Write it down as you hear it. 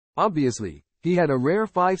Obviously, he had a rare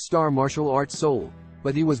 5-star martial arts soul,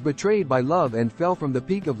 but he was betrayed by love and fell from the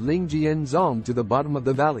peak of Lingjian Zong to the bottom of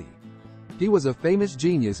the valley. He was a famous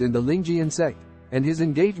genius in the Lingjian sect, and his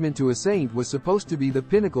engagement to a saint was supposed to be the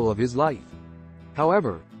pinnacle of his life.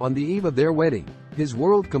 However, on the eve of their wedding, his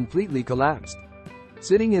world completely collapsed.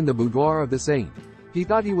 Sitting in the boudoir of the saint, he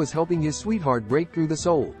thought he was helping his sweetheart break through the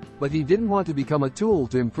soul, but he didn't want to become a tool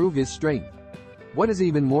to improve his strength. What is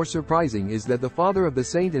even more surprising is that the father of the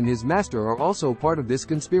saint and his master are also part of this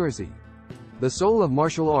conspiracy. The soul of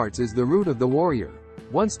martial arts is the root of the warrior.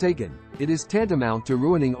 Once taken, it is tantamount to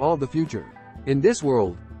ruining all the future. In this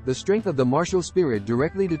world, the strength of the martial spirit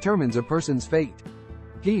directly determines a person's fate.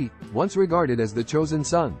 He, once regarded as the chosen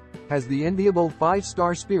son, has the enviable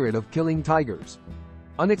 5-star spirit of killing tigers.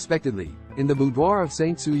 Unexpectedly, in the boudoir of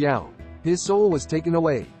Saint Su Yao, his soul was taken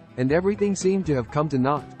away, and everything seemed to have come to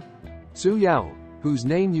naught. Su Yao, whose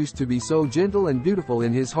name used to be so gentle and beautiful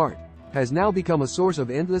in his heart, has now become a source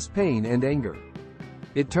of endless pain and anger.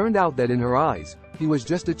 It turned out that in her eyes, he was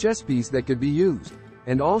just a chess piece that could be used,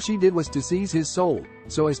 and all she did was to seize his soul,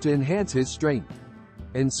 so as to enhance his strength.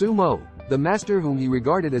 And Su Mo, the master whom he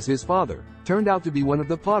regarded as his father, turned out to be one of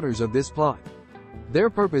the plotters of this plot.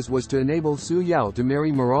 Their purpose was to enable Su Yao to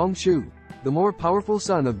marry Morong Shu, the more powerful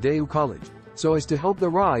son of Deu College, so as to help the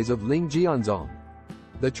rise of Ling Jianzong.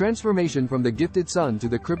 The transformation from the gifted son to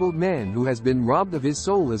the crippled man who has been robbed of his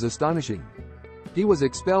soul is astonishing. He was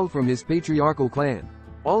expelled from his patriarchal clan.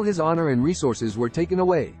 All his honor and resources were taken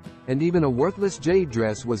away, and even a worthless jade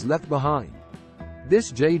dress was left behind.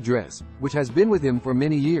 This jade dress, which has been with him for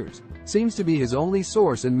many years, seems to be his only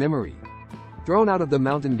source and memory. Thrown out of the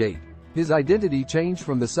mountain gate, his identity changed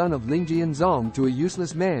from the son of Lingjian Zong to a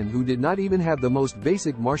useless man who did not even have the most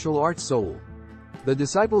basic martial arts soul. The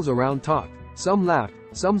disciples around talked, some laughed,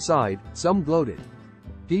 some sighed, some gloated.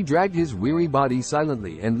 He dragged his weary body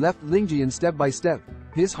silently and left Lingjian step by step,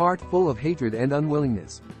 his heart full of hatred and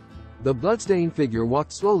unwillingness. The bloodstained figure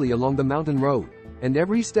walked slowly along the mountain road, and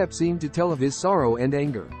every step seemed to tell of his sorrow and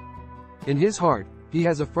anger. In his heart, he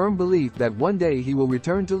has a firm belief that one day he will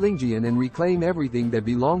return to Lingjian and reclaim everything that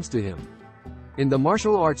belongs to him. In the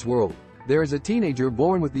martial arts world, there is a teenager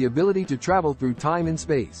born with the ability to travel through time and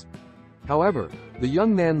space. However, the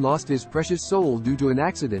young man lost his precious soul due to an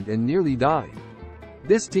accident and nearly died.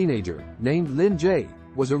 This teenager, named Lin Chen,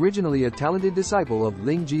 was originally a talented disciple of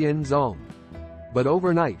Ling Jianzong. But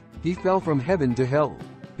overnight, he fell from heaven to hell.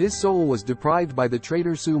 His soul was deprived by the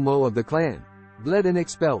traitor Su Mo of the clan, bled and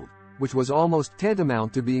expelled, which was almost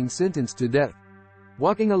tantamount to being sentenced to death.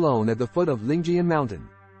 Walking alone at the foot of Lingjian Mountain,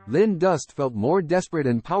 Lin Dust felt more desperate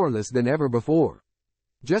and powerless than ever before.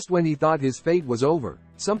 Just when he thought his fate was over,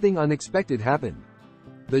 something unexpected happened.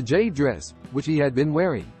 The jade dress, which he had been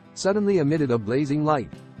wearing, suddenly emitted a blazing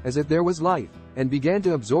light, as if there was life, and began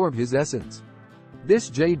to absorb his essence. This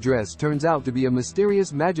jade dress turns out to be a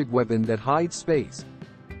mysterious magic weapon that hides space.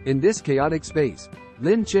 In this chaotic space,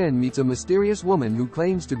 Lin Chen meets a mysterious woman who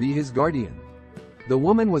claims to be his guardian. The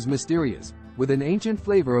woman was mysterious, with an ancient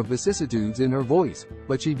flavor of vicissitudes in her voice,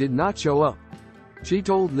 but she did not show up. She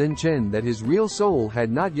told Lin Chen that his real soul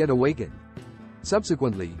had not yet awakened.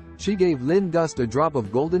 Subsequently, she gave Lin Dust a drop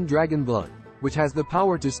of golden dragon blood, which has the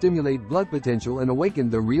power to stimulate blood potential and awaken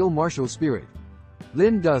the real martial spirit.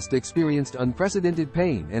 Lin Dust experienced unprecedented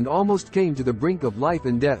pain and almost came to the brink of life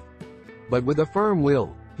and death. But with a firm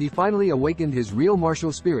will, he finally awakened his real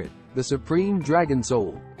martial spirit, the supreme dragon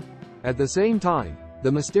soul. At the same time,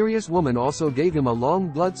 the mysterious woman also gave him a long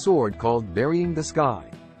blood sword called Burying the Sky.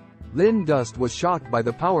 Lin Dust was shocked by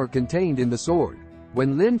the power contained in the sword.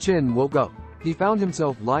 When Lin Chen woke up, he found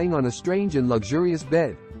himself lying on a strange and luxurious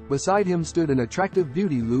bed. Beside him stood an attractive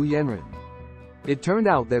beauty Lu Yanren. It turned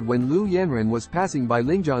out that when Lu Yanren was passing by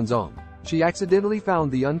Lingjianzong, she accidentally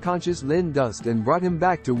found the unconscious Lin Dust and brought him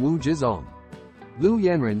back to Wu Jizong. Lu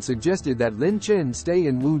Yanren suggested that Lin Chen stay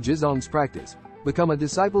in Wu Jizong's practice, become a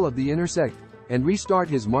disciple of the inner sect, and restart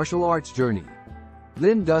his martial arts journey.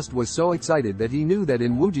 Lin Dust was so excited that he knew that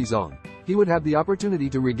in Wu Jizong, he would have the opportunity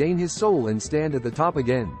to regain his soul and stand at the top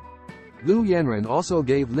again. Lu Yanren also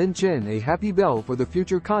gave Lin Chen a happy bell for the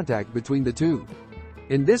future contact between the two.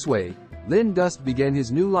 In this way, Lin Dust began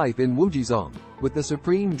his new life in Wu Jizong, with the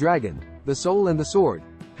supreme dragon, the soul and the sword.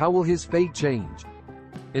 How will his fate change?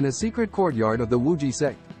 In a secret courtyard of the Wuji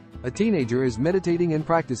sect, a teenager is meditating and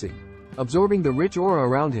practicing, absorbing the rich aura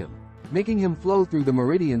around him, making him flow through the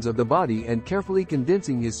meridians of the body and carefully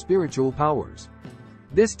condensing his spiritual powers.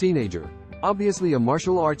 This teenager, obviously a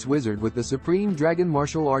martial arts wizard with the supreme dragon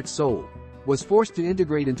martial arts soul, was forced to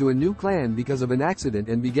integrate into a new clan because of an accident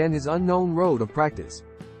and began his unknown road of practice.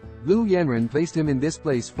 Lu Yanren placed him in this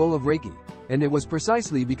place full of Reiki, And it was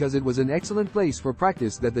precisely because it was an excellent place for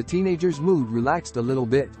practice that the teenager's mood relaxed a little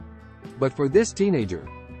bit. But for this teenager,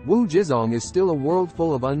 Wu Jizong is still a world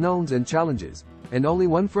full of unknowns and challenges, and only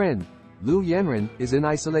one friend, Lu Yanren, is in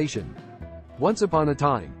isolation. Once upon a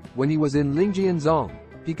time, when he was in Lingjianzong,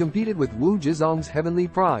 he competed with Wu Jizong's heavenly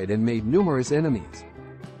pride and made numerous enemies.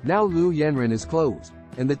 Now Lu Yanren is closed,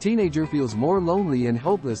 and the teenager feels more lonely and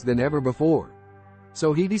helpless than ever before.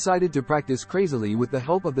 So he decided to practice crazily with the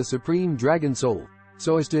help of the Supreme Dragon Soul,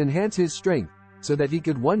 so as to enhance his strength, so that he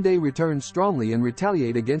could one day return strongly and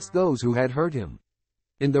retaliate against those who had hurt him.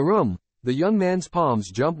 In the room, the young man's palms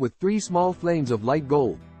jump with 3 small flames of light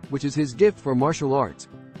gold, which is his gift for martial arts,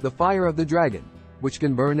 the fire of the dragon, which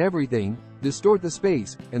can burn everything, distort the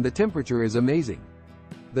space, and the temperature is amazing.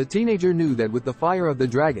 The teenager knew that with the fire of the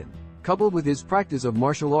dragon, coupled with his practice of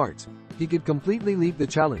martial arts, he could completely leap the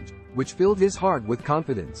challenge, which filled his heart with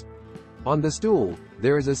confidence. On the stool,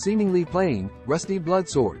 there is a seemingly plain, rusty blood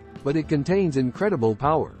sword, but it contains incredible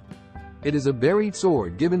power. It is a buried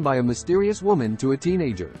sword given by a mysterious woman to a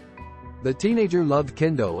teenager. The teenager loved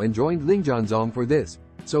kendo and joined Lingjianzong for this,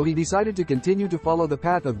 so he decided to continue to follow the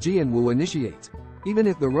path of Jianwu initiates, even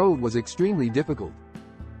if the road was extremely difficult.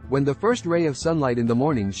 When the first ray of sunlight in the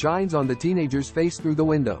morning shines on the teenager's face through the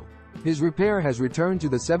window, his repair has returned to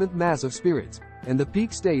the 7th mass of spirits, and the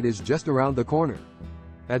peak state is just around the corner.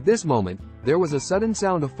 At this moment, there was a sudden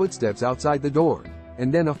sound of footsteps outside the door,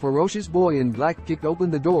 and then a ferocious boy in black kicked open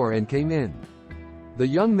the door and came in. The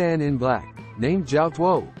young man in black, named Zhao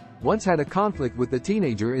Tuo, once had a conflict with the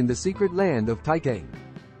teenager in the secret land of Taikang.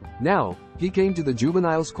 Now, he came to the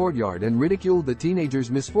juvenile's courtyard and ridiculed the teenager's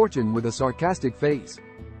misfortune with a sarcastic face.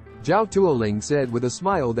 Zhao Tuoling said with a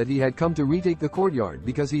smile that he had come to retake the courtyard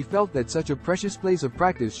because he felt that such a precious place of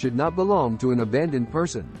practice should not belong to an abandoned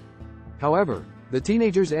person. However, the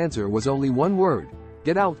teenager's answer was only one word,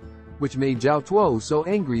 "Get out," which made Zhao Tuo so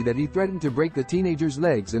angry that he threatened to break the teenager's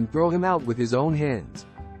legs and throw him out with his own hands.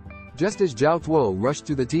 Just as Zhao Tuo rushed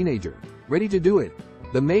to the teenager, ready to do it,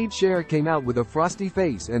 the maid Cher came out with a frosty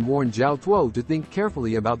face and warned Zhao Tuo to think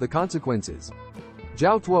carefully about the consequences.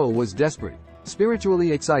 Zhao Tuo was desperate,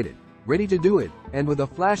 spiritually excited, ready to do it, and with a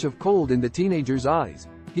flash of cold in the teenager's eyes,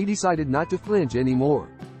 he decided not to flinch anymore.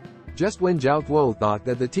 Just when Zhao Tuo thought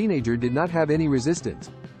that the teenager did not have any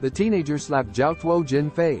resistance, the teenager slapped Zhao Tuo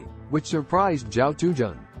Jin Fei, which surprised Zhao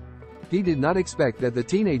Tujun. He did not expect that the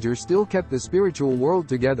teenager still kept the spiritual world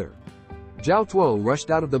together. Zhao Tuo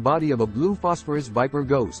rushed out of the body of a blue phosphorus viper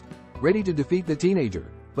ghost, ready to defeat the teenager,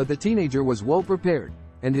 but the teenager was well prepared,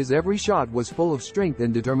 and his every shot was full of strength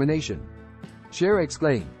and determination. Cher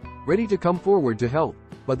exclaimed, ready to come forward to help,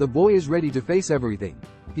 but the boy is ready to face everything.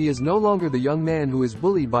 He is no longer the young man who is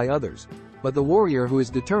bullied by others, but the warrior who is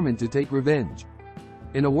determined to take revenge.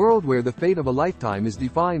 In a world where the fate of a lifetime is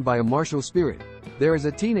defined by a martial spirit, there is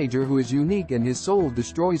a teenager who is unique and his soul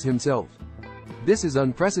destroys himself. This is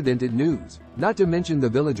unprecedented news, not to mention the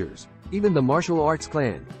villagers, even the martial arts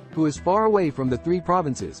clan, who is far away from the 3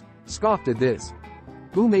 provinces, scoffed at this.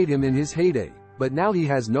 Who made him in his heyday, but now he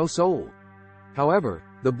has no soul? However,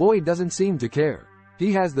 the boy doesn't seem to care.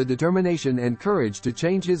 He has the determination and courage to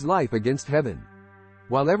change his life against heaven.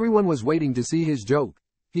 While everyone was waiting to see his joke,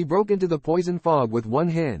 he broke into the poison fog with one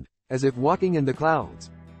hand, as if walking in the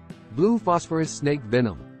clouds. Blue phosphorus snake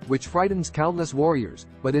venom, which frightens countless warriors,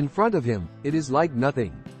 but in front of him, it is like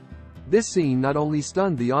nothing. This scene not only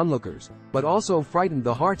stunned the onlookers, but also frightened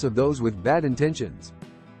the hearts of those with bad intentions.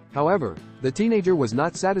 However, the teenager was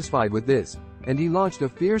not satisfied with this, and he launched a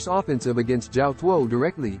fierce offensive against Zhao Tuo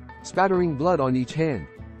directly, spattering blood on each hand,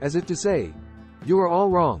 as if to say, "You are all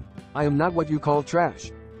wrong, I am not what you call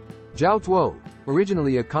trash." Zhao Tuo,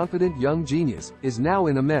 originally a confident young genius, is now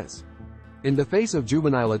in a mess. In the face of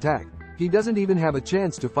juvenile attack, he doesn't even have a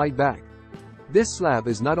chance to fight back. This slap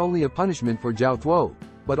is not only a punishment for Zhao Tuo,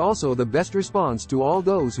 but also the best response to all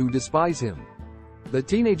those who despise him. The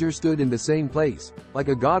teenager stood in the same place, like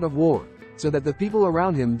a god of war, so that the people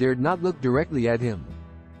around him dared not look directly at him.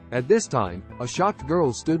 At this time, a shocked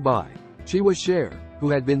girl stood by. She was Cher, who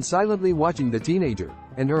had been silently watching the teenager,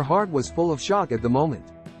 and her heart was full of shock at the moment.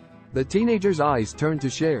 The teenager's eyes turned to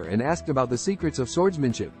Cher and asked about the secrets of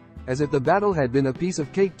swordsmanship, as if the battle had been a piece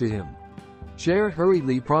of cake to him. Cher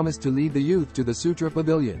hurriedly promised to lead the youth to the Sutra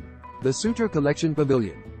Pavilion. The Sutra Collection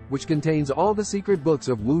Pavilion, which contains all the secret books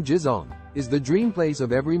of Wu Jizong, is the dream place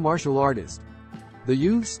of every martial artist. The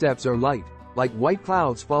youth's steps are light, like white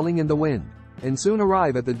clouds falling in the wind, and soon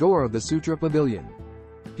arrive at the door of the Sutra Pavilion.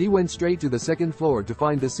 He went straight to the 2nd floor to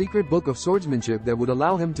find the secret book of swordsmanship that would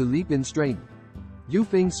allow him to leap in strength. Yu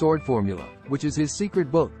Feng's sword formula, which is his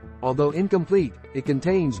secret book, although incomplete, it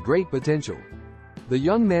contains great potential. The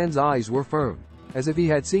young man's eyes were firm, as if he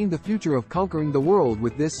had seen the future of conquering the world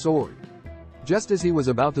with this sword. Just as he was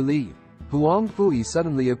about to leave, Huang Fui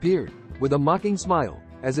suddenly appeared, with a mocking smile,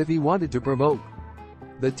 as if he wanted to provoke.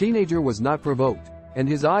 The teenager was not provoked, and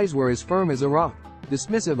his eyes were as firm as a rock,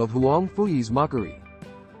 dismissive of Huang Fui's mockery.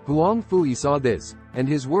 Huang Fui saw this, and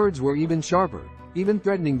his words were even sharper, even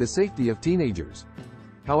threatening the safety of teenagers.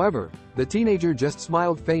 However, the teenager just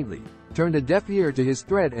smiled faintly, turned a deaf ear to his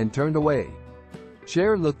threat and turned away.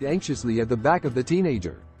 Cher looked anxiously at the back of the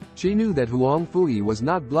teenager. She knew that Huang Fui was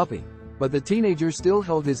not bluffing, but the teenager still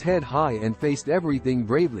held his head high and faced everything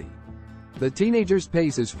bravely. The teenager's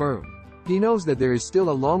pace is firm. He knows that there is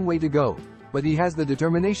still a long way to go, but he has the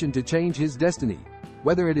determination to change his destiny.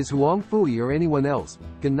 Whether it is Huang Fui or anyone else,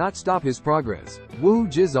 cannot stop his progress. Wu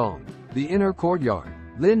Jizong, the inner courtyard.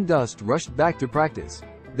 Lin Dust rushed back to practice.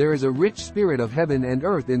 There is a rich spirit of heaven and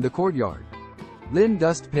earth in the courtyard. Lin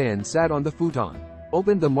Dust Pan sat on the futon,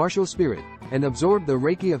 opened the martial spirit, and absorbed the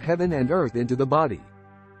Reiki of heaven and earth into the body.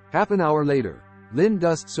 Half an hour later, Lin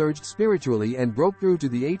Dust surged spiritually and broke through to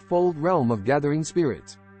the eightfold realm of gathering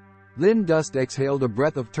spirits. Lin Dust exhaled a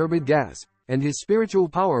breath of turbid gas, and his spiritual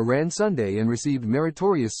power ran Sunday and received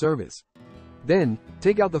meritorious service. Then,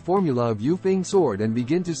 take out the formula of Yufeng sword and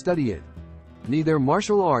begin to study it. Neither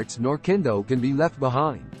martial arts nor kendo can be left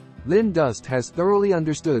behind. Lin Dust has thoroughly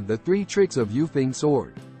understood the 3 tricks of Yufeng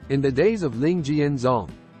sword. In the days of Ling Zong,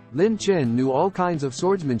 Lin Chen knew all kinds of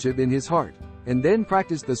swordsmanship in his heart, and then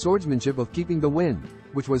practiced the swordsmanship of keeping the wind,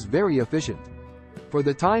 which was very efficient. For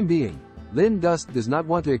the time being, Lin Dust does not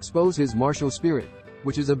want to expose his martial spirit,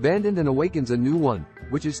 which is abandoned, and awakens a new one,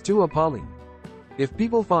 which is too appalling. If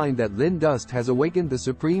people find that Lin Dust has awakened the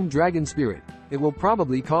supreme dragon spirit, it will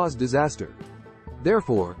probably cause disaster.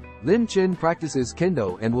 Therefore, Lin Chen practices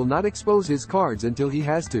kendo and will not expose his cards until he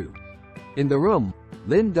has to. In the room,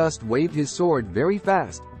 Lin Dust waved his sword very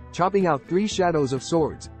fast, chopping out 3 shadows of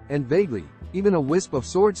swords, and vaguely, even a wisp of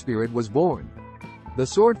sword spirit was born. The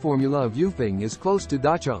sword formula of Yufeng is close to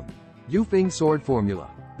Dacheng. Yufeng sword formula.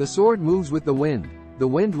 The sword moves with the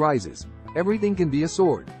wind rises. Everything can be a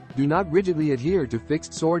sword. Do not rigidly adhere to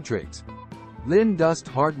fixed sword tricks. Lin Dust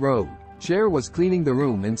heart rode. Cher was cleaning the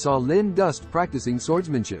room and saw Lin Dust practicing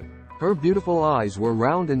swordsmanship. Her beautiful eyes were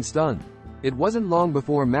round and stunned. It wasn't long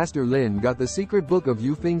before Master Lin got the secret book of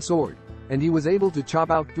Yufeng sword, and he was able to chop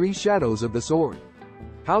out 3 shadows of the sword.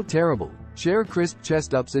 How terrible! Cher crisped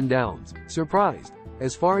chest ups and downs, surprised.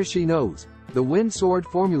 As far as she knows, the wind sword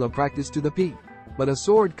formula practiced to the peak, but a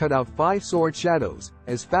sword cut out 5 sword shadows,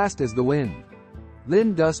 as fast as the wind.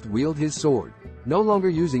 Lin Dust wielded his sword, no longer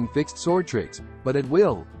using fixed sword tricks, but at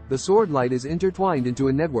will. The sword light is intertwined into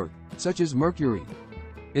a network, such as mercury.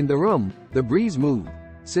 In the room, the breeze moved,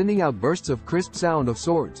 sending out bursts of crisp sound of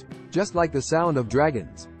swords, just like the sound of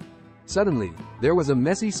dragons. Suddenly, there was a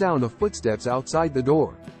messy sound of footsteps outside the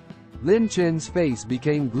door. Lin Chen's face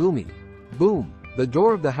became gloomy. Boom! The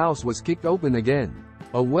door of the house was kicked open again.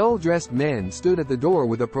 A well-dressed man stood at the door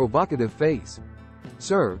with a provocative face.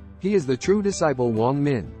 Sir, he is the true disciple Wang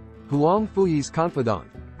Min, Huang Fui's confidant.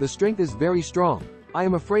 The strength is very strong. I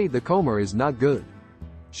am afraid the comber is not good.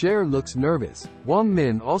 Cher looks nervous. Wang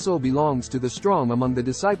Min also belongs to the strong among the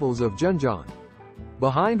disciples of Zhenjiang.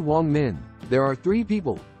 Behind Wang Min, there are 3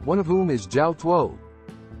 people, one of whom is Zhao Tuo.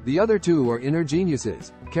 The other 2 are inner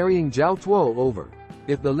geniuses, carrying Zhao Tuo over.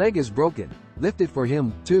 If the leg is broken, lift it for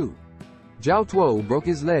him, too. Zhao Tuo broke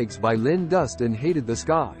his legs by Lin Dust and hated the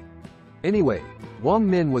sky. Anyway, Wang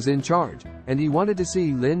Min was in charge, and he wanted to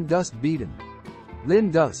see Lin Dust beaten. Lin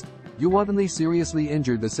Dust, you wantonly seriously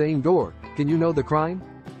injured the same door, can you know the crime?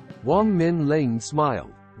 Wang Min Ling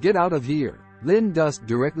smiled. Get out of here. Lin Dust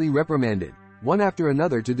directly reprimanded, one after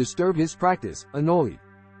another to disturb his practice, annoyed.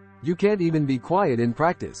 You can't even be quiet in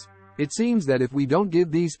practice. It seems that if we don't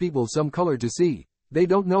give these people some color to see, they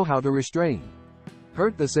don't know how to restrain.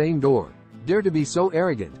 Hurt the same door. Dare to be so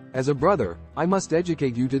arrogant. As a brother, I must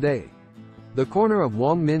educate you today. The corner of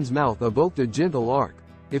Wang Min's mouth evoked a gentle arc.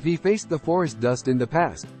 If he faced the forest dust in the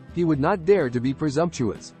past, he would not dare to be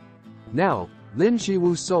presumptuous. Now, Lin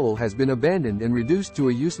Shiwu's soul has been abandoned and reduced to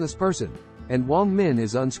a useless person, and Wang Min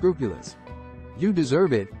is unscrupulous. You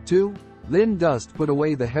deserve it, too. Lin Dust put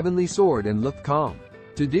away the heavenly sword and looked calm.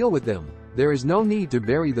 To deal with them, there is no need to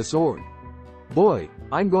bury the sword. Boy,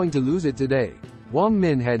 I'm going to lose it today. Wang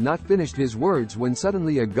Min had not finished his words when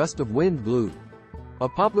suddenly a gust of wind blew. A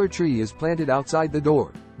poplar tree is planted outside the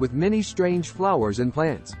door, with many strange flowers and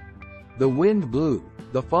plants. The wind blew.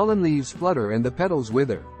 The fallen leaves flutter and the petals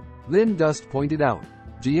wither. Lin Dust pointed out.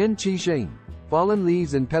 Jian Qi Sheng. Fallen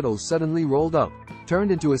leaves and petals suddenly rolled up,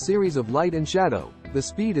 turned into a series of light and shadow. The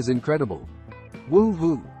speed is incredible. Woo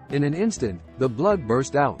hoo! In an instant, the blood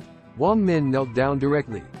burst out. Wang Min knelt down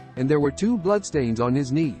directly, and there were 2 bloodstains on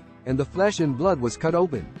his knee, and the flesh and blood was cut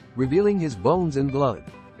open, revealing his bones and blood.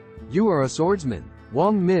 "You are a swordsman."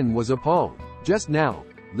 Wang Min was appalled. Just now,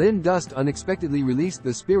 Lin Dust unexpectedly released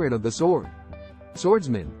the spirit of the sword.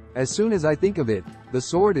 "Swordsman, as soon as I think of it, the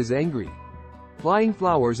sword is angry. Flying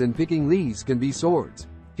flowers and picking leaves can be swords."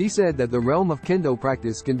 He said that the realm of Kendo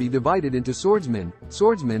practice can be divided into swordsmen,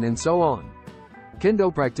 swordsmen and so on.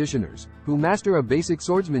 Kendo practitioners, who master a basic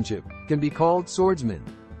swordsmanship, can be called swordsmen.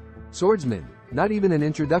 Swordsmen, not even an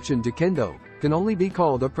introduction to Kendo, can only be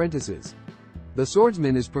called apprentices. The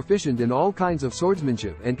swordsman is proficient in all kinds of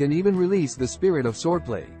swordsmanship and can even release the spirit of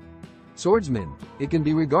swordplay. Swordsman, it can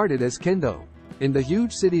be regarded as Kendo. In the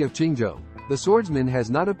huge city of Qingzhou, the swordsman has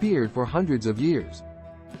not appeared for hundreds of years.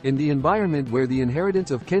 In the environment where the inheritance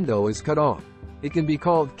of Kendo is cut off, it can be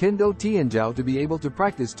called Kendo Tianjiao to be able to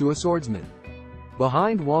practice to a swordsman.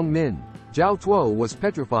 Behind Wang Min, Zhao Tuo was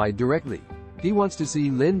petrified directly. He wants to see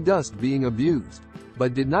Lin Dust being abused,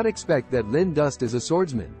 but did not expect that Lin Dust is a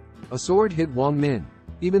swordsman. A sword hit Wang Min.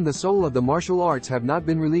 Even the soul of the martial arts have not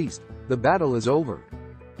been released. The battle is over.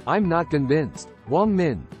 "I'm not convinced." Wang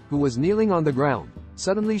Min, who was kneeling on the ground,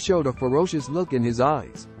 suddenly showed a ferocious look in his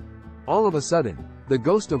eyes. All of a sudden, the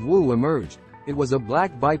ghost of Wu emerged. It was a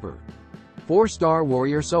black viper. 4-star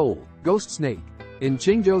warrior soul, ghost snake. In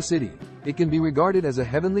Qingzhou City, it can be regarded as a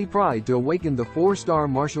heavenly pride to awaken the 4-star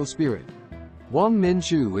martial spirit. Wang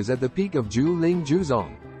Min-shu is at the peak of Zhuling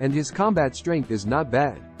Juzong, and his combat strength is not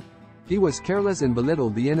bad. He was careless and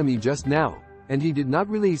belittled the enemy just now, and he did not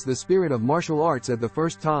release the spirit of martial arts at the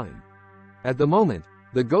first time. At the moment,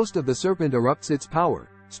 the ghost of the serpent erupts its power,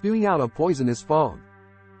 spewing out a poisonous fog.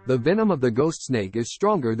 The venom of the ghost snake is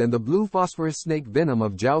stronger than the blue phosphorus snake venom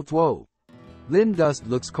of Zhao Tuo. Lin Dust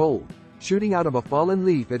looks cold, shooting out of a fallen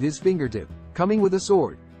leaf at his fingertip, coming with a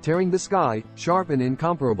sword, tearing the sky, sharp and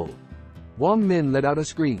incomparable. Wang Min let out a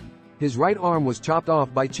scream. His right arm was chopped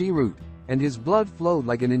off by Qi root, and his blood flowed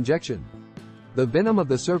like an injection. The venom of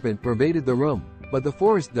the serpent pervaded the room, but the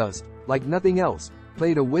forest dust, like nothing else,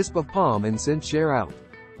 played a wisp of palm and sent Cher out.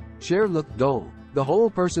 Cher looked dull. The whole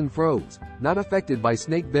person froze, not affected by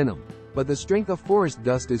snake venom, but the strength of forest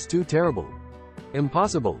dust is too terrible.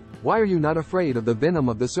 "Impossible. Why are you not afraid of the venom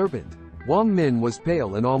of the serpent?" Wang Min was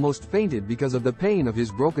pale and almost fainted because of the pain of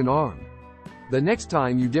his broken arm. "The next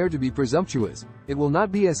time you dare to be presumptuous, it will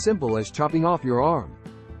not be as simple as chopping off your arm."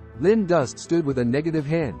 Lin Dust stood with a negative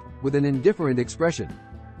hand, with an indifferent expression.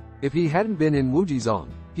 If he hadn't been in Wujizong,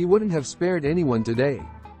 he wouldn't have spared anyone today.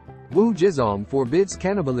 Wu Jizong forbids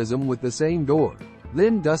cannibalism with the same door.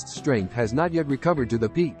 Lin Dust's strength has not yet recovered to the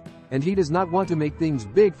peak, and he does not want to make things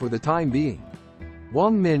big for the time being.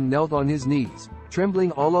 Wang Min knelt on his knees,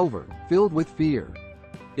 trembling all over, filled with fear.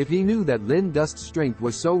 If he knew that Lin Dust's strength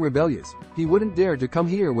was so rebellious, he wouldn't dare to come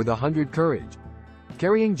here with 100 courage.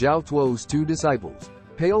 Carrying Zhao Tuo's 2 disciples,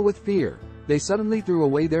 pale with fear, they suddenly threw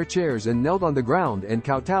away their chairs and knelt on the ground and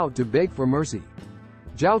kowtowed to beg for mercy.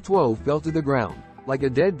 Zhao Tuo fell to the ground, like a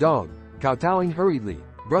dead dog, kowtowing hurriedly.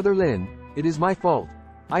 "Brother Lin, it is my fault.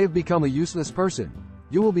 I have become a useless person.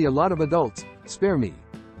 You will be a lot of adults, spare me."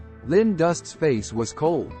 Lin Dust's face was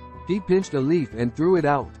cold. He pinched a leaf and threw it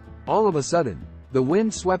out. All of a sudden, the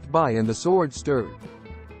wind swept by and the sword stirred.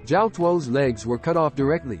 Zhao Tuo's legs were cut off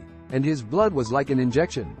directly, and his blood was like an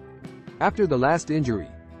injection. After the last injury,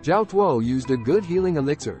 Zhao Tuo used a good healing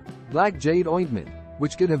elixir, black jade ointment,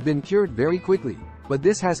 which could have been cured very quickly, but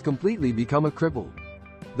this has completely become a cripple.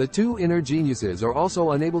 The 2 inner geniuses are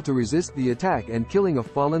also unable to resist the attack and killing of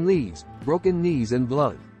fallen leaves, broken knees and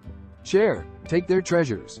blood. "Share, take their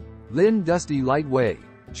treasures." Lin Dusty Light Wei,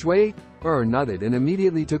 Shui, nodded and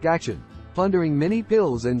immediately took action, plundering many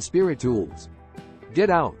pills and spirit tools. "Get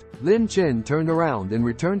out." Lin Chen turned around and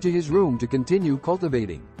returned to his room to continue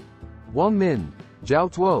cultivating. Wang Min, Zhao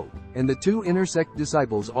Tuo, and the 2 inner sect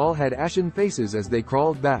disciples all had ashen faces as they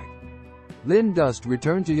crawled back. Lin Dust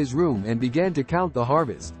returned to his room and began to count the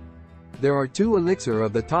harvest. There are 2 elixir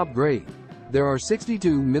of the top grade. There are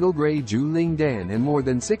 62 middle grade Zhuling Dan and more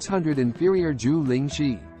than 600 inferior Zhuling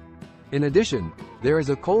Shi. In addition, there is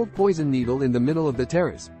a cold poison needle in the middle of the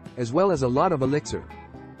terrace, as well as a lot of elixir.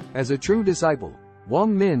 As a true disciple,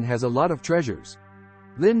 Wang Min has a lot of treasures.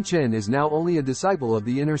 Lin Chen is now only a disciple of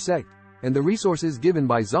the inner sect, and the resources given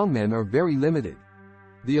by Zongmen are very limited.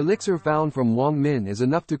 The elixir found from Wang Min is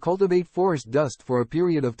enough to cultivate forest dust for a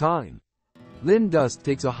period of time. Lin Dust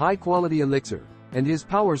takes a high-quality elixir, and his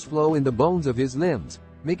powers flow in the bones of his limbs,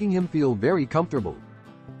 making him feel very comfortable.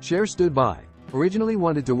 Cher stood by, originally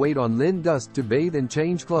wanted to wait on Lin Dust to bathe and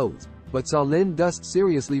change clothes, but saw Lin Dust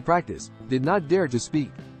seriously practice, did not dare to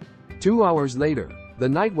speak. 2 hours later, The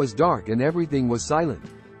night was dark and everything was silent.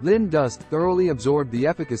 Lin Dust thoroughly absorbed the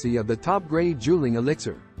efficacy of the top-grade Juling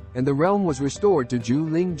elixir, and the realm was restored to Ju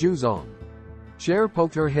Ling Juzong. Cher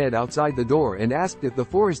poked her head outside the door and asked if the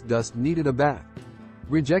forest dust needed a bath.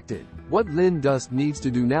 Rejected. What Lin Dust needs to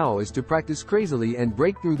do now is to practice crazily and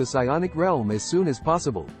break through the psionic realm as soon as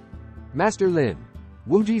possible. Master Lin,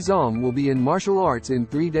 Wu Jizong will be in martial arts in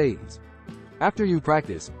 3 days. After you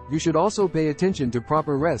practice, you should also pay attention to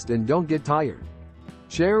proper rest and don't get tired.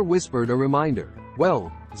 Cher whispered a reminder.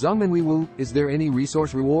 Well, Zongman Wu, is there any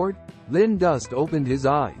resource reward? Lin Dust opened his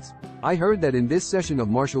eyes. I heard that in this session of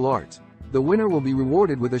martial arts, the winner will be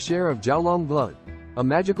rewarded with a share of Jiaolong blood, a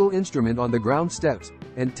magical instrument on the ground steps,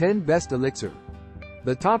 and 10 best elixir.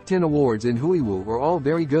 The top 10 awards in Huiwu are all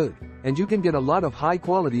very good, and you can get a lot of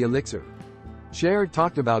high-quality elixir. Cher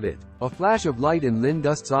talked about it. A flash of light in Lin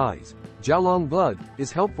Dust's eyes. Jiaolong blood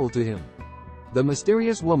is helpful to him. The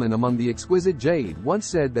mysterious woman among the exquisite jade once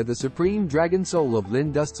said that the supreme dragon soul of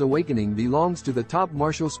Lin Dust's awakening belongs to the top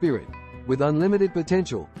martial spirit, with unlimited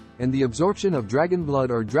potential, and the absorption of dragon blood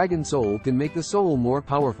or dragon soul can make the soul more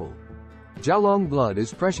powerful. Jiaolong blood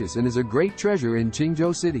is precious and is a great treasure in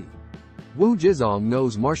Qingzhou City. Wu Jizong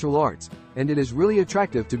knows martial arts, and it is really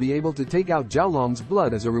attractive to be able to take out Jiaolong's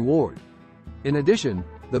blood as a reward. In addition,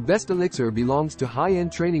 the best elixir belongs to high-end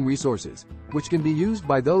training resources, which can be used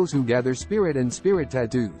by those who gather spirit and spirit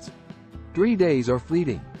tattoos. 3 days are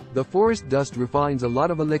fleeting. The forest dust refines a lot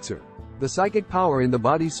of elixir. The psychic power in the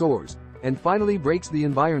body soars, and finally breaks the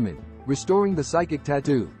environment, restoring the psychic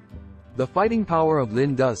tattoo. The fighting power of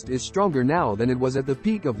Lin Dust is stronger now than it was at the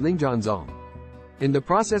peak of Lingjianzong. In the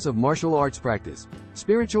process of martial arts practice,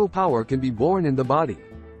 spiritual power can be born in the body.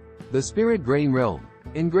 The spirit grain realm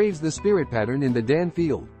engraves the spirit pattern in the Dan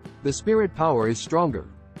field. The spirit power is stronger.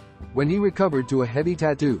 When he recovered to a heavy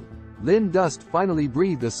tattoo, Lin Dust finally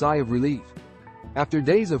breathed a sigh of relief. After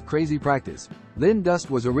days of crazy practice, Lin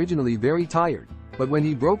Dust was originally very tired, but when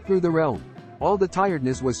he broke through the realm, all the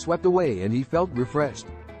tiredness was swept away and he felt refreshed.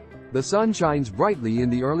 The sun shines brightly in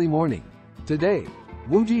the early morning. Today,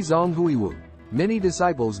 Wuji Zong Huiwu, many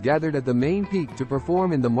disciples gathered at the main peak to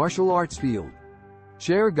perform in the martial arts field.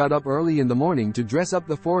 Cher got up early in the morning to dress up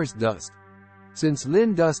the forest dust. Since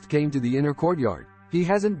Lin Dust came to the inner courtyard, he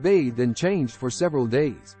hasn't bathed and changed for several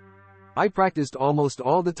days. I practiced almost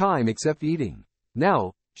all the time except eating.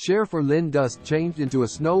 Now, Cher for Lin Dust changed into a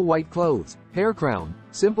snow-white clothes, hair crown,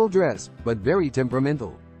 simple dress, but very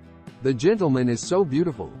temperamental. The gentleman is so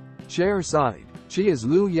beautiful. Cher sighed. She is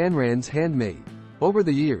Lu Yanran's handmaid. Over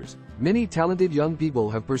the years, many talented young people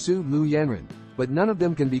have pursued Lu Yanran, but none of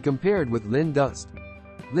them can be compared with Lin Dust.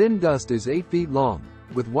 Lin Dust is 8 feet long,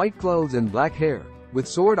 with white clothes and black hair, with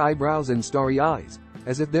sword eyebrows and starry eyes,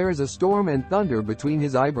 as if there is a storm and thunder between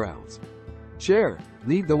his eyebrows. Cher,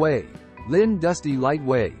 lead the way. Lin Dusty light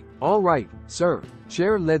way. All right, sir.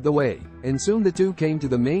 Cher led the way, and soon the two came to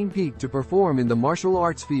the main peak to perform in the martial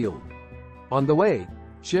arts field. On the way,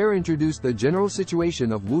 Cher introduced the general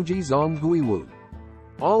situation of Wuji Zong Huiwu.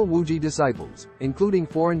 All Wuji disciples, including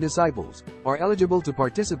foreign disciples, are eligible to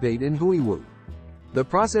participate in Huiwu. The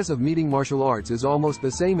process of meeting martial arts is almost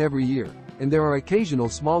the same every year, and there are occasional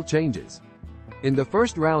small changes. In the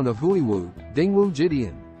first round of Huiwu, Dingwu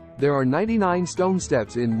Jidian, there are 99 stone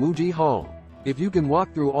steps in Wuji Hall. If you can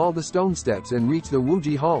walk through all the stone steps and reach the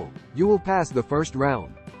Wuji Hall, you will pass the first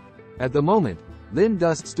round. At the moment, Lin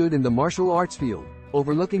Dust stood in the martial arts field,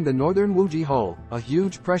 overlooking the northern Wuji Hall, a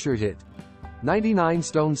huge pressure hit. 99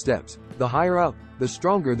 stone steps. The higher up, the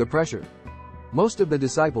stronger the pressure. Most of the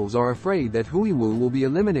disciples are afraid that Huiwu will be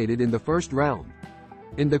eliminated in the first round.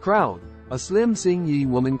 In the crowd, a slim Xing Yi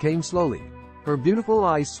woman came slowly, her beautiful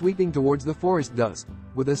eyes sweeping towards the forest dust,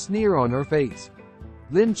 with a sneer on her face.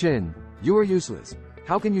 Lin Chen, you are useless.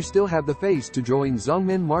 How can you still have the face to join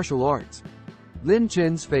Zongmen martial arts? Lin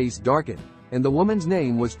Chen's face darkened, and the woman's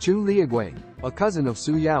name was Chu Liaguang, a cousin of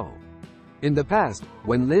Su Yao. In the past,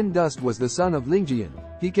 when Lin Dust was the son of Lingjian,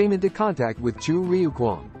 he came into contact with Chu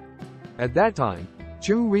Ryuquang. At that time,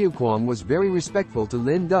 Chu Ryuquang was very respectful to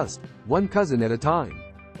Lin Dust, one cousin at a time.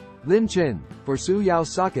 Lin Chen, for Su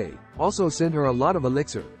Yao's sake, also sent her a lot of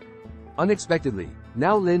elixir. Unexpectedly,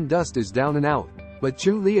 now Lin Dust is down and out, but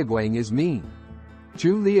Chu Liaguang is mean.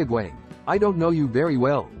 Chu Liaguang, I don't know you very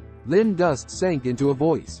well. Lin Dust sank into a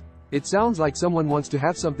voice. It sounds like someone wants to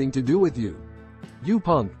have something to do with you. You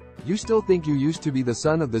punk, you still think you used to be the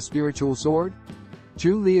son of the spiritual sword?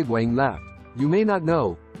 Chu Liaguang laughed. You may not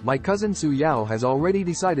know, my cousin Su Yao has already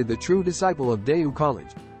decided the true disciple of Dayu College,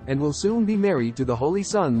 and will soon be married to the holy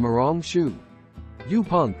son Marong Shu. You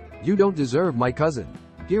punk, you don't deserve my cousin.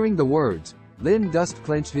 Hearing the words, Lin Dust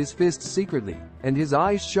clenched his fists secretly, and his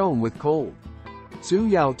eyes shone with cold. Su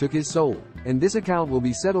Yao took his soul, and this account will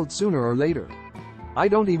be settled sooner or later. I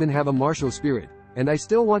don't even have a martial spirit, and I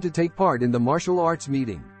still want to take part in the martial arts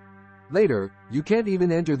meeting. Later, you can't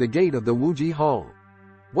even enter the gate of the Wuji Hall.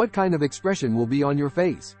 What kind of expression will be on your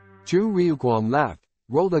face? Chu Ryukwang laughed,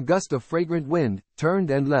 rolled a gust of fragrant wind,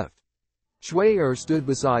 turned and left. Shui Er stood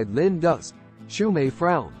beside Lin Dust. Shu Mei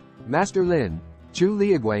frowned. Master Lin, Chu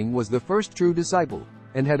Liaguang was the first true disciple,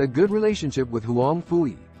 and had a good relationship with Huang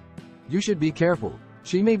Fui. You should be careful.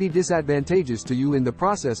 She may be disadvantageous to you in the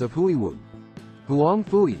process of Huiwu. Huang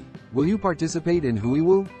Fui, will you participate in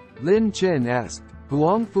Huiwu? Lin Chen asked.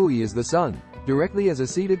 Huang Fui is the son, directly as a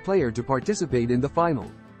seeded player to participate in the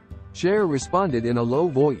final. Cher responded in a low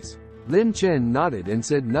voice. Lin Chen nodded and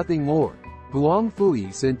said nothing more. Huang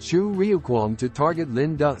Fui sent Chu Ryukwang to target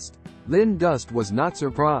Lin Dust. Lin Dust was not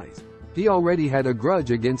surprised. He already had a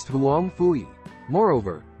grudge against Huang Fui.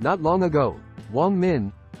 Moreover, not long ago, Wang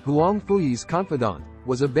Min, Huang Fui's confidant,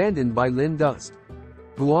 was abandoned by Lin Dust.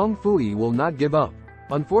 Huang Fui will not give up.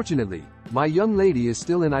 Unfortunately, my young lady is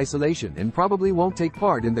still in isolation and probably won't take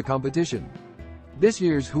part in the competition. This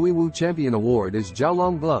year's Huiwu Champion Award is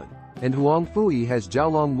Jiaolong Blood, and Huang Fui has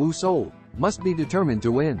Jiaolong Wu Soul, must be determined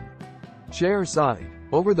to win. Cher sighed.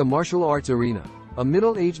 Over the martial arts arena, a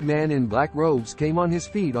middle-aged man in black robes came on his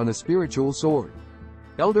feet on a spiritual sword.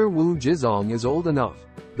 Elder Wu Jizong is old enough.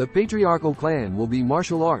 The patriarchal clan will be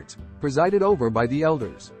martial arts, presided over by the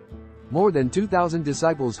elders. More than 2,000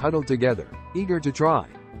 disciples huddled together, eager to try.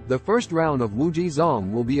 The first round of Wu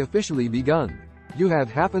Jizong will be officially begun. You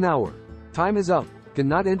have half an hour. Time is up.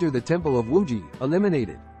 Cannot enter the temple of Wuji,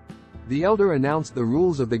 eliminated. The elder announced the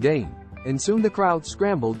rules of the game, and soon the crowd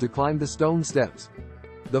scrambled to climb the stone steps.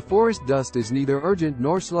 The forest dust is neither urgent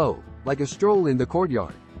nor slow, like a stroll in the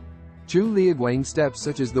courtyard. Chu Liaguang steps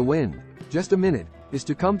such as the wind. Just a minute, is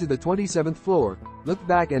to come to the 27th floor, looked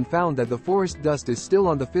back and found that the forest dust is still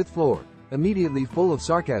on the 5th floor, immediately full of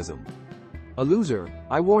sarcasm. A loser,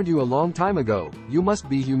 I warned you a long time ago, you must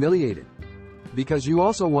be humiliated. Because you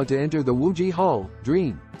also want to enter the Wuji Hall,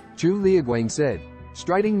 dream. Chu Liaguang said,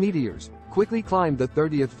 striding meteors, quickly climbed the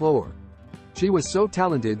 30th floor. She was so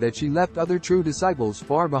talented that she left other true disciples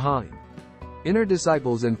far behind. Inner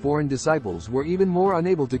disciples and foreign disciples were even more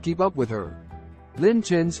unable to keep up with her. Lin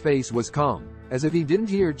Chen's face was calm, as if he didn't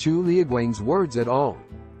hear Chu Liaguang's words at all.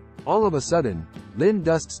 All of a sudden, Lin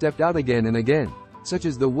Dust stepped out again and again, such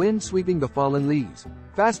as the wind sweeping the fallen leaves,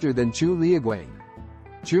 faster than Chu Liaguang.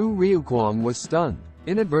 Chu Ryukwang was stunned.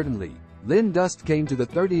 Inadvertently, Lin Dust came to the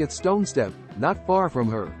 30th stone step, not far from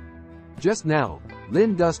her. Just now,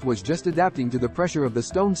 Lin Dust was just adapting to the pressure of the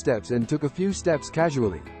stone steps and took a few steps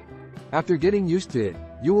casually. After getting used to it,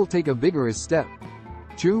 you will take a vigorous step.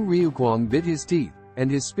 Chu Ryukwang bit his teeth, and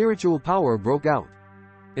his spiritual power broke out.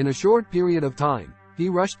 In a short period of time, he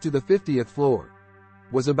rushed to the 50th floor.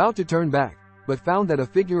 Was about to turn back, but found that a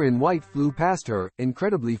figure in white flew past her,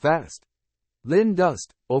 incredibly fast. Lin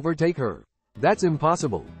Dust, overtake her. That's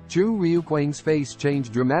impossible. Chu Ryukwang's face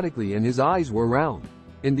changed dramatically and his eyes were round.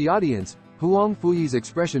 In the audience, Huang Fui's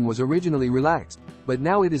expression was originally relaxed, but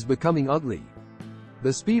now it is becoming ugly.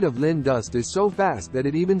 The speed of Lin Dust is so fast that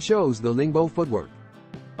it even shows the Lingbo footwork.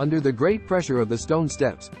 Under the great pressure of the stone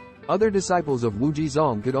steps, other disciples of Wu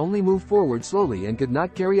Jizong could only move forward slowly and could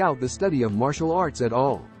not carry out the study of martial arts at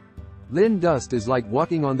all. Lin Dust is like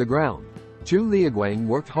walking on the ground. Chu Liaguang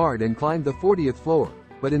worked hard and climbed the 40th floor,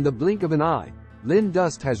 but in the blink of an eye, Lin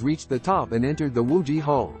Dust has reached the top and entered the Wuji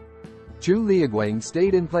Hall. Chu Liaguang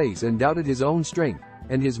stayed in place and doubted his own strength,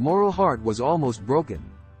 and his moral heart was almost broken.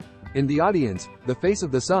 In the audience, the face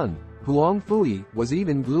of the son, Huang Fui, was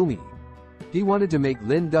even gloomy. He wanted to make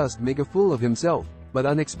Lin Dust make a fool of himself, but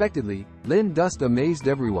unexpectedly, Lin Dust amazed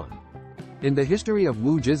everyone. In the history of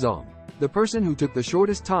Wu Jizong, the person who took the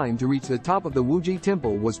shortest time to reach the top of the Wuji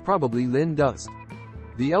temple was probably Lin Dust.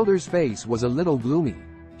 The elder's face was a little gloomy.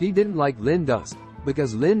 He didn't like Lin Dust,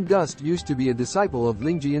 because Lin Dust used to be a disciple of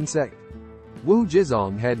Lingjian sect. Wu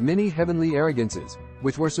Jizong had many heavenly arrogances,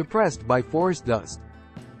 which were suppressed by forest dust.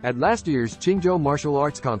 At last year's Qingzhou Martial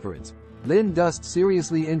Arts Conference, Lin Dust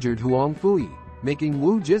seriously injured Huang Fui, making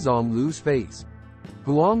Wu Jizong lose face.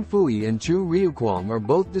 Huang Fui and Chu Ryukwang are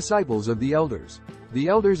both disciples of the elders. The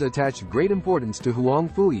elders attached great importance to Huang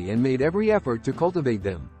Fui and made every effort to cultivate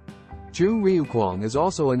them. Chu Ryukwang is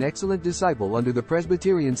also an excellent disciple under the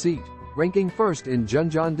Presbyterian seat, ranking first in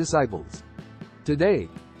Junjian disciples. Today,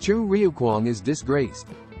 Chu Ryukwang is disgraced.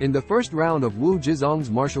 In the first round of Wu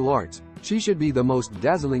Jizong's martial arts, she should be the most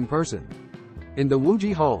dazzling person. In the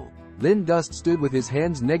Wuji Hall, Lin Dust stood with his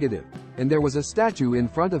hands negative, and there was a statue in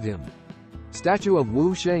front of him. Statue of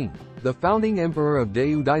Wu Sheng, the founding emperor of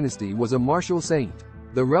Deu dynasty, was a martial saint.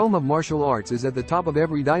 The realm of martial arts is at the top of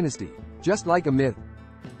every dynasty, just like a myth.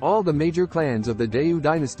 All the major clans of the Deu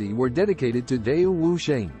dynasty were dedicated to Deu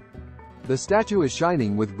Wusheng. The statue is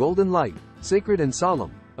shining with golden light, sacred and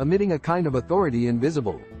solemn, emitting a kind of authority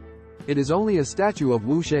invisible. It is only a statue of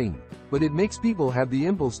Wusheng, but it makes people have the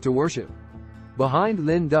impulse to worship. Behind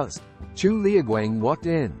Lin Dust, Chu Liaguang walked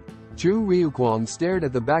in. Chu Ryukwang stared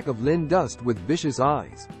at the back of Lin Dust with vicious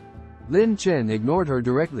eyes. Lin Chen ignored her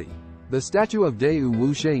directly. The statue of Deu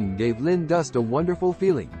Wusheng gave Lin Dust a wonderful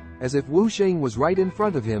feeling, as if Wusheng was right in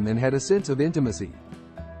front of him and had a sense of intimacy.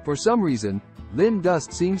 For some reason, Lin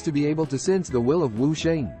Dust seems to be able to sense the will of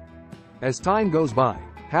Wusheng. As time goes by,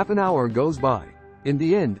 half an hour goes by. In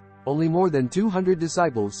the end, only more than 200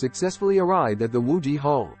 disciples successfully arrived at the Wuji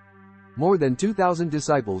Hall. More than 2,000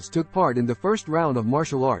 disciples took part in the first round of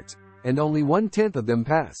martial arts, and only 1/10 of them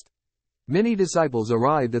passed. Many disciples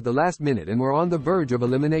arrived at the last minute and were on the verge of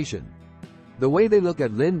elimination. The way they look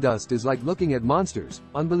at Lin Dust is like looking at monsters,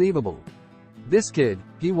 unbelievable. This kid,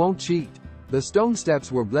 he won't cheat. The stone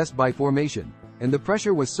steps were blessed by formation, and the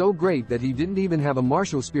pressure was so great that he didn't even have a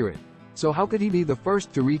martial spirit. So how could he be the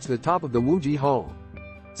first to reach the top of the Wuji Hall?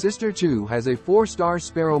 Sister Chu has a 4-star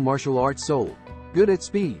Sparrow martial arts soul, good at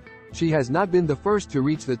speed. She has not been the first to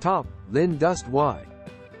reach the top. Lin Dust why?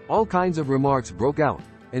 All kinds of remarks broke out,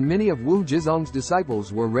 and many of Wu Jizong's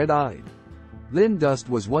disciples were red-eyed. Lin Dust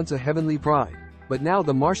was once a heavenly pride, but now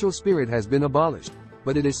the martial spirit has been abolished,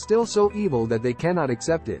 but it is still so evil that they cannot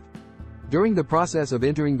accept it. During the process of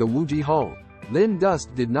entering the Wuji Hall, Lin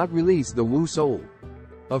Dust did not release the Wu soul.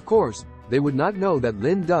 Of course, they would not know that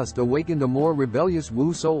Lin Dust awakened a more rebellious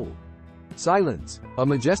Wu soul. Silence. A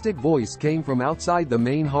majestic voice came from outside the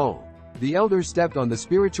main hall. The elder stepped on the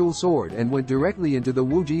spiritual sword and went directly into the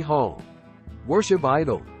Wuji Hall. Worship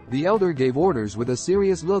idol. The elder gave orders with a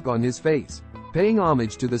serious look on his face. Paying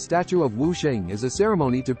homage to the statue of Wusheng is a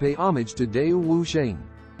ceremony to pay homage to Deu Wusheng.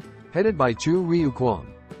 Headed by Chu Ryukwang,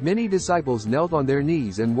 many disciples knelt on their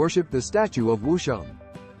knees and worshipped the statue of Wusheng.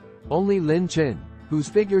 Only Lin Chen, whose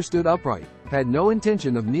figure stood upright, had no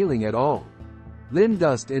intention of kneeling at all. Lin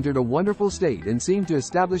Dust entered a wonderful state and seemed to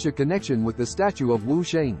establish a connection with the statue of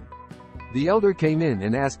Wusheng. The elder came in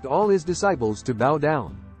and asked all his disciples to bow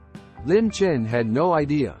down. Lin Chen had no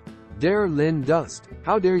idea. Dare Lin Dust,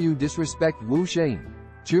 how dare you disrespect Wusheng?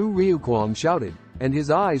 Chu Ryukwang shouted, and his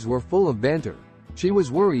eyes were full of banter. She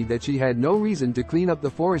was worried that she had no reason to clean up the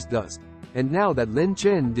forest dust, and now that Lin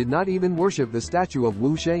Chen did not even worship the statue of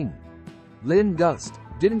Wusheng. Lin Dust,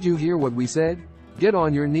 didn't you hear what we said? Get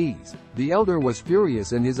on your knees. The elder was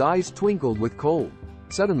furious and his eyes twinkled with cold.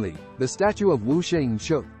 Suddenly, the statue of Wusheng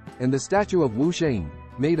shook, and the statue of Wusheng,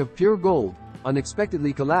 made of pure gold,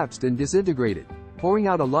 unexpectedly collapsed and disintegrated, pouring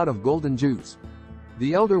out a lot of golden juice.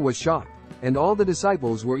 The elder was shocked, and all the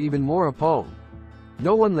disciples were even more appalled.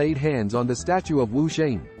 No one laid hands on the statue of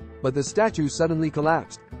Wusheng, but the statue suddenly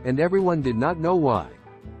collapsed, and everyone did not know why.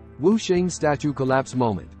 Wusheng statue collapse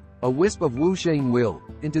moment. A wisp of Wusheng will,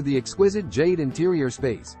 into the exquisite jade interior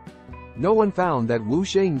space. No one found that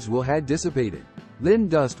Wusheng's will had dissipated. Lin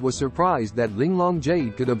Dust was surprised that Linglong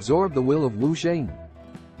jade could absorb the will of Wusheng.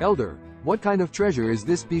 Elder, what kind of treasure is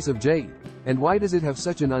this piece of jade, and why does it have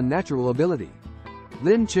such an unnatural ability?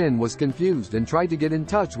 Lin Chen was confused and tried to get in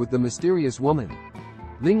touch with the mysterious woman.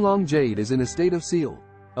 Linglong jade is in a state of seal.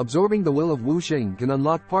 Absorbing the will of Wusheng can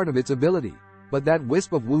unlock part of its ability, but that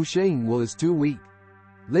wisp of Wusheng will is too weak.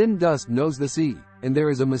 Lin Dust knows the sea, and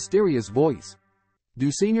there is a mysterious voice.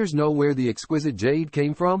 Do seniors know where the exquisite jade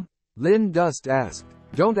came from? Lin Dust asked.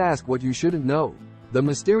 Don't ask what you shouldn't know. The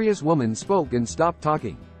mysterious woman spoke and stopped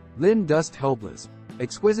talking. Lin Dust helpless.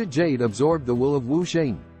 Exquisite jade absorbed the will of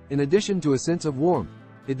Wusheng. In addition to a sense of warmth,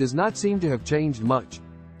 it does not seem to have changed much.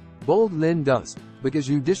 Bold Lin Dust, because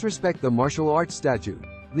you disrespect the martial arts statue,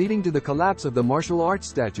 leading to the collapse of the martial arts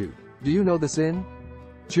statue. Do you know the sin?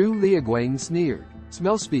 Chu Liaguang sneered.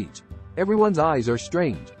 Smell speech. Everyone's eyes are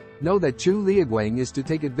strange. Know that Chu Liaguang is to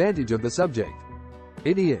take advantage of the subject.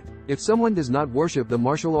 Idiot. If someone does not worship the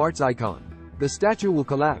martial arts icon, the statue will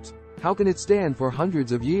collapse. How can it stand for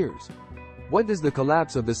hundreds of years? What does the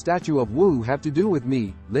collapse of the statue of Wu have to do with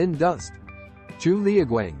me, Lin Dust? Chu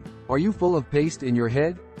Liaguang, are you full of paste in your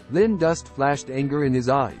head? Lin Dust flashed anger in his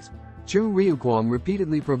eyes. Chu Ryukwang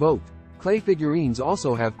repeatedly provoked. Clay figurines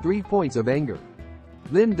also have 3 points of anger.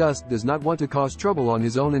 Lin Dust does not want to cause trouble on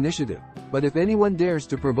his own initiative, but if anyone dares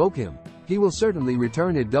to provoke him, he will certainly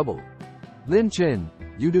return it double. Lin Chen,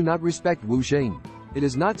 you do not respect Wusheng. It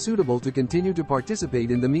is not suitable to continue to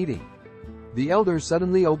participate in the meeting. The elder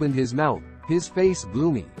suddenly opened his mouth, his face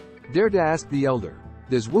gloomy. Dare to ask the elder,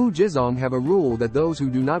 does Wu Jizong have a rule that those who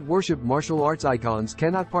do not worship martial arts icons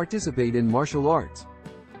cannot participate in martial arts?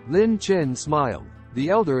 Lin Chen smiled. The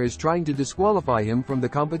elder is trying to disqualify him from the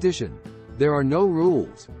competition. There are no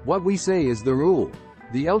rules. What we say is the rule.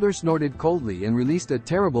 The elder snorted coldly and released a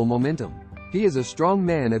terrible momentum. He is a strong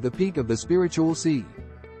man at the peak of the spiritual sea.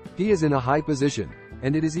 He is in a high position,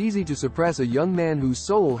 and it is easy to suppress a young man whose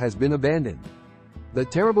soul has been abandoned. The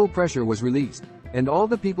terrible pressure was released, and all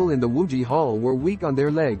the people in the Wuji hall were weak on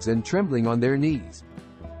their legs and trembling on their knees.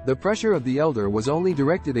 The pressure of the elder was only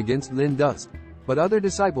directed against Lin Dust, but other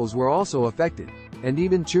disciples were also affected, and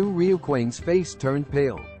even Chu Ryuquang's face turned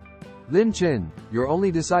pale. Lin Chen, your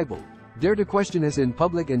only disciple, dare to question us in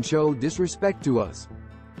public and show disrespect to us.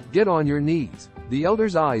 Get on your knees. The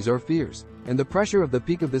elder's eyes are fierce, and the pressure of the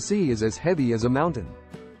peak of the sea is as heavy as a mountain.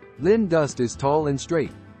 Lin Dust is tall and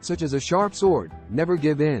straight, such as a sharp sword, never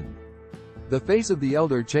give in. The face of the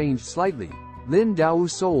elder changed slightly. Lin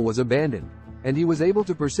Dao's soul was abandoned, and he was able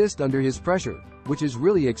to persist under his pressure, which is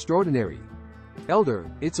really extraordinary. Elder,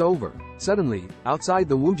 it's over. Suddenly, outside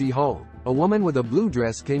the Wuji hall, a woman with a blue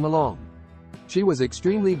dress came along. She was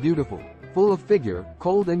extremely beautiful, full of figure,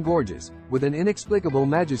 cold and gorgeous, with an inexplicable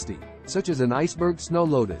majesty, such as an iceberg snow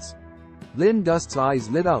lotus. Lin Dust's eyes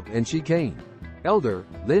lit up and she came. Elder,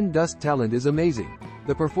 Lin Dust's talent is amazing.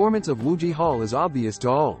 The performance of Wuji hall is obvious to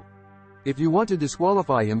all. If you want to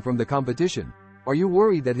disqualify him from the competition, are you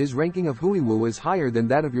worried that his ranking of Huiwu is higher than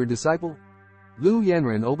that of your disciple? Lu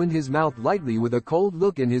Yanren opened his mouth lightly with a cold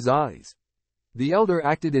look in his eyes. The elder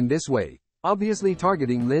acted in this way, obviously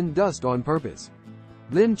targeting Lin Dust on purpose.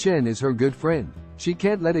 Lin Chen is her good friend. She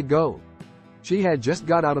can't let it go. She had just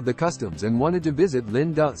got out of the customs and wanted to visit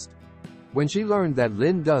Lin Dust. When she learned that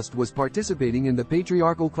Lin Dust was participating in the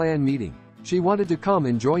patriarchal clan meeting, she wanted to come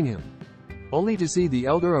and join him. Only to see the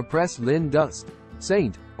elder oppress Lin Dust.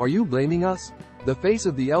 Saint, are you blaming us? The face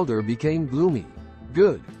of the elder became gloomy.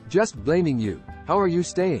 Good. Just blaming you. How are you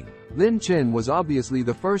staying? Lin Chen was obviously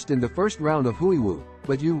the first in the first round of Huiwu,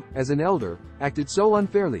 but you, as an elder, acted so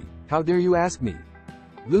unfairly. How dare you ask me?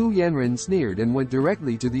 Lu Yanren sneered and went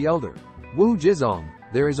directly to the elder. Wu Jizong,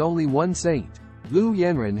 there is only one saint. Lu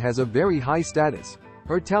Yanren has a very high status.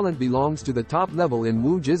 Her talent belongs to the top level in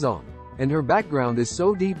Wu Jizong, and her background is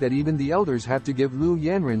so deep that even the elders have to give Lu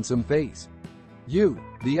Yanren some face. You,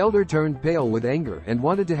 the elder turned pale with anger and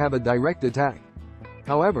wanted to have a direct attack.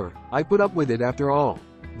 However, I put up with it after all.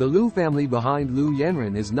 The Lu family behind Lu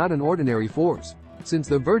Yanren is not an ordinary force. Since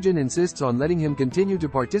the Virgin insists on letting him continue to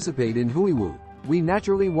participate in Huiwu, we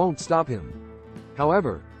naturally won't stop him.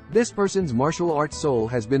 However, this person's martial arts soul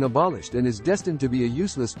has been abolished and is destined to be a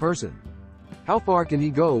useless person. How far can he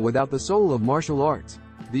go without the soul of martial arts?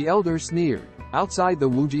 The elder sneered. Outside the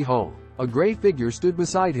Wuji hall, a gray figure stood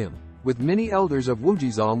beside him, with many elders of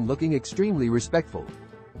Wujizong looking extremely respectful.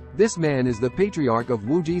 This man is the patriarch of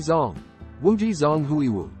Wujizong. Wujizong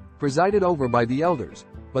Huiwu, presided over by the elders,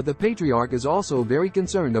 but the patriarch is also very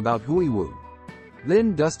concerned about Huiwu.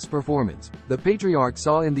 Lin Dust's performance, the patriarch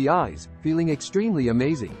saw in the eyes, feeling extremely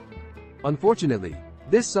amazing. Unfortunately,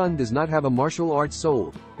 this son does not have a martial arts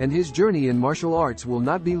soul, and his journey in martial arts will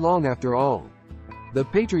not be long after all. The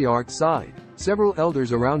patriarch sighed. Several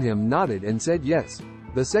elders around him nodded and said yes.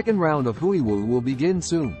 The second round of Huiwu will begin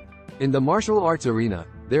soon. In the martial arts arena,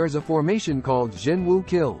 there is a formation called Zhenwu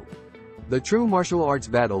Kill. The true martial arts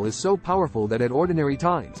battle is so powerful that at ordinary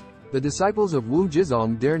times, the disciples of Wu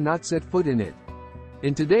Jizong dare not set foot in it.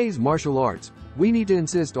 In today's martial arts, we need to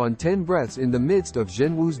insist on 10 breaths in the midst of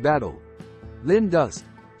Zhenwu's battle. Lin Dust,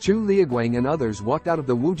 Chu Liaguang and others walked out of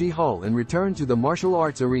the Wuji hall and returned to the martial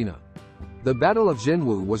arts arena. The battle of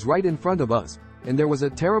Zhenwu was right in front of us, and there was a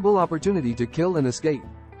terrible opportunity to kill and escape.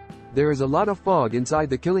 There is a lot of fog inside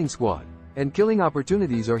the killing squad, and killing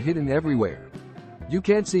opportunities are hidden everywhere. You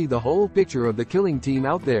can't see the whole picture of the killing team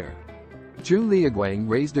out there. Chu Liaguang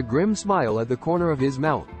raised a grim smile at the corner of his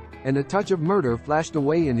mouth, and a touch of murder flashed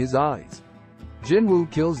away in his eyes. Zhenwu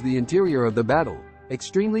kills the interior of the battle,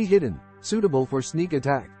 extremely hidden, suitable for sneak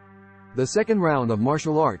attack. The second round of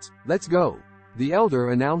martial arts, let's go. The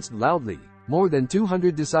elder announced loudly. More than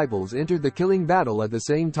 200 disciples entered the killing battle at the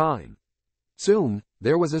same time. Soon,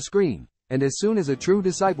 there was a scream, and as soon as a true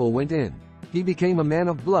disciple went in, he became a man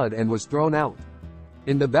of blood and was thrown out.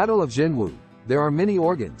 In the battle of Zhenwu, there are many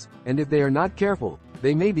organs, and if they are not careful,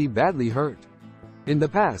 they may be badly hurt. In the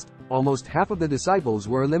past, almost half of the disciples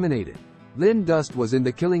were eliminated. Lin Dust was in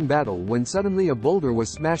the killing battle when suddenly a boulder was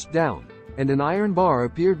smashed down, and an iron bar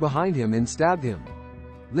appeared behind him and stabbed him.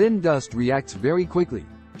 Lin Dust reacts very quickly.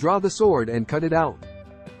 Draw the sword and cut it out.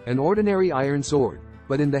 An ordinary iron sword,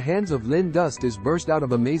 but in the hands of Lin Dust is burst out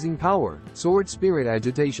of amazing power, sword spirit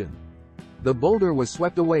agitation. The boulder was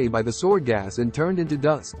swept away by the sword gas and turned into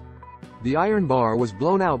dust. The iron bar was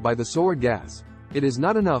blown out by the sword gas. It is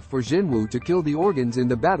not enough for Jinwu to kill the organs in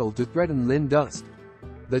the battle to threaten Lin Dust.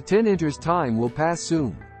 The 10 enters time will pass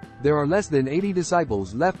soon. There are less than 80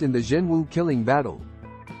 disciples left in the Jinwu killing battle.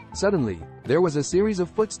 Suddenly, there was a series of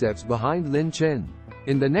footsteps behind Lin Chen.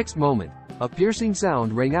 In the next moment, a piercing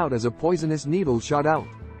sound rang out as a poisonous needle shot out.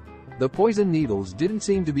 The poison needles didn't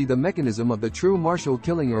seem to be the mechanism of the true martial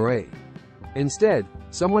killing array. Instead,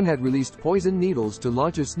 someone had released poison needles to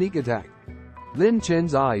launch a sneak attack. Lin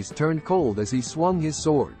Chen's eyes turned cold as he swung his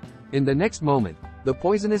sword. In the next moment, the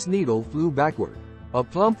poisonous needle flew backward. A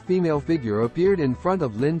plump female figure appeared in front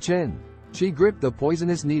of Lin Chen. She gripped the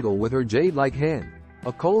poisonous needle with her jade-like hand,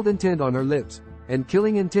 a cold intent on her lips, and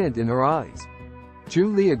killing intent in her eyes. Chu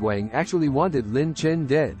Liaguang actually wanted Lin Chen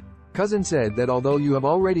dead. Cousin said that although you have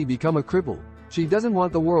already become a cripple, she doesn't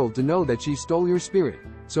want the world to know that she stole your spirit,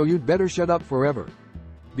 so you'd better shut up forever.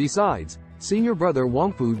 Besides, senior brother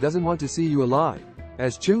Wangfu doesn't want to see you alive.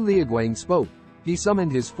 As Chu Liaguang spoke, he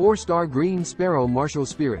summoned his 4-star green sparrow martial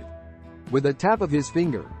spirit. With a tap of his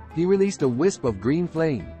finger, he released a wisp of green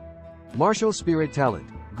flame. Martial spirit talent,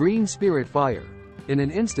 green spirit fire. In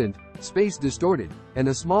an instant, space distorted, and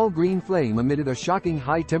a small green flame emitted a shocking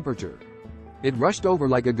high temperature. It rushed over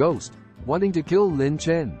like a ghost, wanting to kill Lin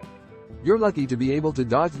Chen. You're lucky to be able to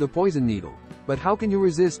dodge the poison needle, but how can you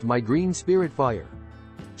resist my green spirit fire?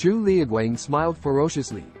 Chu Liaguang smiled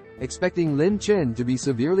ferociously, expecting Lin Chen to be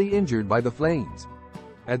severely injured by the flames.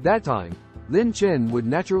 At that time, Lin Chen would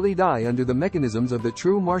naturally die under the mechanisms of the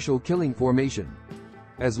true martial killing formation.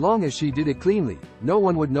 As long as she did it cleanly, no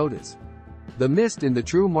one would notice. The mist in the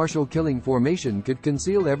true martial killing formation could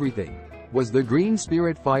conceal everything. Was the green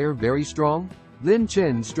spirit fire very strong? Lin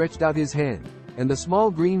Chen stretched out his hand, and the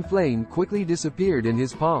small green flame quickly disappeared in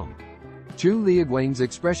his palm. Chu Liaguang's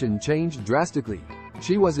expression changed drastically.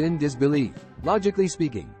 She was in disbelief. Logically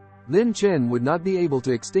speaking, Lin Chen would not be able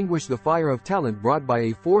to extinguish the fire of talent brought by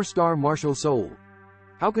a 4-star martial soul.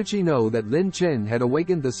 How could she know that Lin Chen had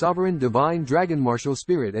awakened the sovereign divine dragon martial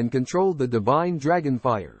spirit and controlled the divine dragon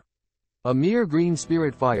fire? A mere green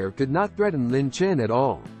spirit fire could not threaten Lin Chen at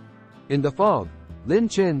all. In the fog, Lin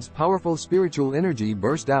Chen's powerful spiritual energy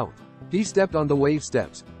burst out. He stepped on the wave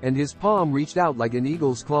steps, and his palm reached out like an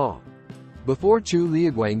eagle's claw. Before Chu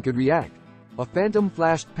Liaguang could react, a phantom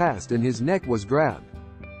flashed past and his neck was grabbed.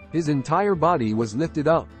 His entire body was lifted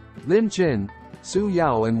up. Lin Chen, Su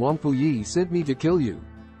Yao and Wang Fuyi sent me to kill you.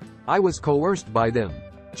 I was coerced by them.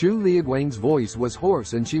 Chu Liaguang's voice was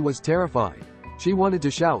hoarse and she was terrified. She wanted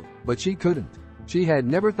to shout, but she couldn't. She had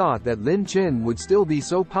never thought that Lin Chen would still be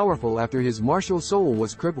so powerful after his martial soul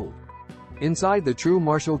was crippled. Inside the true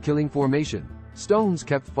martial killing formation, stones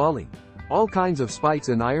kept falling. All kinds of spikes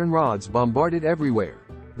and iron rods bombarded everywhere.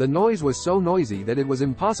 The noise was so noisy that it was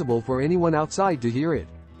impossible for anyone outside to hear it.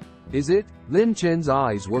 Is it? Lin Chen's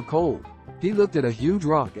eyes were cold. He looked at a huge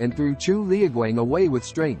rock and threw Chu Liaguang away with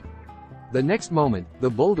strength. The next moment, the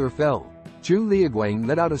boulder fell. Chu Liaguang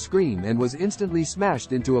let out a scream and was instantly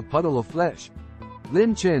smashed into a puddle of flesh.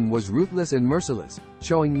 Lin Chen was ruthless and merciless,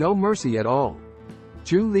 showing no mercy at all.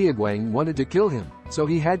 Chu Liaguang wanted to kill him, so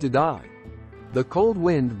he had to die. The cold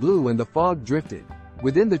wind blew and the fog drifted.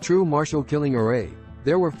 Within the true martial killing array,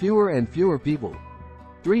 there were fewer and fewer people.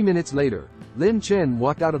 3 minutes later, Lin Chen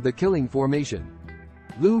walked out of the killing formation.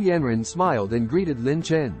 Lu Yanren smiled and greeted Lin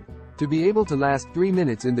Chen. To be able to last 3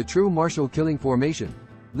 minutes in the true martial killing formation,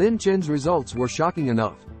 Lin Chen's results were shocking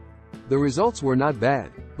enough. The results were not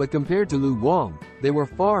bad, but compared to Lu Guang, they were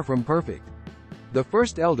far from perfect. The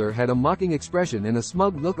first elder had a mocking expression and a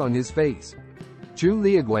smug look on his face. Chu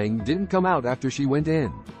Liaguang didn't come out after she went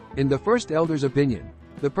in. In the first elder's opinion,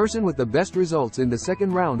 the person with the best results in the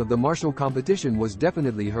second round of the martial competition was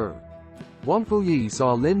definitely her. Wang Fuyi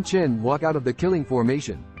saw Lin Chen walk out of the killing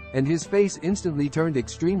formation, and his face instantly turned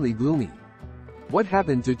extremely gloomy. What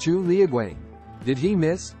happened to Chu Liaguang? Did he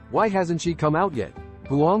miss? Why hasn't she come out yet?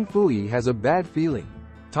 Wang Fuyi has a bad feeling.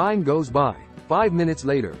 Time goes by. 5 minutes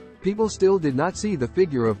later, people still did not see the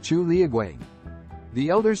figure of Chu Liaguang. The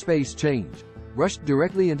elder's face changed, rushed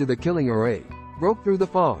directly into the killing array, broke through the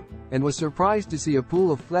fog, and was surprised to see a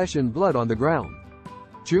pool of flesh and blood on the ground.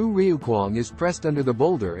 Chu Ryukwang is pressed under the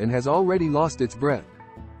boulder and has already lost its breath.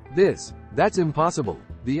 That's impossible.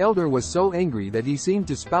 The elder was so angry that he seemed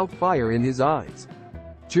to spout fire in his eyes.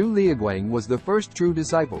 Chu Liaguang was the first true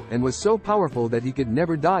disciple and was so powerful that he could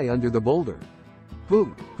never die under the boulder.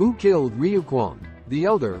 Who killed Ryukwang? The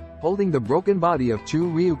elder, holding the broken body of Chu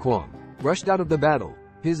Ryukwang, rushed out of the battle,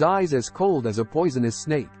 his eyes as cold as a poisonous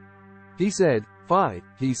snake. He said, "Fi,"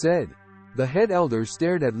 he said. The head elder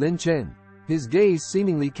stared at Lin Chen, his gaze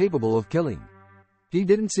seemingly capable of killing. He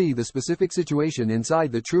didn't see the specific situation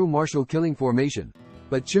inside the true martial killing formation.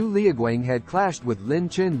 but Chu Liaguang had clashed with Lin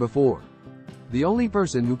Chen before. The only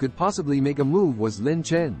person who could possibly make a move was Lin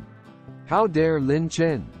Chen. How dare Lin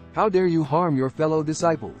Chen? How dare you harm your fellow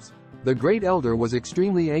disciples? The great elder was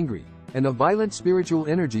extremely angry, and a violent spiritual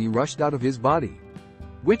energy rushed out of his body.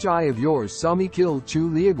 Which eye of yours saw me kill Chu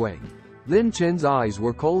Liaguang? Lin Chen's eyes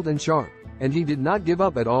were cold and sharp, and he did not give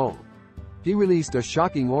up at all. He released a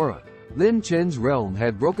shocking aura. Lin Chen's realm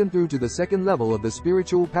had broken through to the second level of the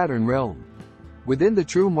spiritual pattern realm. Within the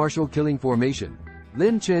true martial killing formation,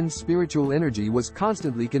 Lin Chen's spiritual energy was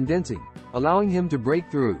constantly condensing, allowing him to break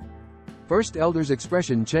through. First Elder's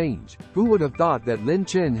expression changed. Who would have thought that Lin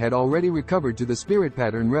Chen had already recovered to the spirit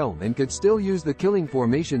pattern realm and could still use the killing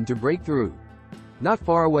formation to break through? Not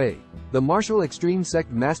far away, the martial extreme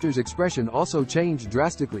sect master's expression also changed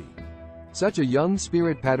drastically. Such a young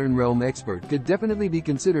spirit pattern realm expert could definitely be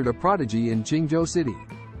considered a prodigy in Qingzhou City.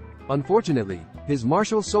 Unfortunately, his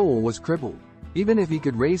martial soul was crippled. Even if he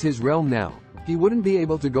could raise his realm now, he wouldn't be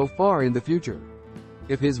able to go far in the future.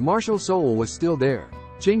 If his martial soul was still there,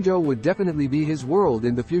 Qingzhou would definitely be his world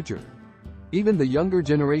in the future. Even the younger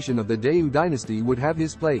generation of the Deu dynasty would have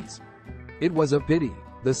his place. It was a pity.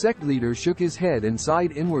 The sect leader shook his head and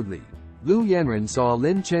sighed inwardly. Lu Yanren saw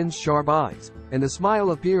Lin Chen's sharp eyes, and a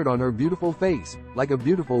smile appeared on her beautiful face, like a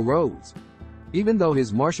beautiful rose. Even though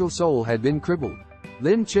his martial soul had been crippled,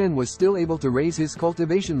 Lin Chen was still able to raise his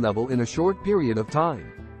cultivation level in a short period of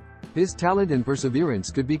time. His talent and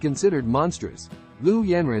perseverance could be considered monstrous. Lu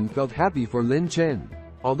Yanren felt happy for Lin Chen.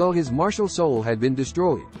 Although his martial soul had been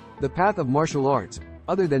destroyed, the path of martial arts,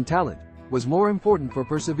 other than talent, was more important for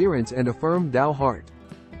perseverance and a firm Dao heart.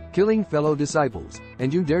 Killing fellow disciples,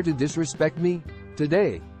 and you dare to disrespect me?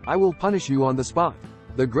 Today, I will punish you on the spot.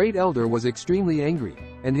 The great elder was extremely angry,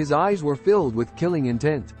 and his eyes were filled with killing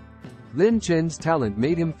intent. Lin Chen's talent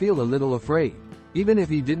made him feel a little afraid. Even if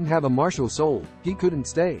he didn't have a martial soul, he couldn't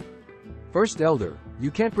stay. First elder,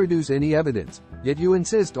 you can't produce any evidence, yet you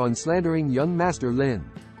insist on slandering young Master Lin.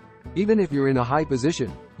 Even if you're in a high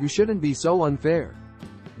position, you shouldn't be so unfair.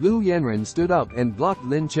 Lu Yanren stood up and blocked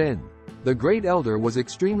Lin Chen. The great elder was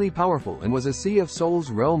extremely powerful and was a Sea of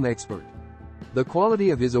Souls realm expert. The quality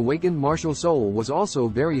of his awakened martial soul was also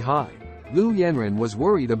very high. Lu Yanren was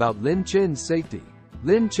worried about Lin Chen's safety.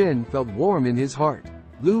 Lin Chen felt warm in his heart.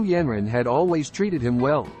 Lu Yanren had always treated him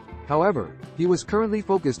well. However, he was currently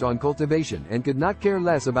focused on cultivation and could not care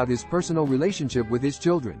less about his personal relationship with his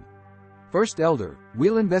children. First elder,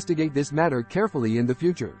 we'll investigate this matter carefully in the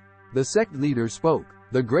future. The sect leader spoke.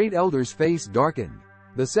 The great elder's face darkened.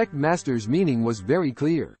 The sect master's meaning was very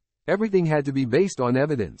clear. Everything had to be based on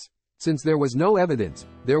evidence. Since there was no evidence,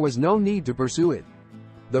 there was no need to pursue it.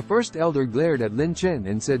 The first elder glared at Lin Chen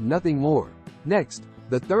and said nothing more. Next,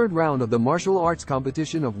 the third round of the martial arts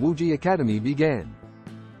competition of Wuji Academy began.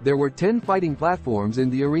 There were 10 fighting platforms in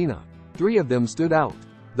the arena. 3 of them stood out.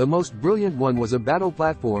 The most brilliant one was a battle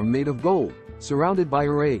platform made of gold, surrounded by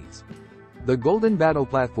arrays. The golden battle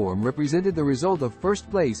platform represented the result of first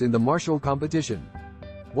place in the martial competition.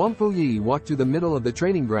 Wang Fuyi walked to the middle of the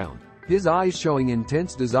training ground, his eyes showing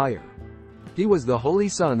intense desire. He was the holy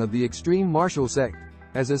son of the extreme martial sect.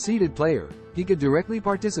 As a seeded player, he could directly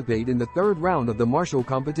participate in the third round of the martial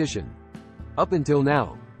competition. Up until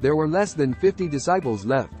now, there were less than 50 disciples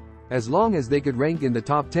left. As long as they could rank in the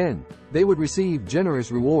top 10, they would receive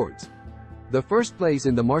generous rewards. The first place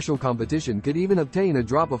in the martial competition could even obtain a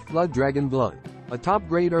drop of Flood Dragon Blood, a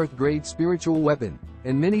top-grade Earth-grade spiritual weapon,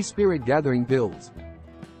 and many spirit-gathering pills.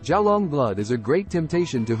 Jiaolong Blood is a great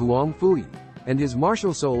temptation to Huang Fui, and his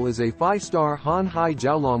martial soul is a 5-star Han Hai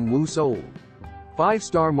Jiaolong Wu soul.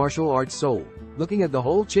 5-star martial arts soul, looking at the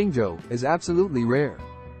whole Qingzhou, is absolutely rare.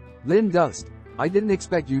 Lin Dust, I didn't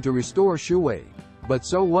expect you to restore Shuwei. But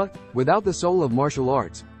so what? Without the soul of martial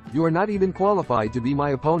arts, you are not even qualified to be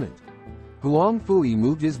my opponent. Huang Fui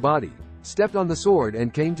moved his body, stepped on the sword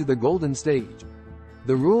and came to the golden stage.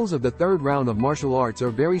 The rules of the third round of martial arts are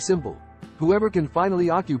very simple. Whoever can finally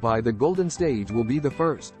occupy the golden stage will be the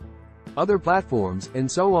first. Other platforms, and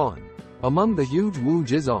so on. Among the huge Wu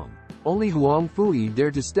Jizong, only Huang Fui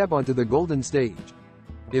dared to step onto the golden stage.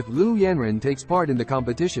 If Lu Yanren takes part in the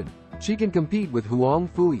competition, she can compete with Huang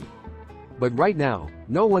Fui. But right now,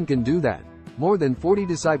 no one can do that. More than 40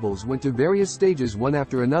 disciples went to various stages one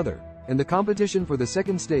after another, and the competition for the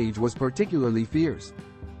second stage was particularly fierce.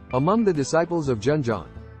 Among the disciples of Zhenjiang,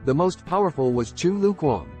 the most powerful was Chu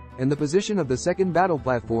Luquang, and the position of the second battle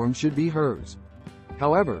platform should be hers.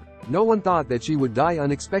 However, no one thought that she would die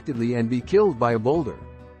unexpectedly and be killed by a boulder.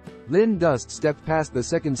 Lin Dust stepped past the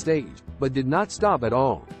second stage, but did not stop at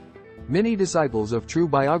all. Many disciples of true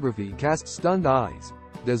biography cast stunned eyes.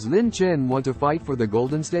 Does Lin Chen want to fight for the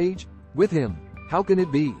golden stage? With him, How can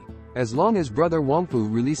it be? As long as brother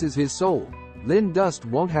Wangfu releases his soul, Lin Dust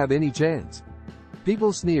won't have any chance.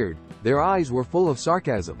 People sneered, their eyes were full of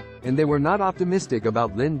sarcasm, and they were not optimistic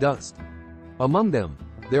about Lin Dust. Among them,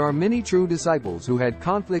 there are many true disciples who had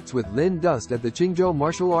conflicts with Lin Dust at the Qingzhou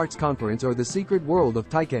Martial Arts Conference or the secret world of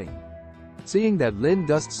Taikang. Seeing that Lin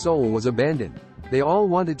Dust's soul was abandoned, they all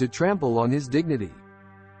wanted to trample on his dignity.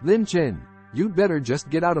 Lin Chen, you'd better just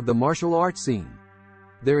get out of the martial arts scene.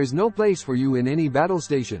 There is no place for you in any battle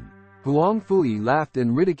station. Huang Fui laughed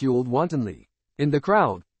and ridiculed wantonly. In the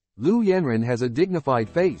crowd, Lu Yanren has a dignified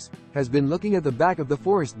face, has been looking at the back of the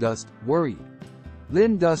forest dust, worried.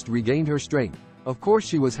 Lin Dust regained her strength. Of course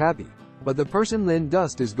she was happy, but the person Lin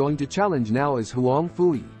Dust is going to challenge now is Huang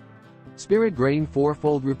Fui. Spirit Grain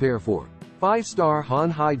 4-fold repair for 5-star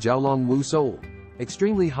Han Hai Jiaolong Wu Soul.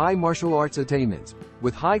 Extremely high martial arts attainments,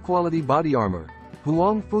 with high-quality body armor.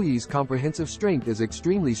 Huang Fui's comprehensive strength is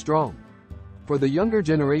extremely strong. For the younger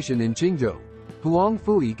generation in Qingzhou, Huang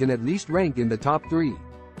Fui can at least rank in the top 3.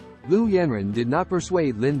 Lu Yanren did not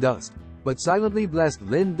persuade Lin Dust, but silently blessed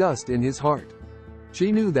Lin Dust in his heart.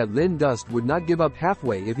 She knew that Lin Dust would not give up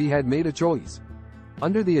halfway if he had made a choice.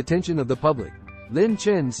 Under the attention of the public, Lin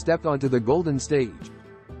Chen stepped onto the golden stage.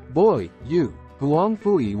 Boy, you! Huang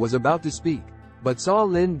Fui was about to speak, but saw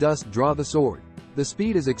Lin Dust draw the sword. The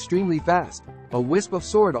speed is extremely fast. A wisp of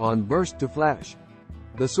sword on burst to flash.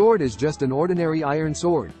 The sword is just an ordinary iron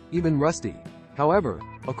sword, even rusty. However,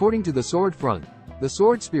 according to the sword front, the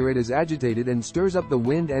sword spirit is agitated and stirs up the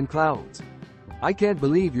wind and clouds. I can't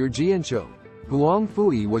believe your Jianshou. Huang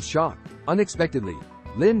Fui was shocked. Unexpectedly,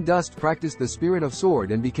 Lin Dust practiced the spirit of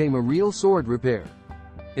sword and became a real sword repair.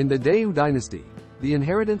 In the Deu dynasty, the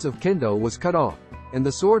inheritance of Kendo was cut off, and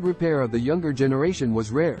the sword repair of the younger generation was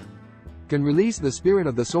rare. Can release the spirit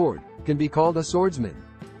of the sword, can be called a swordsman.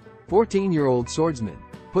 14-year-old swordsman,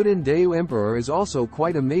 put in Deu Emperor is also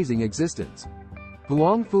quite amazing existence.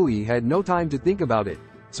 Huang Fui had no time to think about it,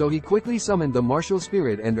 so he quickly summoned the martial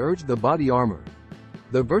spirit and urged the body armor.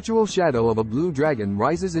 The virtual shadow of a blue dragon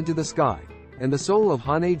rises into the sky, and the soul of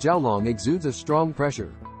Hanei Jiaolong exudes a strong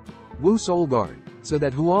pressure. Wu Soul Guard, so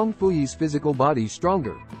that Huang Fui's physical body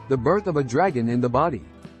stronger, the birth of a dragon in the body.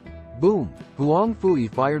 Boom! Huang Fui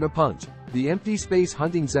fired a punch, the empty space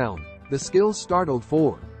hunting sound, the skills startled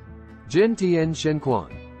 4. Jin Tian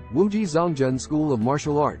Shenquan, Wuji Zongjun School of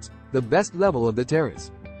Martial Arts, the best level of the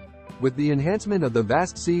terrace. With the enhancement of the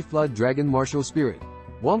vast sea flood dragon martial spirit,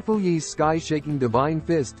 Wang Fuyi's sky-shaking divine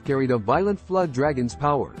fist carried a violent flood dragon's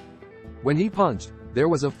power. When he punched, there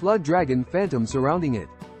was a flood dragon phantom surrounding it.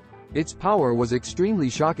 Its power was extremely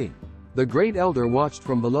shocking. The great elder watched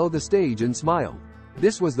from below the stage and smiled.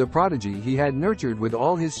 This was the prodigy he had nurtured with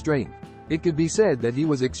all his strength. It could be said that he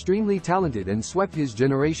was extremely talented and swept his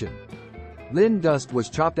generation. Lin Dust was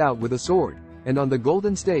chopped out with a sword, and on the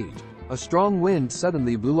golden stage, a strong wind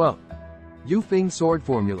suddenly blew up. Yufeng Sword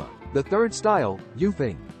Formula. The third style,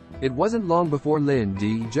 Yufeng. It wasn't long before Lin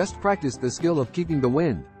Di just practiced the skill of keeping the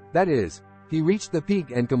wind, that is, he reached the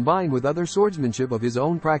peak and combined with other swordsmanship of his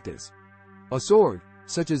own practice. A sword,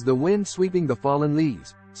 such as the wind sweeping the fallen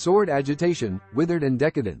leaves, sword agitation, withered and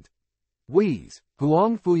decadent. Wheeze.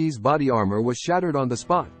 Huang Fuyi's body armor was shattered on the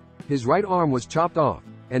spot, his right arm was chopped off,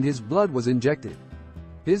 and his blood was injected.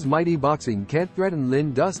 His mighty boxing can't threaten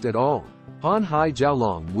Lin Dust at all. Han Hai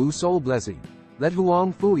Jiaolong Wu Soul Blessing. Let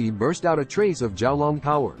Huang Fui burst out a trace of Jiaolong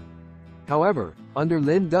power. However, under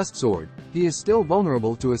Lin Dust's sword, he is still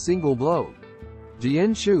vulnerable to a single blow.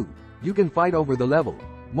 Jian Shu, you can fight over the level.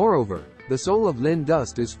 Moreover, the soul of Lin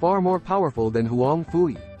Dust is far more powerful than Huang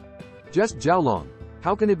Fui. Just Jiaolong,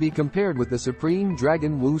 how can it be compared with the supreme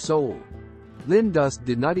dragon Wu Soul? Lin Dust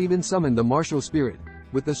did not even summon the martial spirit.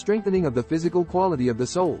 With the strengthening of the physical quality of the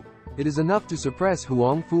soul, it is enough to suppress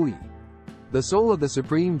Huang Fui. The soul of the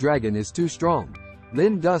supreme dragon is too strong.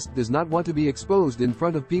 Lin Dust does not want to be exposed in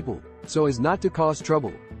front of people, so as not to cause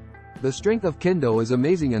trouble. The strength of Kendo is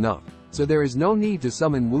amazing enough, so there is no need to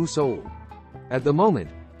summon Wu Soul. At the moment,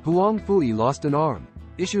 Huang Fui lost an arm,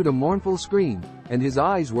 issued a mournful scream, and his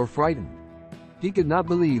eyes were frightened. He could not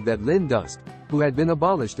believe that Lin Dust, who had been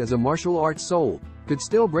abolished as a martial arts soul, could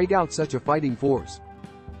still break out such a fighting force.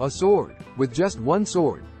 A sword. With just one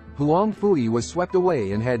sword, Huang Fui was swept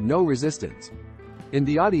away and had no resistance. In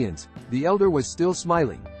the audience, the elder was still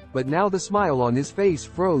smiling, but now the smile on his face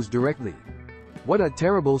froze directly. What a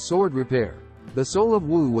terrible sword repair! The soul of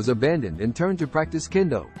Wu was abandoned and turned to practice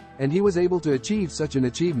Kendo, and he was able to achieve such an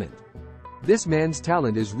achievement. This man's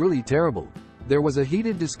talent is really terrible. There was a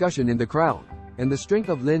heated discussion in the crowd, and the strength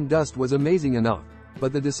of Lin Dust was amazing enough,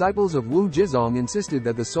 but the disciples of Wu Jizong insisted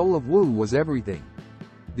that the soul of Wu was everything.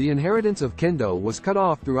 The inheritance of Kendo was cut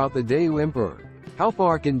off throughout the Deu Emperor. How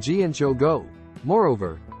far can Jianzhou go?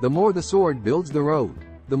 Moreover, the more the sword builds the road,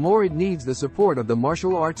 the more it needs the support of the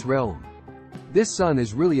martial arts realm. This son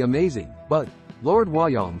is really amazing, but Lord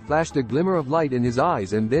Huayang flashed a glimmer of light in his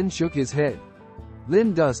eyes and then shook his head.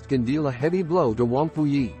 Lin Dust can deal a heavy blow to Wang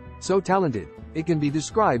Fuyi, so talented, it can be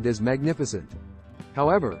described as magnificent.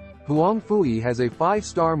 However, Huang Fuyi has a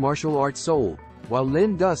 5-star martial arts soul, while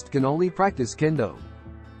Lin Dust can only practice kendo.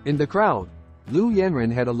 In the crowd, Lu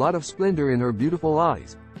Yanren had a lot of splendor in her beautiful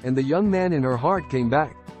eyes, and the young man in her heart came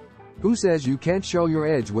back. Who says you can't show your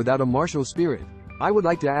edge without a martial spirit? I would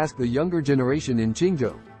like to ask the younger generation in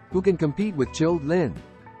Qingzhou, who can compete with chilled Lin.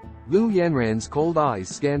 Lu Yanran's cold eyes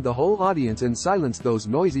scanned the whole audience and silenced those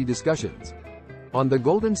noisy discussions. On the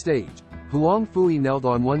golden stage, Huang Fuyi knelt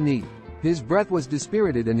on one knee. His breath was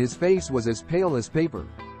dispirited and his face was as pale as paper.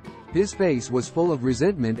 His face was full of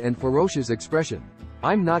resentment and ferocious expression.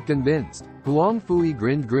 I'm not convinced. Huang Fuyi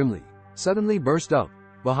grinned grimly. Suddenly burst up.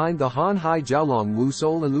 Behind the Han Hai Jiaolong Wu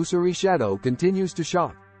Soul illusory shadow continues to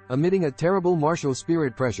shock, emitting a terrible martial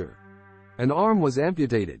spirit pressure. An arm was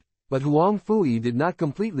amputated, but Huang Fuyi did not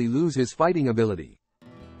completely lose his fighting ability.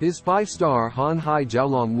 His 5-star Han Hai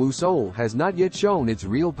Jiaolong Wu Soul has not yet shown its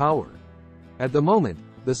real power. At the moment,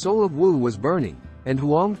 the soul of Wu was burning, and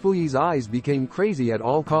Huang Fuyi's eyes became crazy at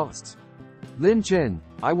all costs. Lin Chen,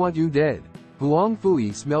 I want you dead. Huang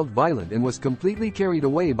Fuyi smelled violent and was completely carried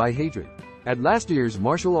away by hatred. At last year's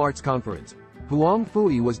martial arts conference, Huang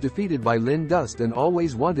Fuyi was defeated by Lin Dust and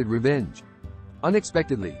always wanted revenge.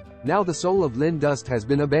 Unexpectedly, now the soul of Lin Dust has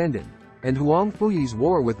been abandoned, and Huang Fuyi's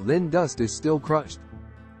war with Lin Dust is still crushed.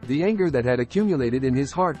 The anger that had accumulated in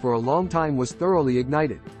his heart for a long time was thoroughly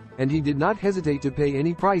ignited, and he did not hesitate to pay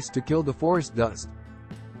any price to kill the forest dust.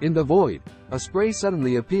 In the void, a spray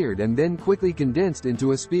suddenly appeared and then quickly condensed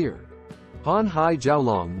into a spear. Han Hai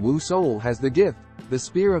Jiaolong Wu Soul has the gift, the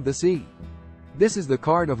Spear of the Sea. This is the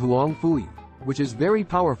card of Huang Fuyi, which is very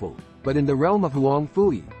powerful, but in the realm of Huang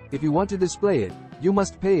Fuyi, if you want to display it, you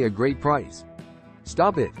must pay a great price.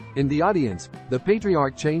 Stop it. In the audience, the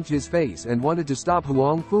patriarch changed his face and wanted to stop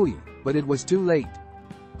Huang Fuyi, but it was too late.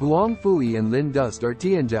 Huang Fuyi and Lin Dust are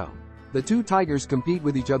Tianzhou. The two tigers compete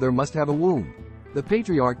with each other must have a wound. The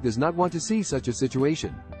patriarch does not want to see such a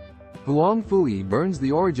situation. Huang Fuyi burns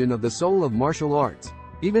the origin of the soul of martial arts.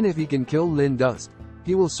 Even if he can kill Lin Dust,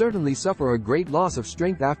 he will certainly suffer a great loss of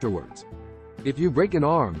strength afterwards. If you break an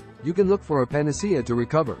arm, you can look for a panacea to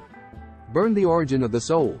recover. Burn the origin of the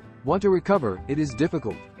soul. Want to recover, it is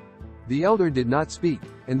difficult. The elder did not speak,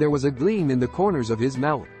 and there was a gleam in the corners of his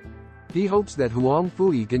mouth. He hopes that Huang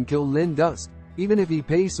Fuyi can kill Lin Dust, even if he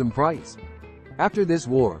pays some price. After this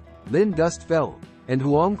war, Lin Dust fell, and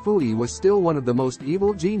Huang Fuyi was still one of the most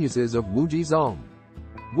evil geniuses of Wu Jizong.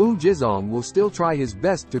 Wu Jizong will still try his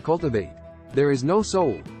best to cultivate. There is no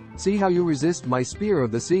soul. See how you resist my Spear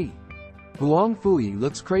of the Sea. Huang Fuyi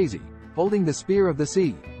looks crazy, holding the Spear of the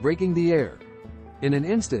Sea, breaking the air. In an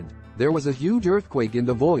instant, there was a huge earthquake in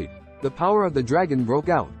the void. The power of the dragon broke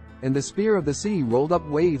out, and the Spear of the Sea rolled up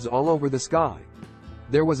waves all over the sky.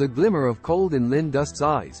 There was a glimmer of cold in Lin Dust's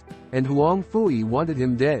eyes, and Huang Fuyi wanted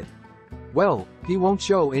him dead. Well, he won't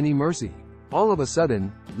show any mercy. All of a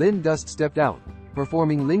sudden, Lin Dust stepped out,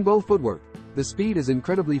 performing Lingbo footwork. The speed is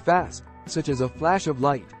incredibly fast, such as a flash of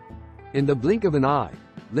light. In the blink of an eye,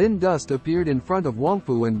 Lin Dust appeared in front of Wang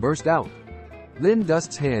Fu and burst out. Lin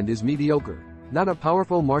Dust's hand is mediocre, not a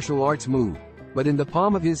powerful martial arts move, but in the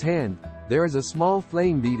palm of his hand, there is a small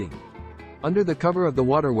flame beating. Under the cover of the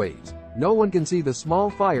water waves, no one can see the small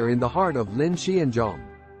fire in the heart of Lin Xianzhong.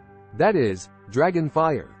 That is, dragon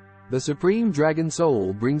fire. The supreme dragon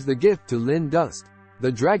soul brings the gift to Lin Dust. The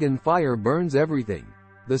dragon fire burns everything.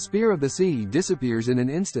 The Spear of the Sea disappears in an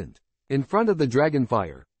instant. In front of the dragon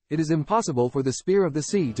fire, it is impossible for the Spear of the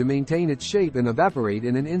Sea to maintain its shape and evaporate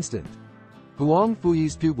in an instant. Huang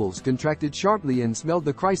Fuyi's pupils contracted sharply and smelled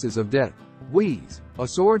the crisis of death. Wheeze! A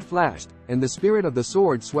sword flashed, and the spirit of the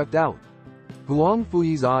sword swept out. Huang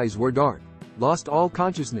Fuyi's eyes were dark, lost all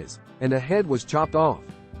consciousness, and a head was chopped off.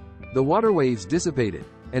 The water waves dissipated,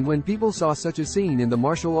 and when people saw such a scene in the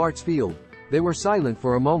martial arts field, they were silent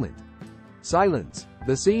for a moment. Silence.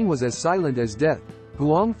 The scene was as silent as death.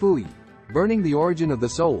 Huang Fuyi, burning the origin of the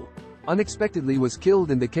soul, unexpectedly was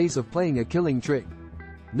killed in the case of playing a killing trick.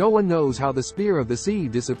 No one knows how the Spear of the Sea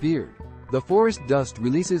disappeared. The forest dust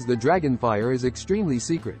releases the dragon fire is extremely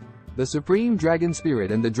secret. The supreme dragon spirit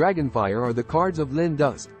and the dragon fire are the cards of Lin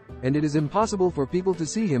Dust, and it is impossible for people to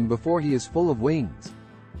see him before he is full of wings.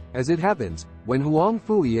 As it happens, when Huang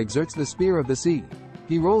Fuyi exerts the Spear of the Sea,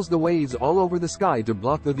 he rolls the waves all over the sky to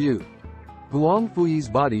block the view. Huang Fuyi's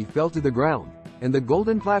body fell to the ground, and the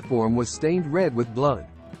golden platform was stained red with blood.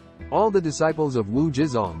 All the disciples of Wu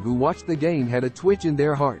Jizong who watched the game had a twitch in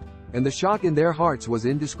their heart, and the shock in their hearts was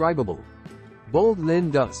indescribable. Bold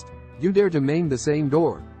Lin Dust, you dare to maim the same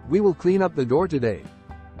door, we will clean up the door today.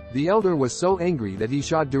 The elder was so angry that he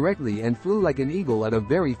shot directly and flew like an eagle at a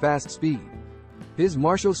very fast speed. His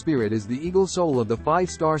martial spirit is the eagle soul of the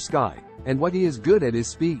 5-star sky, and what he is good at is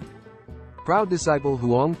speed. Proud disciple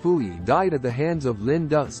Huang Fui died at the hands of Lin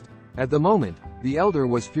Dust. At the moment, the elder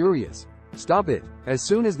was furious. Stop it! As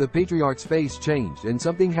soon as the patriarch's face changed and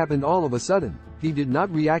something happened all of a sudden, he did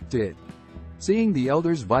not react to it. Seeing the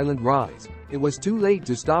elder's violent rise, it was too late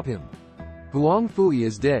to stop him. Huang Fui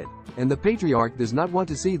is dead, and the patriarch does not want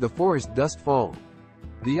to see the forest dust fall.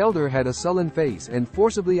 The elder had a sullen face and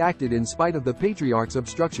forcibly acted in spite of the patriarch's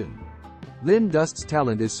obstruction. Lin Dust's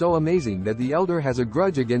talent is so amazing that the elder has a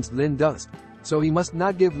grudge against Lin Dust, so he must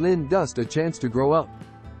not give Lin Dust a chance to grow up.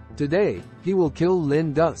 Today, he will kill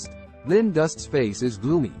Lin Dust. Lin Dust's face is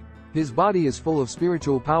gloomy. His body is full of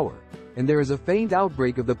spiritual power, and there is a faint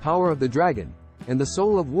outbreak of the power of the dragon, and the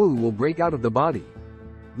soul of Wu will break out of the body.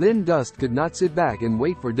 Lin Dust could not sit back and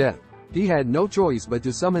wait for death. He had no choice but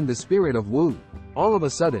to summon the spirit of Wu. All of a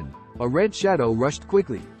sudden, a red shadow rushed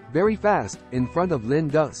quickly, very fast, in front of Lin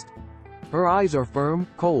Dust. Her eyes are firm,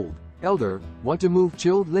 cold. Elder, want to move?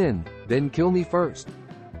 Chilled Lin, then kill me first.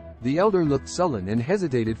 The elder looked sullen and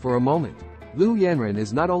hesitated for a moment. Lu Yanren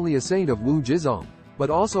is not only a saint of Wu Jizong, but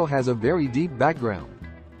also has a very deep background.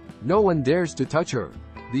 No one dares to touch her.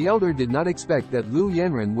 The elder did not expect that Lu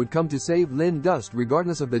Yanren would come to save Lin Dust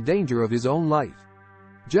regardless of the danger of his own life.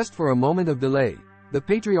 Just for a moment of delay, the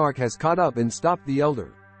patriarch has caught up and stopped the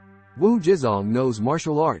elder. Wu Jizong knows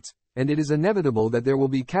martial arts, and it is inevitable that there will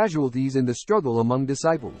be casualties in the struggle among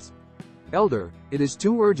disciples. Elder, it is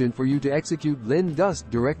too urgent for you to execute Lin Dust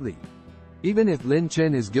directly. Even if Lin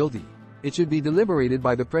Chen is guilty, it should be deliberated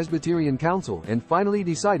by the Presbyterian Council and finally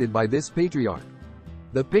decided by this patriarch.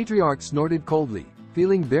 The patriarch snorted coldly,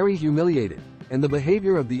 feeling very humiliated, and the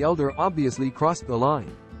behavior of the elder obviously crossed the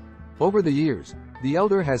line. Over the years, the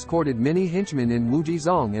elder has courted many henchmen in Wu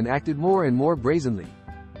Jizong and acted more and more brazenly.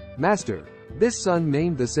 Master, this son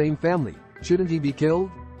maimed the same family, shouldn't he be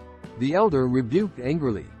killed? The elder rebuked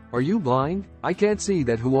angrily. Are you blind? I can't see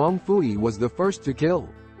that Huang Fui was the first to kill.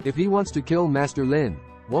 If he wants to kill Master Lin,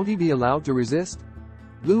 won't he be allowed to resist?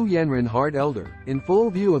 Lu Yanren hard elder, in full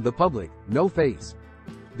view of the public, no face.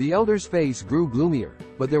 The elder's face grew gloomier,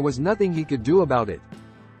 but there was nothing he could do about it.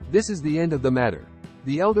 This is the end of the matter.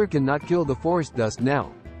 The elder cannot kill the forest dust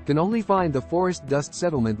now, can only find the forest dust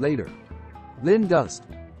settlement later. Lin Dust,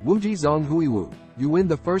 Wu Jizong Huiwu, you win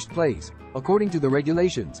the first place. According to the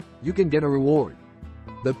regulations, you can get a reward.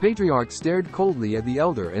 The patriarch stared coldly at the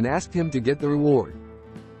elder and asked him to get the reward.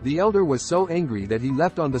 The elder was so angry that he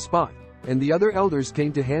left on the spot, and the other elders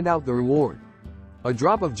came to hand out the reward. A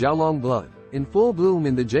drop of Jiaolong blood, in full bloom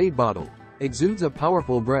in the jade bottle, exudes a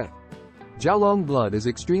powerful breath. Jiaolong blood is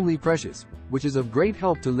extremely precious, which is of great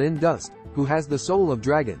help to Lin Dust, who has the soul of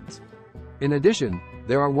dragons. In addition,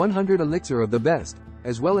 there are 100 elixir of the best,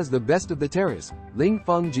 as well as the best of the terrace, Ling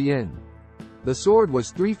Feng Jian. The sword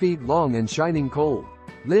was 3 feet long and shining cold.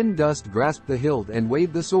 Lin Dust grasped the hilt and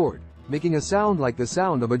waved the sword, making a sound like the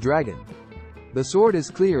sound of a dragon. The sword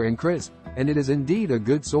is clear and crisp, and it is indeed a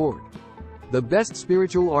good sword. The best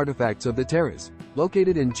spiritual artifacts of the terrace,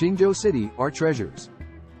 located in Qingzhou City, are treasures.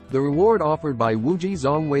 The reward offered by Wu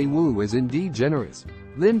Jizong Wei Wu is indeed generous.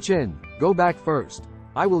 Lin Chen, go back first.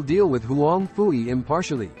 I will deal with Huang Fui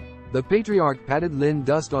impartially. The patriarch patted Lin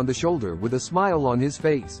Dust on the shoulder with a smile on his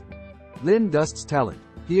face. Lin Dust's talent,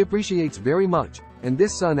 he appreciates very much, and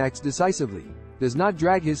this son acts decisively, does not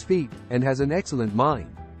drag his feet, and has an excellent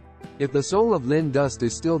mind. If the soul of Lin Dust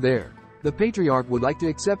is still there, the patriarch would like to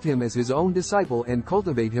accept him as his own disciple and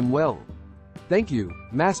cultivate him well. Thank you,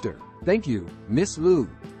 Master. Thank you, Miss Lu.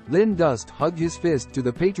 Lin Dust hugged his fist to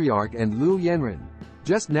the patriarch and Lu Yanren.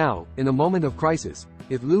 Just now, in a moment of crisis,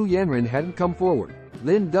 if Lu Yanren hadn't come forward,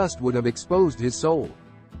 Lin Dust would have exposed his soul.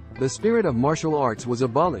 The spirit of martial arts was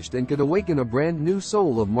abolished and could awaken a brand new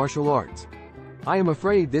soul of martial arts. I am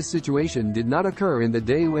afraid this situation did not occur in the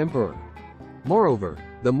Deu Emperor. Moreover,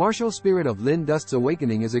 the martial spirit of Lin Dust's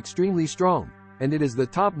awakening is extremely strong, and it is the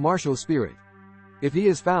top martial spirit. If he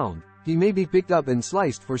is found, he may be picked up and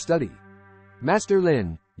sliced for study. Master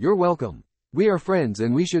Lin, you're welcome. We are friends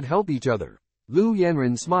and we should help each other. Lu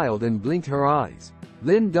Yanren smiled and blinked her eyes.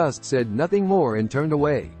 Lin Dust said nothing more and turned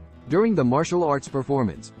away. During the martial arts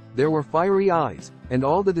performance, there were fiery eyes, and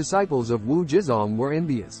all the disciples of Wu Jizong were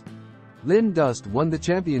envious. Lin Dust won the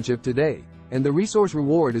championship today, and the resource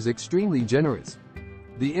reward is extremely generous.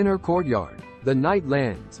 The inner courtyard, the night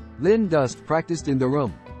lands. Lin Dust practiced in the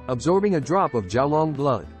room, absorbing a drop of Jiaolong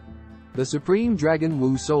blood. The supreme dragon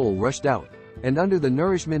Wu soul rushed out, and under the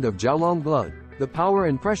nourishment of Jiaolong blood, the power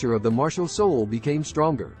and pressure of the martial soul became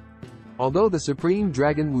stronger. Although the supreme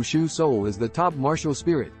dragon Wushu soul is the top martial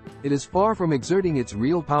spirit, it is far from exerting its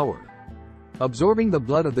real power. Absorbing the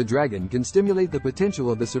blood of the dragon can stimulate the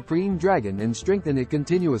potential of the supreme dragon and strengthen it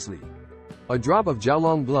continuously. A drop of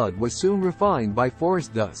Jiaolong blood was soon refined by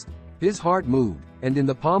forest dust. His heart moved, and in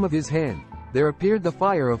the palm of his hand, there appeared the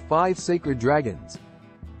fire of 5 sacred dragons.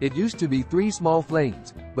 It used to be 3 small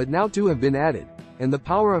flames, but now 2 have been added, and the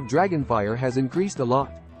power of dragon fire has increased a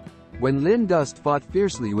lot. When Lin Dust fought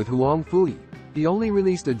fiercely with Huang Fui, he only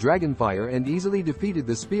released a dragon fire and easily defeated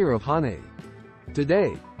the spear of Han'e.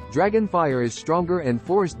 Today, dragon fire is stronger and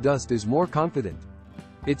forest dust is more confident.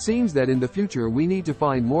 It seems that in the future we need to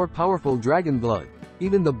find more powerful dragon blood,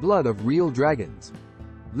 even the blood of real dragons.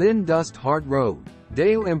 Lin Dust Heart Road.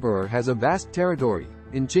 Dao Emperor has a vast territory.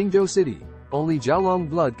 In Qingzhou City, only Jiaolong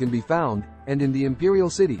blood can be found, and in the Imperial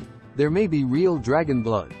City, there may be real dragon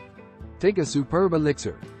blood. Take a superb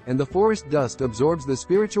elixir, and the forest dust absorbs the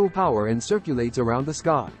spiritual power and circulates around the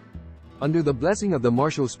sky. Under the blessing of the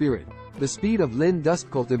martial spirit, the speed of Lin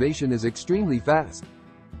Dust cultivation is extremely fast.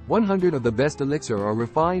 100 of the best elixir are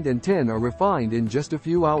refined and 10 are refined in just a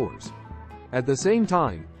few hours. At the same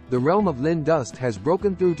time, the realm of Lin Dust has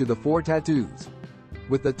broken through to the 4 tattoos.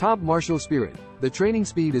 With the top martial spirit, the training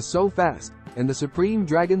speed is so fast, and the supreme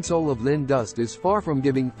dragon soul of Lin Dust is far from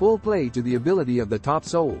giving full play to the ability of the top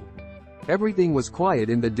soul. Everything was quiet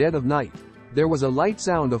in the dead of night. There was a light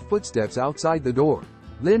sound of footsteps outside the door.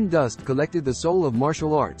 Lin Dust collected the soul of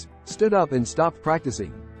martial arts, stood up and stopped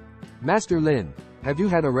practicing. Master Lin, have you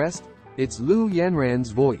had a rest? It's Lu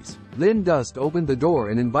Yanran's voice. Lin Dust opened the door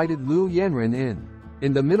and invited Lu Yanran in.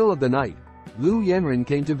 In the middle of the night, Lu Yanran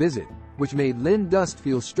came to visit, which made Lin Dust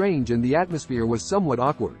feel strange and the atmosphere was somewhat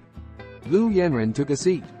awkward. Lu Yanran took a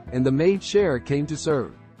seat, and the maid Cher came to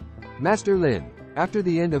serve. Master Lin, after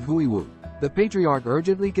the end of Huiwu, the patriarch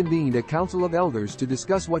urgently convened a council of elders to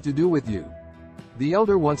discuss what to do with you. The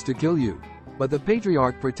elder wants to kill you, but the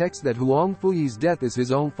patriarch protects that Huang Fuyi's death is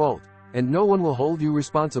his own fault, and no one will hold you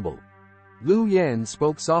responsible. Lu Yan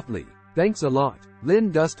spoke softly. Thanks a lot.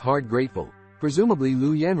 Lin Dust heart grateful. Presumably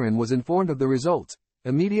Lu Yanran was informed of the results,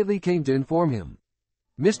 immediately came to inform him.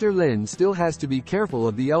 Mr. Lin still has to be careful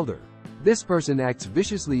of the elder. This person acts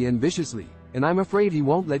viciously, and I'm afraid he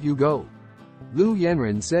won't let you go. Lu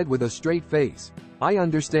Yanran said with a straight face. I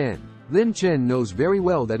understand. Lin Chen knows very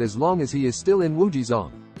well that as long as he is still in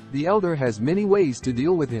Wujizong, the elder has many ways to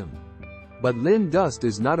deal with him. But Lin Dust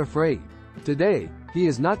is not afraid. Today, he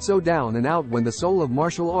is not so down and out when the soul of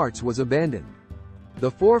martial arts was abandoned.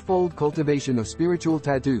 The fourfold cultivation of spiritual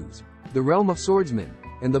tattoos, the realm of swordsmen,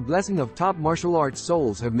 and the blessing of top martial arts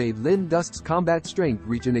souls have made Lin Dust's combat strength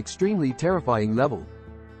reach an extremely terrifying level.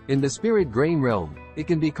 In the spirit grain realm, it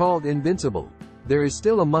can be called invincible. There is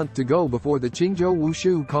still a month to go before the Qingzhou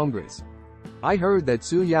Wushu Congress. I heard that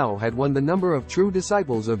Su Yao had won the number of true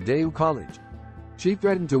disciples of Dao College. She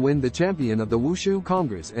threatened to win the champion of the Wushu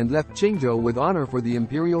Congress and left Qingzhou with honor for the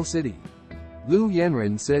Imperial City. Lu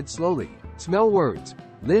Yanran said slowly. Smell words.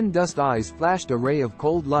 Lin Dust's eyes flashed a ray of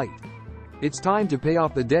cold light. It's time to pay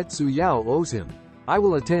off the debt Su Yao owes him. I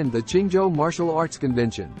will attend the Qingzhou Martial Arts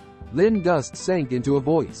Convention. Lin Dust sank into a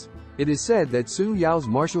voice. It is said that Su Yao's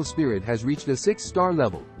martial spirit has reached a 6-star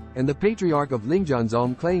level, and the patriarch of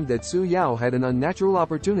Lingjianzong claimed that Su Yao had an unnatural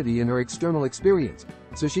opportunity in her external experience,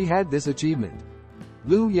 so she had this achievement.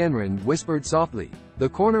 Lu Yanran whispered softly. The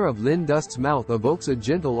corner of Lin Dust's mouth evokes a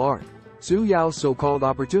gentle arc. Su Yao's so-called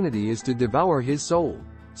opportunity is to devour his soul.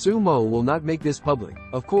 Su Mo will not make this public,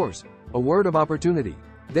 of course. A word of opportunity,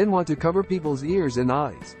 then want to cover people's ears and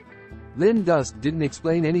eyes. Lin Dust didn't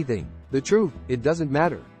explain anything. The truth, it doesn't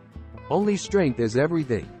matter. Only strength is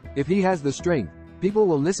everything. If he has the strength, people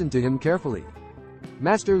will listen to him carefully.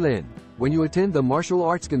 Master Lin, when you attend the martial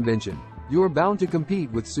arts convention, you are bound to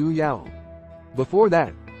compete with Su Yao. Before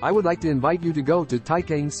that, I would like to invite you to go to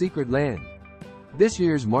Taikang's secret land. This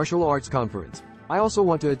year's martial arts conference, I also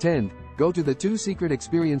want to attend, go to the 2 secret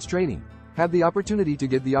experience training, have the opportunity to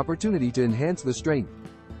get the opportunity to enhance the strength.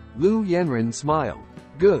 Lu Yanran smiled.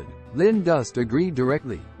 Good. Lin Dust agreed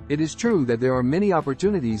directly. It is true that there are many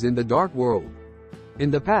opportunities in the dark world.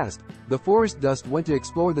 In the past, the forest dust went to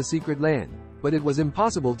explore the secret land, but it was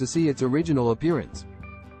impossible to see its original appearance.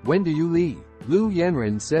 When do you leave? Lu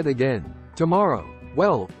Yanran said again. Tomorrow.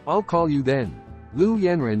 Well, I'll call you then. Lu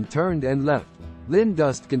Yanran turned and left. Lin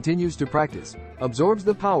Dust continues to practice, absorbs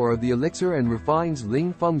the power of the elixir and refines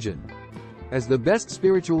Ling Fengjian. As the best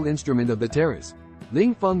spiritual instrument of the terrace,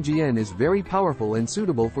 Ling Fengjian is very powerful and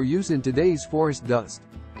suitable for use in today's forest dust.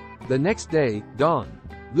 The next day, dawn.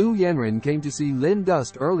 Lu Yanren came to see Lin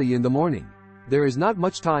Dust early in the morning. There is not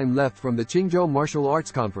much time left from the Qingzhou Martial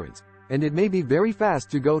Arts Conference, and it may be very fast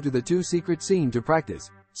to go to the two secret scene to practice,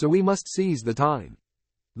 so we must seize the time.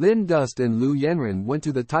 Lin Dust and Lu Yanren went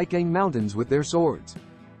to the Taikang Mountains with their swords.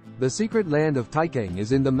 The secret land of Taikang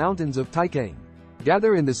is in the mountains of Taikang.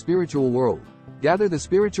 Gather in the spiritual world, gather the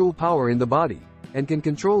spiritual power in the body, and can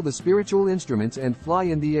control the spiritual instruments and fly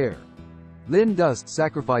in the air. Lin Dust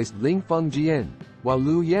sacrificed Ling Feng Jian, while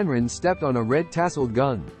Lu Yanren stepped on a red tasseled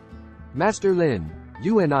gun. Master Lin,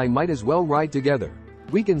 you and I might as well ride together.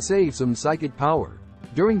 We can save some psychic power.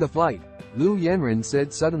 During the flight, Lu Yanren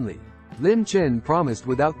said suddenly. Lin Chen promised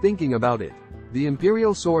without thinking about it. The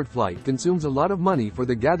Imperial Sword Flight consumes a lot of money for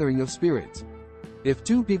the gathering of spirits. If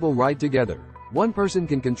two people ride together, one person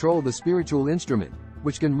can control the spiritual instrument,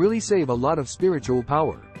 which can really save a lot of spiritual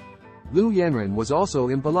power. Lu Yanren was also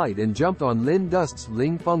impolite and jumped on Lin Dust's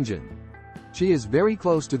Ling Fengjian. She is very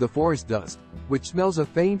close to the forest dust, which smells a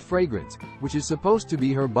faint fragrance, which is supposed to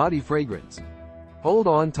be her body fragrance. Hold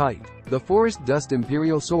on tight. The forest dust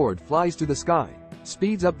Imperial Sword flies to the sky,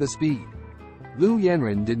 speeds up the speed. Lu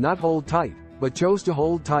Yanren did not hold tight, but chose to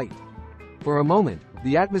hold tight. For a moment,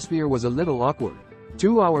 the atmosphere was a little awkward.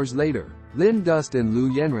 2 hours later, Lin Dust and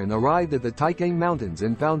Lu Yanren arrived at the Taikang Mountains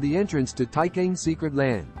and found the entrance to Taikang's secret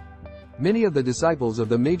land. Many of the disciples of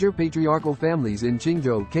the major patriarchal families in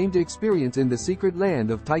Qingzhou came to experience in the secret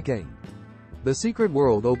land of Taikang. The secret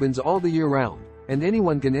world opens all the year round, and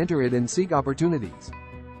anyone can enter it and seek opportunities.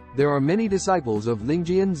 There are many disciples of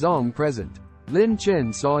Lingjian Zong present. Lin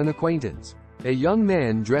Chen saw an acquaintance, a young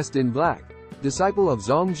man dressed in black, disciple of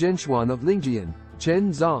Zong Zhenxuan of Lingjian,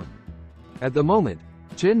 Chen Zan. At the moment,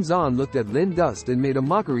 Chen Zan looked at Lin Dust and made a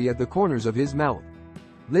mockery at the corners of his mouth.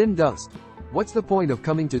 Lin Dust, what's the point of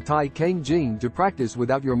coming to Taikang Jing to practice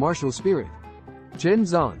without your martial spirit? Chen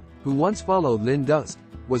Zan, who once followed Lin Dust,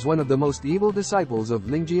 was one of the most evil disciples of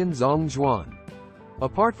Lingjian Zong Zhuan.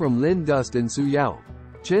 Apart from Lin Dust and Su Yao,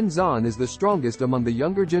 Chen Zan is the strongest among the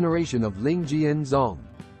younger generation of Lingjian Zong.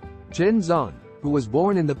 Chen Zan, who was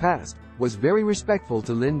born in the past, was very respectful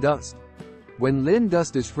to Lin Dust. When Lin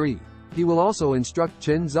Dust is free, he will also instruct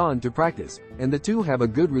Chen Zan to practice, and the two have a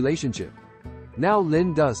good relationship. Now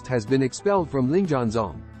Lin Dust has been expelled from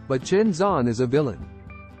Lingjianzong, but Chen Zan is a villain.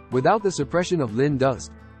 Without the suppression of Lin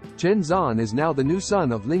Dust, Chen Zan is now the new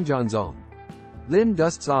son of Lingjianzong. Lin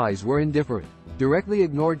Dust's eyes were indifferent, directly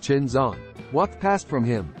ignored Chen Zan, walked past from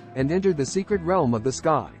him, and entered the secret realm of the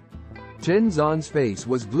sky. Chen Zan's face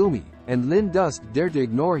was gloomy, and Lin Dust dared to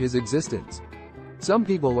ignore his existence. Some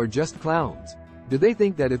people are just clowns. Do they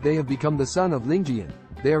think that if they have become the son of Lingjian,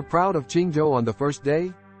 they are proud of Qingzhou on the first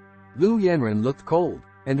day? Lu Yanren looked cold,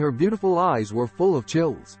 and her beautiful eyes were full of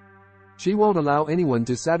chills. She won't allow anyone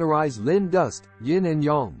to satirize Lin Dust, Yin and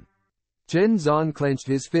Yang. Chen Zan clenched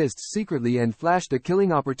his fists secretly and flashed a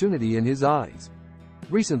killing opportunity in his eyes.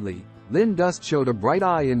 Recently, Lin Dust showed a bright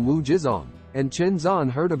eye in Wu Jizong, and Chen Zan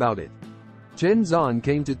heard about it. Chen Zan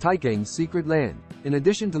came to Taikang's secret land. In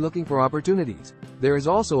addition to looking for opportunities, there is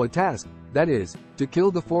also a task, that is, to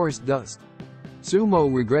kill the forest dust. Su Mo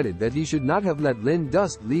regretted that he should not have let Lin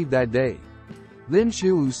Dust leave that day. Lin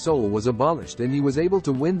Shu's soul was abolished and he was able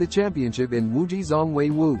to win the championship in Wujizong Wei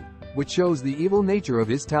Wu, which shows the evil nature of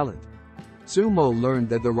his talent. Su Mo learned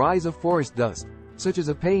that the rise of forest dust, such as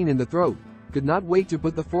a pain in the throat, could not wait to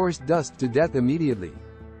put the forest dust to death immediately.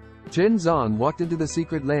 Chen Zan walked into the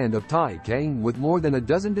secret land of Taikang with more than a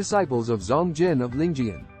dozen disciples of Zongjin of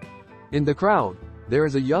Lingjian. In the crowd, there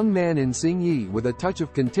is a young man in Xingyi with a touch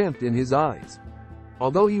of contempt in his eyes.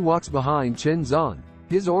 Although he walks behind Chen Zan,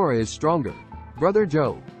 his aura is stronger. Brother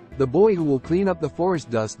Zhou, the boy who will clean up the forest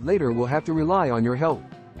dust later will have to rely on your help.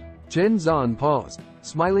 Chen Zan paused,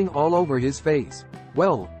 smiling all over his face.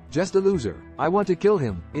 Well, just a loser. I want to kill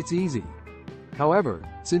him, it's easy. However,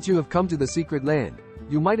 since you have come to the secret land,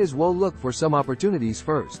 you might as well look for some opportunities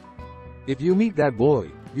first. If you meet that boy,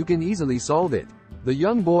 you can easily solve it. The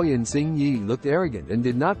young boy in Xingyi looked arrogant and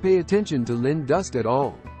did not pay attention to Lin Dust at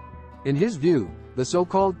all. In his view, the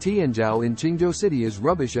so-called Tianzhao in Qingzhou City is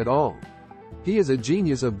rubbish at all. He is a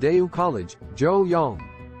genius of Dayu College, Zhou Yang.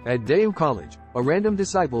 At Dayu College, a random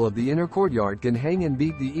disciple of the inner courtyard can hang and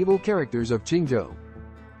beat the evil characters of Qingzhou.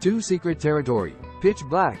 2 secret territory, pitch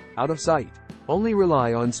black, out of sight. Only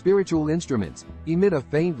rely on spiritual instruments, emit a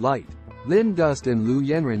faint light. Lin Dust and Lu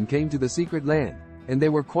Yanren came to the secret land, and they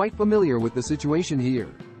were quite familiar with the situation here.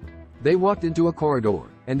 They walked into a corridor,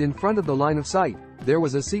 and in front of the line of sight, there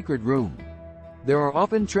was a secret room. There are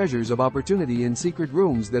often treasures of opportunity in secret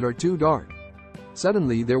rooms that are too dark.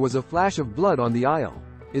 Suddenly there was a flash of blood on the aisle.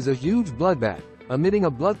 Is a huge bloodbath, emitting a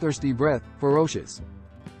bloodthirsty breath, ferocious.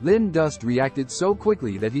 Lin Dust reacted so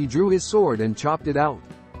quickly that he drew his sword and chopped it out.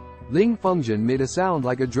 Ling Fengzhen made a sound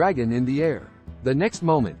like a dragon in the air. The next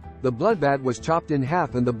moment, the bloodbat was chopped in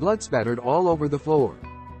half and the blood spattered all over the floor.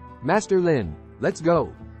 Master Lin, let's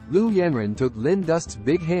go. Lu Yanren took Lin Dust's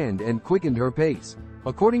big hand and quickened her pace.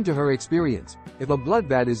 According to her experience, if a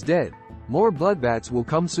bloodbat is dead, more bloodbats will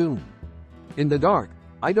come soon. In the dark,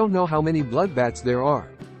 I don't know how many bloodbats there are.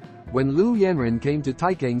 When Lu Yanren came to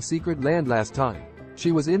Taikang's secret land last time,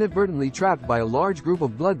 she was inadvertently trapped by a large group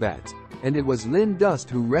of bloodbats, and it was Lin Dust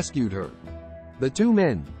who rescued her. The two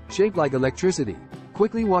men, shaped like electricity,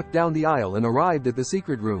 quickly walked down the aisle and arrived at the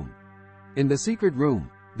secret room. In the secret room,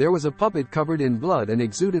 there was a puppet covered in blood and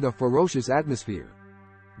exuded a ferocious atmosphere.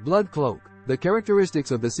 Blood Cloak. The characteristics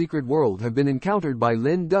of the secret world have been encountered by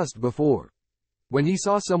Lin Dust before. When he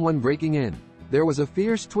saw someone breaking in, there was a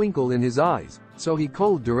fierce twinkle in his eyes, so he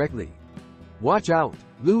called directly. Watch out!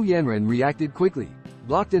 Lu Yanren reacted quickly,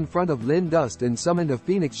 blocked in front of Lin Dust and summoned a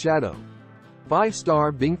phoenix shadow.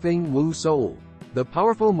 5-star Bingfeng Wu Soul. The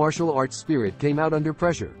powerful martial arts spirit came out under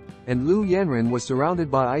pressure, and Lu Yanren was surrounded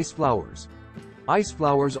by ice flowers. Ice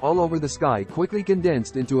flowers all over the sky quickly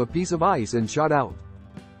condensed into a piece of ice and shot out.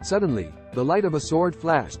 Suddenly, the light of a sword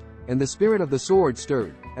flashed, and the spirit of the sword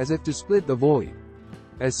stirred, as if to split the void.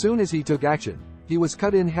 As soon as he took action, he was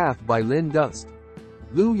cut in half by Lin Dust.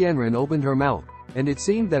 Lu Yanren opened her mouth, and it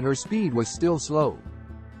seemed that her speed was still slow.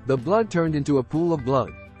 The blood turned into a pool of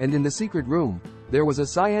blood, and in the secret room, there was a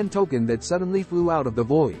cyan token that suddenly flew out of the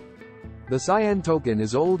void. The cyan token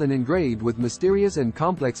is old and engraved with mysterious and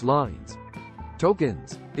complex lines.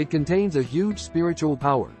 Tokens. It contains a huge spiritual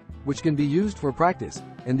power, which can be used for practice,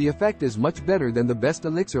 and the effect is much better than the best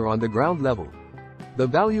elixir on the ground level. The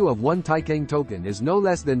value of one Taikang token is no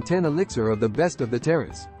less than 10 elixir of the best of the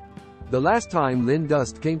terrace. The last time Lin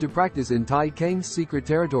Dust came to practice in Taikang's secret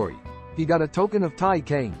territory, he got a token of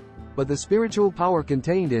Taikang, but the spiritual power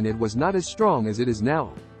contained in it was not as strong as it is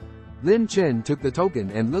now. Lin Chen took the token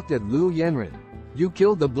and looked at Lu Yanren. You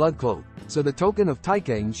killed the blood cloak, so the token of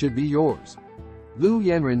Taikang should be yours. Lu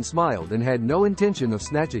Yanren smiled and had no intention of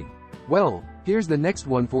snatching. Well, here's the next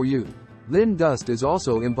one for you. Lin Dust is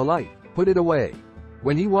also impolite. Put it away.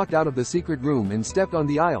 When he walked out of the secret room and stepped on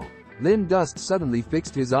the aisle, Lin Dust suddenly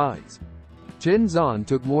fixed his eyes. Chen Zan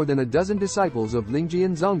took more than a dozen disciples of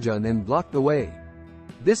Lingjian Zongjun and blocked the way.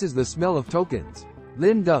 This is the smell of tokens.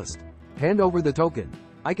 Lin Dust, hand over the token.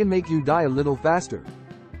 I can make you die a little faster.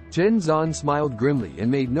 Chen Zan smiled grimly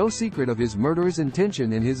and made no secret of his murderous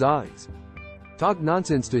intention in his eyes. Talk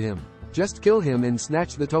nonsense to him. Just kill him and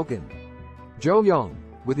snatch the token. Zhou Yang,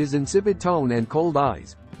 with his insipid tone and cold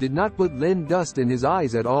eyes, did not put Lin Dust in his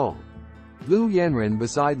eyes at all. Lu Yanren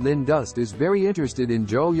beside Lin Dust is very interested in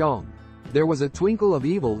Zhou Yang. There was a twinkle of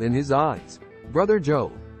evil in his eyes. Brother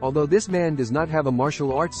Zhou, although this man does not have a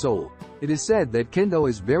martial arts soul, it is said that Kendo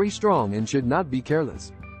is very strong and should not be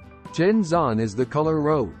careless. Chen Zan is the color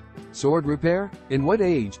road. Sword repair? In what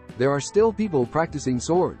age, there are still people practicing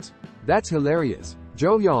swords? That's hilarious.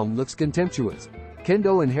 Zhou Yang looks contemptuous.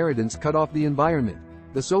 Kendo inheritance cut off the environment.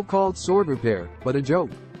 The so-called sword repair, but a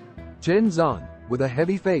joke. Chen Zan, with a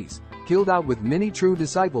heavy face, killed out with many true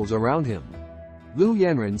disciples around him. Lu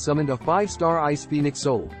Yanren summoned a 5-star ice phoenix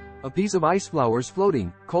soul, a piece of ice flowers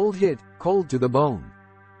floating, cold hit, cold to the bone.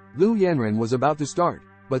 Lu Yanren was about to start,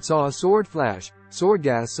 but saw a sword flash, sword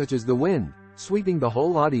gas such as the wind, sweeping the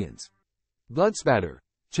whole audience. Blood spatter.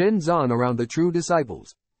 Chen Zan around the true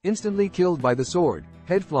disciples, instantly killed by the sword,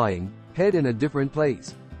 head flying, head in a different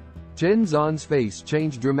place. Chen Zan's face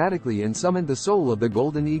changed dramatically and summoned the soul of the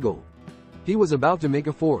golden eagle. He was about to make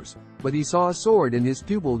a force, but he saw a sword and his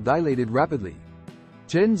pupil dilated rapidly.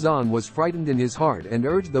 Chen Zan was frightened in his heart and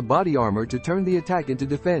urged the body armor to turn the attack into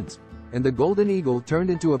defense, and the golden eagle turned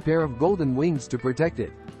into a pair of golden wings to protect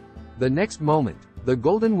it. The next moment, the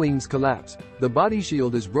golden wings collapse, the body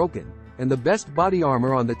shield is broken, and the best body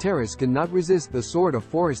armor on the terrace cannot resist the sword of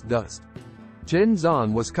forest dust. Chen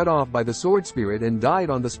Zan was cut off by the sword spirit and died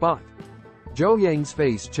on the spot. Zhou Yang's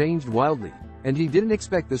face changed wildly, and he didn't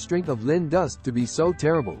expect the strength of Lin Dust to be so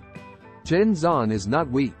terrible. Chen Zan is not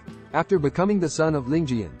weak. After becoming the son of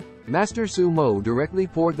Lingjian, Master Su Mo directly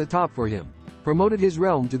poured the top for him, promoted his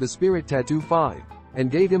realm to the Spirit Tattoo 5,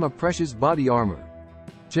 and gave him a precious body armor.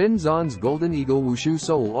 Chen Zan's Golden Eagle Wushu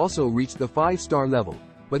Soul also reached the 5-star level,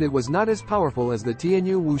 but it was not as powerful as the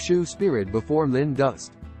Tianyu Wushu Spirit before Lin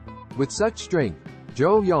Dust. With such strength,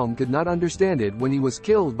 Zhou Yang could not understand it when he was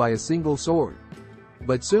killed by a single sword.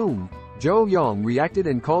 But soon, Zhou Yang reacted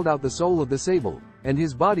and called out the soul of the sable, and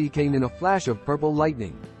his body came in a flash of purple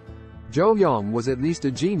lightning. Zhou Yang was at least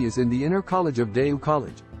a genius in the inner college of Dayu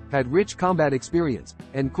College, had rich combat experience,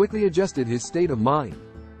 and quickly adjusted his state of mind.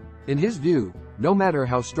 In his view, no matter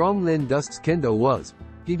how strong Lin Dust's kendo was,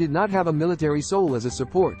 he did not have a military soul as a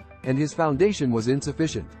support, and his foundation was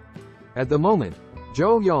insufficient. At the moment,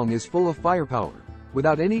 Zhou Yong is full of firepower,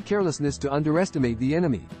 without any carelessness to underestimate the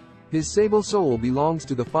enemy. His sable soul belongs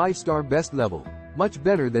to the 5-star best level, much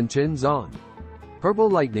better than Chen Zan. Purple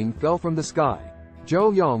lightning fell from the sky.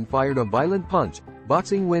 Zhou Yong fired a violent punch,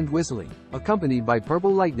 boxing wind whistling, accompanied by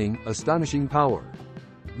purple lightning, astonishing power.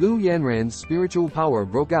 Lu Yanran's spiritual power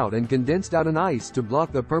broke out and condensed out an ice to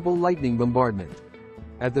block the purple lightning bombardment.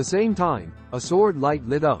 At the same time, a sword light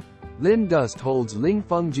lit up. Lin Dust holds Ling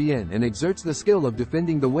Feng Jian and exerts the skill of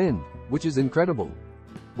defending the wind, which is incredible.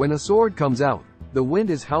 When a sword comes out, the wind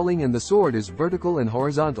is howling and the sword is vertical and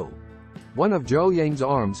horizontal. One of Zhou Yang's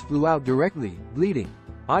arms flew out directly, bleeding.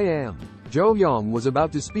 I am. Zhou Yang was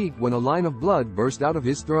about to speak when a line of blood burst out of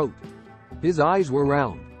his throat. His eyes were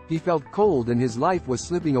round. He felt cold and his life was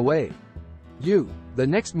slipping away. The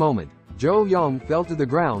next moment, Zhou Yang fell to the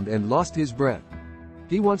ground and lost his breath.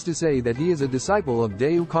 He wants to say that he is a disciple of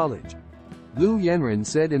Dayu College. Lu Yanran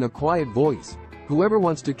said in a quiet voice, "Whoever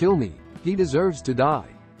wants to kill me, he deserves to die."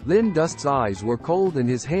 Lin Dust's eyes were cold and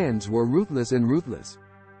his hands were ruthless.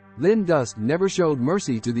 Lin Dust never showed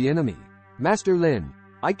mercy to the enemy. "Master Lin,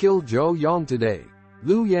 I killed Zhou Yang today."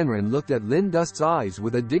 Lu Yanran looked at Lin Dust's eyes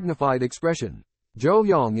with a dignified expression. "Zhou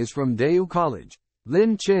Yang is from Dayu College.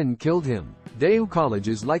 Lin Chen killed him. Dayu College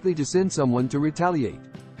is likely to send someone to retaliate."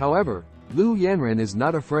 However, Lu Yanran is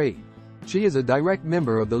not afraid. She is a direct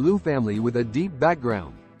member of the Lu family with a deep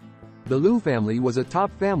background. The Lu family was a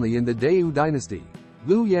top family in the Dayu dynasty.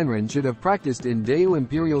 Lu Yanran should have practiced in Dayu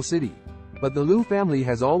Imperial City. But the Lu family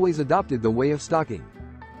has always adopted the way of stalking.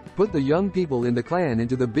 Put the young people in the clan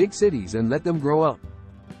into the big cities and let them grow up.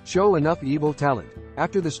 Show enough evil talent,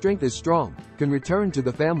 after the strength is strong, can return to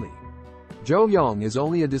the family. Zhou Yang is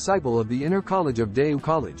only a disciple of the inner college of Dayu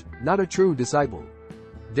College, not a true disciple.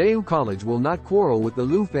 Dayu College will not quarrel with the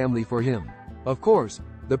Lu family for him. Of course,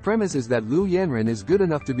 the premise is that Lu Yanran is good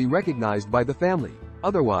enough to be recognized by the family.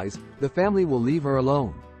 Otherwise, the family will leave her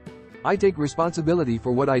alone. I take responsibility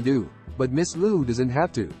for what I do, but Miss Lu doesn't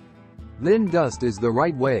have to. Lin Dust is the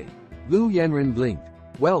right way. Lu Yanran blinked.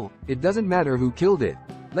 Well, it doesn't matter who killed it.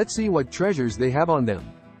 Let's see what treasures they have on them.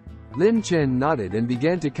 Lin Chen nodded and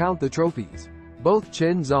began to count the trophies. Both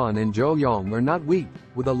Chen Zan and Zhou Yang are not weak,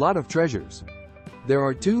 with a lot of treasures. There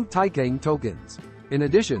are 2 Taikang tokens. In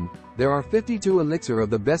addition, there are 52 elixir of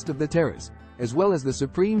the best of the terrace, as well as the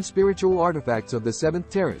supreme spiritual artifacts of the 7th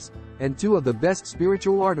terrace, and 2 of the best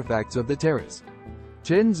spiritual artifacts of the terrace.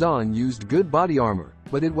 Chen Zan used good body armor,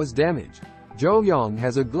 but it was damaged. Zhou Yang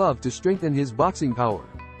has a glove to strengthen his boxing power.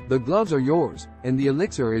 The gloves are yours, and the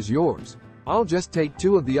elixir is yours. I'll just take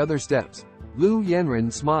 2 of the other steps. Lu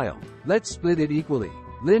Yanran smiled. Let's split it equally.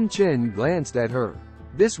 Lin Chen glanced at her.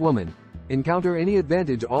 This woman. Encounter any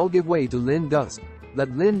advantage, I'll give way to Lin Dust.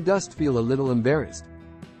 Let Lin Dust feel a little embarrassed.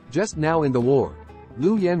 Just now in the war,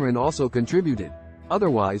 Lu Yanran also contributed.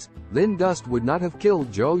 Otherwise, Lin Dust would not have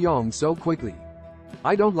killed Zhou Yang so quickly.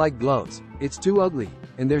 I don't like gloves, it's too ugly,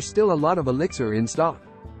 and there's still a lot of elixir in stock.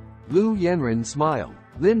 Lu Yanran smiled.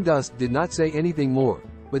 Lin Dust did not say anything more,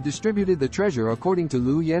 but distributed the treasure according to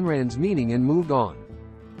Lu Yanran's meaning and moved on.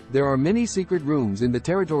 There are many secret rooms in the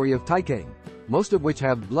territory of Taikang, most of which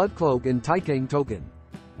have Blood Cloak and Taikang token.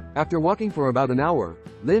 After walking for about an hour,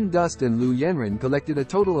 Lin Dust and Lu Yanran collected a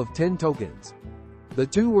total of 10 tokens. The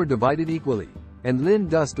 2 were divided equally, and Lin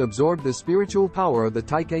Dust absorbed the spiritual power of the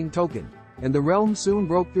Taikang token, and the realm soon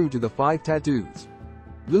broke through to the 5 tattoos.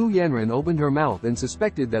 Lu Yanran opened her mouth and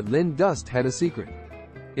suspected that Lin Dust had a secret.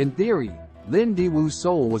 In theory, Lin Diwu's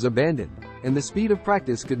soul was abandoned, and the speed of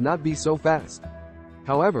practice could not be so fast.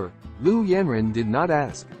 However, Lu Yanran did not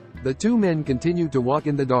ask. The 2 men continued to walk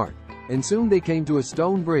in the dark, and soon they came to a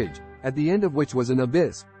stone bridge, at the end of which was an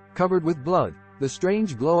abyss, covered with blood, the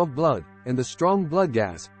strange glow of blood, and the strong blood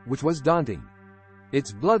gas, which was daunting.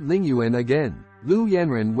 It's Blood Lingyuan again, Lu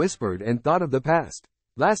Yanran whispered and thought of the past.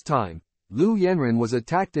 Last time, Lu Yanran was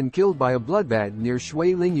attacked and killed by a bloodbath near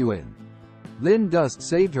Shui Lingyuan. Lin Dust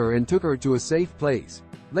saved her and took her to a safe place.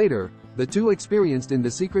 Later, the 2 experienced in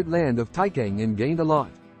the secret land of Taikang and gained a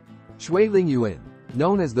lot. Shui Lingyuan,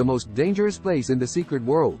 known as the most dangerous place in the secret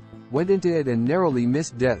world, went into it and narrowly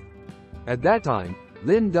missed death. At that time,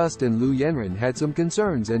 Lin Dust and Lu Yanran had some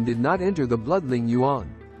concerns and did not enter the Bloodling Yuan.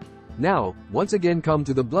 Now, once again come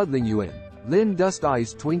to the Bloodling Yuan, Lin Dust's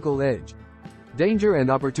eyes twinkle edge. Danger and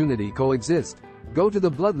opportunity coexist. Go to the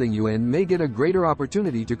Bloodling Yuan may get a greater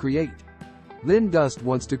opportunity to create. Lin Dust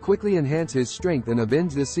wants to quickly enhance his strength and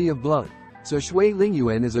avenge the Sea of Blood, so Shui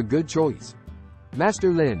Lingyuan is a good choice.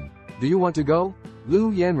 Master Lin, do you want to go?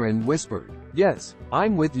 Lu Yanran whispered. Yes,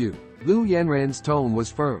 I'm with you. Lu Yanran's tone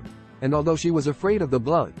was firm, and although she was afraid of the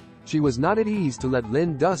blood, she was not at ease to let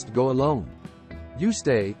Lin Dust go alone. You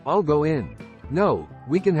stay, I'll go in. No,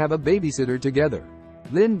 we can have a babysitter together.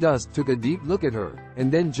 Lin Dust took a deep look at her,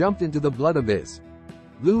 and then jumped into the blood abyss.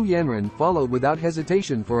 Lu Yanran followed without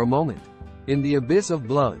hesitation for a moment. In the abyss of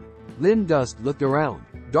blood, Lin Dust looked around,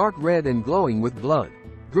 dark red and glowing with blood.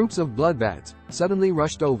 Groups of blood bats suddenly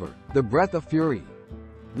rushed over, the breath of fury.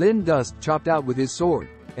 Lin Dust chopped out with his sword,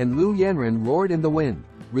 and Lu Yanran roared in the wind,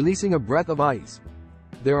 releasing a breath of ice.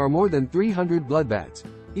 There are more than 300 blood bats,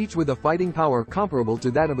 each with a fighting power comparable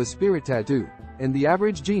to that of a spirit tattoo, and the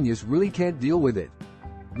average genius really can't deal with it.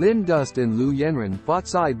 Lin Dust and Lu Yanran fought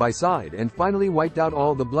side by side and finally wiped out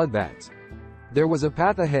all the blood bats. There was a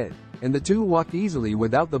path ahead, and the two walked easily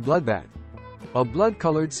without the blood bat. A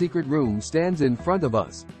blood-colored secret room stands in front of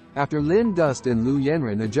us. After Lin Dust and Lu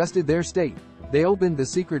Yanran adjusted their state, they opened the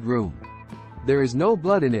secret room. There is no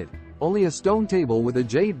blood in it, only a stone table with a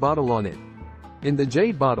jade bottle on it. In the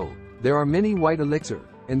jade bottle, there are many white elixir,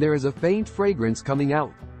 and there is a faint fragrance coming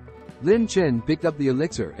out. Lin Chen picked up the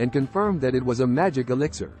elixir and confirmed that it was a magic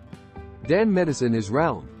elixir. Dan medicine is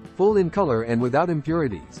round, full in color and without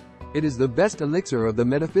impurities. It is the best elixir of the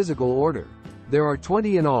metaphysical order. There are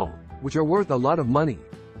 20 in all, which are worth a lot of money.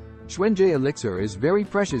 Xuanjie elixir is very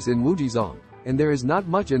precious in Wujizong, and there is not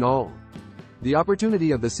much in all. The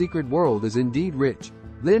opportunity of the secret world is indeed rich.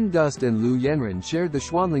 Lin Dust and Lu Yanran shared the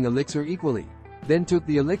Xuanling elixir equally, then took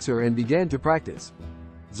the elixir and began to practice.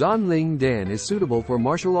 Zanling Dan is suitable for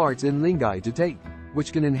martial arts in Lingai to take,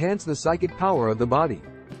 which can enhance the psychic power of the body.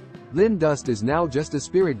 Lin Dust is now just a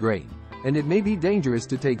spirit grain, and it may be dangerous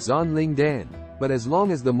to take Zanling Dan, but as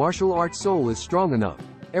long as the martial arts soul is strong enough,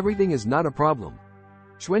 everything is not a problem.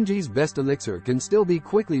 Xuanji's best elixir can still be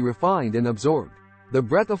quickly refined and absorbed. The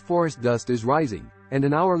breath of forest dust is rising, and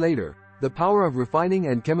an hour later, the power of refining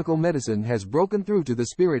and chemical medicine has broken through to the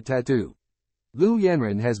spirit tattoo. Lu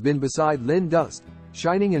Yanran has been beside Lin Dust,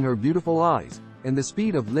 shining in her beautiful eyes, and the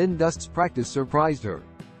speed of Lin Dust's practice surprised her.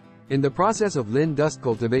 In the process of Lin Dust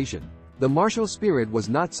cultivation, the martial spirit was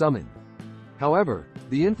not summoned. However,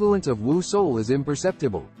 the influence of Wu soul is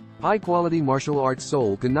imperceptible. High-quality martial arts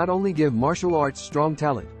soul can not only give martial arts strong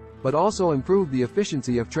talent, but also improve the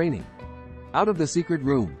efficiency of training. Out of the secret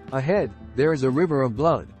room, ahead, there is a river of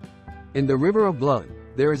blood. In the river of blood,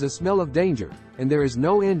 there is a smell of danger, and there is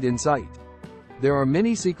no end in sight. There are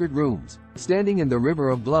many secret rooms, standing in the river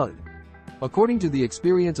of blood. According to the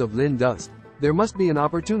experience of Lin Dust, there must be an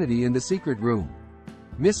opportunity in the secret room.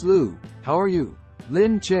 Miss Lu, how are you?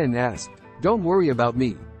 Lin Chen asked. Don't worry about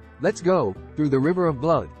me. Let's go, through the river of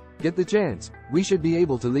blood. Get the chance, we should be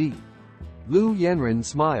able to leave. Lu Yanran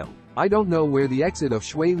smiled. I don't know where the exit of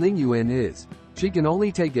Shui Lingyuan is. She can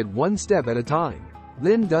only take it one step at a time.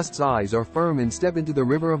 Lin Dust's eyes are firm and step into the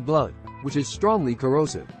river of blood, which is strongly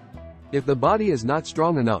corrosive. If the body is not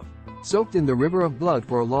strong enough, soaked in the river of blood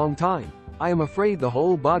for a long time, I am afraid the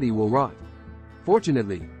whole body will rot.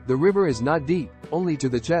 Fortunately, the river is not deep, only to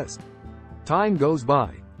the chest. Time goes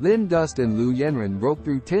by. Lin Dust and Lu Yanran broke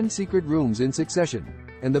through 10 secret rooms in succession,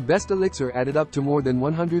 and the best elixir added up to more than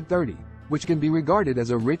 130, which can be regarded as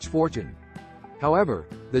a rich fortune. However,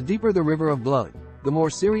 the deeper the river of blood, the more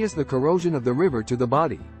serious the corrosion of the river to the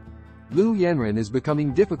body. Lu Yanran is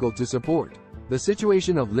becoming difficult to support. The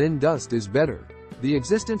situation of Lin Dust is better. The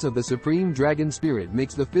existence of the Supreme Dragon Spirit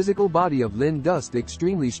makes the physical body of Lin Dust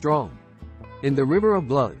extremely strong. In the river of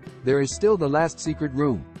blood, there is still the last secret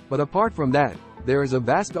room, but apart from that, there is a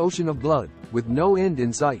vast ocean of blood, with no end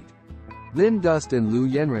in sight. Lin Dust and Lu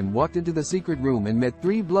Yanran walked into the secret room and met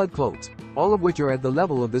 3 blood cloaks, all of which are at the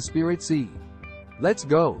level of the spirit sea. Let's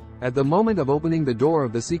go. At the moment of opening the door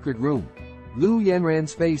of the secret room, Lu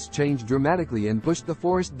Yanran's face changed dramatically and pushed the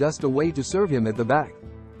forest dust away to serve him at the back.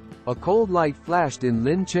 A cold light flashed in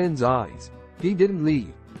Lin Chen's eyes. He didn't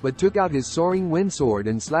leave, but took out his soaring wind sword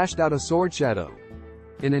and slashed out a sword shadow.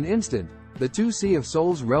 In an instant, the 2 Sea of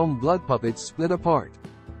Souls realm blood puppets split apart.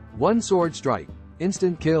 One sword strike,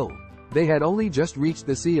 instant kill. They had only just reached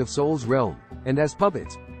the Sea of Souls realm, and as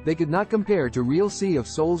puppets, they could not compare to real Sea of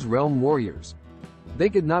Souls realm warriors. They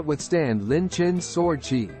could not withstand Lin Chen's sword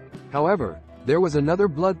chi. However, there was another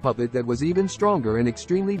blood puppet that was even stronger and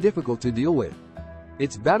extremely difficult to deal with.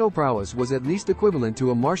 Its battle prowess was at least equivalent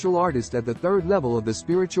to a martial artist at the 3rd level of the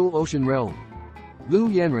spiritual ocean realm. Lu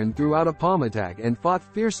Yanran threw out a palm attack and fought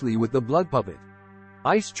fiercely with the blood puppet.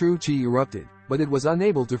 Ice true chi erupted, but it was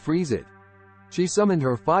unable to freeze it. She summoned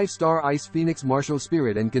her 5-star Ice Phoenix martial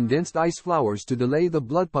spirit and condensed ice flowers to delay the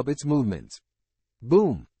blood puppet's movements.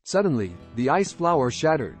 Boom! Suddenly, the ice flower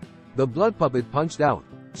shattered. The blood puppet punched out,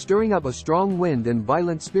 stirring up a strong wind and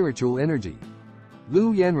violent spiritual energy.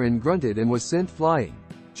 Lu Yanren grunted and was sent flying.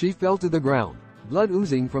 She fell to the ground, blood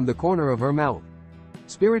oozing from the corner of her mouth.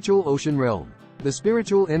 Spiritual ocean realm. The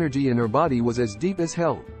spiritual energy in her body was as deep as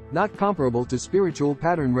hell, not comparable to spiritual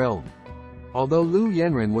pattern realm. Although Lu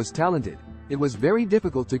Yanren was talented, it was very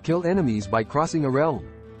difficult to kill enemies by crossing a realm.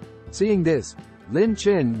 Seeing this, Lin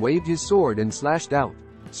Chen waved his sword and slashed out.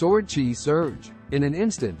 Sword chi surge. In an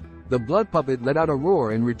instant, the blood puppet let out a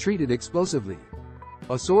roar and retreated explosively.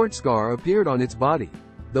 A sword scar appeared on its body.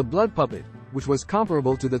 The blood puppet, which was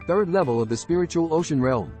comparable to the third level of the spiritual ocean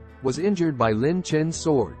realm, was injured by Lin Chen's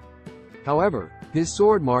sword. However, his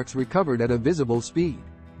sword marks recovered at a visible speed.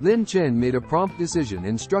 Lin Chen made a prompt decision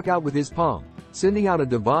and struck out with his palm, sending out a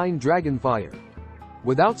divine dragon fire.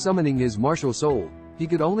 Without summoning his martial soul, he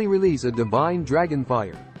could only release a divine dragon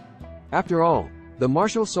fire. After all, the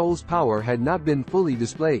martial soul's power had not been fully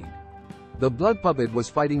displayed. The blood puppet was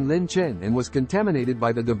fighting Lin Chen and was contaminated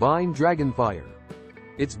by the divine dragon fire.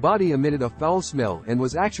 Its body emitted a foul smell and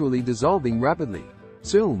was actually dissolving rapidly.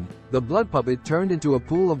 Soon, the blood puppet turned into a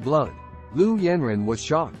pool of blood. Lu Yanren was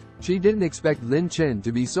shocked. She didn't expect Lin Chen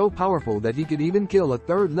to be so powerful that he could even kill a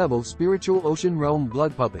third-level spiritual ocean realm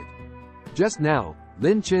blood puppet. Just now,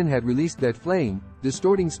 Lin Chen had released that flame,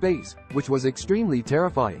 distorting space, which was extremely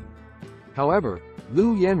terrifying. However,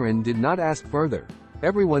 Lu Yanren did not ask further.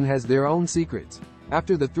 Everyone has their own secrets.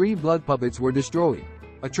 After the 3 blood puppets were destroyed,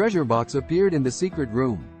 a treasure box appeared in the secret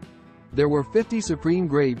room. There were 50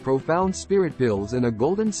 supreme-grade profound spirit pills and a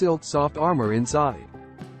golden silk soft armor inside.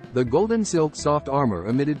 The golden silk soft armor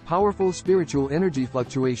emitted powerful spiritual energy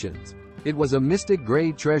fluctuations. It was a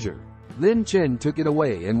mystic-grade treasure. Lin Chen took it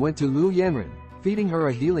away and went to Lu Yanren, feeding her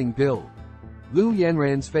a healing pill. Lu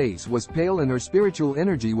Yanren's face was pale and her spiritual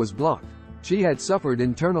energy was blocked. She had suffered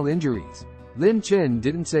internal injuries. Lin Chen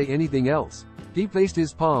didn't say anything else. He placed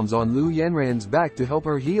his palms on Lu Yanren's back to help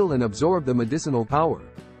her heal and absorb the medicinal power.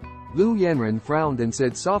 Lu Yanren frowned and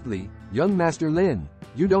said softly, "Young Master Lin,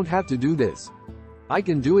 you don't have to do this. I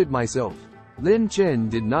can do it myself." Lin Chen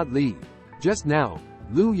did not leave. Just now,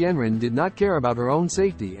 Lu Yanren did not care about her own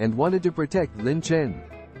safety and wanted to protect Lin Chen.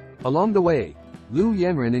 Along the way, Lu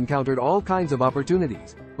Yanren encountered all kinds of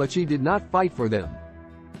opportunities, but she did not fight for them.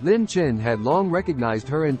 Lin Chen had long recognized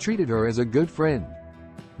her and treated her as a good friend.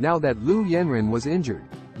 Now that Lu Yanren was injured,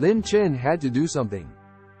 Lin Chen had to do something.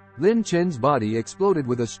 Lin Chen's body exploded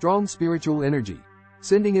with a strong spiritual energy,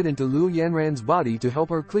 sending it into Lu Yanren's body to help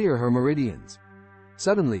her clear her meridians.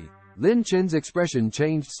 Suddenly, Lin Chen's expression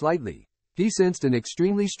changed slightly. He sensed an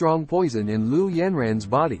extremely strong poison in Lu Yanren's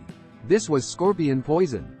body. This was scorpion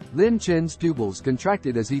poison. Lin Chen's pupils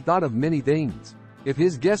contracted as he thought of many things. If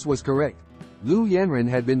his guess was correct, Lu Yanren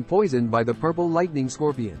had been poisoned by the purple lightning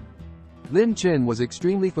scorpion. Lin Chen was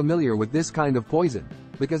extremely familiar with this kind of poison,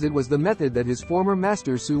 because it was the method that his former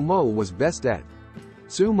master Su Mo was best at.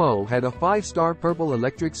 Su Mo had a 5-star purple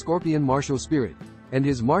electric scorpion martial spirit, and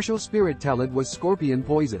his martial spirit talent was scorpion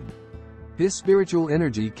poison. His spiritual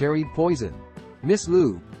energy carried poison. "Miss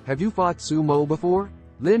Lu, have you fought Su Mo before?"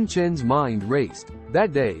 Lin Chen's mind raced.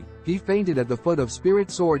 That day, he fainted at the foot of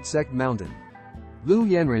Spirit Sword Sect Mountain. Lu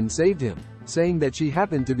Yanren saved him, saying that she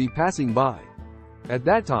happened to be passing by. At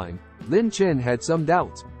that time, Lin Chen had some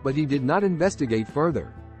doubts, but he did not investigate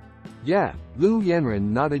further. "Yeah," Lu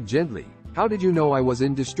Yanren nodded gently. "How did you know I was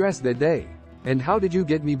in distress that day? And how did you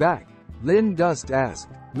get me back?" Lin Dust asked.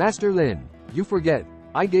 "Master Lin, you forget,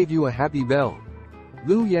 I gave you a happy bell."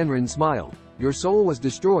 Lu Yanren smiled. "Your soul was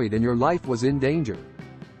destroyed and your life was in danger.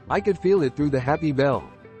 I could feel it through the happy bell."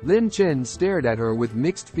 Lin Chen stared at her with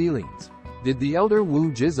mixed feelings. "Did the elder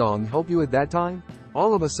Wu Jizong help you at that time?"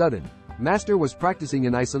 "All of a sudden, Master was practicing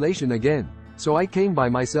in isolation again, so I came by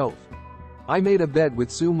myself. I made a bet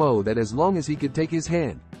with Su Mo that as long as he could take his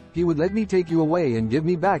hand, he would let me take you away and give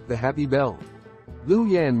me back the happy bell." Lu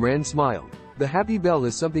Yanren smiled. "The happy bell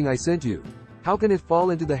is something I sent you. How can it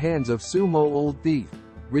fall into the hands of Su Mo old thief?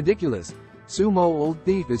 Ridiculous. Su Mo old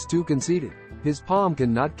thief is too conceited. His palm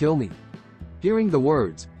cannot kill me." Hearing the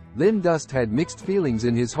words, Lin Dust had mixed feelings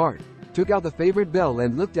in his heart, took out the favorite bell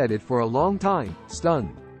and looked at it for a long time,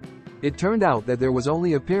 stunned. It turned out that there was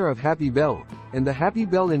only a pair of happy bell, and the happy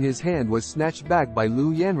bell in his hand was snatched back by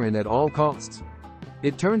Lu Yanren at all costs.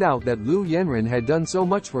 It turned out that Lu Yanren had done so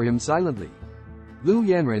much for him silently. Lu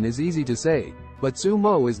Yanren is easy to say, but Su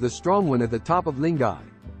Mo is the strong one at the top of Lingai.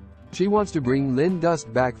 She wants to bring Lin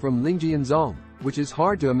Dust back from Lingjianzong, which is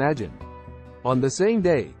hard to imagine. On the same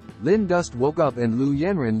day, Lin Dust woke up and Lu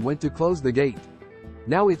Yanren went to close the gate.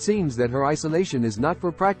 Now it seems that her isolation is not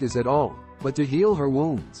for practice at all, but to heal her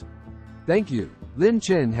wounds. "Thank you." Lin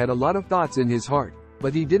Chen had a lot of thoughts in his heart,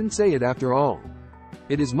 but he didn't say it after all.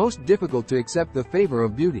 It is most difficult to accept the favor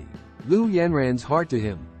of beauty. Lu Yanran's heart to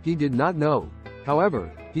him, he did not know.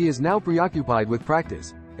 However, he is now preoccupied with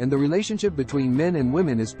practice, and the relationship between men and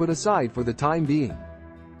women is put aside for the time being.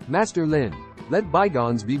 Master Lin, let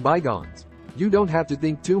bygones be bygones. You don't have to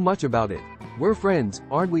think too much about it. We're friends,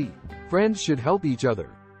 aren't we? Friends should help each other.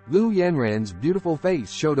 Lu Yanran's beautiful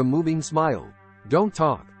face showed a moving smile. Don't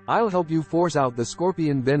talk. I'll help you force out the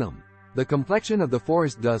scorpion venom. The complexion of the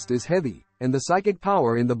forest dust is heavy, and the psychic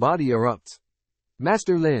power in the body erupts.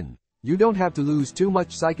 Master Lin, you don't have to lose too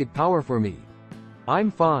much psychic power for me.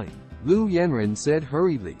 I'm fine, Lu Yanran said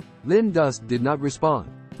hurriedly. Lin Dust did not respond,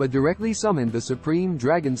 but directly summoned the supreme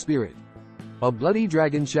dragon spirit. A bloody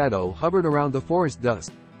dragon shadow hovered around the forest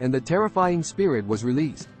dust, and the terrifying spirit was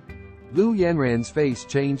released. Lu Yanran's face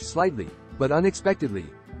changed slightly, but unexpectedly,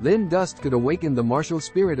 Lin Dust could awaken the martial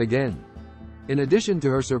spirit again. In addition to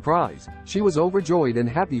her surprise, she was overjoyed and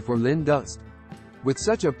happy for Lin Dust. With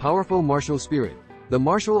such a powerful martial spirit, the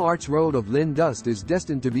martial arts road of Lin Dust is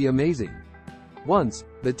destined to be amazing. Once,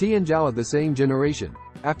 the Tianzhao of the same generation,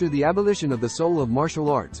 after the abolition of the soul of martial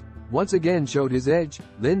arts, once again showed his edge,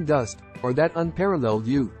 Lin Dust, or that unparalleled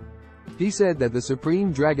youth. He said that the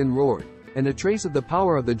supreme dragon roared, and a trace of the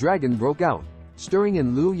power of the dragon broke out, stirring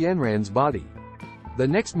in Lu Yanran's body. The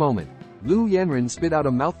next moment, Lu Yanran spit out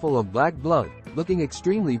a mouthful of black blood, looking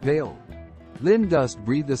extremely pale. Lin Dust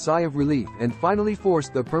breathed a sigh of relief and finally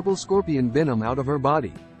forced the purple scorpion venom out of her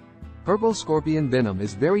body. Purple scorpion venom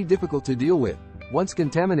is very difficult to deal with. Once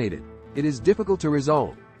contaminated, it is difficult to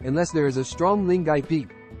resolve, unless there is a strong Lingai peak,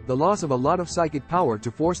 the loss of a lot of psychic power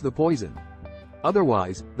to force the poison.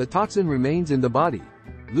 Otherwise, the toxin remains in the body.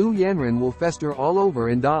 Lu Yanran will fester all over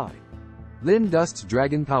and die. Lin Dust's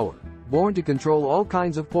dragon power, born to control all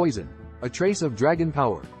kinds of poison, a trace of dragon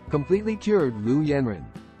power, completely cured Lu Yanran.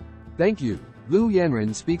 Thank you. Lu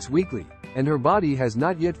Yanran speaks weakly, and her body has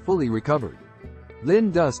not yet fully recovered.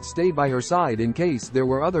 Lin Dust stayed by her side in case there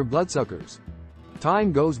were other bloodsuckers.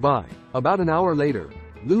 Time goes by. About an hour later,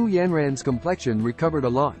 Lu Yanran's complexion recovered a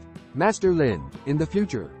lot. Master Lin, in the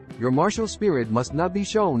future, your martial spirit must not be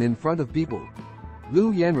shown in front of people.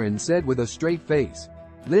 Lu Yanran said with a straight face.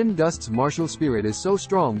 Lin Dust's martial spirit is so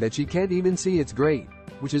strong that she can't even see its grade,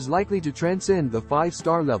 which is likely to transcend the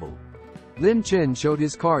 5-star level. Lin Chen showed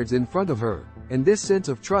his cards in front of her, and this sense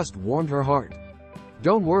of trust warmed her heart.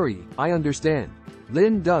 Don't worry, I understand.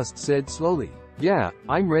 Lin Dust said slowly. Yeah,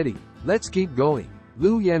 I'm ready. Let's keep going.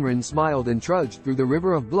 Lu Yanran smiled and trudged through the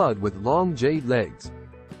river of blood with long jade legs.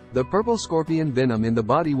 The purple scorpion venom in the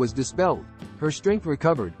body was dispelled, her strength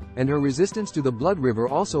recovered, and her resistance to the blood river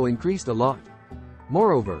also increased a lot.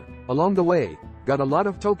 Moreover, along the way, got a lot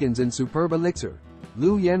of tokens and superb elixir.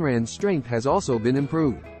 Lu Yanran's strength has also been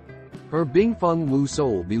improved. Her Bingfeng Wu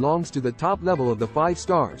soul belongs to the top level of the 5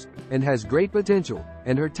 stars, and has great potential,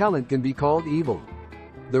 and her talent can be called evil.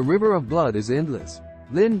 The river of blood is endless.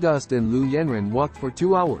 Lin Dust and Lu Yanran walked for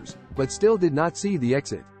 2 hours, but still did not see the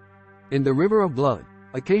exit. In the river of blood,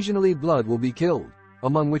 occasionally blood will be killed,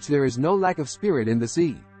 among which there is no lack of spirit in the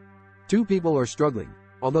sea. 2 people are struggling,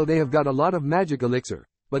 although they have got a lot of magic elixir,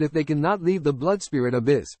 but if they cannot leave the blood spirit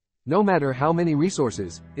abyss, no matter how many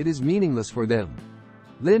resources, it is meaningless for them.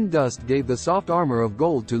 Lin Dust gave the soft armor of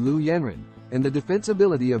gold to Lu Yanran, and the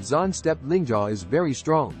defensibility of Zan Steppe Lingjaw is very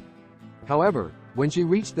strong. However, when she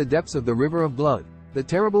reached the depths of the river of blood, the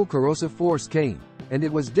terrible corrosive force came, and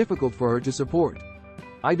it was difficult for her to support.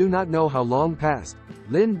 I do not know how long passed.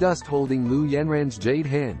 Lin Dust holding Lu Yanran's jade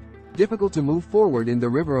hand, difficult to move forward in the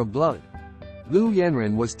river of blood. Lu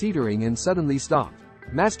Yanran was teetering and suddenly stopped.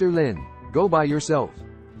 Master Lin, go by yourself.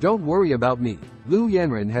 Don't worry about me. Lu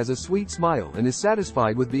Yanran has a sweet smile and is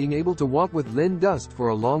satisfied with being able to walk with Lin Dust for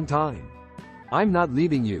a long time. I'm not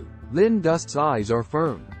leaving you. Lin Dust's eyes are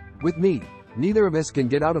firm. With me, neither of us can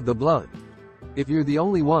get out of the blood. If you're the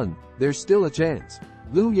only one, there's still a chance.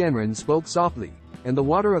 Lu Yanran spoke softly, and the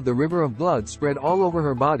water of the river of blood spread all over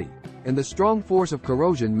her body, and the strong force of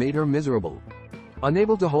corrosion made her miserable.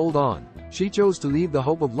 Unable to hold on, she chose to leave the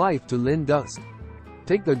hope of life to Lin Dust.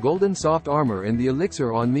 Take the golden soft armor and the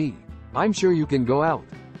elixir on me. I'm sure you can go out.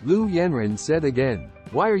 Lu Yanran said again.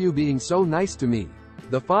 Why are you being so nice to me?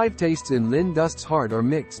 The 5 tastes in Lin Dust's heart are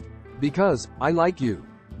mixed. Because, I like you.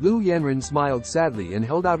 Lu Yanran smiled sadly and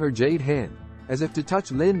held out her jade hand, as if to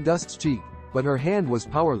touch Lin Dust's cheek, but her hand was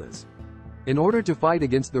powerless. In order to fight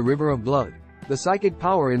against the river of blood, the psychic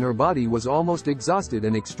power in her body was almost exhausted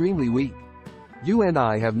and extremely weak. You and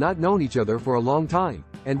I have not known each other for a long time,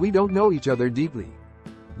 and we don't know each other deeply.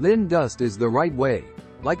 Lin Dust is the right way.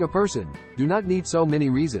 Like a person, do not need so many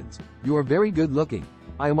reasons. You are very good looking.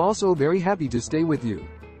 I am also very happy to stay with you.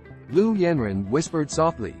 Lu Yanran whispered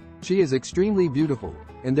softly. She is extremely beautiful,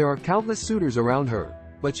 and there are countless suitors around her,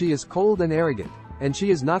 but she is cold and arrogant, and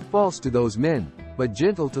she is not false to those men, but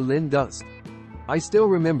gentle to Lin Dust. I still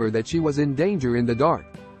remember that she was in danger in the dark,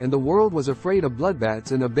 and the world was afraid of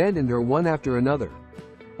bloodbaths and abandoned her one after another.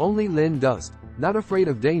 Only Lin Dust, not afraid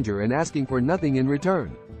of danger and asking for nothing in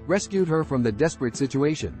return, rescued her from the desperate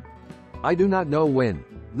situation. I do not know when.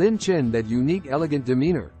 Lin Chen, that unique elegant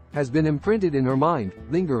demeanor, has been imprinted in her mind,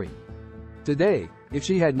 lingering. Today, if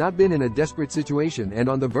she had not been in a desperate situation and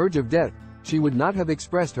on the verge of death, she would not have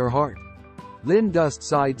expressed her heart. Lin Dust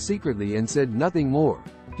sighed secretly and said nothing more.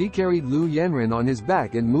 He carried Lu Yanren on his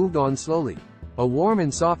back and moved on slowly. A warm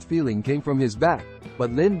and soft feeling came from his back,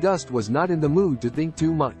 but Lin Dust was not in the mood to think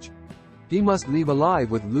too much. He must leave alive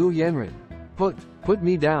with Lu Yanren. Put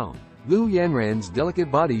me down. Lu Yanren's delicate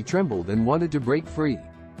body trembled and wanted to break free.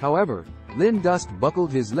 However, Lin Dust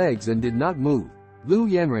buckled his legs and did not move. Lu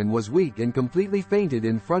Yanren was weak and completely fainted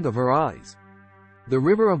in front of her eyes. The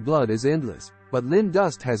river of blood is endless, but Lin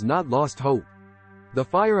Dust has not lost hope. The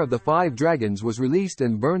fire of the 5 dragons was released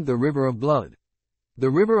and burned the river of blood. The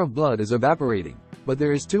river of blood is evaporating, but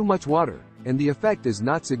there is too much water, and the effect is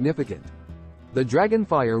not significant. The dragon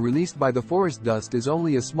fire released by the forest dust is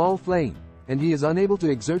only a small flame, and he is unable to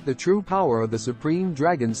exert the true power of the supreme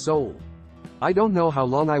dragon's soul. I don't know how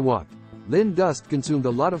long I walked. Lin Dust consumed a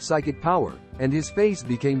lot of psychic power, and his face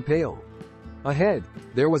became pale. Ahead,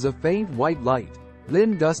 there was a faint white light.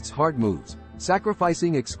 Lin Dust's heart moves,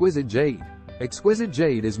 sacrificing exquisite jade. Exquisite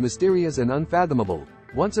jade is mysterious and unfathomable.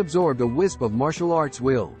 Once absorbed, a wisp of martial arts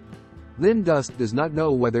will. Lin Dust does not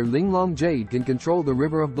know whether Linglong Jade can control the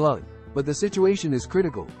river of blood, but the situation is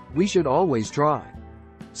critical. We should always try.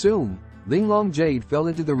 Soon, Linglong Jade fell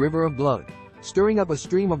into the river of blood, stirring up a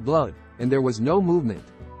stream of blood, and there was no movement.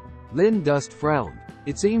 Lin Dust frowned.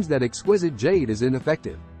 It seems that exquisite jade is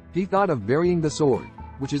ineffective. He thought of burying the sword,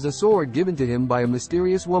 which is a sword given to him by a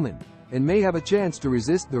mysterious woman, and may have a chance to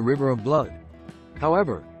resist the river of blood.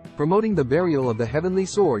 However, promoting the burial of the heavenly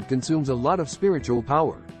sword consumes a lot of spiritual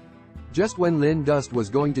power. Just when Lin Dust was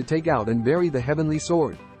going to take out and bury the heavenly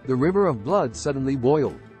sword, the river of blood suddenly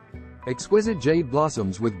boiled. Exquisite jade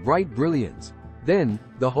blossoms with bright brilliance. Then,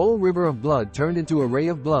 the whole river of blood turned into a ray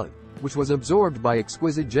of blood, which was absorbed by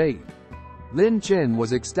exquisite jade. Lin Chen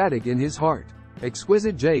was ecstatic in his heart.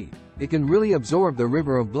 Exquisite jade, it can really absorb the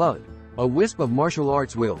river of blood. A wisp of martial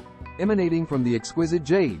arts will, emanating from the exquisite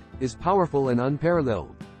jade, is powerful and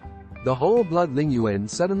unparalleled. The whole blood Lingyuan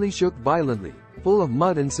suddenly shook violently, full of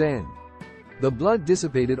mud and sand. The blood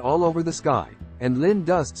dissipated all over the sky, and Lin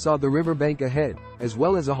Dust saw the riverbank ahead, as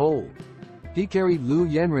well as a hole. He carried Lu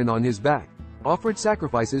Yanren on his back, offered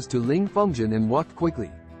sacrifices to Ling Fengzhen and walked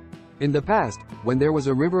quickly. In the past, when there was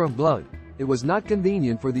a river of blood, it was not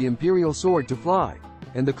convenient for the imperial sword to fly,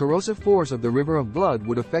 and the corrosive force of the river of blood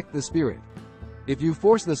would affect the spirit. If you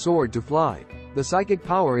force the sword to fly, the psychic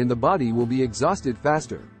power in the body will be exhausted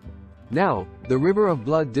faster. Now, the river of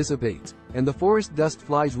blood dissipates, and the forest dust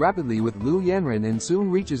flies rapidly with Lu Yanren and soon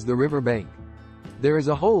reaches the river bank. There is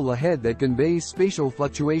a hole ahead that conveys spatial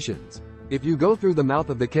fluctuations. If you go through the mouth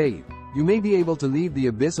of the cave, you may be able to leave the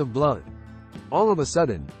abyss of blood. All of a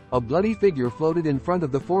sudden, a bloody figure floated in front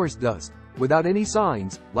of the forest dust, without any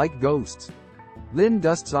signs, like ghosts. Lin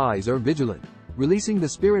Dust's eyes are vigilant, releasing the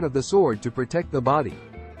spirit of the sword to protect the body.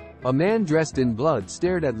 A man dressed in blood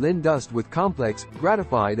stared at Lin Dust with complex,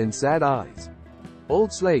 gratified and sad eyes.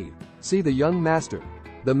 Old slave, see the young master.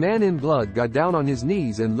 The man in blood got down on his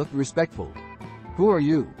knees and looked respectful. Who are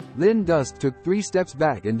you? Lin Dust took 3 steps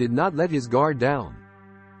back and did not let his guard down.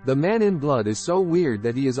 The man in blood is so weird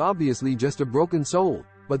that he is obviously just a broken soul,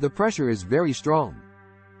 but the pressure is very strong.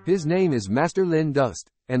 His name is Master Lin Dust,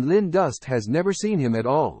 and Lin Dust has never seen him at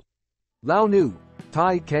all. Lao Nu,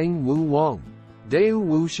 Tai Kang Wu Wang. Deu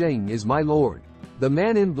Wu Sheng is my lord. The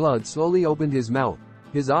man in blood slowly opened his mouth,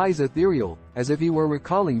 his eyes ethereal, as if he were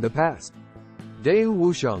recalling the past. Deu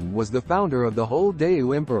Wusheng was the founder of the whole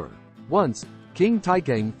Deu Emperor. Once, King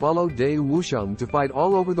Taikang followed Deu Wusheng to fight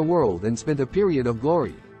all over the world and spent a period of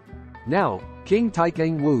glory. Now, King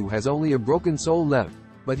Taikang Wu has only a broken soul left,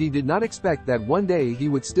 but he did not expect that one day he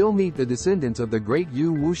would still meet the descendants of the great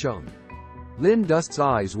Yu Wusheng. Lin Dust's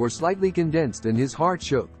eyes were slightly condensed and his heart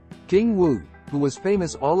shook. King Wu, who was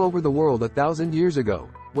famous all over the world 1,000 years ago,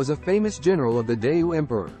 was a famous general of the Deu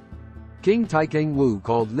Emperor. King Taikang Wu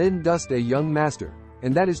called Lin Dust a young master,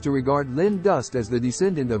 and that is to regard Lin Dust as the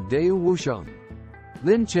descendant of Deu Wusheng.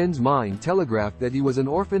 Lin Chen's mind telegraphed that he was an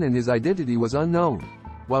orphan and his identity was unknown,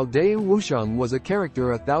 while Deu Wusheng was a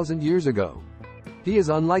character 1,000 years ago. He is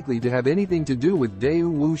unlikely to have anything to do with Deu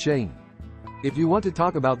Wusheng. If you want to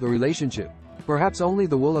talk about the relationship, Perhaps only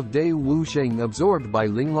the wool of Dai Wu Sheng absorbed by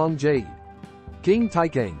Linglong Jade. King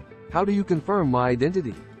Taikang, how do you confirm my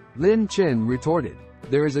identity? Lin Chen retorted.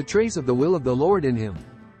 There is a trace of the will of the Lord in him.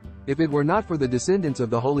 If it were not for the descendants of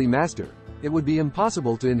the Holy Master, it would be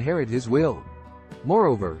impossible to inherit his will.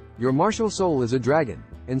 Moreover, your martial soul is a dragon,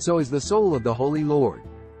 and so is the soul of the Holy Lord.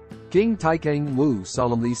 King Taikang Wu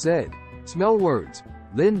solemnly said. Smell words.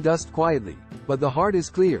 Lin dust quietly, but the heart is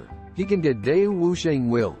clear. He can get Dai Wu Sheng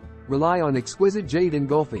will rely on exquisite jade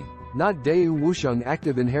engulfing, not Dai Wu Sheng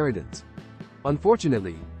active inheritance.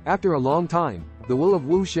 Unfortunately, after a long time, the will of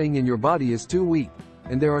Wu Sheng in your body is too weak,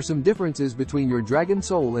 and there are some differences between your dragon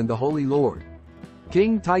soul and the Holy Lord.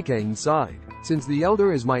 King Taikang sighed. Since the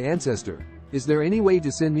elder is my ancestor, is there any way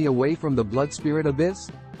to send me away from the blood spirit abyss?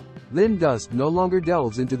 Lin Dust no longer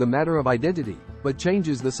delves into the matter of identity, but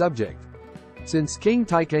changes the subject. Since King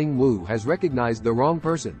Taikang Wu has recognized the wrong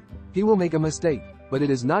person, he will make a mistake, but it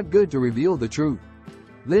is not good to reveal the truth.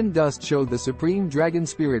 Lin Dust showed the supreme dragon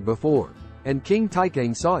spirit before, and King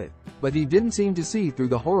Taikang saw it, but he didn't seem to see through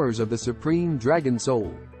the horrors of the supreme dragon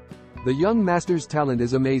soul. The young master's talent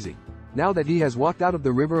is amazing. Now that he has walked out of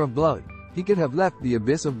the river of blood, he could have left the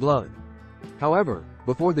abyss of blood. However,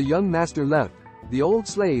 before the young master left, the old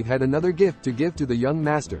slave had another gift to give to the young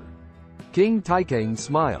master. King Taikang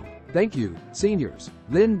smiled. Thank you, seniors.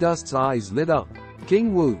 Lin Dust's eyes lit up.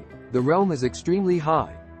 King Wu, the realm is extremely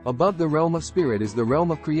high. Above the realm of spirit is the realm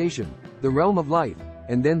of creation, the realm of life,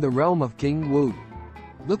 and then the realm of King Wu.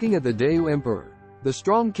 Looking at the Dai Emperor, the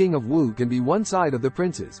strong king of Wu can be one side of the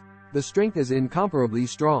princes. The strength is incomparably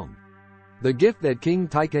strong. The gift that King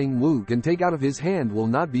Taikang Wu can take out of his hand will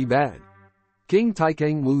not be bad. King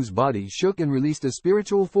Taikang Wu's body shook and released a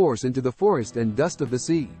spiritual force into the forest and dust of the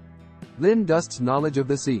sea. Lin Dust's knowledge of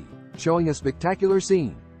the sea, showing a spectacular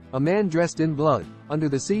scene. A man dressed in blood, under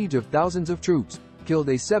the siege of thousands of troops, killed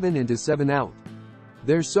a 7 into 7 out.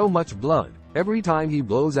 There's so much blood, every time he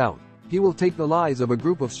blows out, he will take the lives of a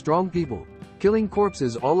group of strong people, killing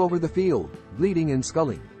corpses all over the field, bleeding and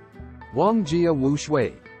sculling. Wang Jia Wu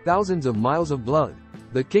Shui, thousands of miles of blood.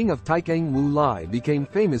 The king of Taikang Wu Lai became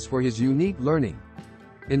famous for his unique learning.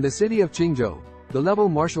 In the city of Qingzhou, the level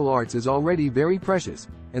martial arts is already very precious,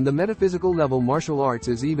 and the metaphysical level martial arts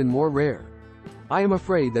is even more rare. I am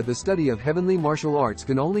afraid that the study of heavenly martial arts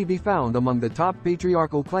can only be found among the top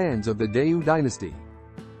patriarchal clans of the Dai dynasty.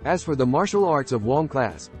 As for the martial arts of Wang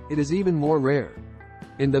class, it is even more rare.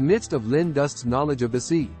 In the midst of Lin Dust's knowledge of the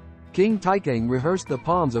sea, King Taikang rehearsed the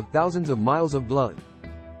palms of thousands of miles of blood.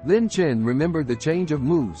 Lin Chen remembered the change of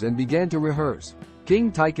moves and began to rehearse.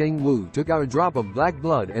 King Taikang Wu took out a drop of black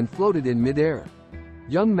blood and floated in mid-air.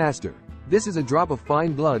 Young master, this is a drop of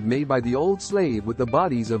fine blood made by the old slave with the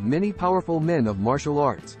bodies of many powerful men of martial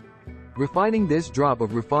arts. Refining this drop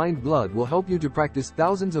of refined blood will help you to practice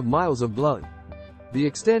thousands of miles of blood. The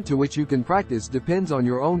extent to which you can practice depends on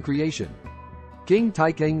your own creation. King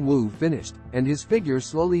Taikang Wu finished, and his figure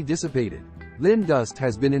slowly dissipated. Lin Dust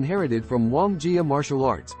has been inherited from Wang Jia martial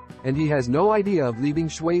arts, and he has no idea of leaving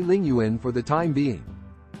Shui Lingyuan for the time being.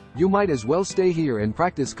 You might as well stay here and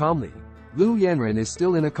practice calmly. Lu Yanren is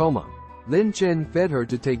still in a coma. Lin Chen fed her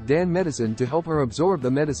to take Dan medicine to help her absorb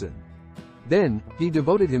the medicine. Then, he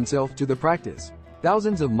devoted himself to the practice.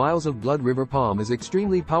 Thousands of miles of blood river palm is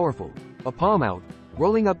extremely powerful. A palm out,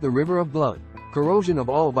 rolling up the river of blood, corrosion of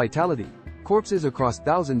all vitality, corpses across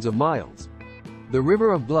thousands of miles. The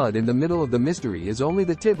river of blood in the middle of the mystery is only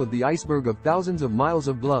the tip of the iceberg of thousands of miles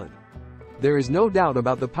of blood. There is no doubt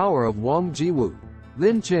about the power of Wang Jiwu.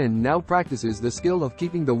 Lin Chen now practices the skill of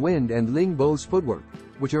keeping the wind and Ling Bo's footwork,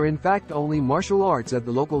 which are in fact only martial arts at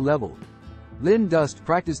the local level. Lin Dust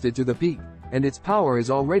practiced it to the peak, and its power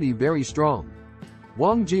is already very strong.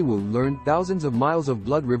 Wang Jiwu learned thousands of miles of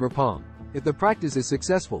blood river palm. If the practice is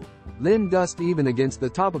successful, Lin Dust even against the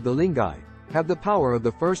top of the Lingai, have the power of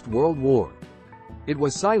the First World War. It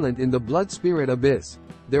was silent in the blood spirit abyss.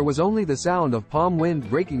 There was only the sound of palm wind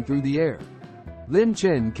breaking through the air. Lin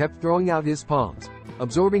Chen kept throwing out his palms,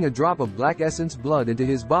 absorbing a drop of black essence blood into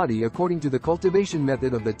his body according to the cultivation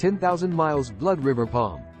method of the 10,000 miles blood river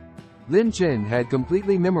palm. Lin Chen had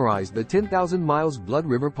completely memorized the 10,000 miles blood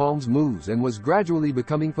river palm's moves and was gradually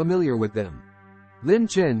becoming familiar with them. Lin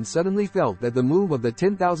Chen suddenly felt that the move of the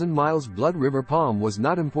 10,000 miles blood river palm was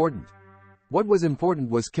not important. What was important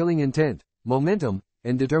was killing intent, momentum,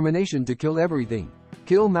 and determination to kill everything.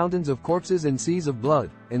 Kill mountains of corpses and seas of blood,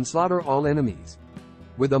 and slaughter all enemies.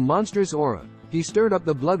 With a monstrous aura, he stirred up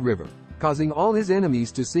the blood river, causing all his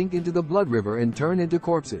enemies to sink into the blood river and turn into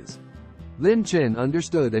corpses. Lin Chen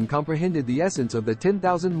understood and comprehended the essence of the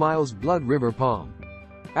 10,000 miles blood river palm.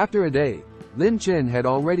 After a day, Lin Chen had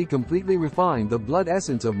already completely refined the blood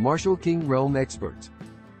essence of martial king realm experts.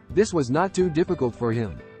 This was not too difficult for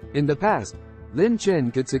him. In the past, Lin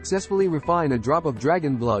Chen could successfully refine a drop of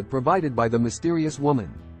dragon blood provided by the mysterious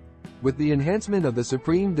woman. With the enhancement of the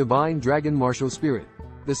supreme divine dragon martial spirit,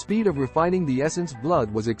 the speed of refining the essence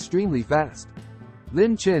blood was extremely fast.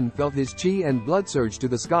 Lin Chen felt his qi and blood surge to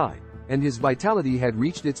the sky, and his vitality had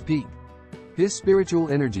reached its peak. His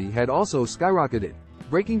spiritual energy had also skyrocketed,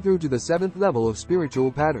 breaking through to the 7th level of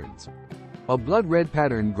spiritual patterns. A blood-red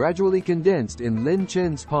pattern gradually condensed in Lin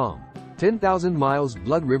Chen's palm, 10,000 miles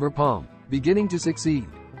blood river palm, beginning to succeed.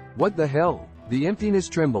 What the hell? The emptiness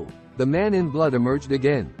trembled, the man in blood emerged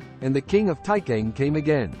again, and the king of Taikang came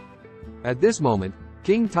again. At this moment,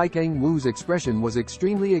 King Taikang Wu's expression was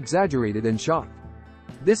extremely exaggerated and shocked.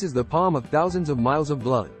 This is the palm of thousands of miles of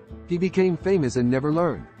blood. He became famous and never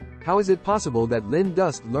learned. How is it possible that Lin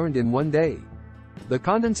Dust learned in one day? The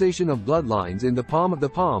condensation of bloodlines in the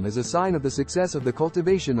palm is a sign of the success of the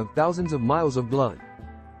cultivation of thousands of miles of blood.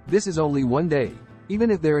 This is only one day. Even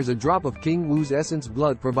if there is a drop of King Wu's essence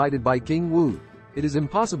blood provided by King Wu, it is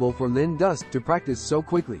impossible for Lin Dust to practice so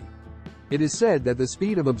quickly. It is said that the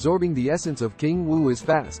speed of absorbing the essence of King Wu is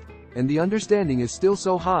fast, and the understanding is still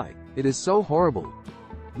so high, it is so horrible.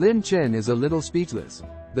 Lin Chen is a little speechless.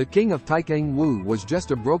 The king of Taikang Wu was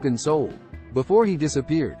just a broken soul. Before he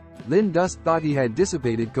disappeared, Lin Dust thought he had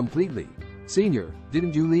dissipated completely. Senior,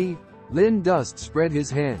 didn't you leave? Lin Dust spread his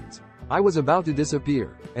hands. I was about to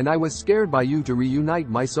disappear, and I was scared by you to reunite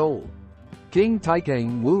my soul. King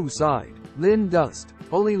Taikang Wu sighed. Lin Dust,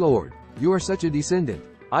 Holy Lord, you are such a descendant.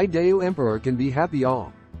 I Dao Emperor can be happy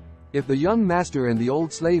all. If the young master and the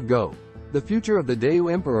old slave go, the future of the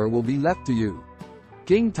Dao Emperor will be left to you.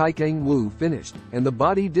 King Taikang Wu finished, and the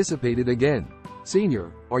body dissipated again.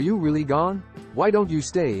 Senior, are you really gone? Why don't you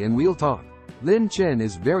stay and we'll talk? Lin Chen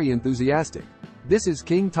is very enthusiastic. This is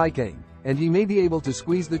King Taikang, and he may be able to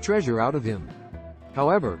squeeze the treasure out of him.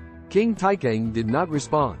 However, King Taikang did not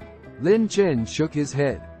respond. Lin Chen shook his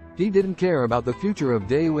head. He didn't care about the future of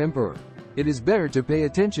Dao Emperor. It is better to pay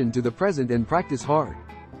attention to the present and practice hard.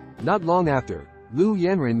 Not long after, Lu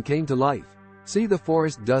Yanren came to life. See the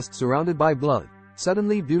forest dust surrounded by blood.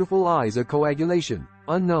 Suddenly beautiful eyes a coagulation,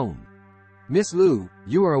 unknown. Miss Lu,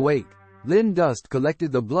 you are awake. Lin Dust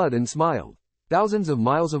collected the blood and smiled. Thousands of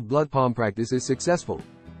miles of blood palm practice is successful.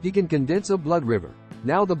 He can condense a blood river.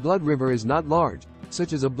 Now the blood river is not large,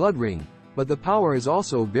 such as a blood ring, but the power is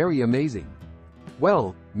also very amazing.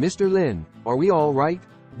 Well, Mr. Lin, are we all right?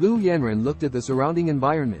 Lu Yanren looked at the surrounding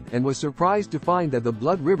environment and was surprised to find that the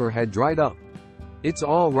blood river had dried up. It's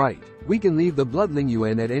all right. We can leave the blood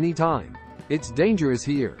Lingyuan at any time. It's dangerous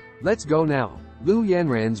here. Let's go now. Lu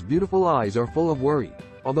Yanren's beautiful eyes are full of worry.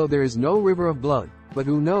 Although there is no river of blood, but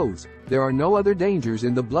who knows, there are no other dangers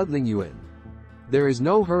in the blood Lingyuan. There is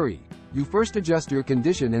no hurry. You first adjust your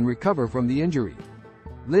condition and recover from the injury.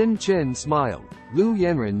 Lin Chen smiled. Lu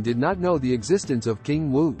Yanren did not know the existence of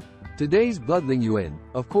King Wu. Today's blood Lingyuan,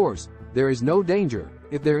 of course, there is no danger.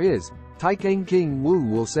 If there is, Taikang King Wu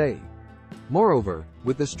will say. Moreover,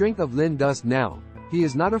 with the strength of Lin Dust now, he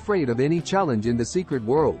is not afraid of any challenge in the secret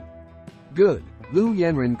world. Good. Lu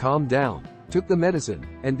Yanren calmed down, took the medicine,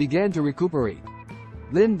 and began to recuperate.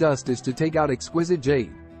 Lin Dust is to take out exquisite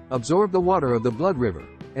jade, absorb the water of the blood river,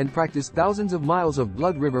 and practice thousands of miles of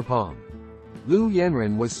blood river palm. Lu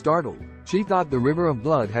Yanren was startled. She thought the river of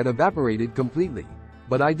blood had evaporated completely.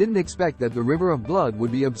 But I didn't expect that the river of blood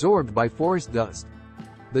would be absorbed by forest dust.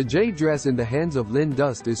 The jade dress in the hands of Lin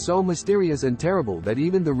Dust is so mysterious and terrible that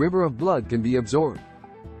even the river of blood can be absorbed.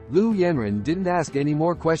 Lu Yanren didn't ask any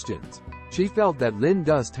more questions. She felt that Lin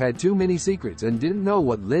Dust had too many secrets and didn't know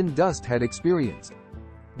what Lin Dust had experienced.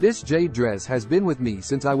 This jade dress has been with me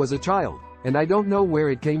since I was a child, and I don't know where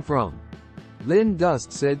it came from. Lin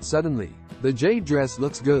Dust said suddenly. The jade dress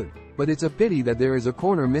looks good, but it's a pity that there is a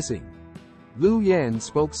corner missing. Lu Yan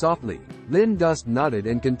spoke softly. Lin Dust nodded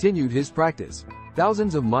and continued his practice.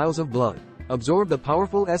 Thousands of miles of blood, absorb the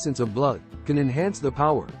powerful essence of blood, can enhance the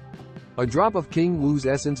power. A drop of King Wu's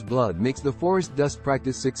essence blood makes the forest dust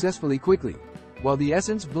practice successfully quickly, while the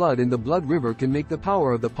essence blood in the blood river can make the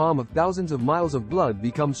power of the palm of thousands of miles of blood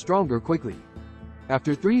become stronger quickly.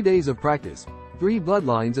 After 3 days of practice, 3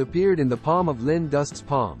 bloodlines appeared in the palm of Lin Dust's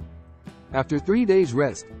palm. After 3 days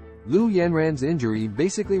rest, Lu Yanren's injury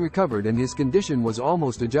basically recovered and his condition was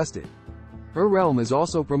almost adjusted. Her realm is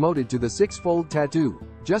also promoted to the 6-fold tattoo,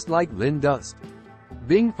 just like Lin Dust.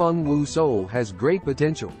 Bing Feng Wu soul has great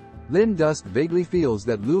potential. Lin Dust vaguely feels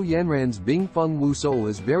that Lu Yanren's Bing Feng Wu soul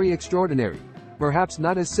is very extraordinary, perhaps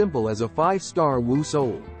not as simple as a 5-star Wu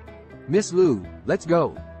soul. Miss Lu, let's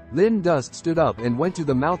go. Lin Dust stood up and went to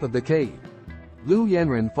the mouth of the cave. Lu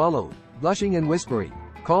Yanren followed, blushing and whispering,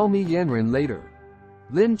 "Call me Yanren later."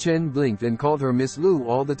 Lin Chen blinked and called her Miss Lu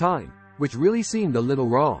all the time, which really seemed a little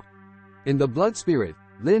raw. In the blood spirit,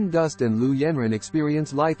 Lin Dust and Lu Yanren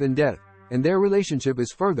experience life and death, and their relationship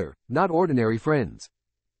is further, not ordinary friends.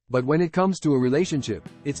 But when it comes to a relationship,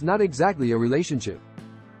 it's not exactly a relationship.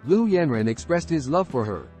 Lu Yanren expressed his love for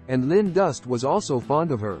her, and Lin Dust was also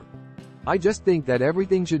fond of her. "I just think that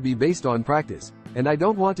everything should be based on practice, and I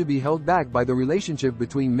don't want to be held back by the relationship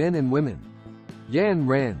between men and women." Yan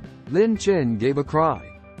ran. Lin Chen gave a cry.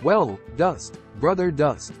 "Well, Dust, brother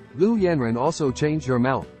Dust." Lu Yanren also changed her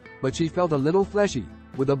mouth, but she felt a little fleshy,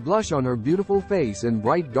 with a blush on her beautiful face and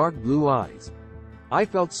bright dark blue eyes. "I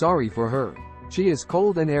felt sorry for her. She is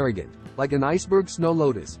cold and arrogant, like an iceberg snow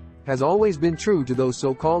lotus, has always been true to those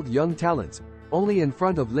so-called young talents, only in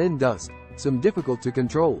front of Lin Dust, some difficult to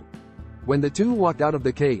control." When the two walked out of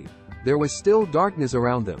the cave, there was still darkness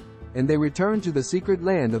around them, and they returned to the secret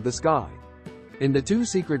land of the sky. In the two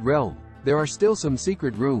secret realm, there are still some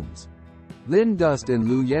secret rooms. Lin Dust and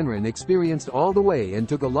Lu Yanren experienced all the way and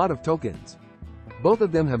took a lot of tokens. Both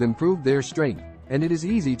of them have improved their strength, and it is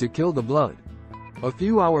easy to kill the blood. A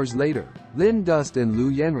few hours later, Lin Dust and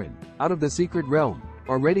Lu Yanren, out of the secret realm,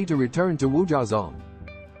 are ready to return to Wujiazong.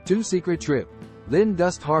 Two secret trip. Lin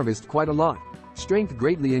Dust harvested quite a lot, strength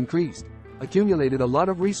greatly increased, accumulated a lot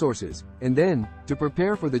of resources, and then, to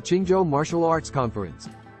prepare for the Qingzhou Martial Arts Conference,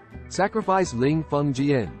 sacrifice Ling Feng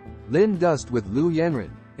Jian. Lin Dust with Lu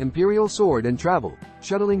Yanren, imperial sword and travel,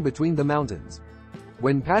 shuttling between the mountains.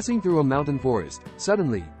 When passing through a mountain forest,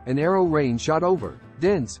 suddenly, an arrow rain shot over,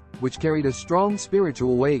 dense, which carried a strong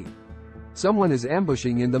spiritual wave. Someone is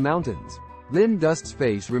ambushing in the mountains. Lin Dust's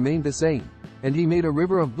face remained the same, and he made a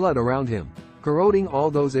river of blood around him, corroding all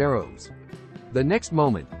those arrows. The next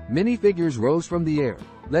moment, many figures rose from the air,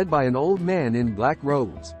 led by an old man in black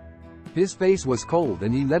robes. His face was cold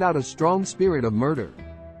and he let out a strong spirit of murder.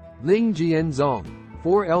 Ling Jianzong,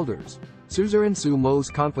 4 elders. Suzerain Su Mo's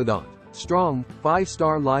confidant. Strong,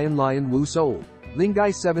 5-star Lion Wu Soul.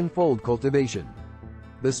 Lingai 7-fold cultivation.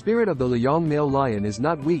 The spirit of the Liang male lion is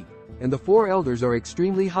not weak, and the 4 elders are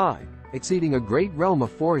extremely high, exceeding a great realm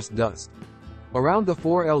of forest dust. Around the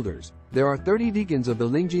 4 elders, there are 30 deacons of the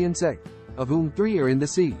Lingjian sect, of whom 3 are in the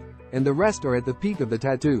sea, and the rest are at the peak of the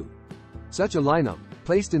tattoo. Such a lineup,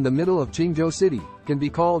 placed in the middle of Qingzhou City, can be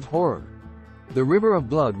called horror. The river of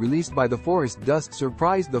blood released by the forest dust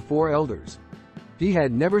surprised the 4 elders. He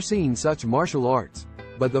had never seen such martial arts,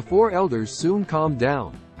 but the 4 elders soon calmed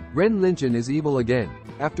down. Lin Chen is evil again.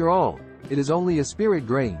 After all, it is only a spirit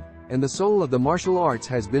grain, and the soul of the martial arts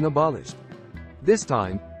has been abolished. This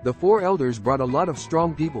time, the 4 elders brought a lot of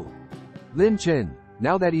strong people. Lin Chen,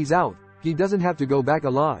 now that he's out, he doesn't have to go back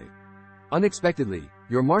alive. Unexpectedly,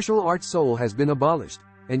 your martial arts soul has been abolished,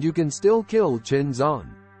 and you can still kill Chen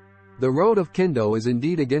Zan. The road of Kendo is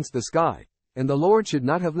indeed against the sky, and the Lord should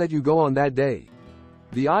not have let you go on that day.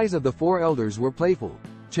 The eyes of the 4 elders were playful.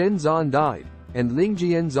 Chen Zan died, and Ling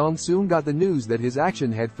Jianzong soon got the news that his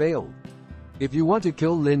action had failed. If you want to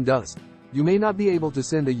kill Lin Dust, you may not be able to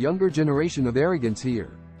send a younger generation of arrogance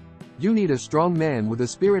here. You need a strong man with a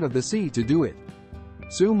spirit of the sea to do it.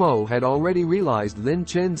 Su Mo had already realized Lin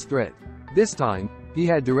Chen's threat. This time, he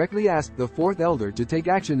had directly asked the 4th elder to take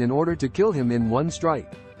action in order to kill him in one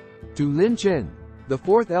strike. To Lin Chen, the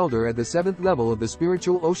 4th elder at the 7th level of the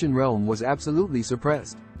spiritual ocean realm was absolutely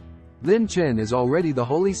suppressed. Lin Chen is already the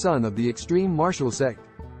holy son of the extreme martial sect.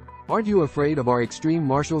 Aren't you afraid of our extreme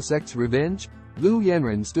martial sect's revenge? Lu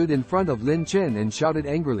Yanren stood in front of Lin Chen and shouted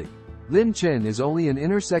angrily. Lin Chen is only an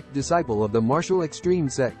inner sect disciple of the martial extreme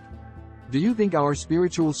sect. Do you think our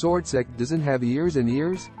spiritual sword sect doesn't have ears and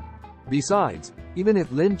ears? Besides, even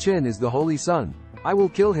if Lin Chen is the holy son, I will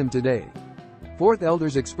kill him today. 4th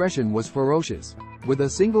elder's expression was ferocious. With a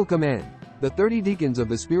single command, the 30 deacons of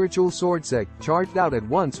the spiritual sword sect charged out at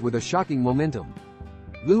once with a shocking momentum.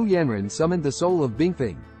 Lu Yanren summoned the soul of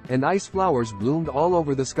Bingfeng, and ice flowers bloomed all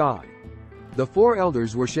over the sky. The 4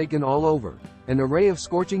 elders were shaken all over. An array of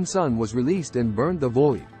scorching sun was released and burned the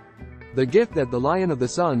void. The gift that the Lion of the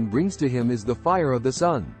Sun brings to him is the fire of the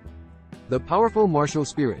sun. The powerful martial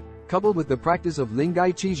spirit, coupled with the practice of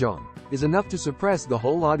Lingai Qizhong, is enough to suppress the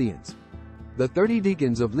whole audience. The 30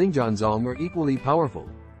 deacons of Lingjianzong are equally powerful.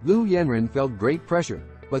 Lu Yanren felt great pressure,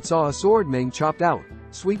 but saw a sword meng chopped out,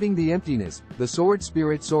 sweeping the emptiness, the sword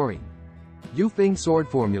spirit soaring. Yu Feng sword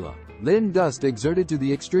formula. Lin Dust exerted to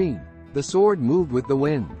the extreme. The sword moved with the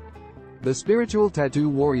wind. The spiritual tattoo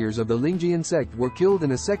warriors of the Lingjian sect were killed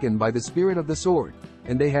in a second by the spirit of the sword,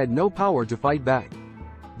 and they had no power to fight back.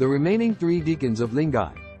 The remaining 3 deacons of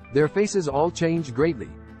Lingai, their faces all changed greatly,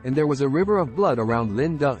 and there was a river of blood around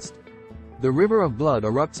Lin Dust. The river of blood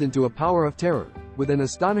erupts into a power of terror, with an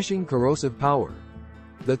astonishing corrosive power.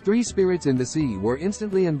 The three spirits in the sea were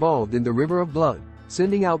instantly involved in the river of blood,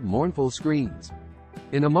 sending out mournful screams.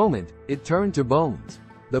 In a moment, it turned to bones.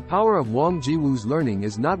 The power of Wang Jiwu's learning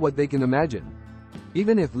is not what they can imagine.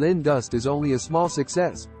 Even if Lin Dust is only a small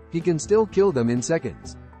success, he can still kill them in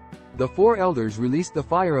seconds. The four elders released the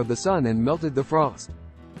fire of the sun and melted the frost.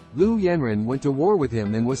 Lu Yanran went to war with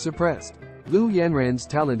him and was suppressed. Lu Yanran's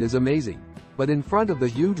talent is amazing, but in front of the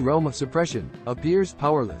huge realm of suppression, appears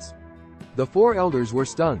powerless. The four elders were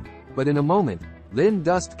stunned, but in a moment, Lin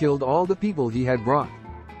Dust killed all the people he had brought.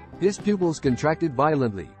 His pupils contracted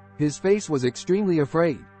violently, his face was extremely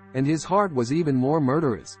afraid, and his heart was even more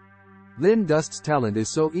murderous. Lin Dust's talent is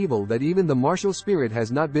so evil that even the martial spirit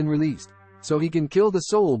has not been released, so he can kill the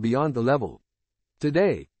soul beyond the level.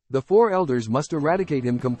 Today, the four elders must eradicate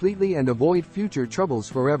him completely and avoid future troubles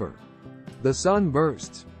forever. The sun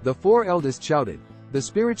bursts. The four eldest shouted. The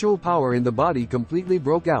spiritual power in the body completely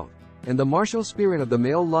broke out, and the martial spirit of the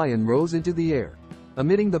male lion rose into the air,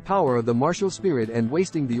 emitting the power of the martial spirit and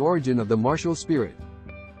wasting the origin of the martial spirit.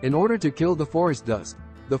 In order to kill the forest dust,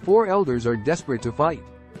 the four elders are desperate to fight.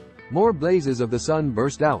 More blazes of the sun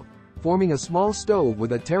burst out, forming a small stove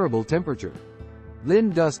with a terrible temperature. Lin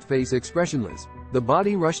Dust face expressionless, the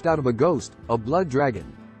body rushed out of a ghost, a blood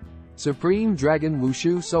dragon. Supreme Dragon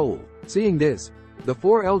Wushu Soul. Seeing this, the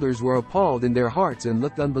four elders were appalled in their hearts and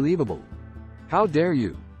looked unbelievable. How dare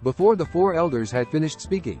you! Before the four elders had finished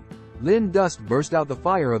speaking, Lin Dust burst out the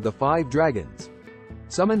fire of the 5 dragons.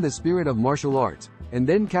 Summon the spirit of martial arts, and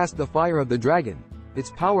then cast the fire of the dragon.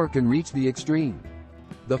 Its power can reach the extreme.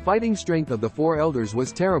 The fighting strength of the four elders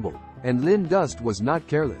was terrible, and Lin Dust was not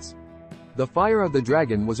careless. The fire of the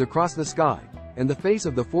dragon was across the sky, and the face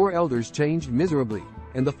of the four elders changed miserably,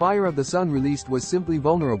 and the fire of the sun released was simply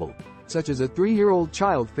vulnerable, such as a 3-year-old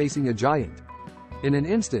child facing a giant. In an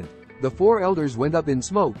instant, the four elders went up in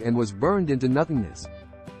smoke and was burned into nothingness.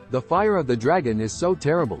 The fire of the dragon is so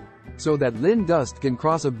terrible, so that Lin Dust can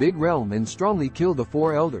cross a big realm and strongly kill the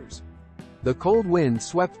four elders. The cold wind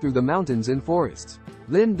swept through the mountains and forests.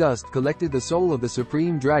 Lin Dust collected the soul of the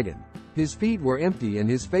supreme dragon. His feet were empty and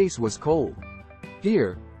his face was cold.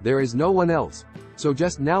 Here, there is no one else, so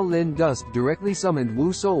just now Lin Dust directly summoned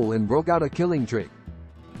Wu Soul and broke out a killing trick.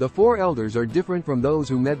 The four elders are different from those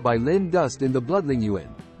who met by Lin Dust in the Bloodling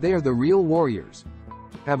Yuan. They are the real warriors.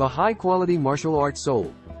 Have a high-quality martial arts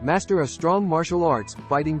soul. Master a strong martial arts,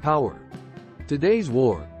 fighting power. Today's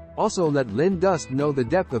war also let Lin Dust know the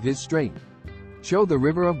depth of his strength. Show the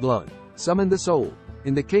river of blood. Summon the soul.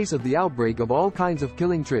 In the case of the outbreak of all kinds of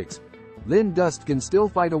killing tricks, Lin Dust can still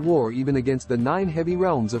fight a war even against the 9 heavy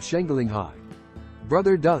realms of Shengelinghai.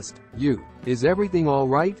 Brother Dust, is everything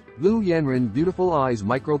alright? Lu Yanran beautiful eyes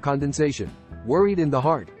microcondensation, worried in the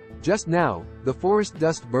heart. Just now, the forest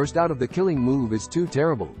dust burst out of the killing move is too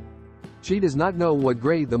terrible. She does not know what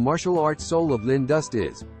grade the martial arts soul of Lin Dust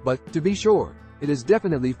is, but, to be sure, it is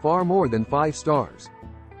definitely far more than 5 stars.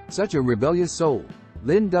 Such a rebellious soul.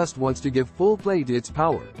 Lin Dust wants to give full play to its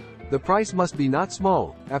power. The price must be not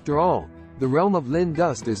small, after all, the realm of Lin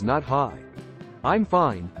Dust is not high. I'm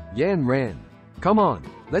fine, Yan Ran. Come on,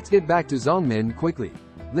 let's get back to Zongmen quickly.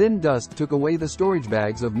 Lin Dust took away the storage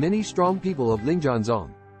bags of many strong people of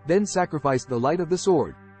Lingjianzong, then sacrificed the light of the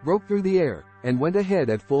sword, broke through the air, and went ahead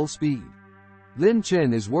at full speed. Lin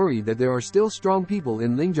Chen is worried that there are still strong people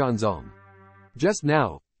in Lingjianzong. Just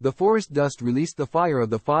now, the forest dust released the fire of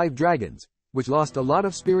the 5 dragons, which lost a lot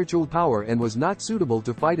of spiritual power and was not suitable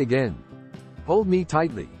to fight again. Hold me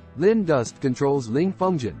tightly. Lin Dust controls Ling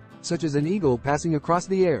Fengjin, such as an eagle passing across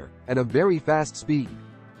the air, at a very fast speed.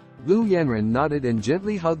 Lu Yanran nodded and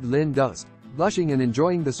gently hugged Lin Dust, blushing and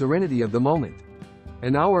enjoying the serenity of the moment.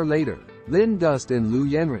 An hour later, Lin Dust and Lu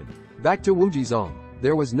Yanran, back to Wujizong.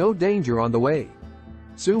 There was no danger on the way.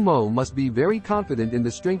 Su Mo must be very confident in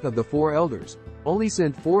the strength of the 4 elders. Only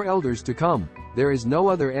sent 4 elders to come, there is no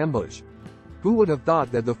other ambush. Who would have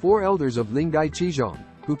thought that the 4 elders of Lingai Qizhong,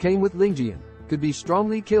 who came with Lingjian, could be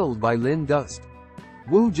strongly killed by Lin Dust?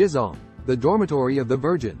 Wu Jizong, the dormitory of the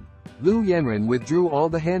Virgin. Lu Yanran withdrew all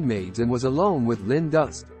the handmaids and was alone with Lin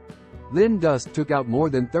Dust. Lin Dust took out more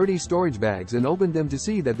than 30 storage bags and opened them to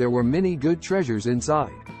see that there were many good treasures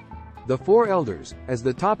inside. The 4 elders, as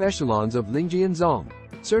the top echelons of Lingjianzong,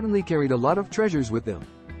 certainly carried a lot of treasures with them,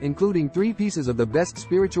 including 3 pieces of the best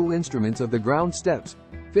spiritual instruments of the ground steps,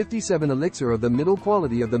 57 elixir of the middle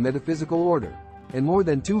quality of the metaphysical order, and more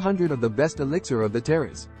than 200 of the best elixir of the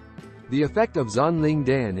terrace. The effect of Zanling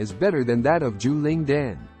Dan is better than that of Juling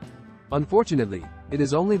Dan. Unfortunately, it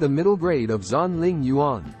is only the middle grade of Zanling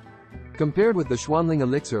Yuan. Compared with the Xuanling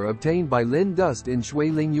elixir obtained by Lin Dust in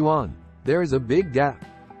Shuiling Yuan, There is a big gap.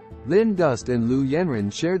 Lin Dust and Lu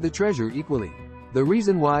Yanran shared the treasure equally. The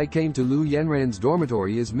reason why I came to Lu Yanran's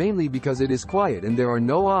dormitory is mainly because it is quiet and there are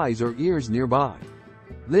no eyes or ears nearby.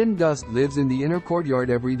 Lin Dust lives in the inner courtyard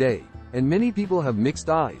every day, and many people have mixed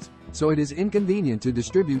eyes, so it is inconvenient to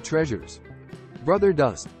distribute treasures. Brother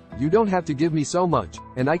Dust, you don't have to give me so much,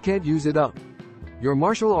 and I can't use it up. Your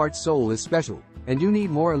martial arts soul is special, and you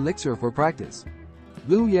need more elixir for practice.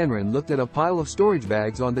 Lu Yanran looked at a pile of storage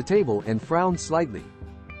bags on the table and frowned slightly.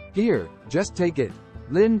 Here, just take it.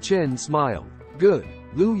 Lin Chen smiled. Good.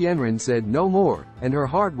 Lu Yanran said no more, and her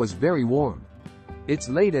heart was very warm. It's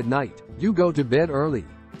late at night. You go to bed early.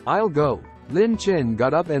 I'll go. Lin Chen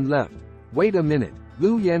got up and left. Wait a minute.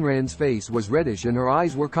 Lu Yanran's face was reddish and her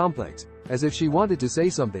eyes were complex, as if she wanted to say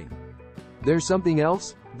something. There's something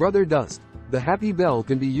else? Brother Dust. The happy bell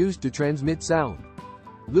can be used to transmit sound.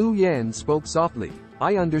 Lu Yan spoke softly.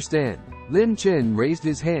 I understand. Lin Chen raised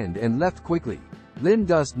his hand and left quickly. Lin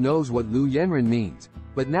Dust knows what Lu Yanran means,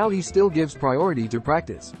 but now he still gives priority to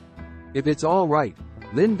practice. If it's all right,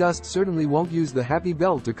 Lin Dust certainly won't use the happy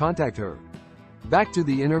bell to contact her. Back to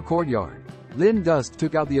the inner courtyard. Lin Dust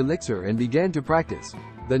took out the elixir and began to practice.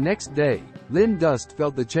 The next day, Lin Dust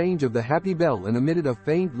felt the change of the happy bell and emitted a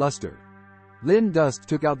faint luster. Lin Dust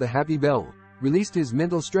took out the happy bell, released his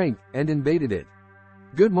mental strength, and invaded it.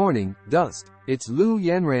 Good morning, Dust. It's Lu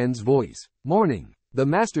Yanran's voice. Morning. The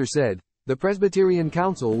master said, the Presbyterian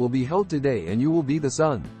Council will be held today and you will be the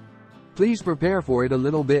sun. Please prepare for it a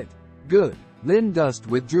little bit. Good. Lin Dust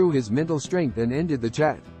withdrew his mental strength and ended the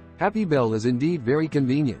chat. Happy bell is indeed very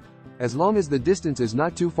convenient. As long as the distance is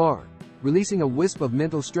not too far, releasing a wisp of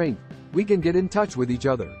mental strength, we can get in touch with each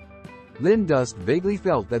other. Lin Dust vaguely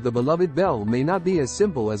felt that the beloved bell may not be as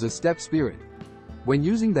simple as a step spirit. When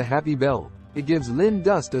using the happy bell, it gives Lin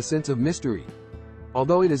Dust a sense of mystery.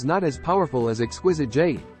 Although it is not as powerful as exquisite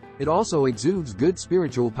jade, it also exudes good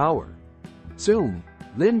spiritual power. Soon,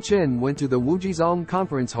 Lin Chen went to the Wujizong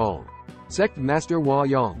Conference Hall. Sect Master Hua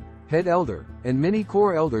Yang, head elder, and many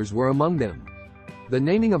core elders were among them. The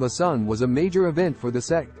naming of a son was a major event for the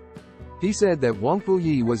sect. He said that Wang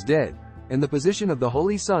Fuyi was dead, and the position of the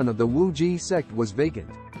holy son of the Wu Ji sect was vacant.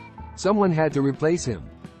 Someone had to replace him.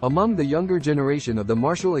 Among the younger generation of the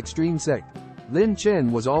martial extreme sect, Lin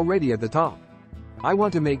Chen was already at the top. I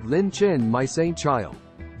want to make Lin Chen my saint child.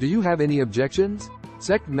 Do you have any objections?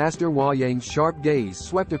 Sect Master Hua Yang's sharp gaze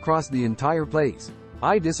swept across the entire place.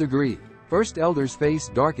 I disagree. First elder's face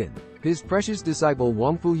darkened. His precious disciple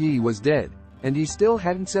Wang Fuyi was dead, and he still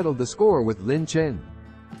hadn't settled the score with Lin Chen.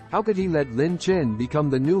 How could he let Lin Chen become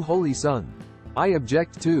the new holy son? I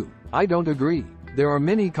object too. I don't agree. There are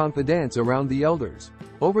many confidants around the elders.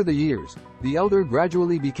 Over the years, the elder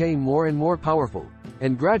gradually became more and more powerful,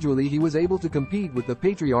 and gradually he was able to compete with the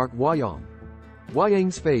patriarch Hua Yang. Hua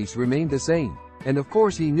Yang's face remained the same, and of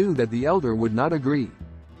course he knew that the elder would not agree.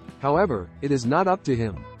 However, it is not up to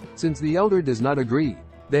him. Since the elder does not agree,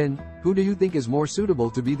 then, who do you think is more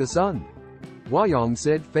suitable to be the son? Hua Yang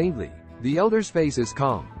said faintly. The elder's face is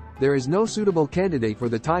calm. There is no suitable candidate for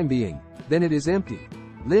the time being, then it is empty.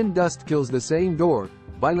 Lin Dust kills the same door,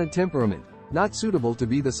 violent temperament, not suitable to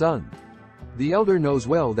be the son. The elder knows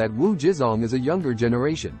well that Wu Jizong is a younger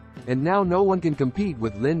generation, and now no one can compete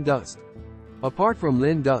with Lin Dust. Apart from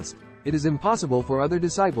Lin Dust, it is impossible for other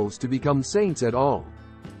disciples to become saints at all.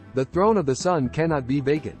 The throne of the sun cannot be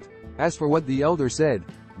vacant. As for what the elder said,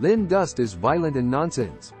 Lin Dust is violent and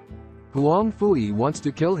nonsense. Huang Fui wants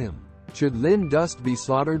to kill him. Should Lin Dust be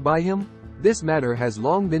slaughtered by him? This matter has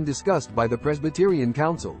long been discussed by the Presbyterian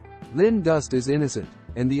Council. Lin Dust is innocent,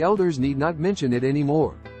 and the elders need not mention it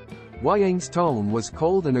anymore. Hua Yang's tone was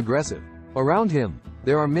cold and aggressive. Around him,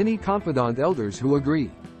 there are many confidant elders who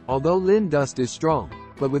agree. Although Lin Dust is strong,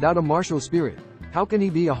 but without a martial spirit, how can he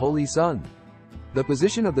be a holy son? The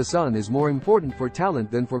position of the son is more important for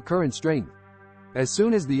talent than for current strength. As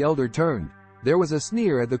soon as the elder turned, there was a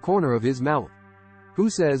sneer at the corner of his mouth. Who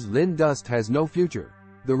says Lin Dust has no future?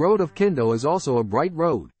 The road of Kendo is also a bright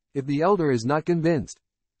road. If the elder is not convinced,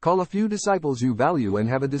 call a few disciples you value and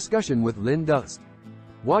have a discussion with Lin Dust.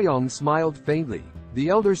 Hua Yang smiled faintly. The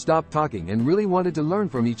elder stopped talking and really wanted to learn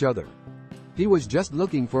from each other. He was just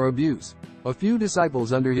looking for abuse. A few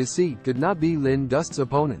disciples under his seat could not be Lin Dust's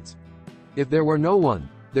opponents. If there were no one,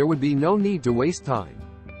 there would be no need to waste time.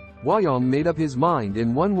 Hua Yang made up his mind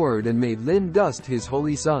in one word and made Lin Dust his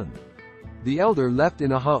holy son. The elder left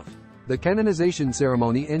in a huff. The canonization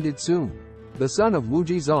ceremony ended soon. The son of Wu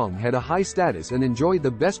Jizong had a high status and enjoyed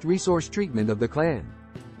the best resource treatment of the clan.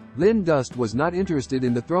 Lin Dust was not interested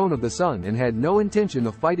in the throne of the sun and had no intention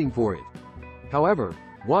of fighting for it. However,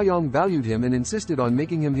 Hua Yang valued him and insisted on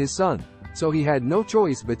making him his son, so he had no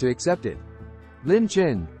choice but to accept it. Lin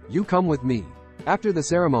Chen, you come with me. After the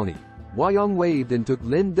ceremony, Huayong waved and took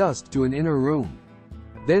Lin Dust to an inner room.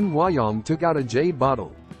 Then Huayong took out a jade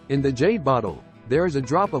bottle. In the jade bottle, there is a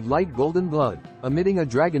drop of light golden blood, emitting a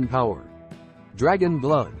dragon power. Dragon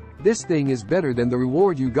blood. This thing is better than the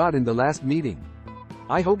reward you got in the last meeting.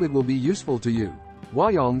 I hope it will be useful to you.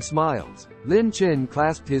 Huayong smiles. Lin Chen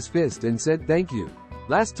clasped his fist and said thank you.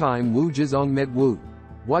 Last time Wu Zizong met Wu,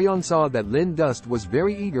 Huayong saw that Lin Dust was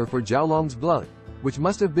very eager for Jiaolong's blood, which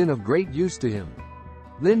must have been of great use to him.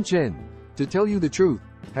 Lin Chen, to tell you the truth,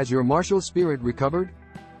 has your martial spirit recovered?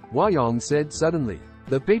 Huayong said suddenly.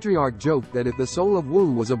 The patriarch joked that if the soul of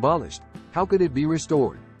Wu was abolished, how could it be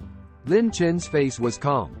restored? Lin Chen's face was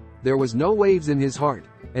calm. There was no waves in his heart,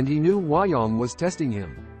 and he knew Huayong was testing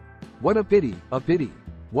him. What a pity, a pity.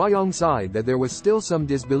 Huayong sighed that there was still some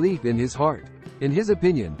disbelief in his heart. In his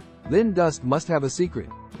opinion, Lin Dust must have a secret,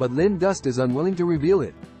 but Lin Dust is unwilling to reveal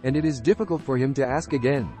it, and it is difficult for him to ask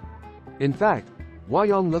again. In fact,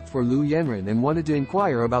 Huayong looked for Lu Yanren and wanted to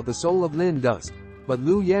inquire about the soul of Lin Dust, but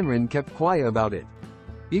Lu Yanren kept quiet about it.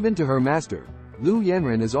 Even to her master, Lu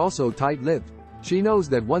Yanren is also tight-lipped. She knows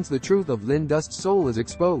that once the truth of Lin Dust's soul is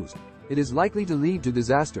exposed, it is likely to lead to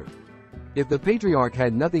disaster. If the patriarch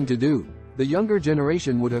had nothing to do, the younger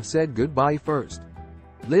generation would have said goodbye first.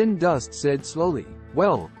 Lin Dust said slowly,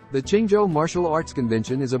 well, the Qingzhou Martial Arts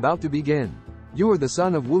Convention is about to begin. You are the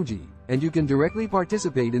son of Wuji, and you can directly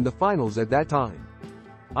participate in the finals at that time.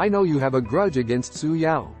 I know you have a grudge against Su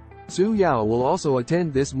Yao. Su Yao will also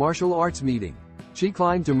attend this martial arts meeting. She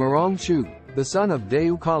climbed to Murong Shu, the son of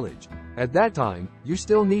Deu College. At that time, you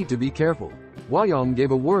still need to be careful. Huayong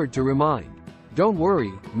gave a word to remind. Don't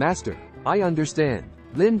worry, master. I understand.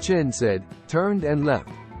 Lin Chen said, turned and left.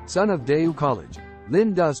 Son of Deu College.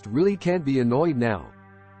 Lin Dust really can't be annoyed now.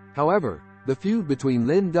 However, the feud between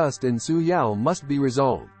Lin Dust and Su Yao must be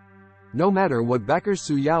resolved. No matter what backers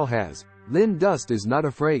Su Yao has, Lin Dust is not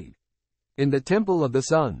afraid. In the Temple of the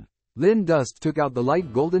Sun, Lin Dust took out the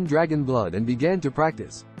light golden dragon blood and began to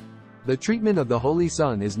practice. The treatment of the Holy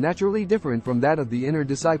Sun is naturally different from that of the inner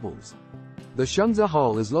disciples. The Shengzi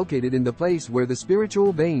Hall is located in the place where the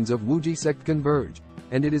spiritual veins of Wuji sect converge,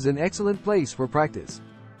 and it is an excellent place for practice.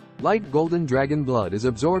 Light golden dragon blood is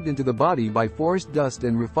absorbed into the body by forest dust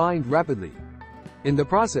and refined rapidly. In the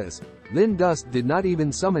process, Lin Dust did not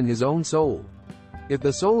even summon his own soul. If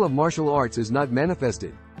the soul of martial arts is not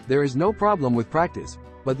manifested, there is no problem with practice,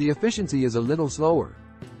 but the efficiency is a little slower.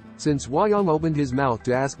 Since Huayong opened his mouth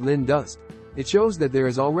to ask Lin Dust, it shows that there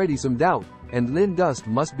is already some doubt, and Lin Dust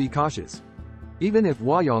must be cautious. Even if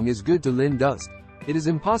Huayong is good to Lin Dust, it is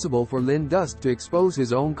impossible for Lin Dust to expose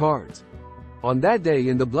his own cards. On that day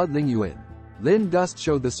in the Blood Lingyuan, Lin Dust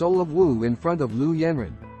showed the soul of Wu in front of Lu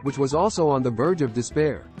Yanren, which was also on the verge of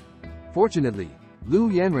despair. Fortunately,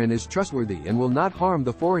 Lu Yanren is trustworthy and will not harm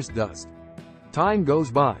the forest dust. Time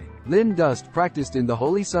goes by. Lin Dust practiced in the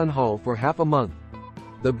Holy Sun Hall for half a month.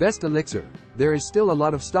 The best elixir, there is still a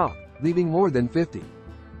lot of stock, leaving more than 50.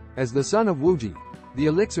 As the son of Wuji, the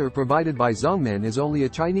elixir provided by Zongmen is only a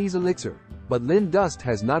Chinese elixir, but Lin Dust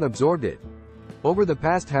has not absorbed it. Over the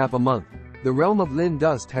past half a month, the realm of Lin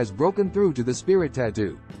Dust has broken through to the spirit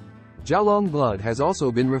tattoo. Jiaolong blood has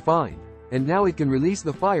also been refined, and now it can release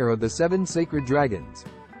the fire of the 7 sacred dragons.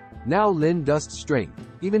 Now Lin Dust's strength,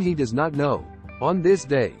 even he does not know. On this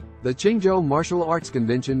day, the Qingzhou Martial Arts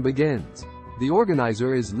Convention begins. The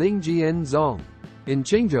organizer is Ling Zong. In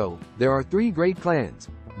Qingzhou, there are 3 great clans,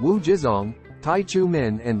 Wu Zizong, Tai Chu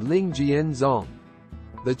Men and Ling Zong.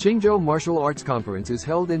 The Qingzhou Martial Arts Conference is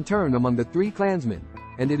held in turn among the 3 clansmen,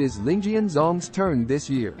 and it is Ling Zong's turn this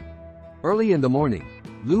year. Early in the morning,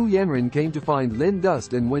 Lu Yanren came to find Lin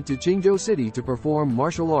Dust and went to Qingzhou City to perform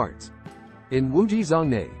martial arts. In Wuji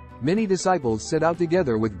Zongnei, many disciples set out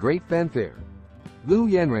together with great fanfare. Lu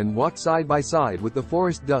Yanren walked side by side with the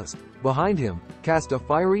forest dust. Behind him, cast a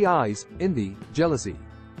fiery eyes, envy, jealousy.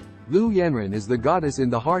 Lu Yanren is the goddess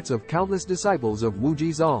in the hearts of countless disciples of Wu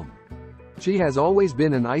Zizong. She has always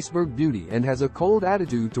been an iceberg beauty and has a cold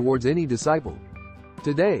attitude towards any disciple.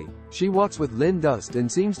 Today, she walks with Lin Dust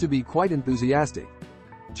and seems to be quite enthusiastic.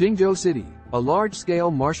 Qingzhou City, a large-scale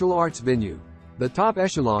martial arts venue. The top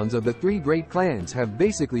echelons of the 3 great clans have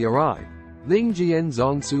basically arrived. Ling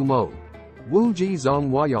Zong Sumo, Wu Zizong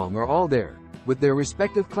Huayong are all there, with their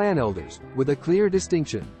respective clan elders, with a clear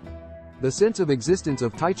distinction. The sense of existence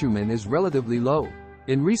of Taichumen is relatively low.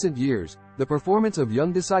 In recent years, the performance of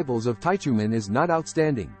young disciples of Taichumen is not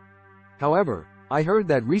outstanding. However, I heard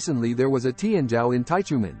that recently there was a Tianzhao in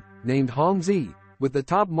Taichumen, named Hong Zi, with the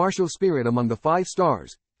top martial spirit among the 5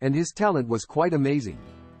 stars, and his talent was quite amazing.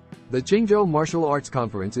 The Qingzhou Martial Arts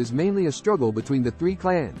Conference is mainly a struggle between the three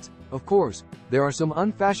clans. Of course, there are some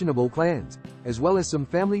unfashionable clans, as well as some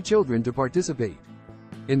family children to participate.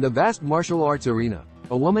 In the vast martial arts arena,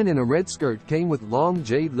 a woman in a red skirt came with long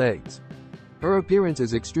jade legs. Her appearance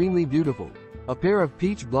is extremely beautiful. A pair of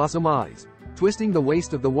peach blossom eyes, twisting the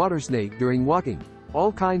waist of the water snake during walking,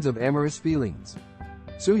 all kinds of amorous feelings.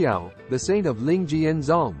 Su Yao, the saint of Ling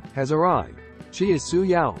Zong, has arrived. She is Su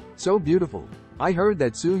Yao, so beautiful. I heard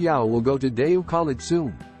that Su Yao will go to Daewoo College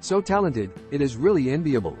soon. So talented, it is really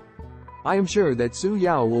enviable. I am sure that Su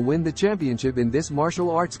Yao will win the championship in this martial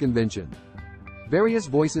arts convention. Various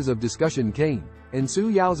voices of discussion came, and Su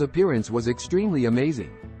Yao's appearance was extremely amazing.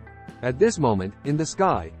 At this moment, in the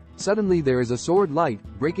sky, suddenly there is a sword light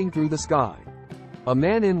breaking through the sky. A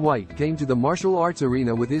man in white came to the martial arts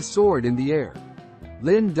arena with his sword in the air.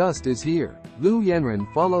 Lin Dust is here. Lu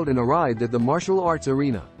Yanran followed and arrived at the martial arts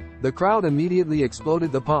arena. The crowd immediately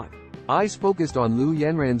exploded the pot. Eyes focused on Lu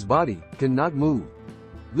Yanran's body, cannot move.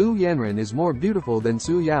 Lu Yanran is more beautiful than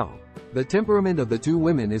Su Yao. The temperament of the two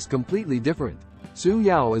women is completely different. Su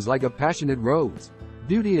Yao is like a passionate rose.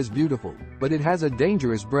 Beauty is beautiful, but it has a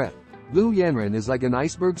dangerous breath. Lu Yanran is like an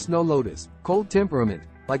iceberg snow lotus, cold temperament,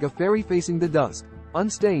 like a fairy facing the dusk,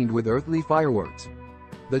 unstained with earthly fireworks.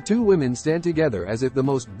 The two women stand together as if the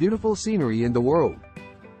most beautiful scenery in the world.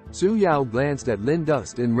 Su Yao glanced at Lin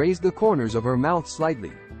Dust and raised the corners of her mouth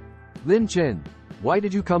slightly. Lin Chen, why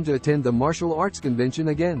did you come to attend the martial arts convention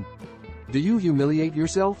again? Do you humiliate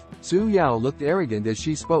yourself? Su Yao looked arrogant as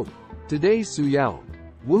she spoke. Today's Su Yao.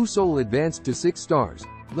 Wu Soul advanced to 6 stars.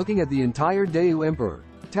 Looking at the entire Daewoo Emperor,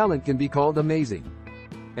 talent can be called amazing.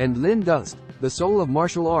 And Lin Dust, the soul of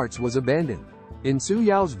martial arts, was abandoned. In Su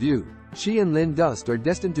Yao's view, she and Lin Dust are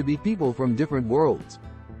destined to be people from different worlds.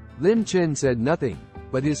 Lin Chen said nothing,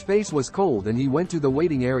 but his face was cold and he went to the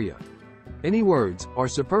waiting area. Any words are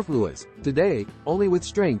superfluous. Today, only with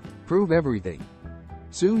strength, prove everything.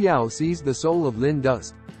 Su Yao seized the soul of Lin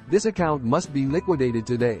Dust. This account must be liquidated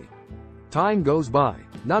today. Time goes by.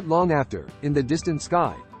 Not long after, in the distant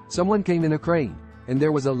sky, someone came in a crane, and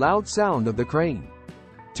there was a loud sound of the crane.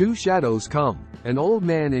 2 shadows come, an old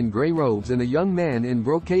man in gray robes and a young man in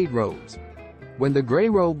brocade robes. When the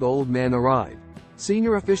gray-robed old man arrived,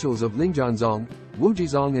 senior officials of Lingjianzong,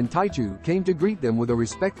 Wujizong and Taichu came to greet them with a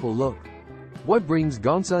respectful look. What brings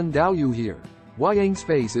Gongsun Daoyu here? Wang Yang's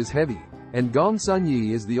face is heavy, and Gongsun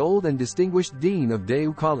Yi is the old and distinguished dean of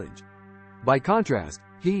Daewoo College. By contrast,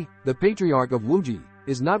 he, the patriarch of Wuji,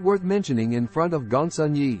 is not worth mentioning in front of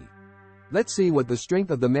Gongsun Yi. Let's see what the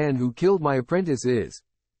strength of the man who killed my apprentice is.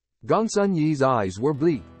 Gongsun Yi's eyes were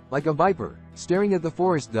bleak, like a viper, staring at the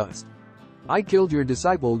forest dust. I killed your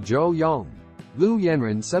disciple Zhou Yang. Lu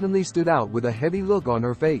Yanran suddenly stood out with a heavy look on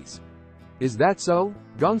her face. Is that so?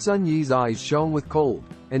 Gongsun Yi's eyes shone with cold,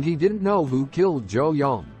 and he didn't know who killed Zhou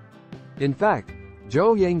Yang. In fact,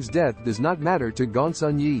 Zhou Yang's death does not matter to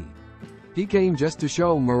Gongsun Yi. He came just to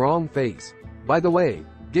show Murong face. By the way,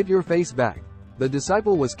 get your face back. The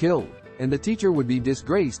disciple was killed, and the teacher would be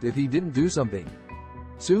disgraced if he didn't do something.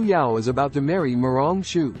 Su Yao is about to marry Murong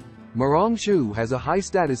Shu. Murong Shu has a high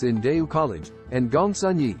status in Daewoo College, and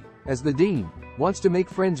Gongsun Yi, as the dean, wants to make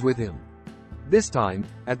friends with him. This time,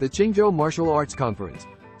 at the Qingzhou Martial Arts Conference,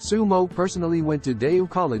 Su Mo personally went to Daewoo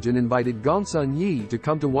College and invited Gongsun Yi to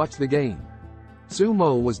come to watch the game. Su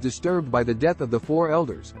Mo was disturbed by the death of the 4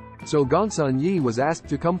 elders, so Gongsun Yi was asked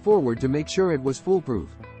to come forward to make sure it was foolproof.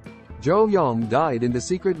 Zhou Yang died in the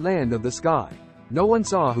secret land of the sky. No one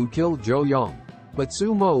saw who killed Zhou Yang, but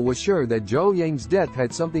Su Mo was sure that Zhou Yang's death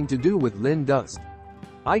had something to do with Lin Dust.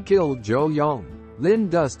 I killed Zhou Yang. Lin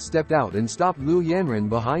Dust stepped out and stopped Lu Yanran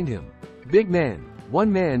behind him. Big man,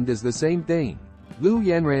 one man does the same thing. Lu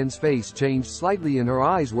Yanran's face changed slightly and her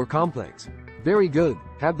eyes were complex. Very good,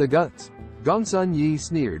 have the guts. Gongsun Yi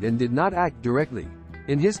sneered and did not act directly.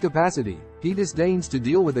 In his capacity, he disdains to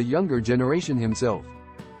deal with a younger generation himself.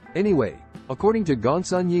 Anyway, according to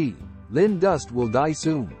Gongsun Yi, Lin Dust will die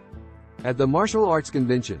soon. At the martial arts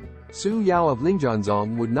convention, Su Yao of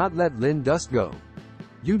Lingjianzong would not let Lin Dust go.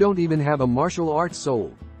 You don't even have a martial arts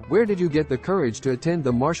soul. Where did you get the courage to attend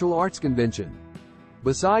the martial arts convention?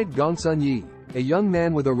 Beside Gongsun Yi, a young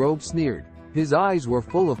man with a robe sneered. His eyes were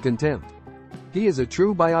full of contempt. He is a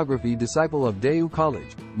true biography disciple of Daewoo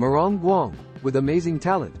College, Murong Guang, with amazing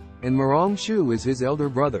talent, and Murong Shu is his elder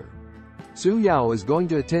brother. Su Yao is going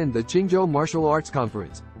to attend the Qingzhou Martial Arts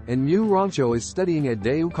Conference, and Mu Rongqiu is studying at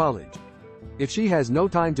Daewoo College. If she has no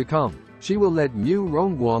time to come, she will let Mu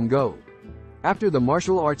Rongguang go. After the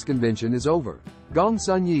martial arts convention is over,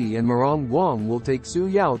 Gongsun Yi and Murong Guang will take Su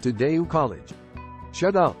Yao to Daewoo College.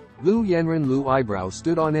 Shut up. Lu Yanran Lu eyebrows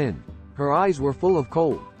stood on end. Her eyes were full of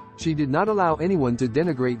cold. She did not allow anyone to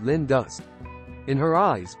denigrate Lin Dust. In her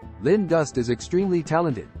eyes, Lin Dust is extremely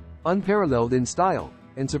talented, unparalleled in style,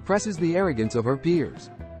 and suppresses the arrogance of her peers.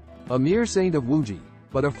 A mere saint of Wuji,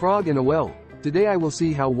 but a frog in a well. Today I will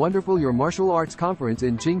see how wonderful your martial arts conference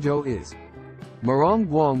in Qingzhou is. Marong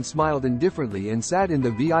Guang smiled indifferently and sat in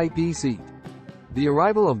the VIP seat. The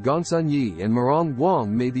arrival of Gongsun Yi and Marong Guang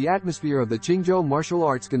made the atmosphere of the Qingzhou Martial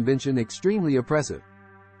Arts Convention extremely oppressive.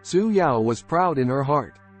 Su Yao was proud in her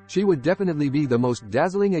heart. She would definitely be the most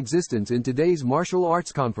dazzling existence in today's martial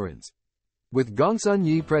arts conference. With Gongsun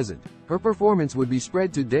Yi present, her performance would be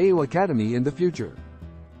spread to Daewoo Academy in the future.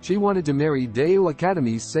 She wanted to marry Daewoo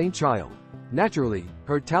Academy's saint child. Naturally,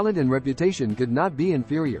 her talent and reputation could not be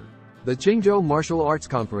inferior. The Qingzhou Martial Arts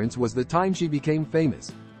Conference was the time she became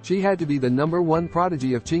famous. She had to be the #1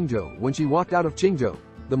 prodigy of Qingzhou. When she walked out of Qingzhou,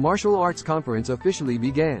 the martial arts conference officially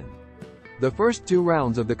began. The first 2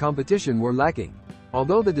 rounds of the competition were lacking.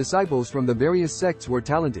 Although the disciples from the various sects were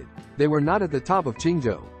talented, they were not at the top of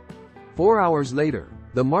Qingzhou. 4 hours later,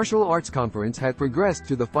 the martial arts conference had progressed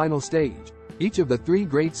to the final stage. Each of the 3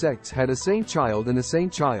 great sects had a saint child and a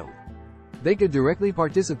saint child. They could directly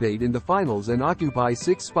participate in the finals and occupy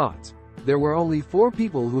 6 spots. There were only 4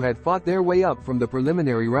 people who had fought their way up from the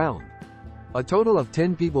preliminary round. A total of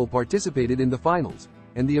 10 people participated in the finals,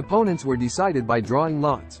 and the opponents were decided by drawing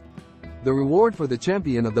lots. The reward for the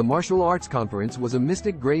champion of the martial arts conference was a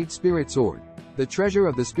mystic grade spirit sword, the treasure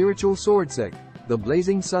of the spiritual sword sect, the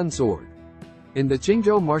Blazing Sun Sword. In the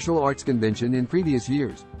Qingzhou Martial Arts Convention in previous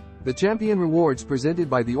years, the champion rewards presented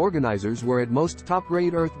by the organizers were at most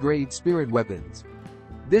top-grade Earth-grade spirit weapons.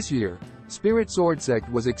 This year, Spirit Sword Sect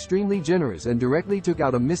was extremely generous and directly took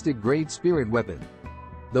out a mystic-grade spirit weapon.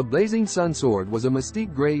 The Blazing Sun Sword was a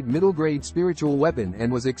mystique-grade middle-grade spiritual weapon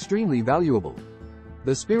and was extremely valuable.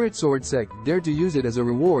 The Spirit Sword Sect dared to use it as a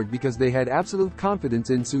reward because they had absolute confidence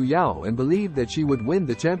in Su Yao and believed that she would win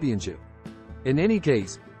the championship. In any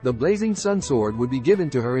case, the Blazing Sun Sword would be given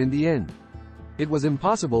to her in the end. It was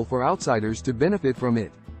impossible for outsiders to benefit from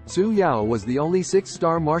it. Su Yao was the only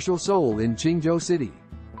 6-star martial soul in Qingzhou City.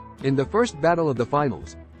 In the first battle of the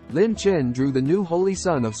finals, Lin Chen drew the new holy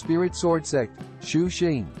son of Spirit Sword Sect, Xu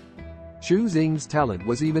Xing. Xu Xing's talent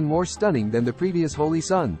was even more stunning than the previous holy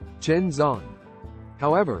son, Chen Zan.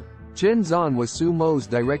 However, Chen Zan was Su Mo's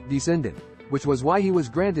direct descendant, which was why he was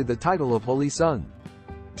granted the title of Holy Son.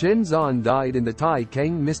 Chen Zan died in the Tai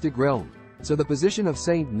Kang mystic realm, so the position of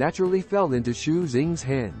saint naturally fell into Xu Xing's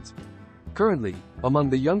hands. Currently, among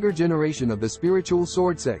the younger generation of the spiritual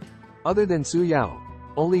sword sect, other than Su Yao,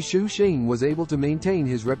 only Xu Xing was able to maintain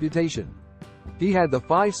his reputation. He had the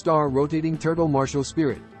 5-star rotating turtle martial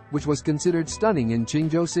spirit, which was considered stunning in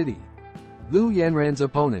Qingzhou City. Lu Yanran's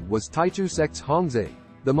opponent was Taichu Sect's Hongzhe,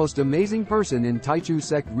 the most amazing person in Taichu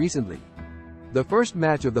Sect recently. The first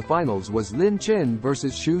match of the finals was Lin Chen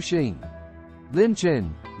versus Xu Xing. Lin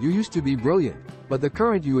Chen, you used to be brilliant, but the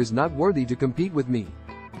current you is not worthy to compete with me.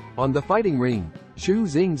 On the fighting ring, Xu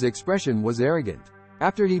Xing's expression was arrogant.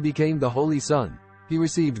 After he became the Holy Son, he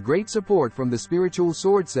received great support from the spiritual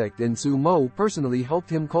sword sect and Su Mo personally helped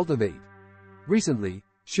him cultivate. Recently,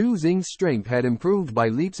 Xu Xing's strength had improved by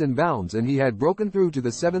leaps and bounds and he had broken through to the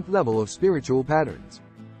 7th level of spiritual patterns.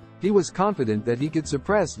 He was confident that he could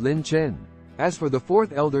suppress Lin Chen. As for the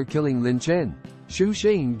 4th elder killing Lin Chen, Xu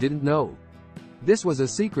Xing didn't know. This was a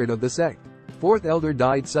secret of the sect. 4th elder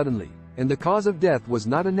died suddenly, and the cause of death was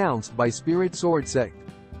not announced by Spirit Sword Sect.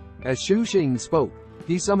 As Xu Xing spoke,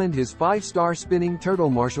 he summoned his 5-star spinning turtle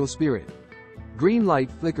martial spirit. Green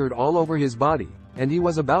light flickered all over his body, and he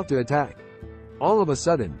was about to attack. All of a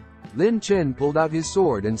sudden, Lin Chen pulled out his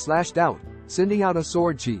sword and slashed out, sending out a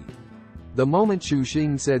sword chi. The moment Xu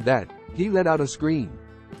Xing said that, he let out a scream.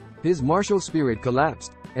 His martial spirit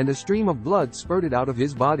collapsed, and a stream of blood spurted out of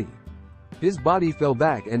his body. His body fell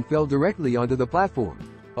back and fell directly onto the platform.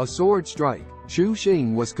 A sword strike. Xu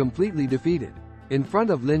Xing was completely defeated. In front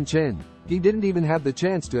of Lin Chen, he didn't even have the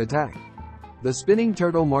chance to attack. The spinning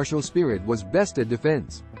turtle martial spirit was best at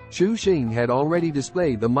defense. Xu Xing had already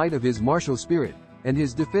displayed the might of his martial spirit, and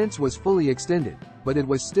his defense was fully extended, but it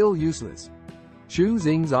was still useless. Xu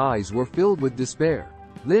Xing's eyes were filled with despair.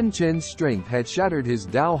 Lin Chen's strength had shattered his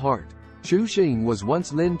Dao heart. Xu Xing was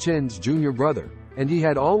once Lin Chen's junior brother, and he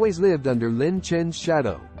had always lived under Lin Chen's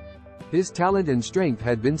shadow. His talent and strength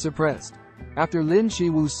had been suppressed. After Lin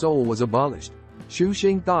Shiwu's soul was abolished, Xu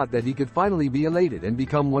Xing thought that he could finally be elated and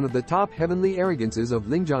become one of the top heavenly arrogances of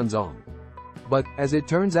Lingjianzong. But, as it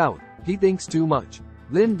turns out, he thinks too much.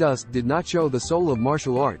 Lin Dust did not show the soul of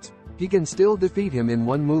martial arts. He can still defeat him in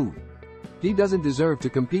one move. He doesn't deserve to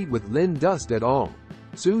compete with Lin Dust at all.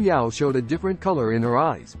 Su Yao showed a different color in her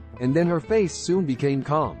eyes, and then her face soon became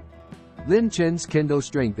calm. Lin Chen's kendo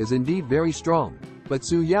strength is indeed very strong, but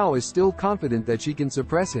Su Yao is still confident that she can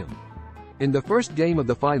suppress him. In the first game of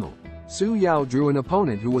the final, Su Yao drew an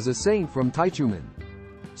opponent who was a saint from Taichumen.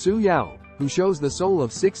 Su Yao, who shows the soul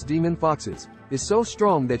of 6 demon foxes, is so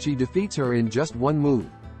strong that she defeats her in just one move.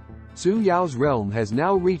 Su Yao's realm has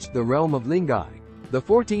now reached the realm of Lingai. The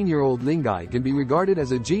 14-year-old Lingai can be regarded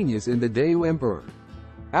as a genius in the Deu Emperor.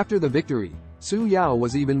 After the victory, Su Yao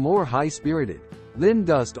was even more high-spirited. Lin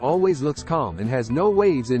Dust always looks calm and has no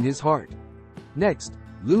waves in his heart. Next,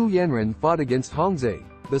 Lu Yanren fought against Hongzhe,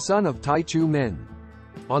 the son of Taichu Men.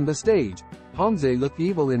 On the stage, Hongzhe looked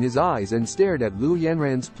evil in his eyes and stared at Lu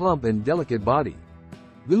Yanren's plump and delicate body.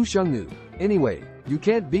 Lu Shengnu, anyway, you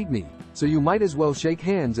can't beat me, so you might as well shake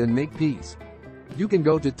hands and make peace. You can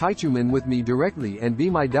go to Taichumen with me directly and be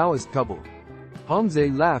my Taoist couple.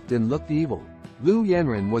 Hongzhe laughed and looked evil. Lu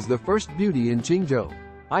Yanren was the first beauty in Qingzhou.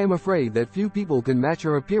 I am afraid that few people can match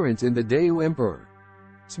her appearance in the Deu Emperor.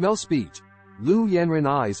 Smell speech. Lu Yanren's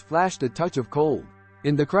eyes flashed a touch of cold.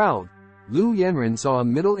 In the crowd, Lu Yanren saw a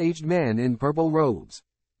middle-aged man in purple robes.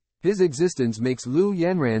 His existence makes Lu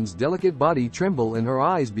Yanren's delicate body tremble and her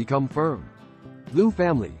eyes become firm. Lu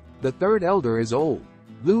family, the third elder, is old.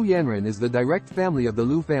 Lu Yanren is the direct family of the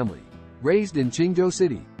Lu family, raised in Qingzhou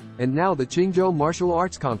City, and now the Qingzhou Martial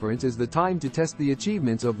Arts Conference is the time to test the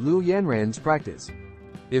achievements of Lu Yanren's practice.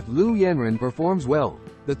 If Lu Yanren performs well,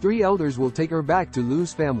 the 3 elders will take her back to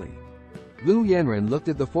Lu's family. Lu Yanren looked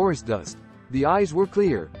at the forest dust. The eyes were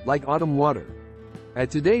clear, like autumn water.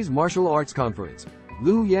 At today's martial arts conference,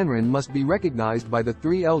 Lu Yanren must be recognized by the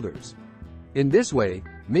 3 elders. In this way,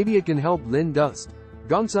 maybe it can help Lin Dust.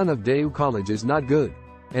 Gongsun of Deu College is not good,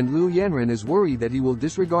 and Lu Yanren is worried that he will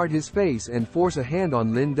disregard his face and force a hand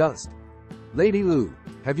on Lin Dust. Lady Lu,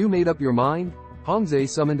 have you made up your mind? Hongzhe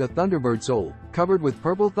summoned a thunderbird soul, covered with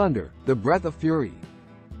purple thunder, the breath of fury.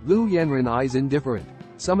 Lu Yanren eyes indifferent,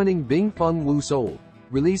 summoning Bing Feng Wu soul.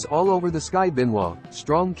 Release all over the sky Benoit,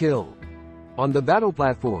 strong kill. On the battle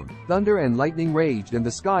platform, thunder and lightning raged and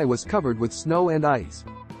the sky was covered with snow and ice.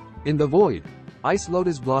 In the void, ice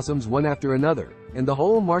lotus blossoms one after another, and the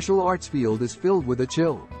whole martial arts field is filled with a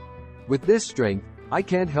chill. With this strength, I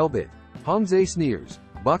can't help it. Hongzhe sneers,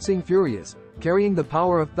 boxing furious, carrying the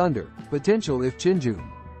power of thunder, potential if Qinjun.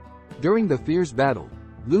 During the fierce battle,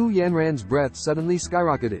 Lu Yanren's breath suddenly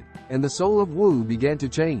skyrocketed, and the soul of Wu began to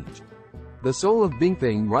change. The soul of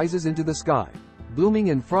Bingfeng rises into the sky, blooming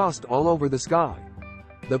in frost all over the sky.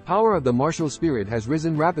 The power of the martial spirit has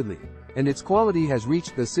risen rapidly, and its quality has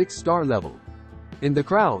reached the 6-star level. In the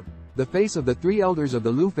crowd, the face of the 3 elders of the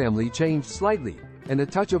Lu family changed slightly, and a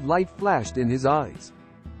touch of light flashed in his eyes.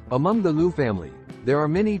 Among the Lu family, there are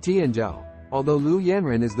many Tianzhao, although Lu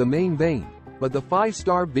Yanren is the main vein, but the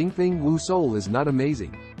 5-star Bingfeng Wu soul is not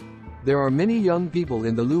amazing. There are many young people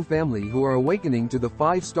in the Lu family who are awakening to the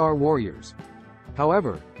 5-star warriors.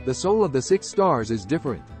 However, the soul of the 6 stars is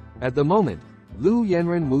different. At the moment, Lu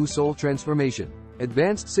Yanren Wu soul transformation,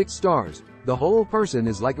 advanced 6 stars, the whole person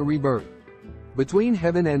is like a rebirth. Between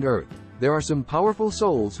heaven and earth, there are some powerful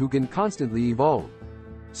souls who can constantly evolve.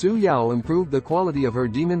 Su Yao improved the quality of her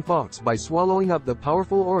demon fox by swallowing up the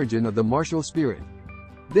powerful origin of the martial spirit.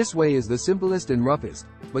 This way is the simplest and roughest,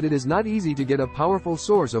 but it is not easy to get a powerful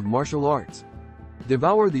source of martial arts.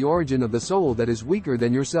 Devour the origin of the soul that is weaker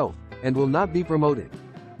than yourself, and will not be promoted.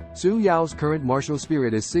 Su Yao's current martial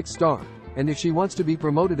spirit is 6-star, and if she wants to be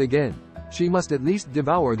promoted again, she must at least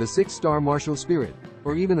devour the 6-star martial spirit,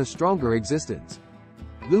 or even a stronger existence.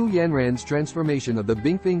 Lu Yanren's transformation of the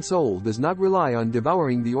Bingfeng soul does not rely on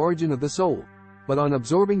devouring the origin of the soul, but on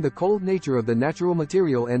absorbing the cold nature of the natural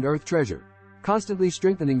material and earth treasure, constantly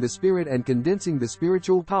strengthening the spirit and condensing the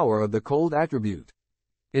spiritual power of the cold attribute.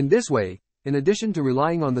 In this way, in addition to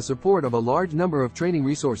relying on the support of a large number of training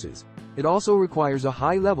resources, it also requires a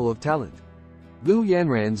high level of talent. Lu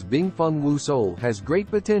Yanren's Bingfeng Wu soul has great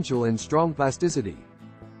potential and strong plasticity.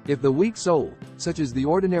 If the weak soul, such as the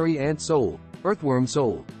ordinary ant soul, earthworm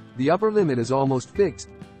soul, the upper limit is almost fixed,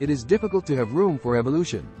 it is difficult to have room for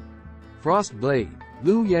evolution. Frost Blade,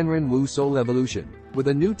 Lu Yanren Wu soul evolution, with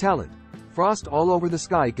a new talent, frost all over the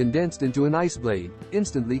sky condensed into an ice blade,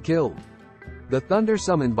 instantly killed. The thunder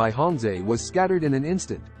summoned by Hongzhe was scattered in an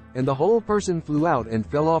instant, and the whole person flew out and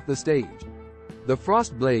fell off the stage. The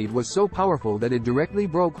frost blade was so powerful that it directly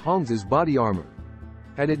broke Hongzhe's body armor.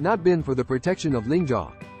 Had it not been for the protection of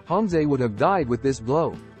Lingjia, Hongzhe would have died with this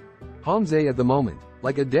blow. Hongzhe at the moment,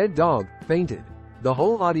 like a dead dog, fainted. The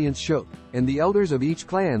whole audience shook, and the elders of each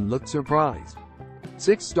clan looked surprised.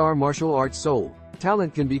 6-star martial arts soul,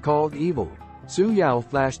 talent can be called evil. Su Yao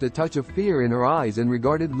flashed a touch of fear in her eyes and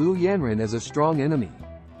regarded Lu Yanren as a strong enemy.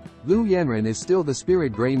 Lu Yanran is still the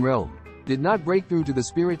spirit grain realm, did not break through to the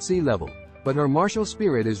spirit sea level, but her martial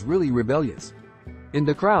spirit is really rebellious. In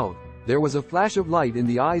the crowd, there was a flash of light in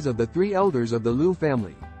the eyes of the three elders of the Lu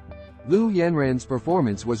family. Lu Yanran's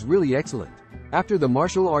performance was really excellent. After the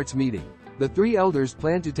martial arts meeting, the three elders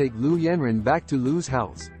planned to take Lu Yanran back to Lu's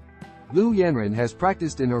house. Lu Yanran has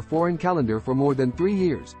practiced in her foreign calendar for more than 3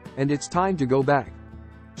 years, and it's time to go back.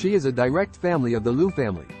 She is a direct family of the Lu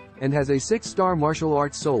family, and has a 6-star martial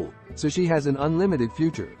arts soul, so she has an unlimited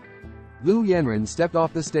future. Lu Yanran stepped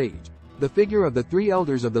off the stage. The figure of the three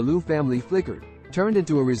elders of the Lu family flickered, turned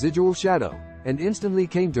into a residual shadow, and instantly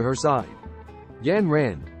came to her side.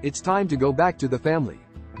 Yanran, it's time to go back to the family.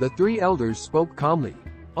 The three elders spoke calmly.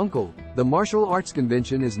 Uncle, the martial arts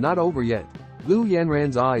convention is not over yet. Lu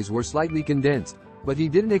Yanran's eyes were slightly condensed, but he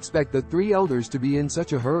didn't expect the three elders to be in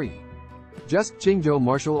such a hurry. Just Qingzhou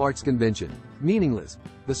Martial Arts Convention. Meaningless.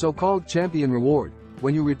 The so-called champion reward,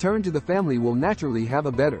 when you return to the family, will naturally have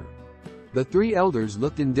a better. The three elders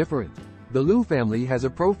looked indifferent. The Lu family has a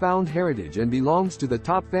profound heritage and belongs to the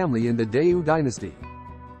top family in the Deu dynasty.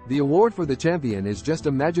 The award for the champion is just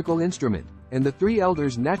a magical instrument, and the three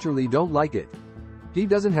elders naturally don't like it. He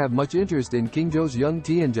doesn't have much interest in Qingzhou's young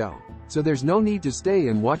Tianzhao, so there's no need to stay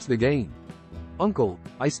and watch the game. Uncle,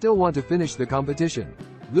 I still want to finish the competition.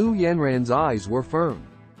 Lu Yanran's eyes were firm.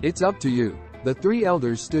 It's up to you. The three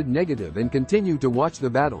elders stood negative and continued to watch the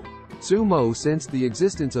battle. Su Mo sensed the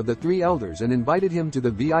existence of the three elders and invited him to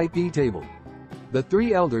the VIP table. The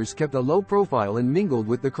three elders kept a low profile and mingled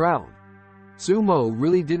with the crowd. Su Mo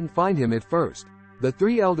really didn't find him at first. The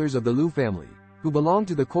three elders of the Lu family, who belong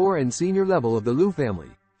to the core and senior level of the Lu family,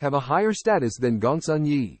 have a higher status than Gongsun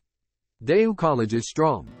Yi. Deu College is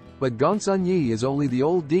strong, but Gongsun Yi is only the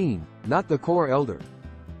old dean, not the core elder.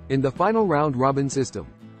 In the final round-robin system,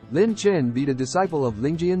 Lin Chen beat a disciple of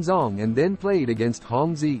Ling Jianzong and then played against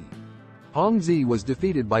Hong Zi. Hong Zi was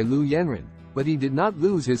defeated by Lu Yanran, but he did not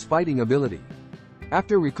lose his fighting ability.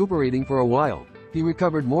 After recuperating for a while, he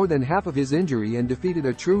recovered more than half of his injury and defeated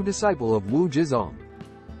a true disciple of Wu Zizong.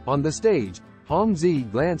 On the stage, Hong Zi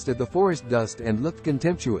glanced at the forest dust and looked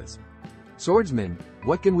contemptuous. Swordsman,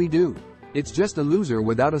 what can we do? It's just a loser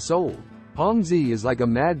without a soul. Hong Zi is like a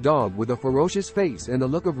mad dog with a ferocious face and a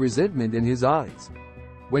look of resentment in his eyes.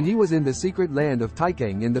 When he was in the secret land of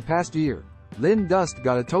Taikang in the past year, Lin Dust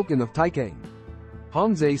got a token of Taikang.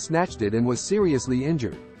 Hong Zi snatched it and was seriously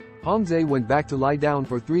injured. Hong Zi went back to lie down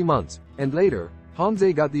for 3 months, and later, Hong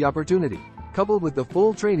Zi got the opportunity, coupled with the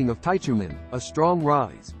full training of Taichumen, a strong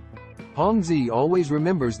rise. Hong Zi always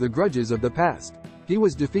remembers the grudges of the past. He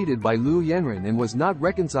was defeated by Lu Yanran and was not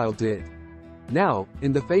reconciled to it. Now,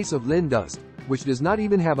 in the face of Lin Dust, which does not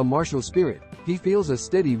even have a martial spirit, he feels a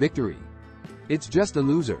steady victory. It's just a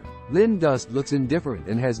loser. Lin Dust looks indifferent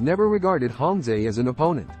and has never regarded Hong Zi as an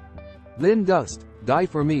opponent. Lin Dust, die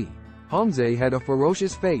for me. Hong Zi had a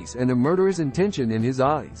ferocious face and a murderous intention in his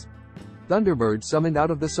eyes. Thunderbird summoned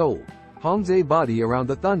out of the soul, Hong Zi's body around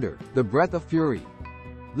the thunder, the breath of fury.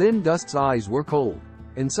 Lin Dust's eyes were cold,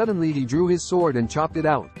 and suddenly he drew his sword and chopped it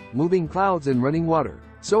out, moving clouds and running water,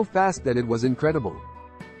 so fast that it was incredible.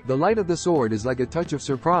 The light of the sword is like a touch of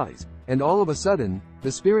surprise, and all of a sudden,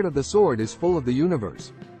 the spirit of the sword is full of the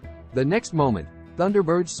universe. The next moment,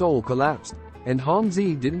 Thunderbird's soul collapsed, and Hong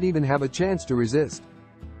Zi didn't even have a chance to resist.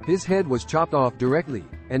 His head was chopped off directly,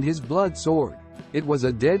 and his blood soared. It was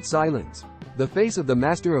a dead silence. The face of the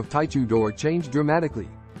master of Taichu Door changed dramatically,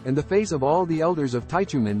 and the face of all the elders of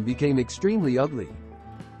Taichumen became extremely ugly.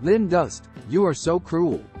 Lin Dust, you are so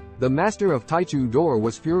cruel. The master of Taichu Door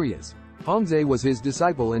was furious. Hong Zi was his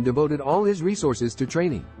disciple and devoted all his resources to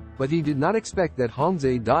training, but he did not expect that Hong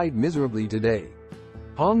Zi died miserably today.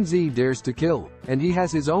 Hong Zi dares to kill, and he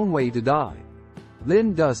has his own way to die.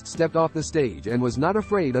 Lin Dust stepped off the stage and was not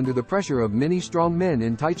afraid under the pressure of many strong men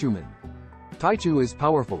in Taichumen. Taichu is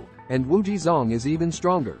powerful, and Wu Zizong is even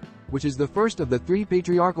stronger, which is the first of the 3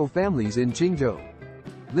 patriarchal families in Qingzhou.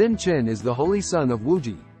 Lin Chen is the holy son of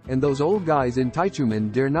Wuji, and those old guys in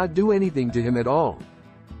Taichumen dare not do anything to him at all.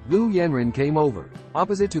 Lu Yanran came over,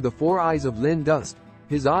 opposite to the 4 eyes of Lin Dust.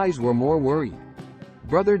 His eyes were more worried.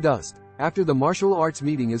 Brother Dust, after the martial arts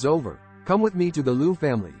meeting is over, come with me to the Lu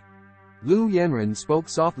family. Lu Yanran spoke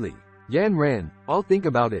softly. Yanran, I'll think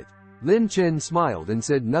about it. Lin Chen smiled and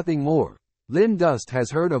said nothing more. Lin Dust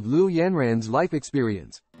has heard of Lu Yanran's life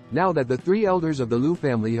experience. Now that the 3 elders of the Lu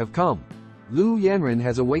family have come, Lu Yanran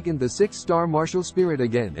has awakened the 6-star martial spirit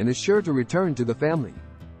again and is sure to return to the family.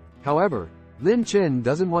 However, Lin Chen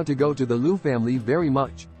doesn't want to go to the Lu family very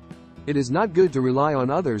much. It is not good to rely on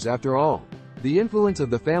others after all. The influence of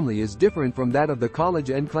the family is different from that of the college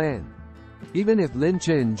and clan. Even if Lin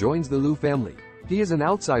Chen joins the Lu family, He is an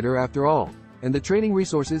outsider after all, and the training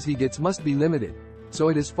resources he gets must be limited, so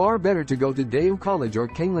it is far better to go to Daewoo College or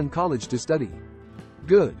Kanglan College to study.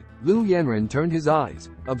 Good. Liu Yanran turned his eyes,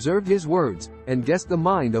 observed his words, and guessed the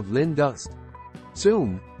mind of Lin Dust.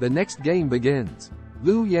 Soon, the next game begins.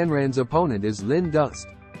 Liu Yanran's opponent is Lin Dust.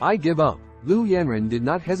 I give up. Liu Yanran did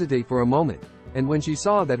not hesitate for a moment, and when she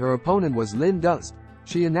saw that her opponent was Lin Dust,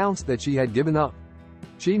 she announced that she had given up.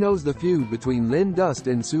 She knows the feud between Lin Dust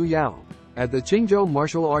and Su Yao. At the Qingzhou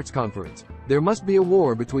Martial Arts Conference, there must be a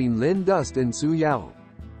war between Lin Dust and Su Yao.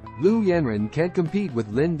 Liu Yanran can't compete with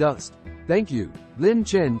Lin Dust. Thank you. Lin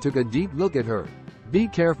Chen took a deep look at her. Be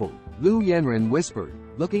careful, Liu Yanran whispered,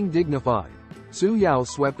 looking dignified. Su Yao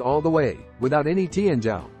swept all the way, without any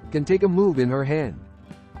Tianzhao, can take a move in her hand.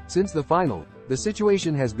 Since the final, the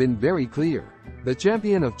situation has been very clear. The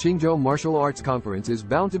champion of Qingzhou Martial Arts Conference is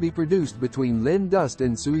bound to be produced between Lin Dust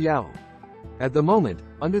and Su Yao. At the moment,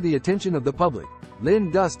 under the attention of the public,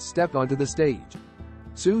 Lin Dust stepped onto the stage.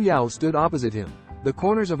 Su Yao stood opposite him, the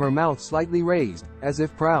corners of her mouth slightly raised, as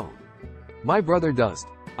if proud. My brother Dust,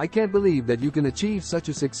 I can't believe that you can achieve such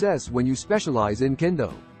a success when you specialize in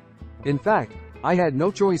Kendo. In fact, I had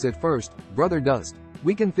no choice at first, brother Dust.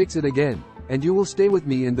 We can fix it again, and you will stay with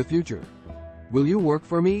me in the future. Will you work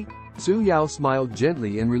for me? Su Yao smiled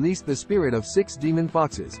gently and released the spirit of 6 demon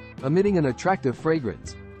foxes, emitting an attractive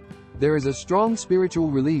fragrance. There is a strong spiritual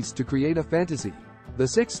release to create a fantasy. The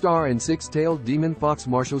 6-star and 6-tailed demon fox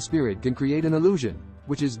martial spirit can create an illusion,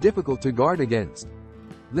 which is difficult to guard against.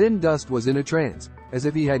 Lin Dust was in a trance, as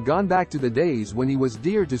if he had gone back to the days when he was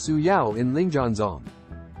dear to Su Yao in Lingjianzong.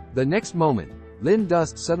 The next moment, Lin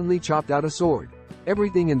Dust suddenly chopped out a sword.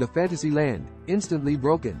 Everything in the fantasy land, instantly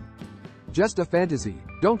broken. Just a fantasy,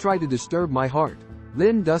 don't try to disturb my heart.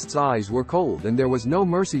 Lin Dust's eyes were cold and there was no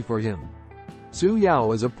mercy for him. Su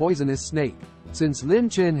Yao is a poisonous snake. Since Lin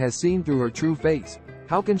Chen has seen through her true face,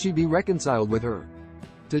 how can she be reconciled with her?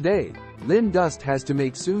 Today, Lin Dust has to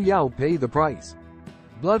make Su Yao pay the price.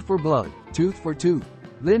 Blood for blood, tooth for tooth.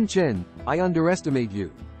 Lin Chen, I underestimate you.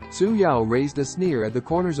 Su Yao raised a sneer at the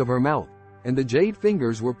corners of her mouth, and the jade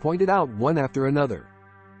fingers were pointed out one after another.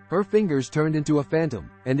 Her fingers turned into a phantom,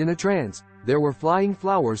 and in a trance, there were flying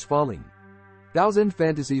flowers falling. 1000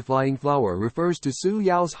 Fantasy Flying Flower refers to Su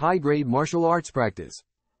Yao's high-grade martial arts practice.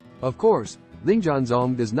 Of course,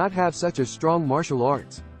 Lingjianzong does not have such a strong martial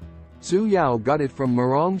arts. Su Yao got it from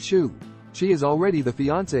Murong Shu. She is already the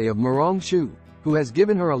fiancée of Murong Shu, who has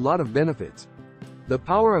given her a lot of benefits. The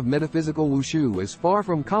power of metaphysical wushu is far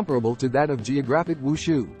from comparable to that of geographic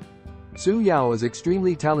wushu. Su Yao is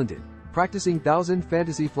extremely talented, practicing 1000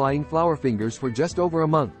 Fantasy Flying Flower Fingers for just over a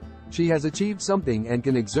month. She has achieved something and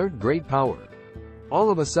can exert great power. All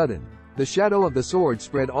of a sudden, the shadow of the sword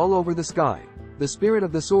spread all over the sky. The spirit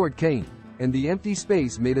of the sword came, and the empty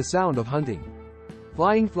space made a sound of hunting.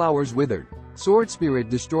 Flying flowers withered. Sword spirit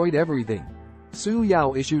destroyed everything. Su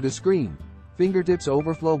Yao issued a scream. Fingertips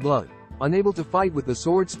overflow blood, unable to fight with the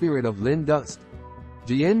sword spirit of Lin Dust.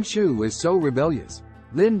 Jian Shu is so rebellious.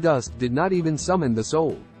 Lin Dust did not even summon the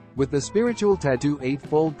soul. With the spiritual tattoo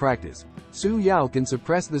 8-fold practice, Su Yao can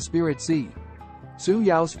suppress the spirit seed. Su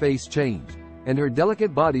Yao's face changed, and her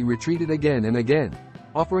delicate body retreated again and again,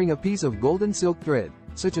 offering a piece of golden silk thread,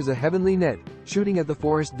 such as a heavenly net, shooting at the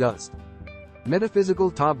forest dust.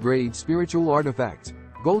 Metaphysical top-grade spiritual artifacts.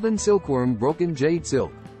 Golden silkworm, broken jade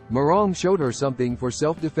silk. Murong showed her something for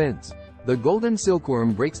self-defense. The golden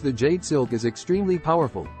silkworm breaks the jade silk is extremely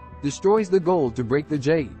powerful, destroys the gold to break the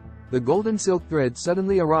jade. The golden silk thread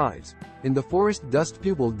suddenly arrives. In the forest dust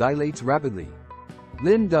pupil dilates rapidly.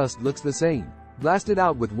 Lin Dust looks the same, blasted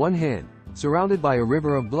out with one hand, surrounded by a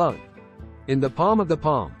river of blood. In the palm of the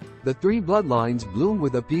palm, the 3 bloodlines bloom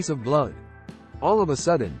with a piece of blood. All of a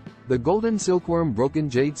sudden, the golden silkworm broken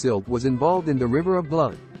jade silk was involved in the river of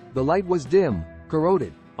blood. The light was dim,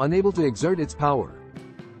 corroded, unable to exert its power.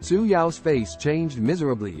 Su Yao's face changed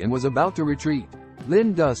miserably and was about to retreat.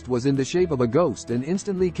 Lin Dust was in the shape of a ghost and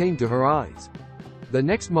instantly came to her eyes. The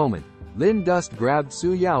next moment, Lin Dust grabbed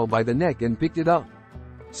Su Yao by the neck and picked it up.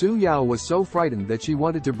 Su Yao was so frightened that she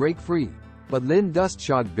wanted to break free, but Lin Dust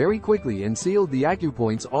shot very quickly and sealed the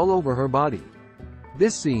acupoints all over her body.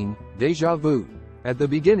 This scene, déjà vu. At the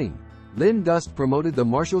beginning, Lin Dust promoted the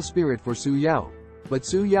martial spirit for Su Yao, but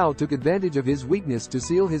Su Yao took advantage of his weakness to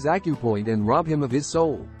seal his acupoint and rob him of his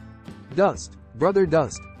soul. Dust, brother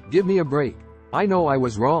Dust, give me a break. I know I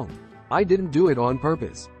was wrong. I didn't do it on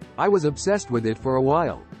purpose. I was obsessed with it for a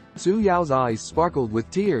while. Su Yao's eyes sparkled with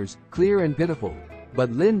tears, clear and pitiful.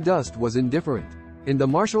 But Lin Dust was indifferent. In the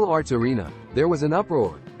martial arts arena, there was an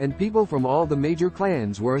uproar, and people from all the major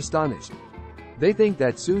clans were astonished. They think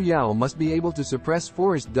that Su Yao must be able to suppress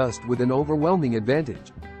forest dust with an overwhelming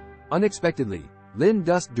advantage. Unexpectedly, Lin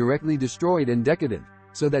dust directly destroyed and decadent,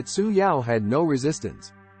 so that Su Yao had no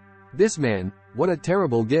resistance. This man, what a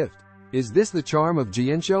terrible gift. Is this the charm of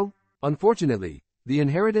Jianshou? Unfortunately, the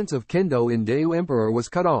inheritance of Kendo in Deu Emperor was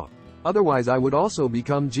cut off, otherwise I would also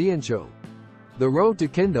become Jianshou. The road to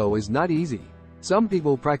Kendo is not easy. Some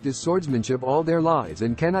people practice swordsmanship all their lives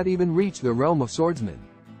and cannot even reach the realm of swordsman.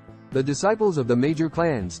 The disciples of the major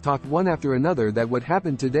clans talked one after another that what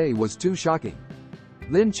happened today was too shocking.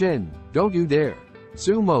 Lin Chen, don't you dare!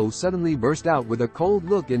 Su Mo suddenly burst out with a cold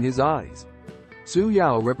look in his eyes. Su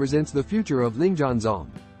Yao represents the future of Lingjianzong.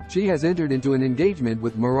 She has entered into an engagement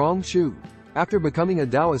with Murong Shu. After becoming a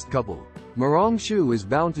Taoist couple, Murong Shu is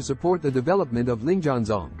bound to support the development of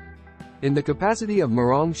Lingjianzong. In the capacity of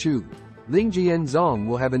Murong Shu, Lingjianzong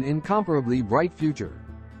will have an incomparably bright future.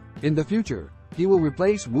 In the future, he will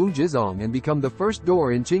replace Wu Jizong and become the first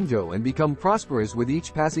door in Qingzhou and become prosperous with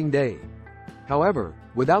each passing day. However,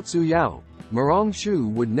 without Su Yao, Murong Shu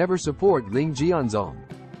would never support Lingjianzong.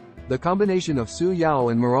 The combination of Su Yao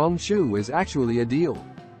and Murong Shu is actually a deal.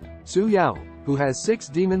 Su Yao, who has 6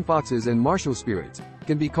 demon foxes and martial spirits,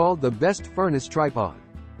 can be called the best furnace tripod.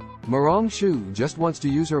 Murong Shu just wants to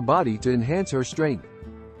use her body to enhance her strength.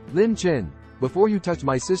 Lin Chen, before you touch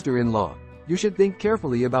my sister-in-law, you should think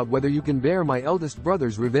carefully about whether you can bear my eldest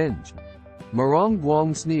brother's revenge. Murong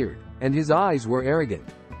Guang sneered, and his eyes were arrogant.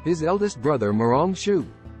 His eldest brother Murong Shu,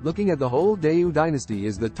 looking at the whole Deu dynasty,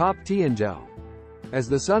 is the top Tianzhao. As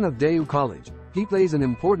the son of Deu College, he plays an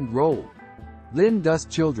important role. Lin Dust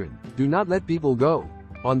children, do not let people go.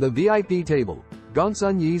 On the VIP table,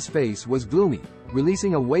 Gongsun Yi's face was gloomy,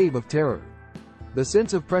 releasing a wave of terror. The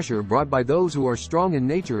sense of pressure brought by those who are strong in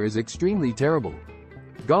nature is extremely terrible.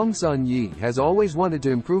 Gongsun Yi has always wanted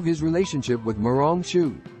to improve his relationship with Murong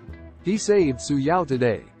Shu. He saved Su Yao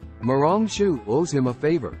today. Murong Shu owes him a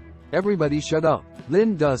favor. Everybody shut up.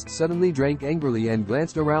 Lin Dust suddenly drank angrily and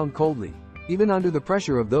glanced around coldly, even under the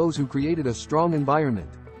pressure of those who created a strong environment.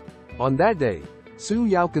 On that day, Su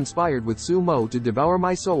Yao conspired with Su Mo to devour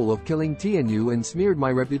my soul of killing Tianyu and smeared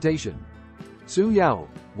my reputation. Su Yao,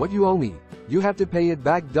 what you owe me, you have to pay it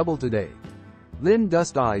back double today. Lin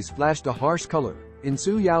Dust's eyes flashed a harsh color. In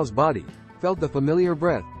Su Yao's body, felt the familiar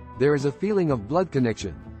breath. There is a feeling of blood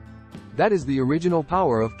connection. That is the original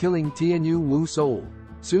power of killing Tianyu Wu soul.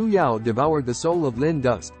 Su Yao devoured the soul of Lin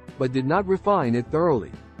Dust, but did not refine it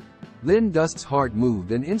thoroughly. Lin Dust's heart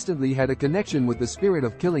moved and instantly had a connection with the spirit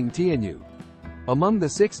of killing Tianyu. Among the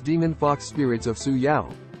 6 demon fox spirits of Su Yao,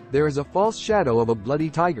 there is a false shadow of a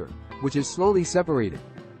bloody tiger, which is slowly separated.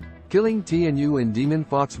 Killing Tianyu and demon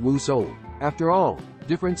fox Wu soul, after all,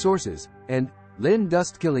 different sources, and Lin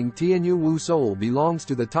Dust killing Tianyu Wu soul belongs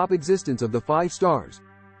to the top existence of the 5 stars.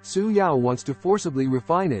 Su Yao wants to forcibly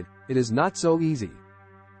refine it. It is not so easy.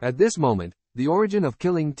 At this moment, the origin of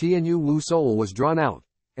killing Tianyu Wu soul was drawn out,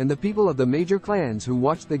 and the people of the major clans who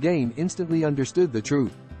watched the game instantly understood the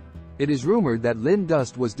truth. It is rumored that Lin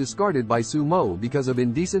Dust was discarded by Su Mo because of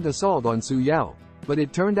indecent assault on Su Yao, but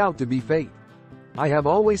it turned out to be fate. I have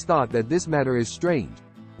always thought that this matter is strange.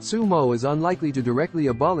 Su Mo is unlikely to directly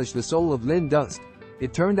abolish the soul of Lin Dust.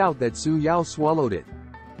 It turned out that Su Yao swallowed it.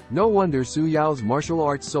 No wonder Su Yao's martial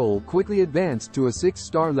arts soul quickly advanced to a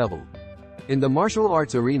 6-star level. In the martial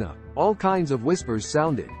arts arena, all kinds of whispers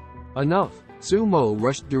sounded. Enough! Su Mo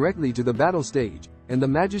rushed directly to the battle stage, and the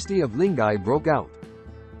majesty of Lingai broke out.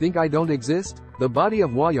 Think I don't exist? The body of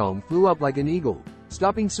Huayong flew up like an eagle,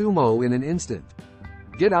 stopping Su Mo in an instant.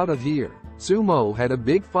 Get out of here! Su Mo had a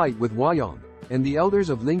big fight with Huayong, and the elders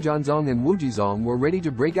of Lingjianzong and Wujizong were ready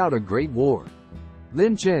to break out a great war.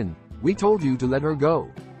 Lin Chen, we told you to let her go.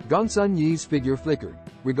 Gongsun Yi's figure flickered.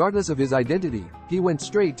 Regardless of his identity, he went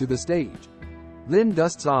straight to the stage. Lin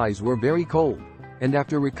Dust's eyes were very cold, and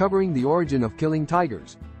after recovering the origin of killing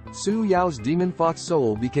tigers, Su Yao's demon fox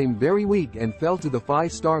soul became very weak and fell to the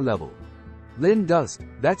 5-star level. Lin Dust,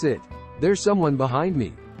 that's it. There's someone behind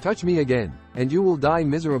me. Touch me again, and you will die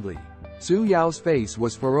miserably. Su Yao's face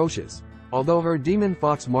was ferocious. Although her demon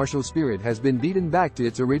fox martial spirit has been beaten back to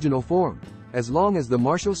its original form, as long as the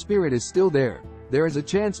martial spirit is still there, there is a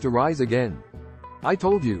chance to rise again. I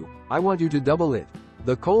told you, I want you to double it.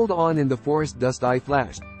 The cold on in the forest dust eye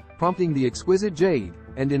flashed, prompting the exquisite jade,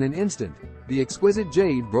 and in an instant, the exquisite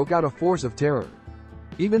jade broke out a force of terror.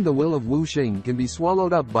 Even the will of Wu Xing can be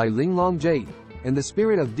swallowed up by Linglong Jade, and the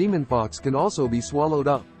spirit of Demon Fox can also be swallowed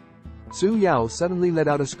up. Su Yao suddenly let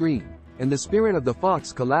out a scream, and the spirit of the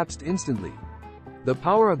fox collapsed instantly. The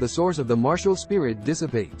power of the source of the martial spirit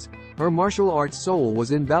dissipates. Her martial arts soul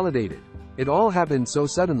was invalidated. It all happened so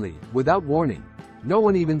suddenly, without warning. No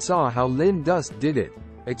one even saw how Lin Dust did it.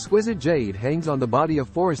 Exquisite jade hangs on the body of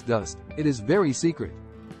forest dust. It is very secret.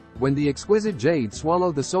 When the exquisite jade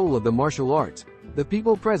swallowed the soul of the martial arts, the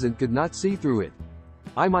people present could not see through it.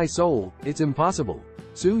 My soul, it's impossible.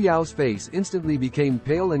 Su Yao's face instantly became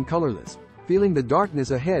pale and colorless, feeling the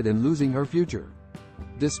darkness ahead and losing her future.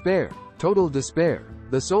 Despair. Total despair.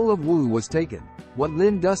 The soul of Wu was taken. What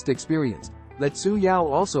Lin Dust experienced, let Su Yao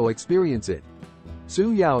also experience it.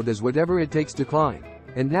 Su Yao does whatever it takes to climb,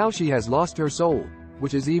 and now she has lost her soul,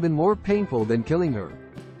 which is even more painful than killing her.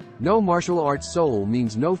 No martial arts soul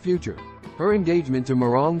means no future. Her engagement to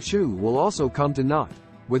Marong Shu will also come to naught.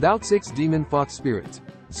 Without 6 demon fox spirits,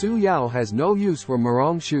 Su Yao has no use for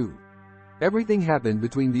Marong Shu. Everything happened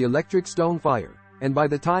between the electric stone fire, and by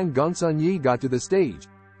the time Gongsun Yi got to the stage,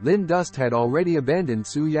 Lin Dust had already abandoned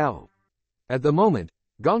Su Yao. At the moment,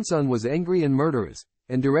 Gongsun was angry and murderous,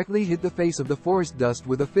 and directly hit the face of the forest dust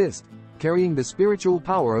with a fist, carrying the spiritual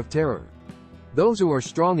power of terror. Those who are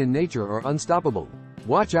strong in nature are unstoppable.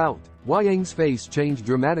 Watch out! Wei Yang's face changed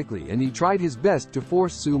dramatically and he tried his best to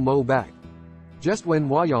force Su Mo back. Just when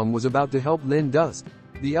Wei Yang was about to help Lin Dust,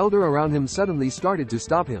 the elder around him suddenly started to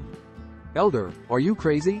stop him. Elder, are you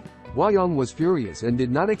crazy? Wei Yang was furious and did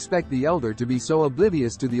not expect the elder to be so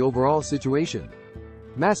oblivious to the overall situation.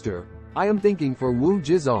 Master, I am thinking for Wu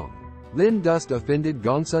Jizong. Lin Dust offended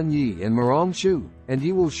Gongsun Yi and Marong Shu, and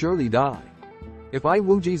he will surely die. If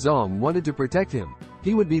Wu Jizong wanted to protect him,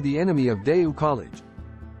 he would be the enemy of Dayu College.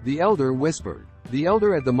 The elder whispered. The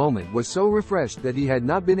elder at the moment was so refreshed that he had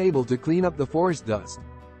not been able to clean up the forest dust.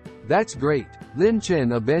 That's great. Lin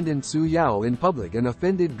Chen abandoned Su Yao in public and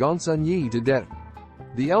offended Gongsun Yi to death.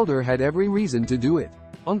 The elder had every reason to do it.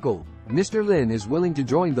 Uncle, Mr. Lin is willing to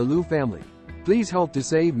join the Lu family. Please help to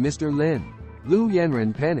save Mr. Lin. Lu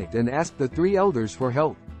Yanren panicked and asked the 3 elders for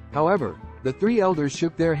help. However, the 3 elders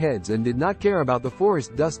shook their heads and did not care about the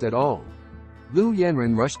forest dust at all. Lu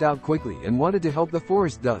Yanren rushed out quickly and wanted to help the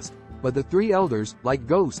forest dust, but the 3 elders, like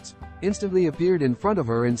ghosts, instantly appeared in front of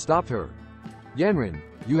her and stopped her. Yanren,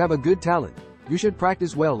 you have a good talent. You should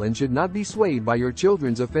practice well and should not be swayed by your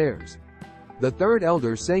children's affairs. The 3rd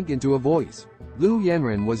elder sank into a voice. Lu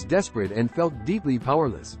Yanren was desperate and felt deeply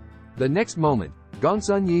powerless. The next moment,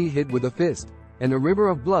 Gongsun Yi hit with a fist, and a river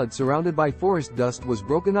of blood surrounded by forest dust was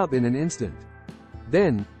broken up in an instant.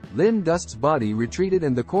 Then, Lin Dust's body retreated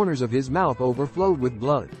and the corners of his mouth overflowed with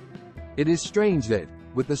blood. It is strange that,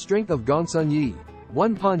 with the strength of Gongsun Yi,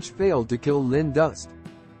 one punch failed to kill Lin Dust.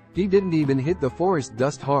 He didn't even hit the forest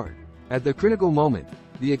dust hard. At the critical moment,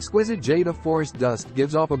 the exquisite jade of forest dust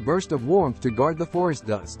gives off a burst of warmth to guard the forest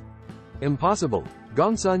dust. Impossible.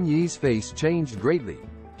 Gongsun Yi's face changed greatly.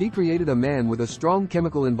 He created a man with a strong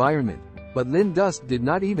chemical environment, but Lin Dust did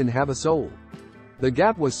not even have a soul. The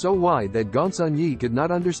gap was so wide that Gongsun Yi could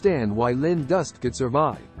not understand why Lin Dust could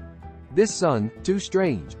survive. This son, too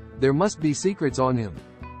strange. There must be secrets on him.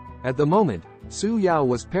 At the moment, Su Yao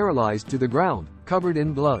was paralyzed to the ground, covered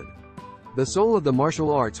in blood. The soul of the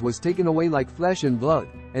martial arts was taken away like flesh and blood,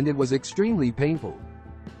 and it was extremely painful.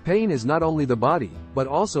 Pain is not only the body, but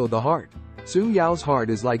also the heart. Su Yao's heart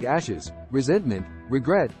is like ashes, resentment,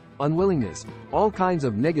 regret, unwillingness, all kinds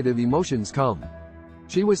of negative emotions come.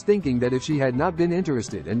 She was thinking that if she had not been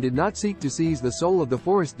interested and did not seek to seize the soul of the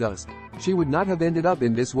forest dust, she would not have ended up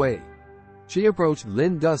in this way. She approached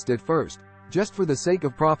Lin Dust at first, just for the sake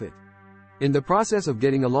of profit. In the process of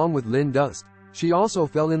getting along with Lin Dust, she also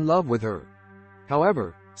fell in love with her.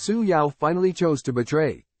 However, Su Yao finally chose to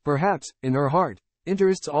betray. Perhaps, in her heart,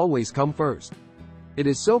 interests always come first. It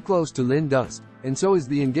is so close to Lin Dust, and so is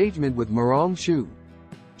the engagement with Marong Shu.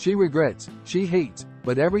 She regrets, she hates,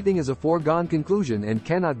 but everything is a foregone conclusion and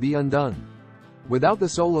cannot be undone. Without the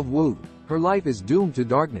soul of Wu, her life is doomed to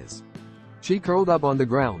darkness. She curled up on the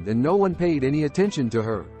ground and no one paid any attention to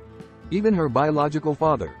her. Even her biological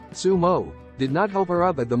father, Su Mo, did not help her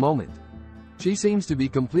up at the moment. She seems to be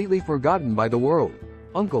completely forgotten by the world.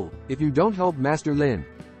 Uncle, if you don't help Master Lin,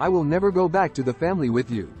 I will never go back to the family with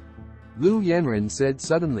you. Lu Yanren said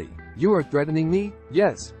suddenly. You are threatening me?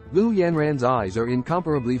 Yes. Lu Yanren's eyes are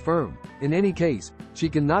incomparably firm. In any case, she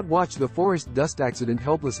cannot watch the forest dust accident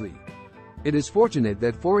helplessly. It is fortunate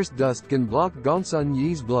that forest dust can block Gongsun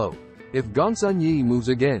Yi's blow. If Gongsun Yi moves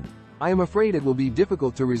again, I am afraid it will be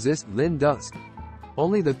difficult to resist Lin Dust.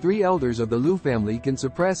 Only the 3 elders of the Lu family can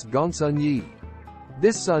suppress Gongsun Yi.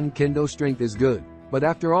 This son Kendo's strength is good, but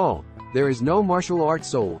after all, there is no martial arts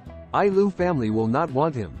soul. Lu family will not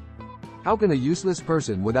want him. How can a useless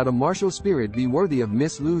person without a martial spirit be worthy of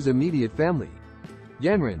Miss Lu's immediate family?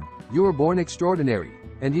 Yanren, you are born extraordinary,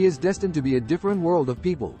 and he is destined to be a different world of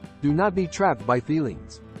people. Do not be trapped by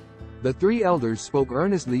feelings. The 3 elders spoke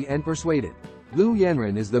earnestly and persuaded. Lu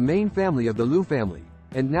Yanren is the main family of the Lu family,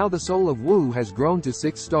 and now the soul of Wu has grown to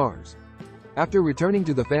 6 stars. After returning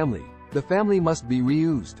to the family must be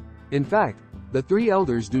reused. In fact, the 3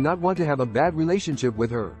 elders do not want to have a bad relationship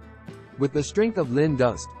with her. With the strength of Lin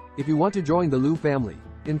Dust, if you want to join the Lu family,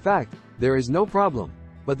 in fact, there is no problem.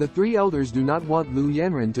 But the 3 elders do not want Lu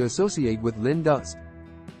Yanren to associate with Lin Dust.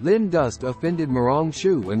 Lin Dust offended Marong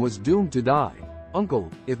Shu and was doomed to die.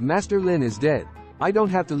 Uncle, if Master Lin is dead, I don't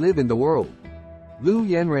have to live in the world. Lu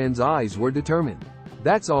Yanren's eyes were determined.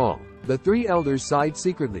 That's all. The 3 elders sighed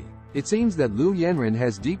secretly. It seems that Lu Yanren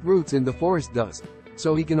has deep roots in the forest dust,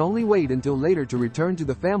 so he can only wait until later to return to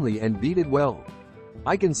the family and beat it well.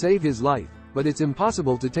 I can save his life, but it's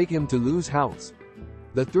impossible to take him to Lu's house.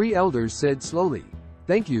 The 3 elders said slowly.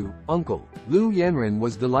 Thank you, Uncle. Lu Yanren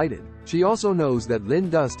was delighted. She also knows that Lin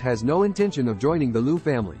Dust has no intention of joining the Lu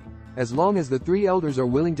family. As long as the 3 elders are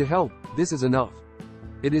willing to help, this is enough.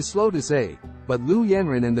 It is slow to say, but Lu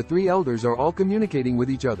Yanren and the 3 elders are all communicating with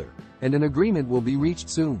each other, and an agreement will be reached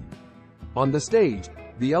soon. On the stage,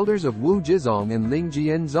 the elders of Wu Jizong and Ling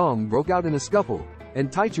Jianzong broke out in a scuffle,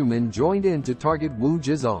 and Taichumen joined in to target Wu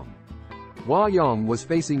Jizong. Hua Yang was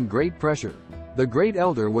facing great pressure. The great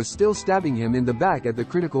elder was still stabbing him in the back at the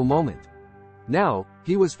critical moment. Now,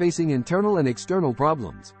 he was facing internal and external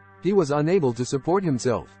problems. He was unable to support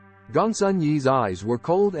himself. Gongsun Yi's eyes were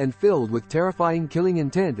cold and filled with terrifying killing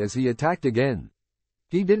intent as he attacked again.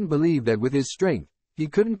 He didn't believe that with his strength, he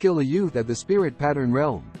couldn't kill a youth at the spirit pattern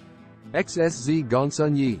realm. XSZ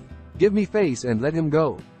Gongsun Yi. Give me face and let him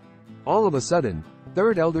go. All of a sudden,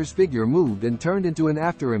 third elder's figure moved and turned into an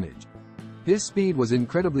afterimage. His speed was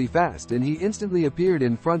incredibly fast and he instantly appeared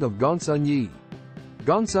in front of Gongsun Yi.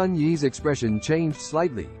 Gongsun Yi's expression changed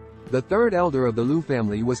slightly. The third elder of the Lu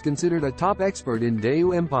family was considered a top expert in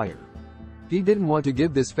Dayu Empire. He didn't want to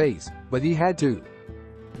give this face, but he had to.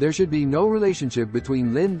 There should be no relationship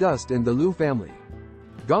between Lin Dust and the Lu family.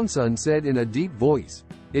 Gongsun said in a deep voice.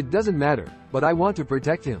 It doesn't matter, but I want to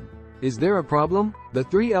protect him. Is there a problem? The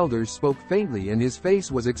 3 elders spoke faintly and his face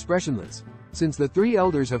was expressionless. Since the 3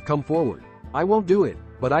 elders have come forward, I won't do it,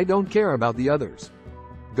 but I don't care about the others.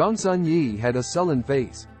 Gongsun Yi had a sullen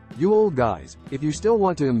face. You old guys, if you still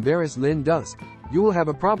want to embarrass Lin Dust, you will have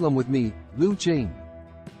a problem with me, Lu Qing.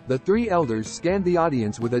 The 3 elders scanned the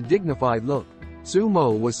audience with a dignified look. Su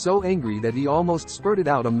Mo was so angry that he almost spurted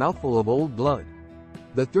out a mouthful of old blood.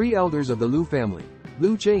 The 3 elders of the Lu family,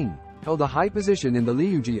 Lu Qing, held a high position in the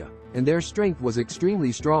Liujia, and their strength was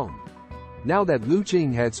extremely strong. Now that Lu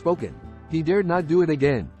Qing had spoken, he dared not do it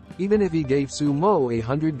again, even if he gave Su Mo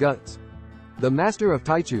 100 guts. The master of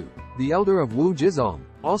Taichu, the elder of Wu Jizong,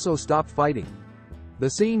 also stopped fighting. The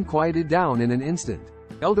scene quieted down in an instant.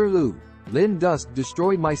 Elder Lu, Lin Dust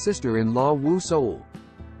destroyed my sister-in-law Wu Soul.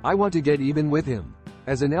 I want to get even with him.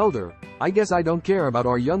 As an elder, I guess I don't care about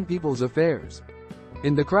our young people's affairs.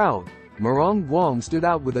 In the crowd, Marong Guang stood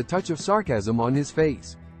out with a touch of sarcasm on his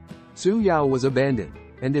face. Su Yao was abandoned,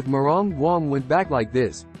 and if Marong Guang went back like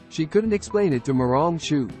this, she couldn't explain it to Marong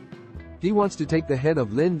Shu. He wants to take the head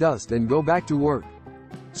of Lin Dust and go back to work.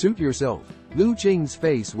 Suit yourself. Lu Qing's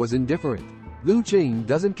face was indifferent. Lu Qing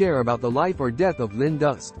doesn't care about the life or death of Lin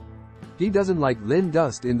Dust. He doesn't like Lin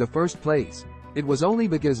Dust in the first place. It was only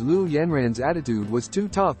because Lu Yanren's attitude was too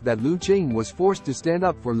tough that Lu Qing was forced to stand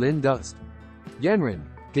up for Lin Dust. Yanren,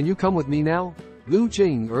 can you come with me now? Lu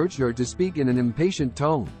Qing urged her to speak in an impatient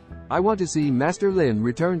tone. I want to see Master Lin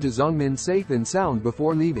return to Zongmin safe and sound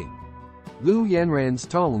before leaving. Lu Yanren's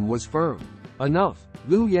tone was firm. Enough,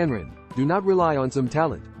 Lu Yanren, do not rely on some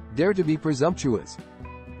talent, dare to be presumptuous.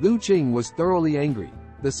 Lu Qing was thoroughly angry.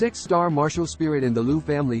 The 6-star martial spirit in the Lu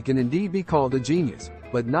family can indeed be called a genius,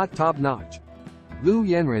 but not top-notch. Lu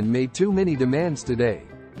Yanren made too many demands today.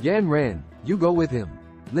 Yanren, you go with him.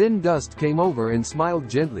 Lin Dust came over and smiled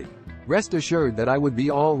gently. Rest assured that I would be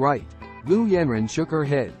all right. Lu Yanren shook her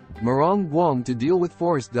head. Marong Guang to deal with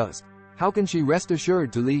forest dust. How can she rest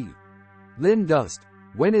assured to leave? Lin Dust,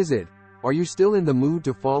 when is it? Are you still in the mood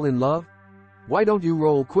to fall in love? Why don't you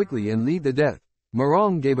roll quickly and lead the death?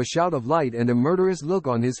 Marong gave a shout of light and a murderous look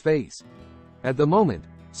on his face. At the moment,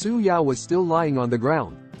 Su Yao was still lying on the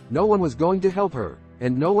ground. No one was going to help her,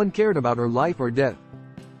 and no one cared about her life or death.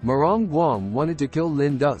 Marong Guang wanted to kill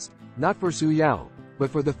Lin Dust, not for Su Yao, but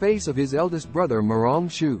for the face of his eldest brother Marong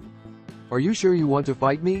Shu. Are you sure you want to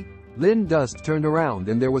fight me? Lin Dust turned around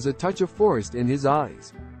and there was a touch of forest in his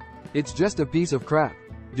eyes. It's just a piece of crap.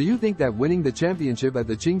 Do you think that winning the championship at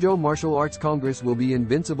the Qingzhou Martial Arts Congress will be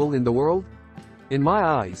invincible in the world? In my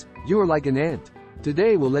eyes, you are like an ant.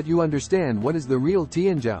 Today will let you understand what is the real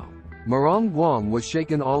Tianzhao. Marong Guang was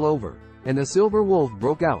shaken all over, and a silver wolf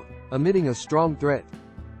broke out, emitting a strong threat.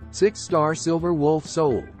 6-star Silver Wolf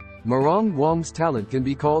Soul. Marong Guang's talent can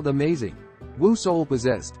be called amazing. Wu Soul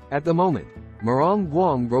possessed. At the moment, Marong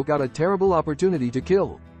Guang broke out a terrible opportunity to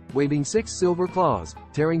kill, waving 6 silver claws,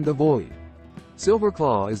 tearing the void. Silver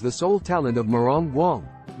Claw is the soul talent of Marong Guang,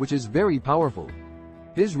 which is very powerful.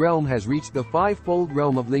 His realm has reached the 5-fold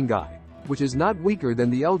realm of Lingai, which is not weaker than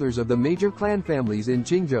the elders of the major clan families in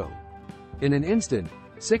Qingzhou. In an instant,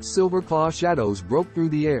 6 silver claw shadows broke through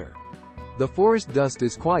the air. The forest dust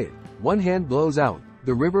is quiet, one hand blows out,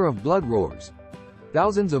 the river of blood roars.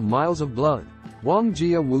 Thousands of miles of blood. Wang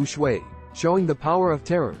Jia Wu Shui, showing the power of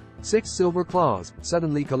terror, 6 silver claws,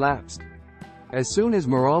 suddenly collapsed. As soon as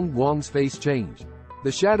Marong Guang's face changed,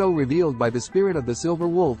 the shadow revealed by the spirit of the silver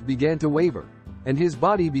wolf began to waver, and his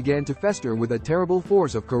body began to fester with a terrible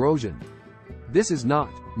force of corrosion. This is not.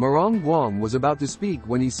 Marong Guang was about to speak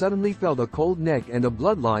when he suddenly felt a cold neck and a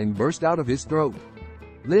bloodline burst out of his throat.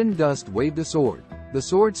 Lin Dust waved a sword. The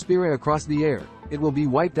sword spear across the air. It will be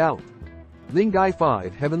wiped out. Lingai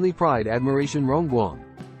 5 Heavenly Pride Admiration Rongguang.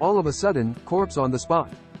 All of a sudden, corpse on the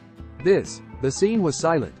spot. The scene was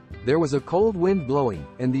silent. There was a cold wind blowing,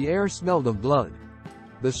 and the air smelled of blood.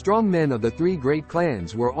 The strong men of the 3 great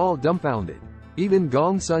clans were all dumbfounded. Even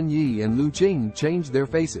Gong Sun Yi and Lu Qing changed their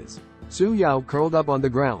faces. Su Yao curled up on the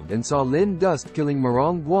ground and saw Lin Dust killing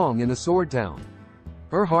Marong Guang in a sword town.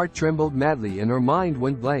 Her heart trembled madly and her mind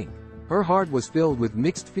went blank. Her heart was filled with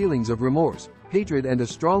mixed feelings of remorse, hatred and a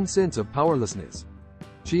strong sense of powerlessness.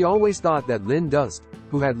 She always thought that Lin Dust,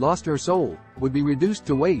 who had lost her soul, would be reduced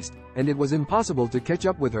to waste, and it was impossible to catch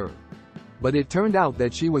up with her. But it turned out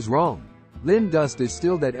that she was wrong. Lin Dust is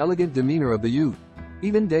still that elegant demeanor of the youth.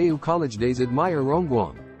 Even Dayu college days admire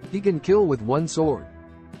Rongguang. He can kill with one sword.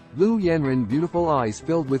 Lu Yanren beautiful eyes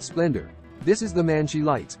filled with splendor. This is the man she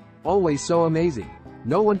likes, always so amazing.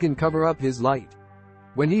 No one can cover up his light.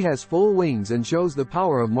 When he has full wings and shows the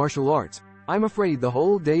power of martial arts, I'm afraid the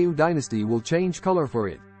whole Dayu dynasty will change color for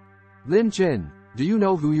it. Lin Chen, do you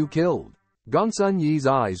know who you killed? Gongsun Yi's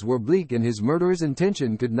eyes were bleak and his murderous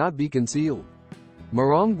intention could not be concealed.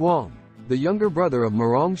 Marong Guang, the younger brother of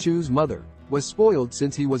Marong Shu's mother, was spoiled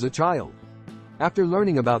since he was a child. After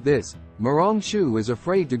learning about this, Marong Shu is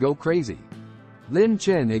afraid to go crazy. Lin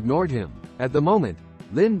Chen ignored him. At the moment,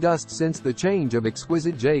 Lin Dust sensed the change of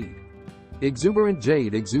exquisite jade. Exuberant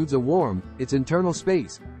jade exudes a warm, its internal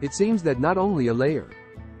space. It seems that not only a layer.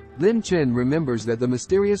 Lin Chen remembers that the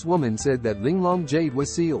mysterious woman said that Linglong jade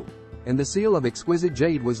was sealed, and the seal of exquisite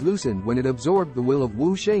jade was loosened when it absorbed the will of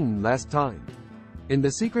Wu Sheng last time. In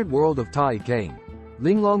the secret world of Tai Kang,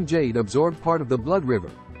 Linglong jade absorbed part of the blood river,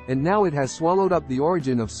 and now it has swallowed up the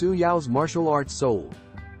origin of Su Yao's martial arts soul.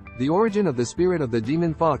 The origin of the spirit of the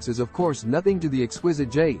demon fox is of course nothing to the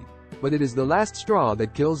exquisite jade, but it is the last straw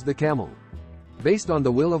that kills the camel. Based on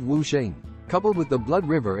the will of Wu Sheng, coupled with the blood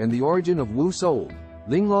river and the origin of Wu soul,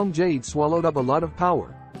 Linglong jade swallowed up a lot of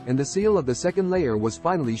power, and the seal of the second layer was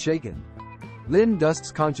finally shaken. Lin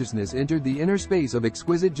Dust's consciousness entered the inner space of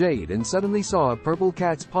exquisite jade and suddenly saw a purple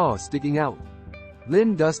cat's paw sticking out.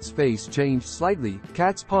 Lin Dust's face changed slightly.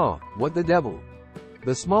 Cat's paw, what the devil?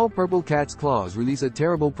 The small purple cat's claws release a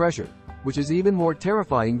terrible pressure, which is even more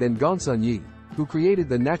terrifying than Gongsun Yi, who created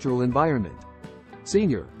the natural environment.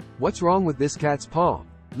 Senior, what's wrong with this cat's paw?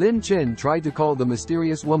 Lin Chen tried to call the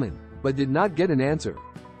mysterious woman, but did not get an answer.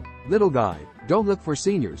 Little guy, don't look for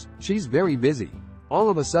seniors, she's very busy. All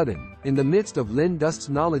of a sudden, in the midst of Lin Dust's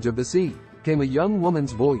knowledge of the sea, came a young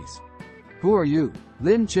woman's voice. Who are you?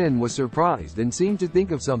 Lin Chen was surprised and seemed to think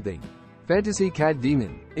of something. Fantasy Cat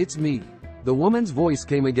Demon, it's me. The woman's voice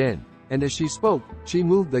came again, and as she spoke, she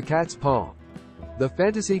moved the cat's paw. The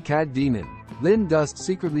Fantasy Cat Demon. Lin Dust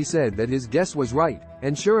secretly said that his guess was right,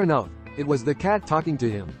 and sure enough, it was the cat talking to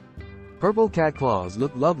him. Purple cat claws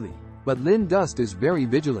look lovely, but Lin Dust is very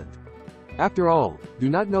vigilant. After all, do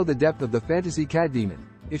not know the depth of the Fantasy Cat Demon.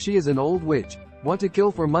 If she is an old witch, want to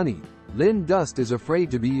kill for money, Lin Dust is afraid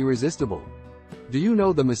to be irresistible. Do you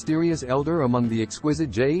know the mysterious elder among the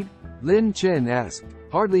exquisite jade? Lin Chen asked.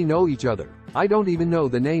 Hardly know each other. I don't even know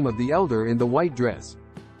the name of the elder in the white dress.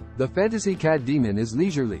 The Fantasy Cat Demon is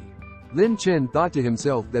leisurely. Lin Chen thought to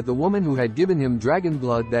himself that the woman who had given him dragon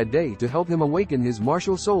blood that day to help him awaken his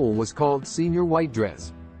martial soul was called Senior White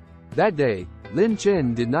Dress. That day, Lin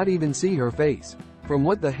Chen did not even see her face. From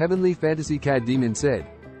what the heavenly Fantasy Cat Demon said,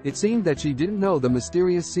 it seemed that she didn't know the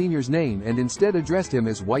mysterious senior's name and instead addressed him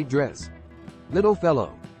as White Dress. Little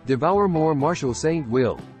fellow, devour more martial saint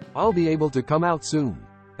will. I'll be able to come out soon.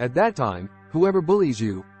 At that time, whoever bullies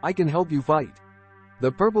you, I can help you fight.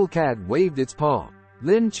 The purple cat waved its paw.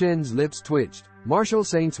 Lin Chen's lips twitched. Martial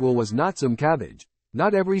saint's will was not some cabbage.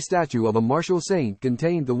 Not every statue of a martial saint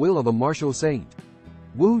contained the will of a martial saint.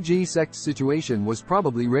 Wu Ji sect's situation was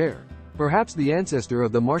probably rare. Perhaps the ancestor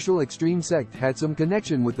of the martial extreme sect had some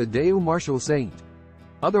connection with the Deu martial saint.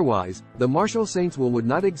 Otherwise, the martial saint's will would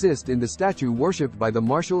not exist in the statue worshipped by the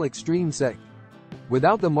martial extreme sect.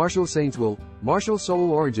 Without the martial saint's will, martial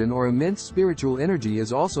soul origin or immense spiritual energy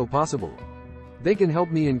is also possible. They can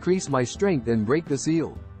help me increase my strength and break the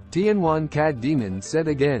seal. Tianwan Cat Demon said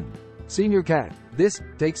again. Senior Cat, this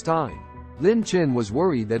takes time. Lin Chen was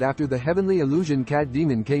worried that after the Heavenly Illusion Cat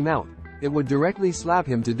Demon came out, it would directly slap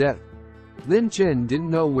him to death. Lin Chen didn't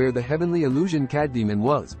know where the Heavenly Illusion Cat Demon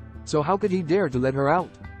was, so how could he dare to let her out?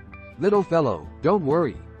 Little fellow, don't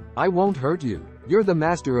worry. I won't hurt you. You're the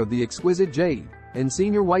master of the exquisite jade, and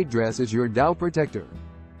Senior White Dress is your Tao protector.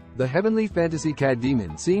 The Heavenly Fantasy Cat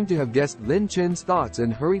Demon seemed to have guessed Lin Chen's thoughts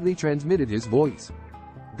and hurriedly transmitted his voice.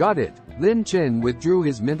 Got it. Lin Chen withdrew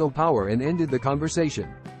his mental power and ended the conversation.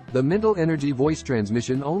 The mental energy voice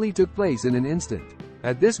transmission only took place in an instant.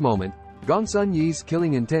 At this moment, Gongsun Yi's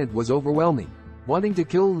killing intent was overwhelming, wanting to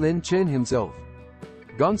kill Lin Chen himself.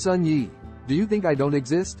 Gongsun Yi, do you think I don't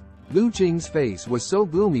exist? Lu Qing's face was so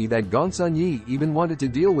gloomy that Gongsun Yi even wanted to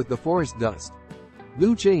deal with the forest dust.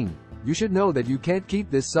 Lu Qing, you should know that you can't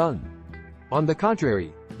keep this son. On the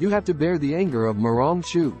contrary, you have to bear the anger of Marong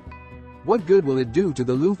Shu. What good will it do to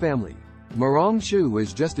the Lu family? Marong Shu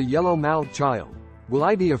is just a yellow-mouthed child. Will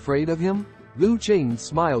I be afraid of him? Lu Qing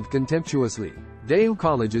smiled contemptuously. Deu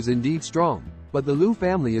College is indeed strong, but the Lu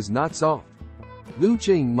family is not soft. Lu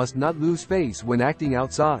Qing must not lose face when acting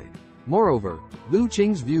outside. Moreover, Lu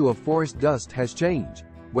Qing's view of forest dust has changed.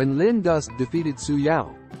 When Lin Dust defeated Su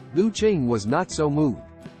Yao, Lu Qing was not so moved.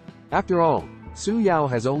 After all, Su Yao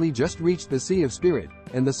has only just reached the Sea of Spirit,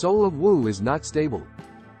 and the soul of Wu is not stable.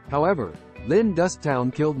 However, Lin Dust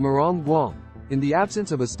Town killed Marong Guang, in the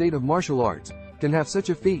absence of a state of martial arts, can have such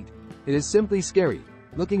a feat. It is simply scary.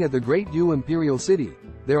 Looking at the great Yu Imperial City,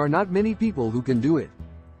 there are not many people who can do it.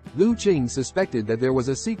 Lu Qing suspected that there was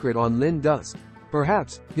a secret on Lin Dust.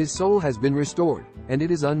 Perhaps, his soul has been restored, and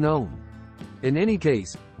it is unknown. In any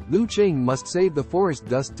case, Lu Qing must save the forest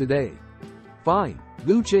dust today. Fine,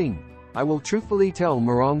 Lu Qing. I will truthfully tell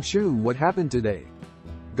Marong Shu what happened today.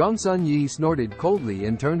 Gongsun Yi snorted coldly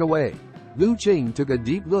and turned away. Lu Qing took a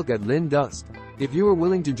deep look at Lin Dust. If you are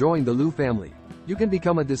willing to join the Lu family, you can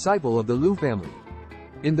become a disciple of the Lu family.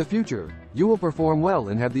 In the future, you will perform well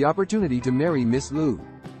and have the opportunity to marry Miss Lu.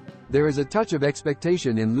 There is a touch of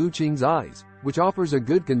expectation in Lu Qing's eyes, which offers a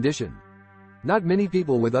good condition. Not many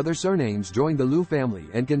people with other surnames join the Lu family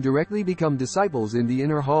and can directly become disciples in the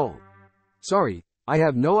inner hall. Sorry, I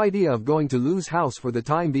have no idea of going to Lu's house for the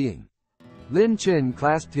time being. Lin Chen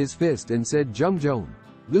clasped his fist and said Zhong.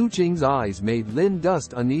 Lu Qing's eyes made Lin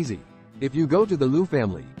Dust uneasy. If you go to the Lu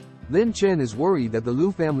family, Lin Chen is worried that the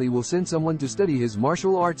Lu family will send someone to study his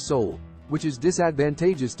martial arts soul, which is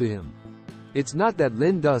disadvantageous to him. It's not that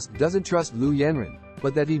Lin Dust doesn't trust Lu Yanren,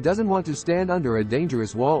 but that he doesn't want to stand under a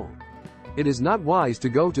dangerous wall. It is not wise to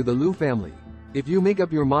go to the Lu family. If you make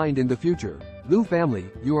up your mind in the future, Lu family,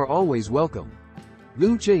 you are always welcome.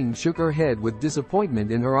 Lu Qing shook her head with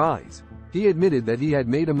disappointment in her eyes. He admitted that he had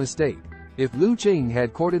made a mistake. If Lu Qing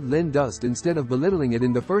had courted Lin Dust instead of belittling it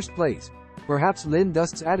in the first place, perhaps Lin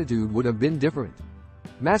Dust's attitude would have been different.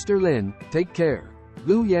 Master Lin, take care.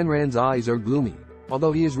 Lu Yanran's eyes are gloomy.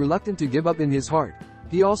 Although he is reluctant to give up in his heart,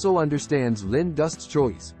 he also understands Lin Dust's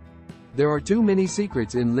choice. There are too many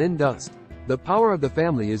secrets in Lin Dust. The power of the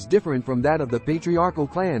family is different from that of the patriarchal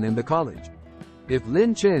clan and the college. If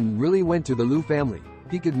Lin Chen really went to the Lu family,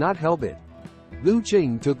 he could not help it. Lu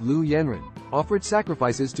Qing took Lu Yanran, offered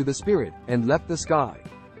sacrifices to the spirit, and left the sky.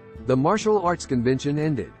 The martial arts convention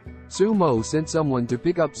ended. Su Mo sent someone to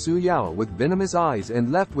pick up Su Yao with venomous eyes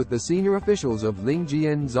and left with the senior officials of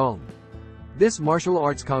Lingjian Zong. This martial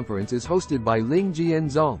arts conference is hosted by Lingjian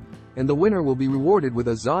Zong, and the winner will be rewarded with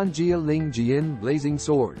a Zanjia Lingjian blazing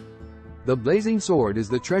sword. The blazing sword is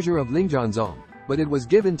the treasure of Lingjianzong, but it was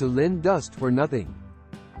given to Lin Dust for nothing.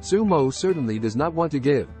 Su Mo certainly does not want to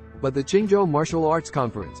give, but the Qingzhou Martial Arts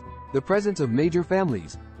Conference, the presence of major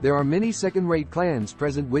families, there are many second-rate clans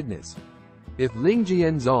present witness. If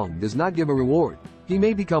Lingjian Zong does not give a reward, he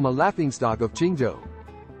may become a laughingstock of Qingzhou.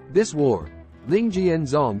 This war, Lingjian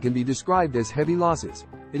Zong can be described as heavy losses.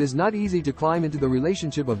 It is not easy to climb into the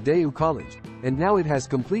relationship of Deu College, and now it has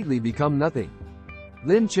completely become nothing.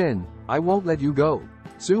 Lin Chen, I won't let you go.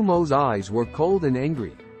 Su Mo's eyes were cold and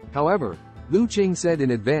angry. However, Lu Qing said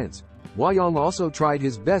in advance, Huayong also tried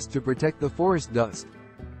his best to protect the forest dust.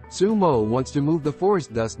 Su Mo wants to move the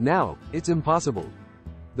forest dust now, it's impossible.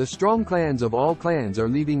 The strong clans of all clans are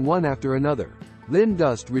leaving one after another. Lin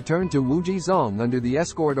Dust returned to Wuji Zong under the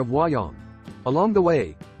escort of Huayong. Along the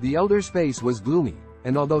way, the elder's face was gloomy.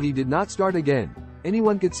 and although he did not start again,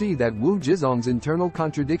 anyone could see that Wu Jizong's internal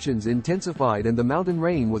contradictions intensified and the mountain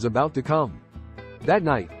rain was about to come. That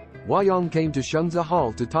night, Hua Yong came to Shengzi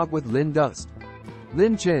Hall to talk with Lin Dust.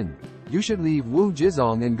 Lin Chen, you should leave Wu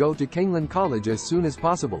Jizong and go to Kanglin College as soon as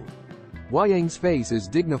possible. Hua Yang's face is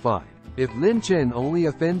dignified. If Lin Chen only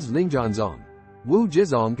offends Ling Jianzong, Wu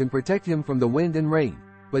Jizong can protect him from the wind and rain,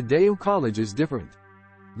 but Dayu College is different.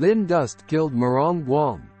 Lin Dust killed Murong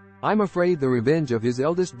Guang. I'm afraid the revenge of his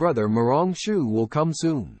eldest brother Murong Shu will come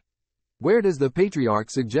soon. Where does the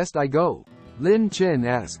patriarch suggest I go? Lin Chen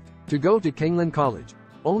asked. To go to Kanglin College.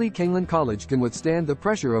 Only Kanglin College can withstand the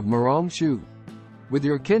pressure of Murong Shu. With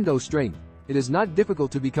your kendo strength, it is not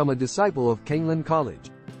difficult to become a disciple of Kanglin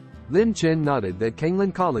College. Lin Chen nodded that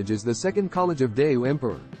Kanglin College is the second college of Dayu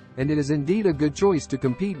Emperor, and it is indeed a good choice to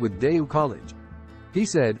compete with Dayu College. He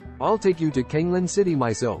said, I'll take you to Kanglin City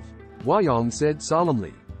myself. Hua Yong said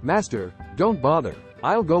solemnly, Master, don't bother.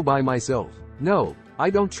 I'll go by myself. No, I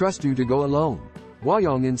don't trust you to go alone. Hua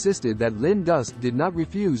Yong insisted that Lin Dust did not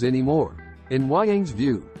refuse anymore. In Hua Yang's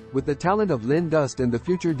view, with the talent of Lin Dust and the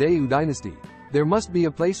future Dayu dynasty, there must be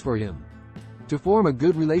a place for him. To form a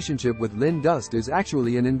good relationship with Lin Dust is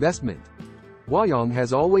actually an investment. Hua Yong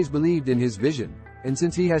has always believed in his vision, and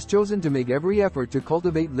since he has chosen to make every effort to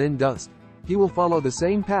cultivate Lin Dust, he will follow the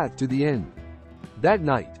same path to the end. That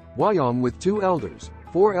night, Hua Yong with 2 elders,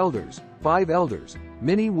 4 elders, 5 elders,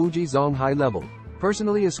 many Wu Jizong high level,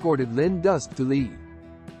 personally escorted Lin Dust to leave.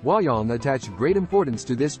 Hua Yong attached great importance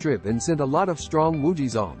to this trip and sent a lot of strong Wu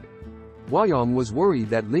Jizong. Hua Yong was worried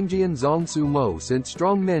that Lingjian Zong Su Mo sent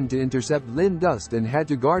strong men to intercept Lin Dust and had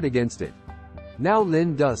to guard against it. Now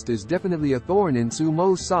Lin Dust is definitely a thorn in Su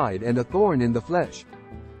Mo's side and a thorn in the flesh.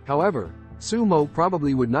 However, Su Mo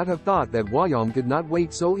probably would not have thought that Hua Yong could not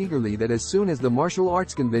wait so eagerly that as soon as the martial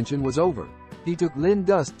arts convention was over, he took Lin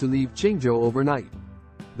Dust to leave Qingzhou overnight.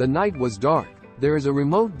 The night was dark. There is a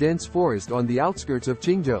remote dense forest on the outskirts of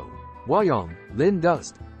Qingzhou. Hua Yong, Lin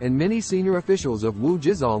Dust, and many senior officials of Wu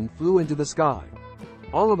Jizong flew into the sky.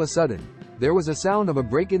 All of a sudden, there was a sound of a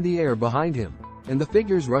break in the air behind him, and the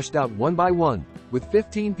figures rushed out one by one, with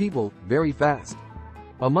 15 people, very fast.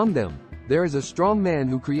 Among them, there is a strong man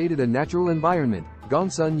who created a natural environment,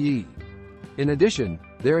 Gongsun Yi. In addition,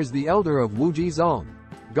 there is the elder of Wu Jizong.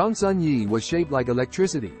 Gongsun Yi was shaped like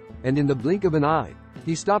electricity, and in the blink of an eye,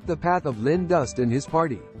 he stopped the path of Lin Dust and his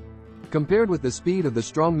party. Compared with the speed of the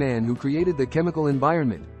strong man who created the chemical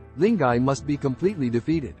environment, Lingai must be completely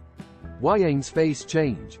defeated. Hua Yang's face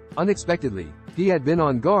changed. Unexpectedly, he had been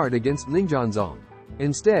on guard against Ling Jianzong.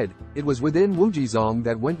 Instead, it was within Wu Jizong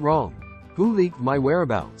that went wrong. Who leaked my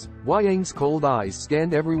whereabouts? Hua Yang's cold eyes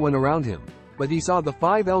scanned everyone around him, but he saw the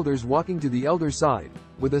 5 elders walking to the elder's side,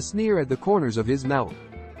 with a sneer at the corners of his mouth.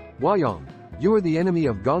 Hua Yong, you are the enemy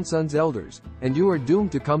of Gongsun's elders, and you are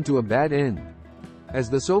doomed to come to a bad end. As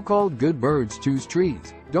the so-called good birds choose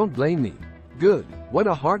trees, don't blame me. Good, what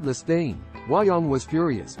a heartless thing. Hua Yong was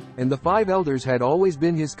furious, and the 5 elders had always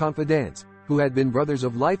been his confidants, who had been brothers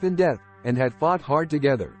of life and death, and had fought hard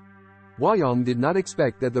together. Hua Yong did not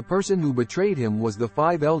expect that the person who betrayed him was the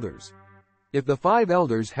 5 elders. If the 5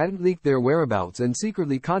 elders hadn't leaked their whereabouts and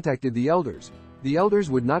secretly contacted the elders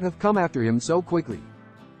would not have come after him so quickly.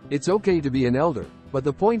 It's okay to be an elder, but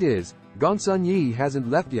the point is, Gongsun Yi hasn't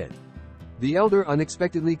left yet. The elder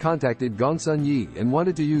unexpectedly contacted Gongsun Yi and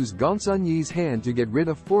wanted to use Gongsun Yi's hand to get rid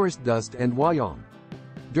of forest dust and Hua Yong.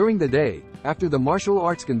 During the day, after the martial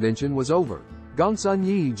arts convention was over, Gongsun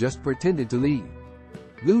Yi just pretended to leave.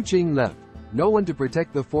 Lu Qing left. No one to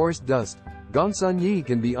protect the forest dust. Gongsun Yi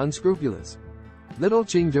can be unscrupulous. Little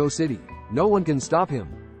Qingzhou City. No one can stop him.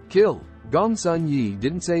 Kill. Gongsun Yi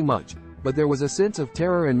didn't say much, but there was a sense of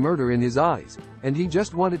terror and murder in his eyes, and he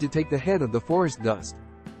just wanted to take the head of the forest dust.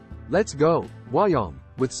 Let's go. Hua Yong,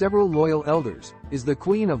 with several loyal elders, is the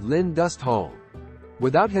queen of Lin Dust Hall.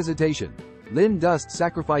 Without hesitation, Lin Dust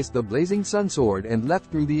sacrificed the blazing sun sword and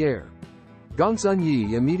left through the air. Gongsun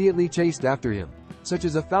Yi immediately chased after him, such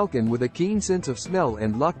as a falcon with a keen sense of smell,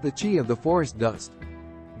 and locked the chi of the forest dust.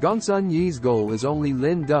 Gongsun Yi's goal is only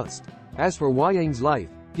Lin Dust. As for Hua Yang's life,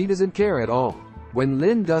 he doesn't care at all. When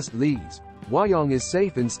Lin Dust leaves, Hua Yong is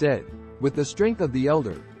safe instead. With the strength of the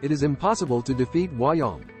elder, it is impossible to defeat Hua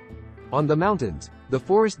Yong. On the mountains, the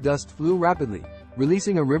forest dust flew rapidly,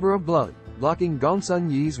 releasing a river of blood, blocking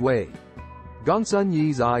Gongsun Yi's way. Gongsun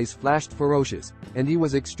Yi's eyes flashed ferocious, and he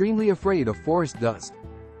was extremely afraid of forest dust.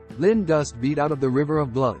 Lin Dust beat out of the river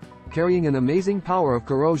of blood, carrying an amazing power of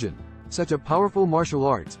corrosion, such a powerful martial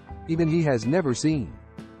arts, even he has never seen.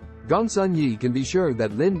 Gongsun Yi can be sure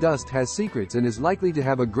that Lin Dust has secrets and is likely to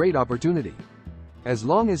have a great opportunity. As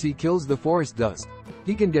long as he kills the forest dust,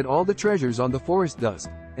 he can get all the treasures on the forest dust,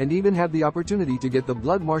 and even have the opportunity to get the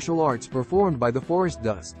blood martial arts performed by the forest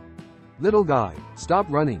dust. Little guy, stop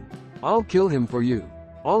running. I'll kill him for you.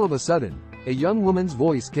 All of a sudden, a young woman's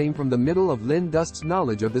voice came from the middle of Lin Dust's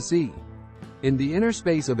knowledge of the sea. In the inner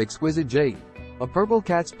space of exquisite jade, a purple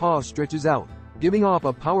cat's paw stretches out, giving off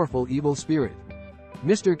a powerful evil spirit.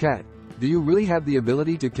 Mr. Cat, do you really have the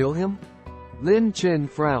ability to kill him? Lin Chen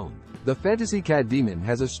frowned. The fantasy cat demon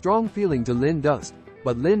has a strong feeling to Lin Dust,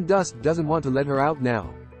 but Lin Dust doesn't want to let her out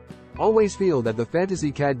now. Always feel that the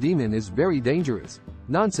fantasy cat demon is very dangerous.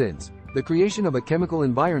 Nonsense. The creation of a chemical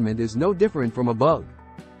environment is no different from a bug.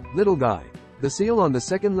 Little guy, the seal on the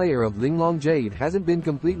second layer of Linglong Jade hasn't been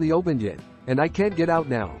completely opened yet, and I can't get out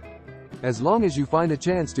now. As long as you find a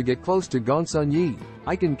chance to get close to Gongsun Yi,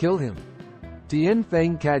 I can kill him. Tian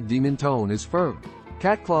Feng cat demon tone is firm.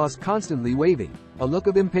 Cat claws constantly waving, a look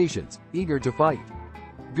of impatience, eager to fight.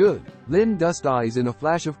 Good. Lin Dust eyes in a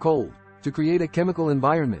flash of cold. To create a chemical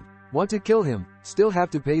environment, want to kill him, still have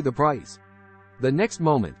to pay the price. The next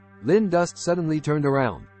moment, Lin Dust suddenly turned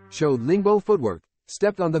around, showed Lingbo footwork,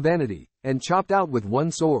 stepped on the vanity, and chopped out with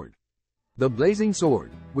one sword. The blazing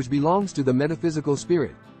sword, which belongs to the metaphysical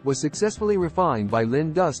spirit, was successfully refined by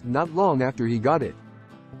Lin Dust not long after he got it.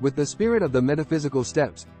 With the spirit of the metaphysical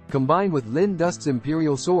steps, combined with Lin Dust's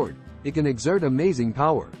imperial sword, it can exert amazing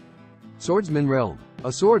power. Swordsman realm,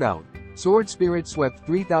 a sword out, sword spirit swept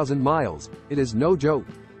 3,000 miles, it is no joke.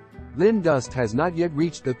 Lin Dust has not yet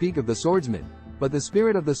reached the peak of the swordsman, but the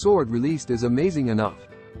spirit of the sword released is amazing enough.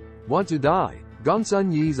 Want to die?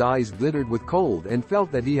 Gongsun Yi's eyes glittered with cold and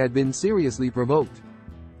felt that he had been seriously provoked.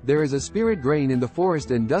 There is a spirit grain in the forest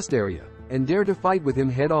and dust area, and dare to fight with him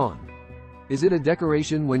head-on. Is it a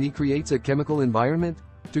decoration when he creates a chemical environment?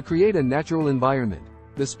 To create a natural environment,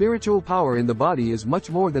 the spiritual power in the body is much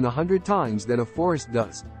more than 100 times that of forest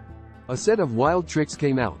dust. A set of wild tricks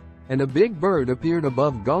came out, and a big bird appeared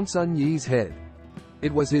above Gongsun Yi's head.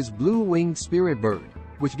 It was his blue-winged spirit bird,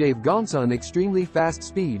 which gave Gongsun extremely fast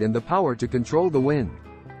speed and the power to control the wind.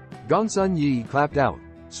 Gongsun Yi clapped out,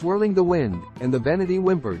 swirling the wind, and the vanity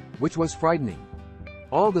whimpered, which was frightening.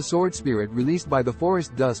 All the sword spirit released by the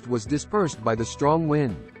forest dust was dispersed by the strong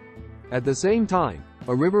wind. At the same time,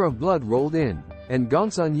 a river of blood rolled in, and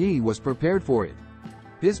Gongsun Yi was prepared for it.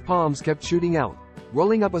 His palms kept shooting out,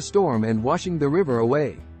 rolling up a storm and washing the river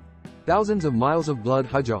away. Thousands of miles of blood.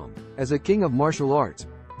 Hajong. As a king of martial arts,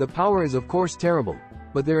 the power is of course terrible,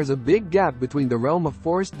 but there is a big gap between the realm of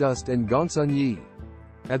forest dust and Gongsun Yi.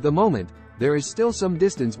 At the moment, there is still some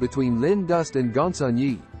distance between Lin Dust and Gongsun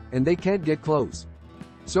Yi, and they can't get close.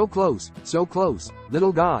 So close,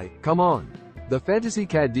 little guy, come on. The fantasy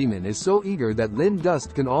cat demon is so eager that Lin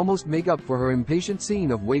Dust can almost make up for her impatient scene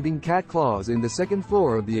of waving cat claws in the second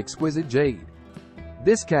floor of the exquisite jade.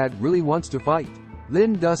 This cat really wants to fight.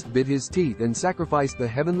 Lin Dust bit his teeth and sacrificed the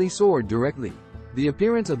heavenly sword directly. The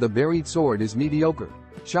appearance of the buried sword is mediocre,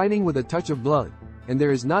 shining with a touch of blood, and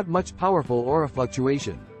there is not much powerful aura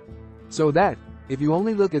fluctuation. So that, if you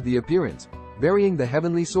only look at the appearance, burying the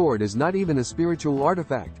heavenly sword is not even a spiritual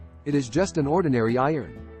artifact, it is just an ordinary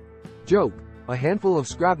iron. Joke, a handful of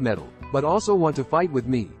scrap metal, but also want to fight with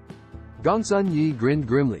me. Gongsun Yi grinned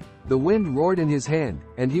grimly. The wind roared in his hand,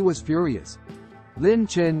 and he was furious. Lin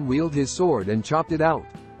Chen wielded his sword and chopped it out.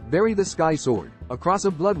 Bury the sky sword, across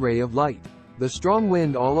a blood ray of light. The strong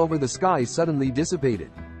wind all over the sky suddenly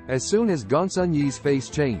dissipated. As soon as Gongsun Yi's face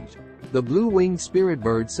changed, the blue-winged spirit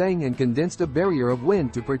bird sang and condensed a barrier of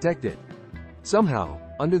wind to protect it. Somehow,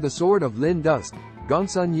 under the sword of Lin Dust,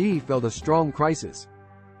 Gongsun Yi felt a strong crisis.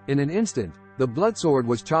 In an instant, the blood sword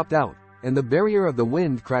was chopped out, and the barrier of the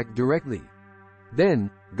wind cracked directly.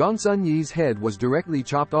 Then, Gongsun Yi's head was directly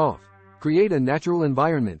chopped off. Create a natural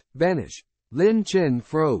environment, vanish. Lin Chen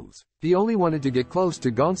froze. He only wanted to get close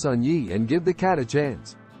to Gongsun Yi and give the cat a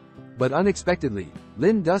chance. But unexpectedly,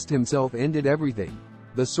 Lin Dust himself ended everything.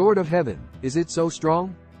 The sword of heaven, is it so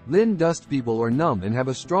strong? Lin Dust people are numb and have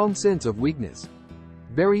a strong sense of weakness.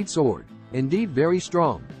 Buried sword, indeed very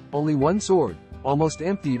strong. Only one sword, almost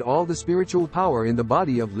emptied all the spiritual power in the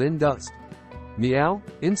body of Lin Dust. Meow,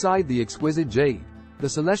 inside the exquisite jade. The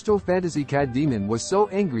celestial fantasy cat demon was so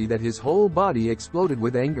angry that his whole body exploded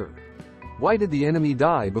with anger. Why did the enemy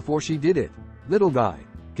die before she did it? Little guy,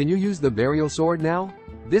 can you use the burial sword now?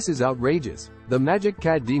 This is outrageous. The magic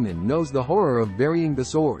cat demon knows the horror of burying the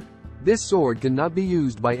sword. This sword cannot be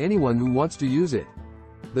used by anyone who wants to use it.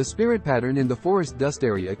 The spirit pattern in the forest dust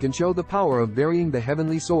area can show the power of burying the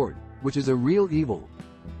heavenly sword, which is a real evil.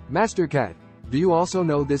 Master Cat, do you also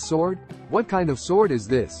know this sword? What kind of sword is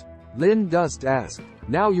this? Lin Dust asked.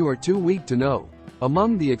 Now you are too weak to know.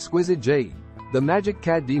 Among the exquisite jade, The magic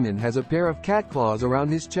cat demon has a pair of cat claws around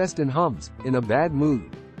his chest and hums, in a bad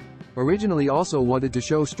mood. Originally also wanted to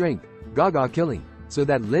show strength, Gaga killing, so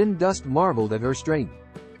that Lin Dust marveled at her strength.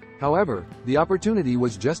 However, the opportunity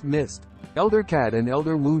was just missed. Elder Cat and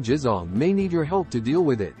Elder Wu Jizong may need your help to deal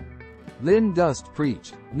with it. Lin Dust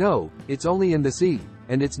preached, "No, it's only in the sea,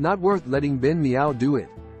 and it's not worth letting Ben Meow do it."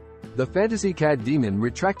 The fantasy cat demon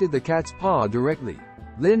retracted the cat's paw directly.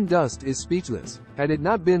 Lin Dust is speechless. Had it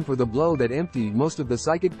not been for the blow that emptied most of the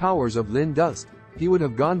psychic powers of Lin Dust, he would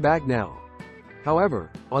have gone back now. However,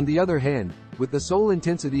 on the other hand, with the soul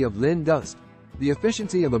intensity of Lin Dust, the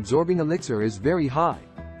efficiency of absorbing elixir is very high,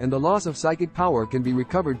 and the loss of psychic power can be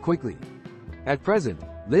recovered quickly. At present,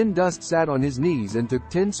 Lin Dust sat on his knees and took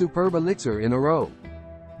 10 superb elixir in a row.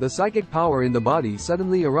 The psychic power in the body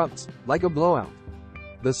suddenly erupts, like a blowout.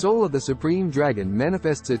 The soul of the Supreme Dragon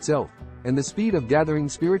manifests itself, and the speed of gathering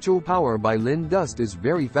spiritual power by Lin Dust is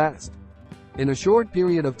very fast. In a short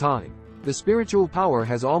period of time, the spiritual power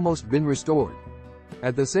has almost been restored.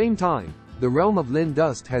 At the same time, the realm of Lin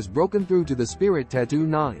Dust has broken through to the Spirit Tattoo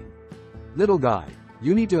 9. Little guy,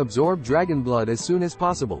 you need to absorb dragon blood as soon as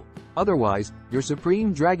possible. Otherwise, your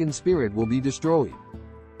supreme dragon spirit will be destroyed.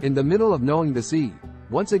 In the middle of knowing the sea,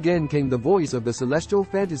 once again came the voice of the celestial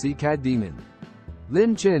fantasy cat demon.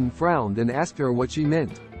 Lin Chen frowned and asked her what she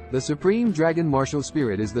meant. The supreme dragon martial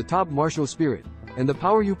spirit is the top martial spirit, and the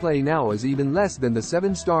power you play now is even less than the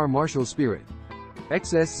 7-star martial spirit.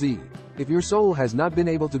 XSZ. If your soul has not been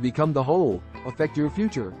able to become the whole, affect your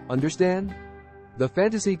future, understand? The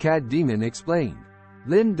fantasy cat demon explained.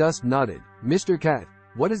 Lin Dust nodded. Mr. Cat,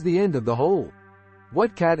 what is the end of the whole?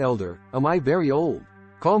 What cat elder, am I very old?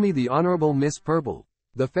 Call me the Honorable Miss Purple.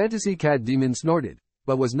 The fantasy cat demon snorted,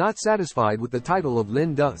 but was not satisfied with the title of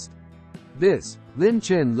Lin Dust. Lin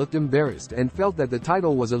Chen looked embarrassed and felt that the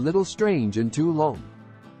title was a little strange and too long.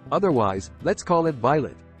 Otherwise, let's call it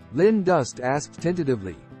Violet. Lin Dust asked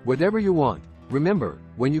tentatively. Whatever you want. Remember,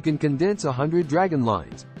 when you can condense 100 dragon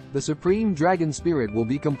lines, the supreme dragon spirit will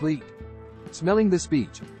be complete. Smelling the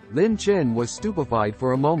speech, Lin Chen was stupefied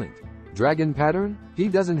for a moment. Dragon pattern? He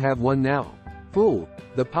doesn't have one now. Fool,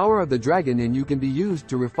 the power of the dragon in you can be used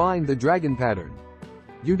to refine the dragon pattern.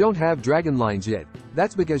 You don't have dragon lines yet,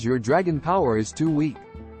 that's because your dragon power is too weak.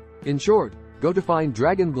 In short, go to find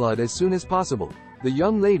dragon blood as soon as possible. The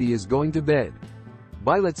young lady is going to bed.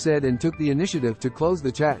 Violet said and took the initiative to close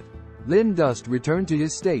the chat. Lin Dust returned to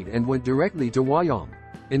his state and went directly to Wyong.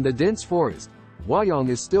 In the dense forest, Wyong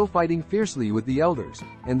is still fighting fiercely with the elders,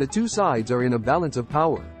 and the two sides are in a balance of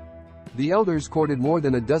power. The elders courted more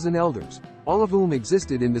than a dozen elders, all of whom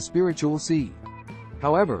existed in the spiritual sea.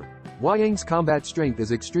 However, Wyong's combat strength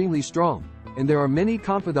is extremely strong, and there are many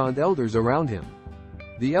confidant elders around him.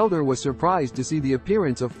 The elder was surprised to see the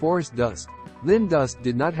appearance of Forest Dust. Lin Dust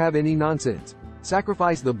did not have any nonsense.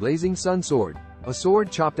 Sacrifice the blazing sun sword. A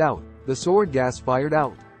sword chopped out, the sword gas fired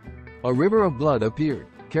out. A river of blood appeared,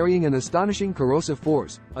 carrying an astonishing corrosive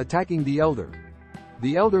force, attacking the elder.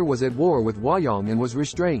 The elder was at war with Wyong and was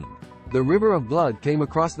restrained. The river of blood came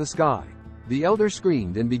across the sky. The elder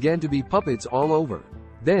screamed and began to be puppets all over.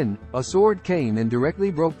 Then, a sword came and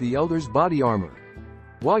directly broke the elder's body armor.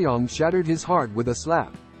 Wyong shattered his heart with a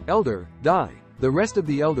slap. Elder, die. The rest of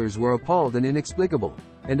the elders were appalled and inexplicable,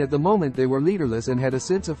 and at the moment they were leaderless and had a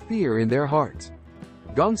sense of fear in their hearts.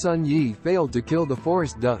 Gongsun Yi failed to kill the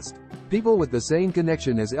Forest Dust. People with the same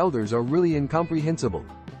connection as elders are really incomprehensible.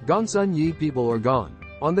 Gongsun Yi people are gone.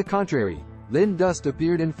 On the contrary, Lin Dust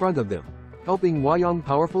appeared in front of them, helping Wyong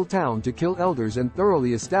powerful town to kill elders and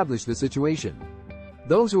thoroughly establish the situation.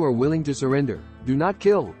 Those who are willing to surrender, do not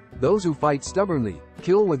kill. Those who fight stubbornly,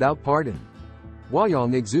 kill without pardon.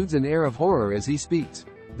 Wyong exudes an air of horror as he speaks.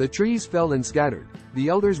 The trees fell and scattered. The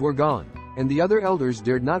elders were gone, and the other elders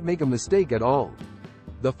dared not make a mistake at all.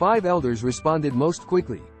 The 5 elders responded most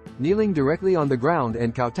quickly, kneeling directly on the ground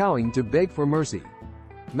and kowtowing to beg for mercy.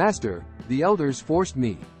 Master, the elders forced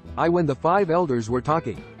me. When the 5 elders were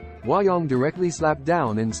talking, Wyong directly slapped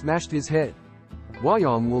down and smashed his head.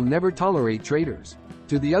 Wyong will never tolerate traitors.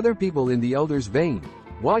 To the other people in the elders' vein,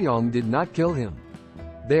 Wyong did not kill him.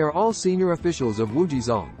 They are all senior officials of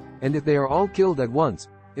Wujizong, and if they are all killed at once,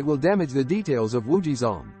 it will damage the details of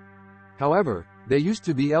Wujizong. However, they used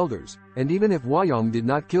to be elders, and even if Wyong did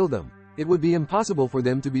not kill them, it would be impossible for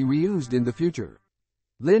them to be reused in the future.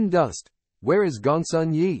 Lin Dust, where is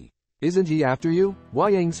Gongsun Yi? Isn't he after you?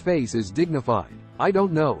 Wyong's face is dignified. I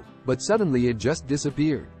don't know, but suddenly it just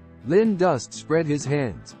disappeared. Lin Dust spread his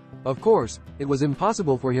hands. Of course, it was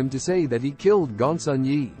impossible for him to say that he killed Gongsun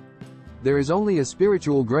Yi. There is only a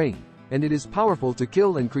spiritual grain, and it is powerful to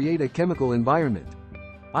kill and create a chemical environment.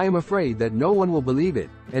 I am afraid that no one will believe it,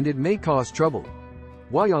 and it may cause trouble.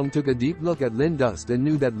 Huayong took a deep look at Lin Dust and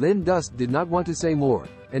knew that Lin Dust did not want to say more,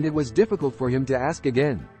 and it was difficult for him to ask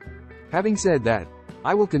again. Having said that,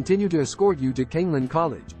 I will continue to escort you to Kanglin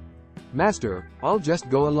College. Master, I'll just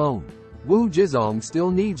go alone. Wu Jizong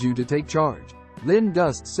still needs you to take charge. Lin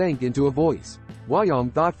Dust sank into a voice.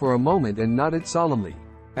 Huayong thought for a moment and nodded solemnly.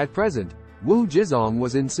 At present, Wu Jizong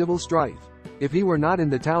was in civil strife. If he were not in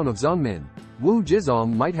the town of Zhongmen, Wu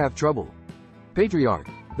Jizong might have trouble. Patriarch,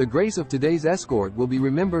 the grace of today's escort will be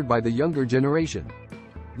remembered by the younger generation.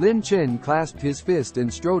 Lin Chen clasped his fist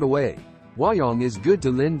and strode away. Huayong is good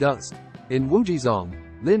to Lin Dust. In Wujizong,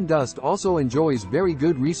 Lin Dust also enjoys very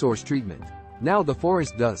good resource treatment. Now the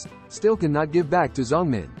forest dust still cannot give back to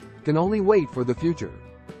Zhongmen, can only wait for the future.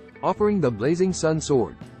 Offering the blazing sun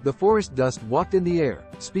sword, the forest dust walked in the air,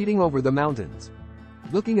 speeding over the mountains.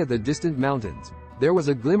 Looking at the distant mountains, there was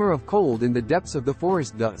a glimmer of cold in the depths of the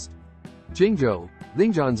forest dust. Qingzhou,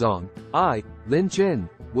 Lingjianzong, Lin Chen,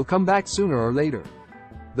 will come back sooner or later.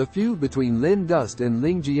 The feud between Lin Dust and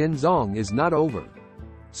Ling Jianzong is not over.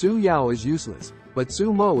 Su Yao is useless, but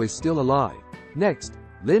Su Mo is still alive. Next,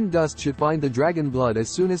 Lin Dust should find the dragon blood as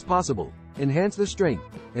soon as possible, enhance the strength,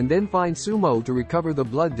 and then find Su Mo to recover the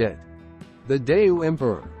blood debt. The Deu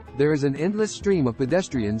Emperor. There is an endless stream of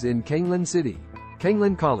pedestrians in Kanglin City.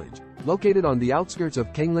 Kanglin College, located on the outskirts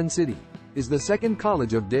of Kanglin City, is the second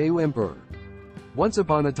college of Deu Emperor. Once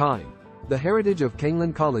upon a time, the heritage of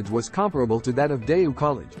Kanglin College was comparable to that of Deu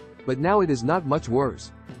College, but now it is not much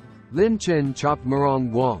worse. Lin Chen chopped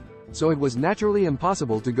Murong Guang, so it was naturally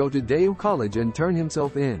impossible to go to Deu College and turn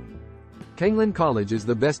himself in. Kanglin College is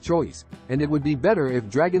the best choice, and it would be better if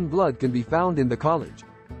dragon blood can be found in the college.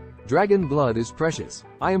 Dragon blood is precious.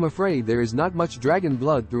 I am afraid there is not much dragon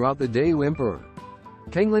blood throughout the Deu Emperor.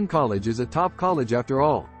 Kanglin College is a top college after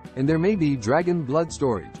all, and there may be dragon blood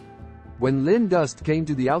storage. When Lin Dust came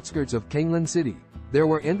to the outskirts of Kanglin City, there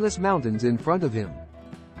were endless mountains in front of him.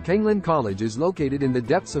 Kanglin College is located in the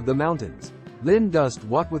depths of the mountains. Lin Dust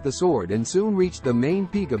walked with the sword and soon reached the main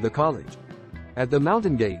peak of the college. At the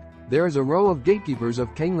mountain gate, there is a row of gatekeepers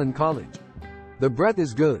of Kanglin College. The breath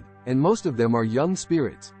is good, and most of them are young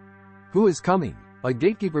spirits. Who is coming? A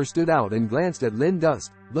gatekeeper stood out and glanced at Lin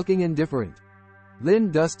Dust, looking indifferent.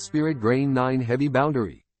 Lin Dust Spirit Grain 9 Heavy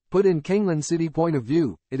Boundary. Put in Kanglin City point of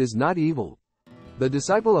view, it is not evil. The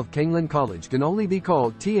disciple of Kanglin College can only be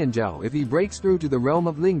called Tianzhao if he breaks through to the realm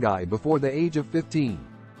of Lingai before the age of 15.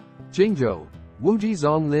 Qingzhou,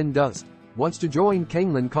 Wujizong Lin Dust, wants to join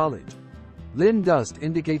Kanglin College. Lin Dust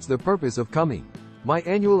indicates the purpose of coming. My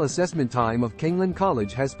annual assessment time of Kanglin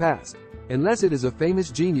College has passed. Unless it is a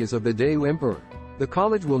famous genius of the Deu Emperor, the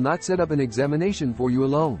college will not set up an examination for you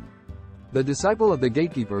alone. The disciple of the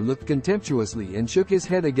gatekeeper looked contemptuously and shook his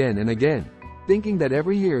head again and again, thinking that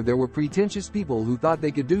every year there were pretentious people who thought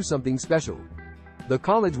they could do something special. The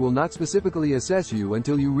college will not specifically assess you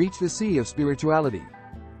until you reach the sea of spirituality.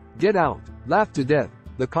 Get out, laughed to death.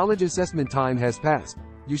 The college assessment time has passed.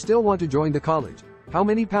 You still want to join the college? How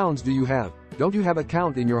many pounds do you have? Don't you have a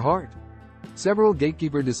count in your heart? Several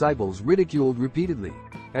gatekeeper disciples ridiculed repeatedly.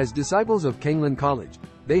 As disciples of Kanglin College,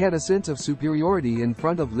 they had a sense of superiority in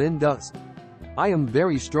front of Lin Dust. I am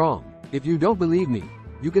very strong. If you don't believe me,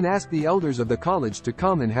 you can ask the elders of the college to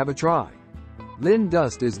come and have a try. Lin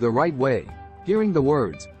Dust is the right way. Hearing the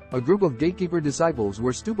words, a group of gatekeeper disciples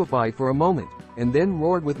were stupefied for a moment, and then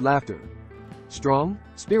roared with laughter. Strong?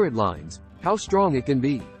 Spirit lines. How strong it can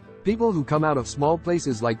be. People who come out of small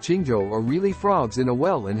places like Qingzhou are really frogs in a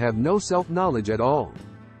well and have no self-knowledge at all.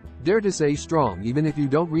 Dare to say strong even if you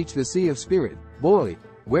don't reach the sea of spirit. Boy,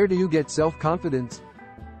 where do you get self-confidence?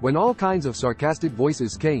 When all kinds of sarcastic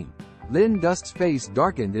voices came, Lin Dust's face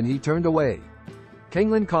darkened and he turned away.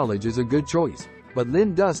 Kanglin College is a good choice, but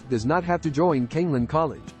Lin Dust does not have to join Kanglin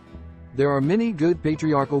College. There are many good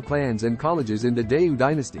patriarchal clans and colleges in the Deu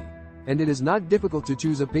dynasty, and it is not difficult to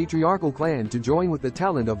choose a patriarchal clan to join with the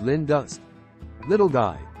talent of Lin Dust. Little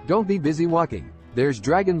guy, don't be busy walking, there's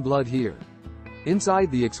dragon blood here.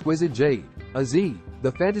 Inside the exquisite jade, a Z,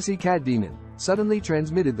 the fantasy cat demon, suddenly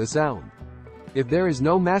transmitted the sound. If there is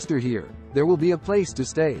no master here, there will be a place to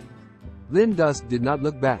stay. Lin Dust did not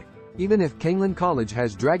look back. Even if Kanglin College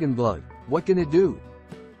has dragon blood, what can it do?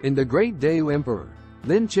 In the great Deu Emperor,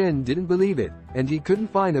 Lin Chen didn't believe it, and he couldn't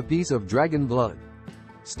find a piece of dragon blood.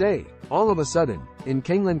 Stay. All of a sudden, in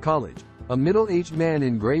Kanglin College, a middle-aged man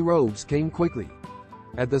in gray robes came quickly.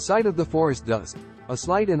 At the sight of the forest dust, a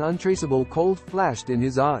slight and untraceable cold flashed in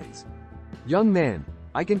his eyes. Young man,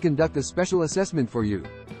 I can conduct a special assessment for you.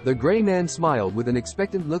 The gray man smiled with an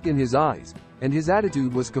expectant look in his eyes, and his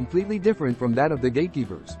attitude was completely different from that of the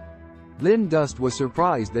gatekeepers. Lin Dust was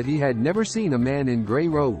surprised that he had never seen a man in gray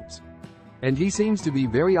robes. And he seems to be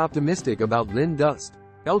very optimistic about Lin Dust.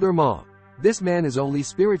 Elder Ma, this man is only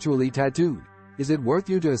spiritually tattooed. Is it worth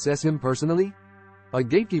you to assess him personally? A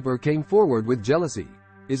gatekeeper came forward with jealousy.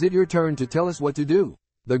 Is it your turn to tell us what to do?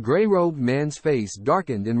 The gray-robed man's face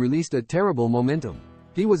darkened and released a terrible momentum.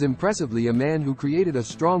 He was impressively a man who created a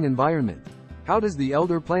strong environment. How does the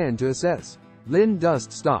elder plan to assess? Lin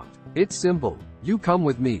Dust stopped. It's simple. You come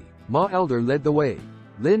with me. Ma Elder led the way.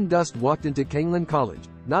 Lin Dust walked into Kanglin College.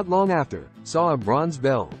 Not long after, saw a bronze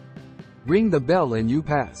bell. Ring the bell and you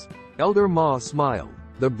pass. Elder Ma smiled.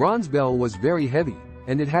 The bronze bell was very heavy,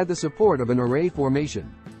 and it had the support of an array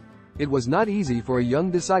formation. It was not easy for a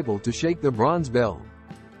young disciple to shake the bronze bell.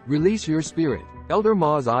 Release your spirit. Elder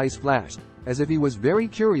Ma's eyes flashed, as if he was very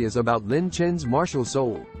curious about Lin Chen's martial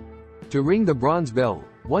soul. To ring the bronze bell,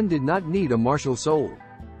 one did not need a martial soul.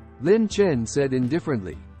 Lin Chen said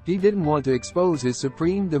indifferently. He didn't want to expose his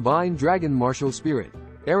supreme divine dragon martial spirit.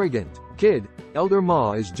 Arrogant kid, Elder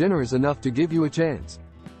Ma is generous enough to give you a chance.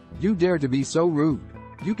 You dare to be so rude.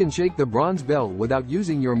 You can shake the bronze bell without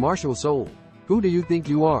using your martial soul. Who do you think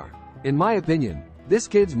you are? In my opinion, this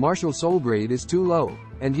kid's martial soul grade is too low,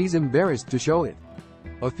 and he's embarrassed to show it.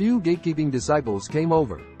 A few gatekeeping disciples came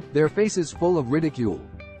over, their faces full of ridicule.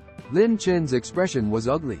 Lin Chen's expression was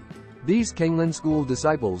ugly. These Kanglin school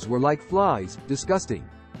disciples were like flies, disgusting.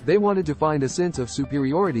 They wanted to find a sense of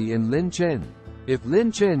superiority in Lin Chen. If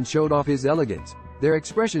Lin Chen showed off his elegance, their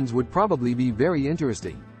expressions would probably be very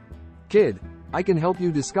interesting. Kid, I can help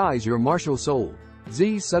you disguise your martial soul.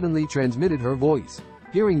 Z suddenly transmitted her voice.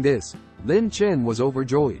 Hearing this, Lin Chen was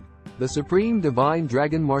overjoyed. The supreme divine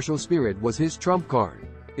dragon martial spirit was his trump card.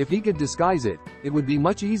 If he could disguise it, it would be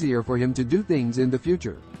much easier for him to do things in the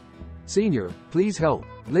future. Senior, please help,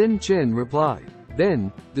 Lin Chen replied.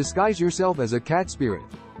 Then, disguise yourself as a cat spirit.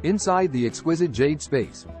 Inside the exquisite jade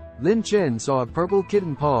space, Lin Chen saw a purple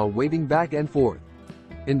kitten paw waving back and forth.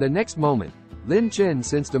 In the next moment, Lin Chen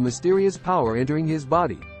sensed a mysterious power entering his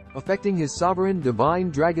body, affecting his sovereign divine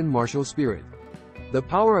dragon martial spirit. The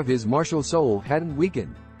power of his martial soul hadn't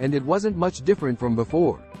weakened, and it wasn't much different from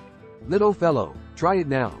before. Little fellow, try it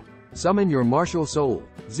now. Summon your martial soul.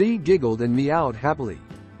 Z giggled and meowed happily.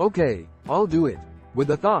 Okay, I'll do it. With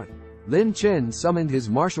a thought, Lin Chen summoned his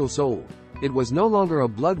martial soul. It was no longer a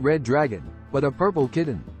blood-red dragon, but a purple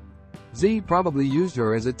kitten. Z probably used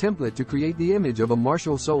her as a template to create the image of a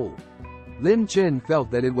martial soul. Lin Chen felt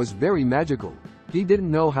that it was very magical. He didn't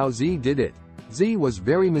know how Z did it. Z was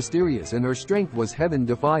very mysterious and her strength was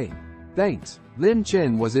heaven-defying. Thanks. Lin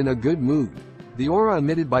Chen was in a good mood. The aura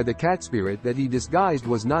emitted by the cat spirit that he disguised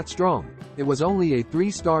was not strong. It was only a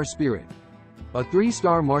 3-star spirit. A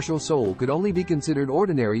 3-star martial soul could only be considered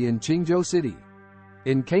ordinary in Qingzhou City.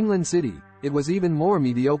 In Kanglin City, it was even more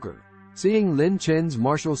mediocre. Seeing Lin Chen's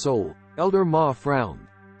martial soul, Elder Ma frowned.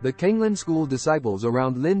 The Kanglin school disciples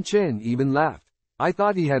around Lin Chen even laughed. I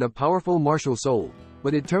thought he had a powerful martial soul,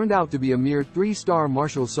 but it turned out to be a mere 3-star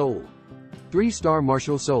martial soul. 3-star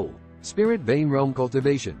martial soul. Spirit vein realm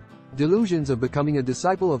cultivation. Delusions of becoming a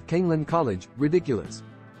disciple of Kanglin College, ridiculous.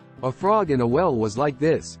 A frog in a well was like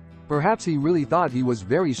this. Perhaps he really thought he was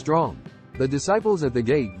very strong. The disciples at the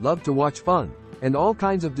gate loved to watch fun, and all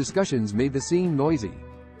kinds of discussions made the scene noisy.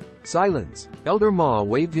 Silence. Elder Ma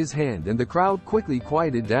waved his hand and the crowd quickly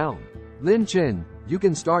quieted down. Lin Chen, you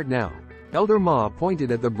can start now. Elder Ma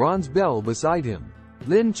pointed at the bronze bell beside him.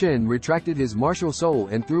 Lin Chen retracted his martial soul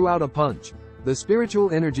and threw out a punch. The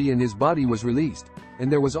spiritual energy in his body was released,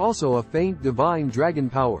 and there was also a faint divine dragon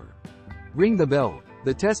power. Ring the bell.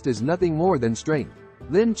 The test is nothing more than strength.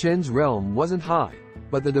 Lin Chen's realm wasn't high,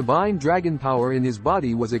 but the divine dragon power in his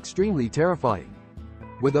body was extremely terrifying.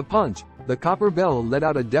 With a punch, the copper bell let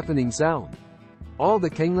out a deafening sound. All the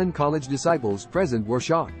Kanglin College disciples present were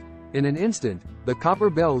shocked. In an instant, the copper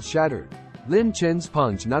bell shattered. Lin Chen's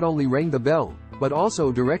punch not only rang the bell, but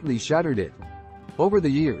also directly shattered it. Over the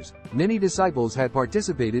years, many disciples had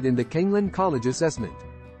participated in the Kanglin College assessment.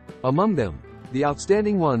 Among them, the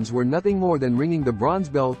outstanding ones were nothing more than ringing the bronze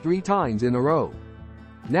bell 3 times in a row.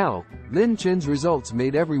 Now, Lin Chen's results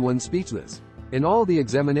made everyone speechless. In all the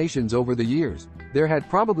examinations over the years, there had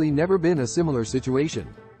probably never been a similar situation.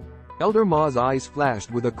 Elder Ma's eyes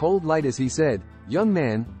flashed with a cold light as he said, "Young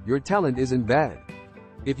man, your talent isn't bad.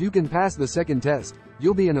 If you can pass the second test,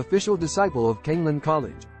 you'll be an official disciple of Kanglin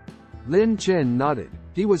College." Lin Chen nodded.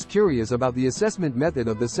 He was curious about the assessment method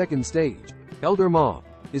of the second stage. Elder Ma,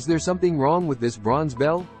 is there something wrong with this bronze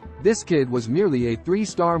bell? This kid was merely a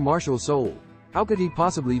 3-star martial soul. How could he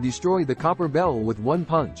possibly destroy the copper bell with one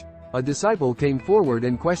punch? A disciple came forward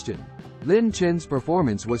and questioned. Lin Chen's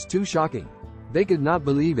performance was too shocking. They could not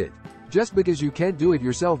believe it. Just because you can't do it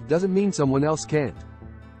yourself doesn't mean someone else can't.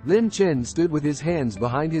 Lin Chen stood with his hands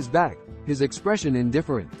behind his back, his expression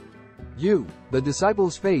indifferent. The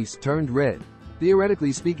disciple's face turned red.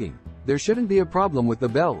 Theoretically speaking, there shouldn't be a problem with the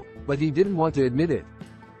bell, but he didn't want to admit it.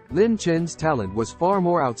 Lin Chen's talent was far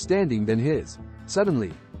more outstanding than his.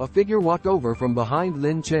 Suddenly, a figure walked over from behind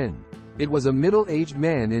Lin Chen. It was a middle-aged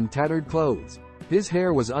man in tattered clothes. His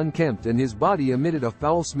hair was unkempt and his body emitted a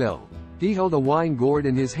foul smell. He held a wine gourd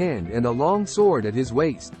in his hand and a long sword at his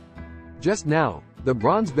waist. Just now, the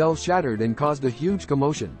bronze bell shattered and caused a huge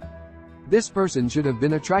commotion. This person should have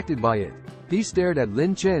been attracted by it. He stared at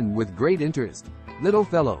Lin Chen with great interest. "Little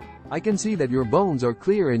fellow, I can see that your bones are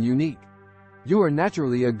clear and unique. You are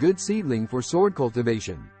naturally a good seedling for sword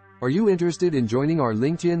cultivation. Are you interested in joining our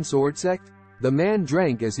Lin Chen sword sect?" The man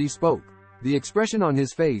drank as he spoke. The expression on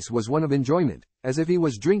his face was one of enjoyment, as if he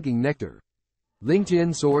was drinking nectar. Lin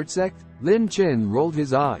Chen sword sect? Lin Chen rolled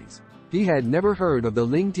his eyes. He had never heard of the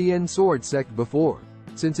Lin Chen sword sect before.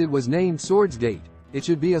 Since it was named Swordsgate, it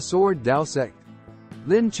should be a sword Dao sect.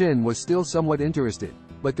 Lin Chen was still somewhat interested,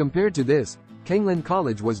 but compared to this, Kanglan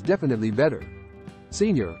College was definitely better.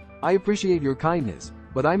 "Senior, I appreciate your kindness,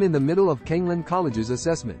 but I'm in the middle of Kanglan College's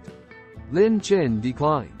assessment." Lin Chen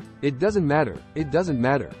declined. It doesn't matter.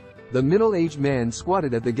 The middle-aged man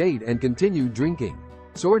squatted at the gate and continued drinking.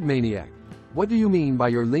 "Sword maniac. What do you mean by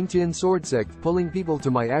your Lin Chen sword sect pulling people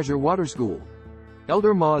to my Azure Water School?"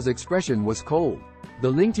 Elder Ma's expression was cold. The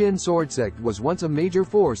Lin Chen sword sect was once a major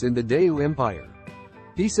force in the Deu Empire.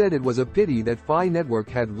 He said it was a pity that Phi Network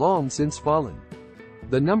had long since fallen.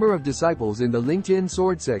 The number of disciples in the Lin Chen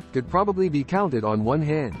sword sect could probably be counted on one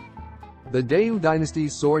hand. The Deu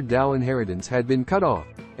dynasty's sword Dao inheritance had been cut off,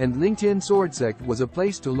 and Lin Chen sword sect was a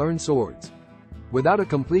place to learn swords. Without a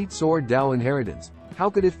complete sword Dao inheritance, how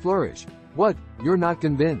could it flourish? "What, you're not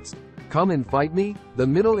convinced? Come and fight me?" The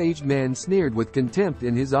middle-aged man sneered with contempt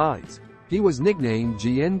in his eyes. He was nicknamed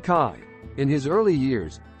Jian Kai. In his early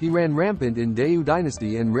years, he ran rampant in Deu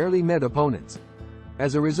dynasty and rarely met opponents.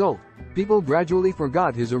 As a result, people gradually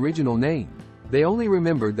forgot his original name. They only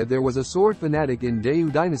remembered that there was a sword fanatic in Deu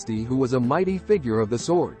dynasty who was a mighty figure of the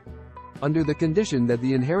sword. Under the condition that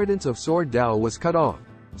the inheritance of Sword Dao was cut off,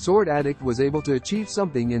 Sword Addict was able to achieve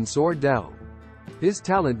something in Sword Dao. His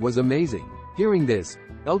talent was amazing. Hearing this,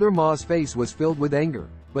 Elder Ma's face was filled with anger,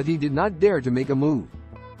 but he did not dare to make a move.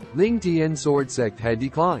 Lin Chen sword sect had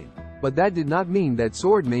declined, but that did not mean that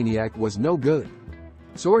Sword Maniac was no good.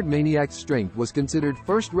 Sword Maniac's strength was considered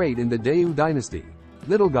first-rate in the Deu dynasty.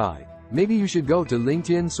 "Little guy, maybe you should go to Lin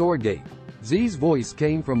Chen sword gate." Zi's voice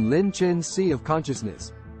came from Lin Chen's sea of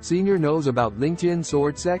consciousness. "Senior knows about Lin Chen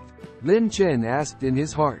sword sect?" Lin Chen asked in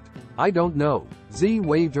his heart. "I don't know." Zi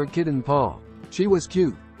waved her kitten paw. She was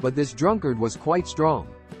cute, but this drunkard was quite strong.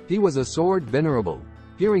 He was a sword venerable.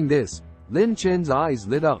 Hearing this, Lin Chen's eyes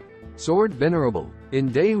lit up. Sword venerable. In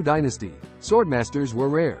Deu dynasty, swordmasters were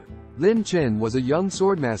rare. Lin Chen was a young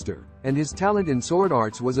swordmaster, and his talent in sword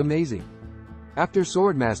arts was amazing. After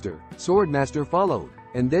swordmaster followed,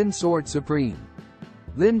 and then sword supreme.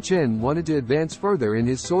 Lin Chen wanted to advance further in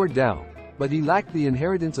his sword Dao, but he lacked the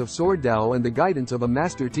inheritance of sword Dao and the guidance of a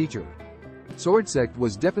master teacher. Sword sect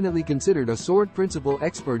was definitely considered a sword principle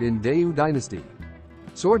expert in Deu dynasty.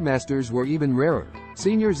 Swordmasters were even rarer.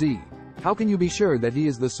 "Senior Z, how can you be sure that he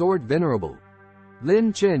is the sword venerable?"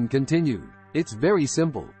 Lin Chen continued. "It's very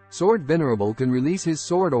simple. Sword venerable can release his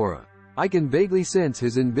sword aura. I can vaguely sense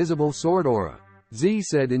his invisible sword aura." Z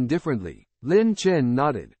said indifferently. Lin Chen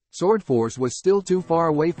nodded. Sword force was still too far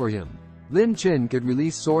away for him. Lin Chen could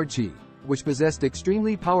release sword qi, which possessed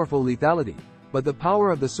extremely powerful lethality, but the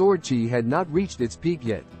power of the sword qi had not reached its peak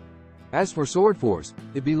yet. As for sword force,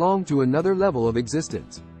 it belonged to another level of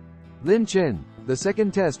existence. "Lin Chen, the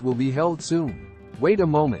second test will be held soon." "Wait a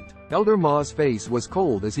moment." Elder Ma's face was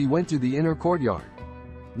cold as he went to the inner courtyard.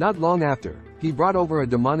 Not long after, he brought over a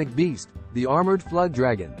demonic beast, the armored flood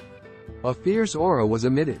dragon. A fierce aura was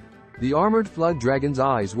emitted. The armored flood dragon's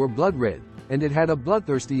eyes were blood red, and it had a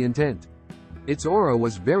bloodthirsty intent. Its aura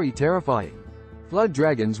was very terrifying. Flood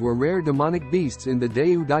dragons were rare demonic beasts in the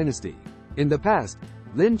Deu dynasty. In the past,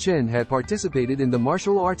 Lin Chen had participated in the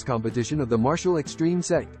martial arts competition of the Martial Extreme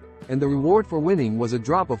sect, and the reward for winning was a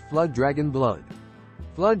drop of flood dragon blood.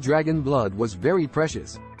 Flood dragon blood was very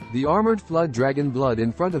precious. The armored flood dragon blood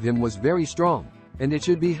in front of him was very strong, and it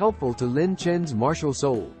should be helpful to Lin Chen's martial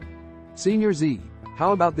soul. "Senior Z,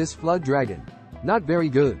 how about this flood dragon?" "Not very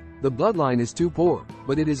good. The bloodline is too poor,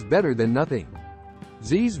 but it is better than nothing."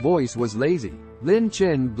 Zi's voice was lazy. Lin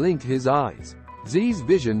Chen blinked his eyes. Zi's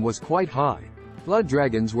vision was quite high. Flood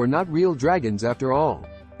dragons were not real dragons after all.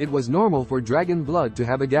 It was normal for dragon blood to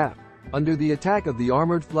have a gap. Under the attack of the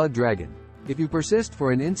armored flood dragon, if you persist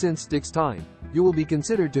for an incense stick's time, you will be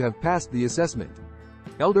considered to have passed the assessment.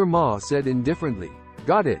 Elder Ma said indifferently.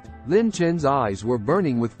 Got it. Lin Chen's eyes were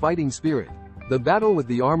burning with fighting spirit. The battle with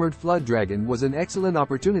the armored flood dragon was an excellent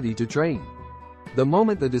opportunity to train. The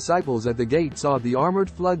moment the disciples at the gate saw the armored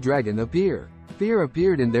flood dragon appear, fear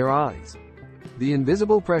appeared in their eyes. The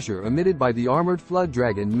invisible pressure emitted by the armored flood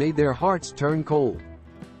dragon made their hearts turn cold.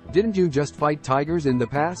 Didn't you just fight tigers in the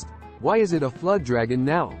past? Why is it a flood dragon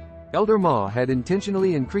now? Elder Ma had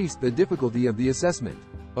intentionally increased the difficulty of the assessment.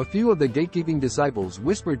 A few of the gatekeeping disciples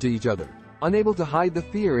whispered to each other, unable to hide the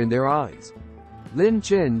fear in their eyes. Lin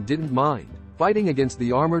Chen didn't mind. Fighting against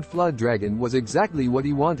the armored flood dragon was exactly what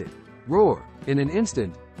he wanted. Roar! In an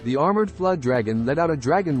instant, the armored flood dragon let out a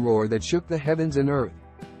dragon roar that shook the heavens and earth.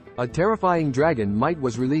 A terrifying dragon might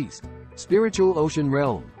was released. Spiritual Ocean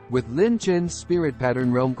Realm. With Lin Chen's spirit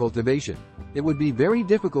pattern realm cultivation, it would be very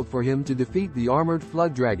difficult for him to defeat the armored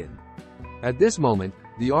flood dragon. At this moment,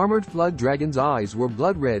 the armored flood dragon's eyes were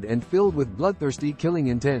blood red and filled with bloodthirsty killing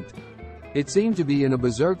intent. It seemed to be in a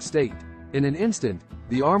berserk state. In an instant,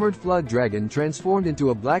 the armored flood dragon transformed into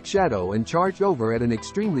a black shadow and charged over at an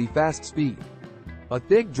extremely fast speed. A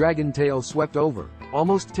thick dragon tail swept over,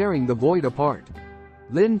 almost tearing the void apart.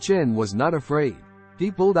 Lin Chen was not afraid.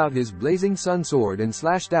 He pulled out his blazing sun sword and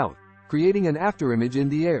slashed out, creating an afterimage in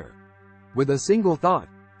the air. With a single thought,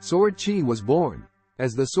 sword chi was born.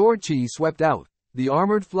 As the sword chi swept out, the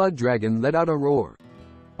armored flood dragon let out a roar.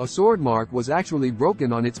 A sword mark was actually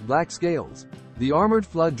broken on its black scales. The armored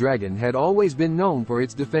flood dragon had always been known for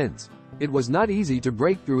its defense. It was not easy to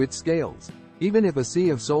break through its scales. Even if a Sea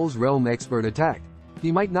of Souls realm expert attacked,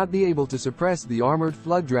 he might not be able to suppress the armored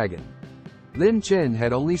flood dragon. Lin Chen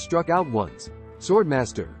had only struck out once.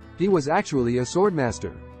 Swordmaster. He was actually a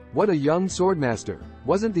swordmaster. What a young swordmaster.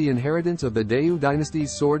 Wasn't the inheritance of the Deu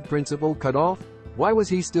dynasty's sword principle cut off? Why was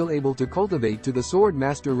he still able to cultivate to the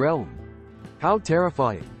swordmaster realm? How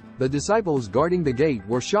terrifying. The disciples guarding the gate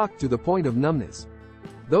were shocked to the point of numbness.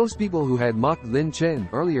 Those people who had mocked Lin Chen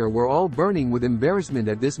earlier were all burning with embarrassment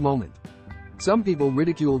at this moment. Some people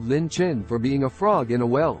ridiculed Lin Chen for being a frog in a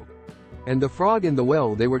well. And the frog in the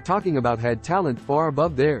well they were talking about had talent far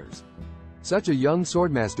above theirs. Such a young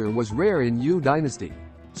swordmaster was rare in Yu Dynasty.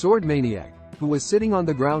 Sword Maniac, who was sitting on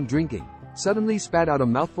the ground drinking, suddenly spat out a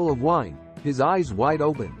mouthful of wine, his eyes wide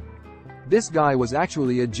open. This guy was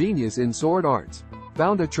actually a genius in sword arts.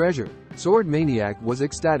 Found a treasure. Sword Maniac was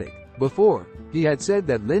ecstatic. Before, he had said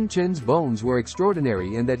that Lin Chen's bones were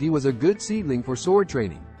extraordinary and that he was a good seedling for sword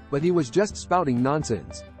training, but he was just spouting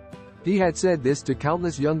nonsense. He had said this to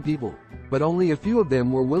countless young people, but only a few of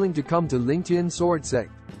them were willing to come to Lin Chen's sword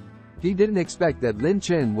sect. He didn't expect that Lin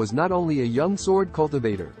Chen was not only a young sword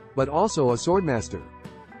cultivator, but also a swordmaster.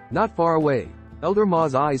 Not far away, Elder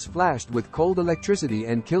Ma's eyes flashed with cold electricity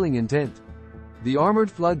and killing intent. The armored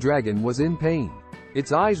flood dragon was in pain.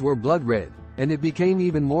 Its eyes were blood red, and it became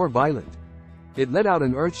even more violent. It let out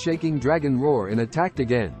an earth-shaking dragon roar and attacked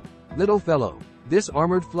again. Little fellow, this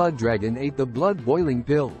armored flood dragon ate the blood-boiling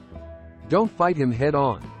pill. Don't fight him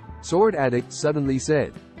head-on. Sword Addict suddenly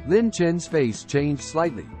said. Lin Chen's face changed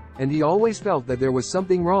slightly, and he always felt that there was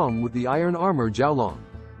something wrong with the iron armor Jiaolong.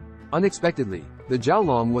 Unexpectedly, the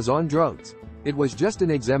Jiaolong was on drugs. It was just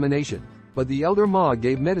an examination, but the Elder Ma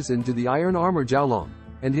gave medicine to the iron armor Jiaolong,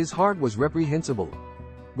 and his heart was reprehensible.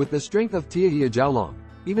 With the strength of Tiahia Jiaolong,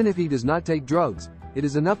 even if he does not take drugs, it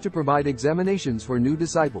is enough to provide examinations for new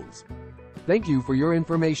disciples. Thank you for your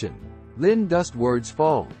information. Lin Dust words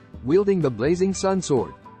fall, wielding the blazing sun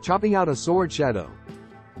sword, chopping out a sword shadow.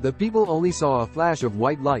 The people only saw a flash of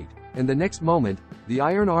white light, and the next moment, the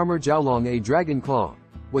iron armor Jiaolong a dragon claw,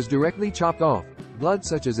 was directly chopped off, blood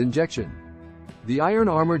such as injection. The iron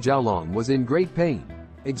armor Jiaolong was in great pain,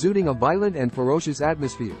 exuding a violent and ferocious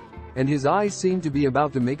atmosphere, and his eyes seemed to be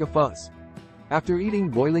about to make a fuss. After eating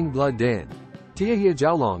boiling blood Dan, Tiahia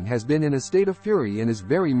Jiaolong has been in a state of fury and is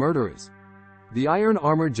very murderous. The iron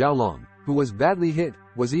armor Jiaolong, who was badly hit,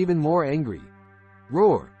 was even more angry.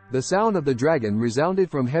 Roar! The sound of the dragon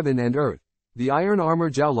resounded from heaven and earth. The iron armor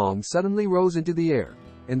Jiaolong suddenly rose into the air,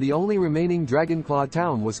 and the only remaining dragon claw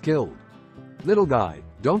town was killed. Little guy,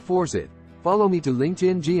 don't force it. Follow me to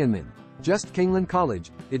Lingtian Jianmen. Just Kinglan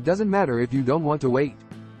College, it doesn't matter if you don't want to wait.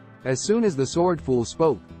 As soon as the sword fool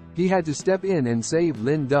spoke, he had to step in and save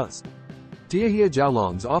Lin Dust. Tiahia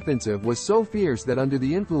Jiaolong's offensive was so fierce that under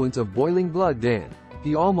the influence of boiling blood Dan,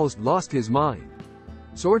 he almost lost his mind.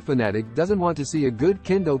 Sword Fanatic doesn't want to see a good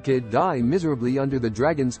Kendo kid die miserably under the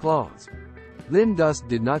dragon's claws. Lin Dust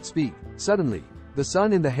did not speak. Suddenly, the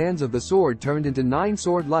sun in the hands of the sword turned into 9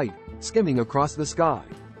 sword light, skimming across the sky.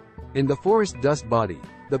 In the forest dust body,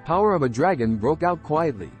 The power of a dragon broke out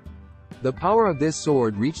quietly. The power of this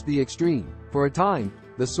sword reached the extreme. For a time,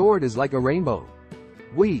 the sword is like a rainbow.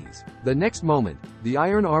 Wheeze. The next moment, the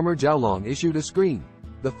iron armor Jiaolong issued a scream.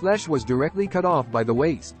 The flesh was directly cut off by the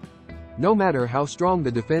waist. No matter how strong the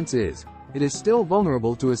defense is, it is still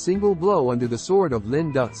vulnerable to a single blow under the sword of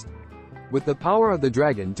Lin Dust. With the power of the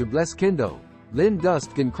dragon to bless Kendo, Lin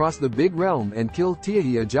Dust can cross the big realm and kill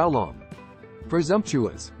Tiahia Jiaolong.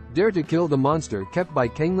 Presumptuous. Dare to kill the monster kept by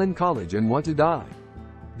Kanglin College and want to die.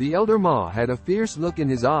 The Elder Ma had a fierce look in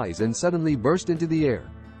his eyes and suddenly burst into the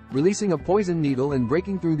air, releasing a poison needle and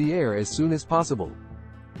breaking through the air as soon as possible.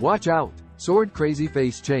 Watch out! Sword crazy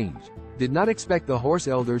face changed. Did not expect the horse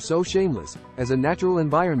elder so shameless, as a natural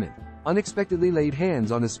environment, unexpectedly laid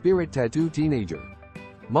hands on a spirit tattoo teenager.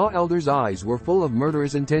 Ma Elder's eyes were full of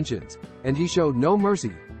murderous intentions, and he showed no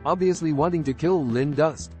mercy, obviously wanting to kill Lin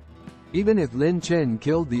Dust. Even if Lin Chen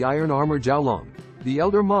killed the iron armor Jiaolong, the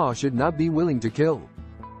Elder Ma should not be willing to kill.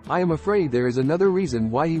 I am afraid there is another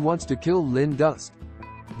reason why he wants to kill Lin Dust.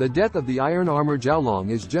 The death of the iron armor Jiaolong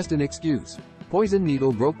is just an excuse. Poison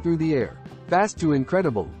needle broke through the air. Fast to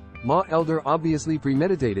incredible. Ma Elder obviously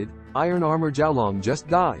premeditated. Iron armor Jiaolong just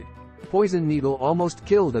died. Poison needle almost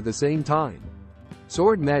killed at the same time.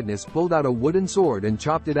 Sword madness pulled out a wooden sword and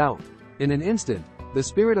chopped it out. In an instant, the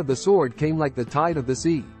spirit of the sword came like the tide of the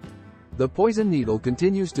sea. The poison needle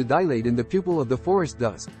continues to dilate in the pupil of the forest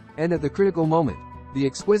dust, and at the critical moment, the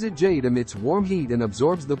exquisite jade emits warm heat and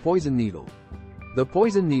absorbs the poison needle. The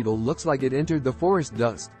poison needle looks like it entered the forest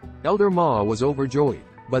dust. Elder Ma was overjoyed,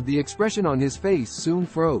 but the expression on his face soon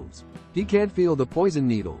froze. He can't feel the poison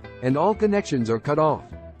needle, and all connections are cut off.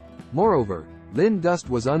 Moreover, Lin Dust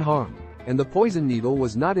was unharmed, and the poison needle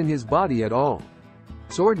was not in his body at all.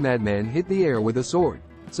 Sword Madman hit the air with a sword.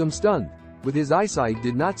 Some stunned, with his eyesight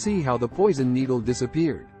did not see how the poison needle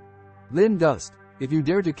disappeared. Lin Dust, if you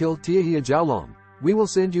dare to kill Tiahia Jiaolong, we will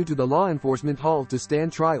send you to the law enforcement hall to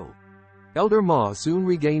stand trial. Elder Ma soon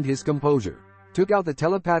regained his composure, took out the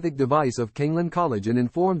telepathic device of Kanglin College and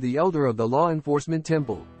informed the elder of the law enforcement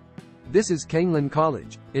temple. This is Kanglin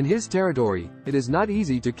College. In his territory, it is not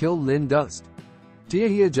easy to kill Lin Dust.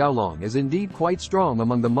 Tiahia Jiaolong is indeed quite strong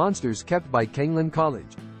among the monsters kept by Kanglin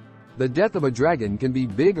College. The death of a dragon can be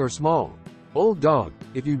big or small. Old dog,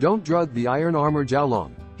 if you don't drug the iron armor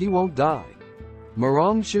Jiaolong, he won't die.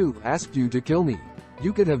 Marong Shu asked you to kill me.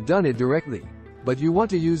 You could have done it directly. But you want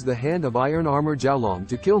to use the hand of iron armor Jiaolong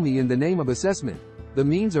to kill me in the name of assessment. The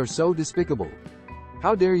means are so despicable.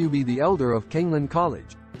 How dare you be the elder of Kanglin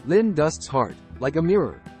College? Lin Dust's heart, like a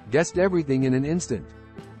mirror, guessed everything in an instant.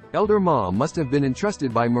 Elder Ma must have been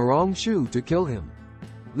entrusted by Marong Shu to kill him.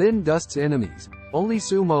 Lin Dust's enemies, only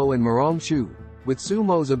Sumo and Marong Shu. With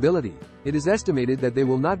Sumo's ability, it is estimated that they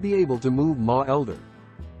will not be able to move Ma Elder.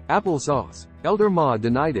 Applesauce. Elder Ma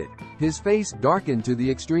denied it. His face darkened to the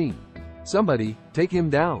extreme. Somebody, take him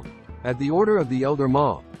down. At the order of the Elder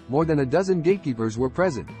Ma, more than a dozen gatekeepers were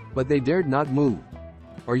present, but they dared not move.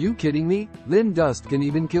 Are you kidding me? Lin Dust can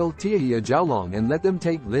even kill Tiahia Jiaolong and let them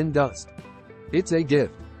take Lin Dust. It's a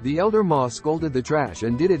gift. The Elder Ma scolded the trash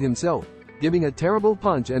and did it himself, giving a terrible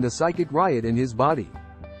punch and a psychic riot in his body.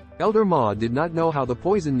 Elder Ma did not know how the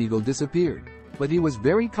poison needle disappeared, but he was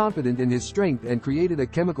very confident in his strength and created a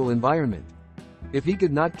chemical environment. If he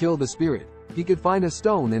could not kill the spirit, he could find a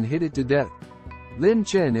stone and hit it to death. Lin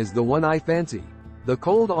Chen is the one I fancy. The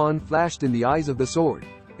cold on flashed in the eyes of the sword,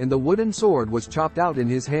 and the wooden sword was chopped out in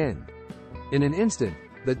his hand. In an instant,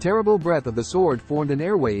 the terrible breath of the sword formed an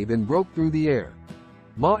airwave and broke through the air.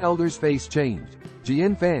 Ma Elder's face changed.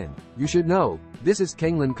 Jian Fan, you should know, this is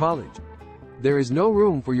Kanglin College. There is no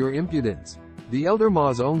room for your impudence. The Elder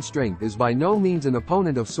Ma's own strength is by no means an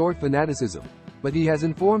opponent of sword fanaticism, but he has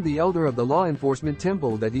informed the elder of the law enforcement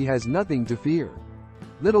temple that he has nothing to fear.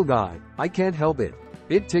 Little guy, I can't help it.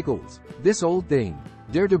 It tickles. This old thing,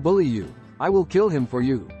 dare to bully you. I will kill him for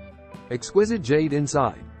you. Exquisite jade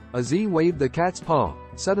inside. A Z waved the cat's paw.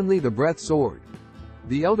 Suddenly the breath soared.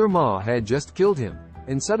 The Elder Ma had just killed him,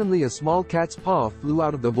 and suddenly a small cat's paw flew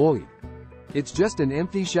out of the void. It's just an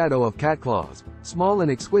empty shadow of cat claws, small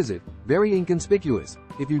and exquisite, very inconspicuous.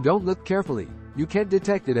 If you don't look carefully, you can't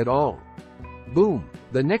detect it at all. Boom!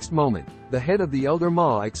 The next moment, the head of the Elder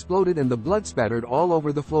Ma exploded and the blood spattered all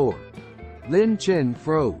over the floor. Lin Chen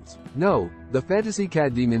froze. No, the fantasy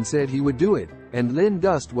cat demon said he would do it, and Lin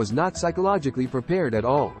Dust was not psychologically prepared at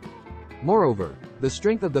all. Moreover, the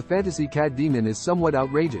strength of the fantasy cat demon is somewhat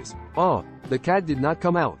outrageous. The cat did not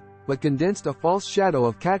come out, but condensed a false shadow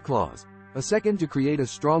of cat claws, a second to create a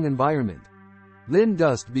strong environment. Lin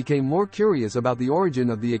Dust became more curious about the origin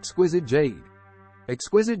of the exquisite jade.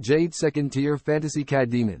 Exquisite jade second-tier fantasy cat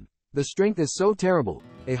demon. The strength is so terrible,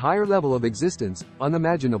 a higher level of existence,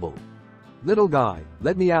 unimaginable. Little guy,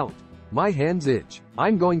 let me out. My hands itch.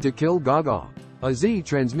 I'm going to kill Gaga. A Z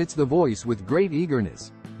transmits the voice with great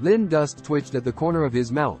eagerness. Lin Dust twitched at the corner of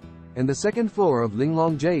his mouth, and the second floor of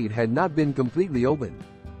Linglong Jade had not been completely opened.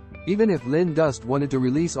 Even if Lin Dust wanted to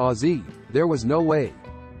release Z, there was no way.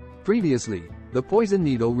 Previously, the poison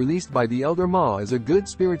needle released by the Elder Ma is a good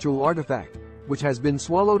spiritual artifact, which has been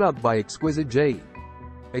swallowed up by Exquisite Jade.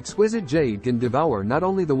 Exquisite Jade can devour not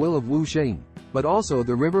only the will of Wu Sheng, but also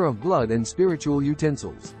the river of blood and spiritual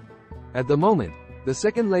utensils. At the moment, the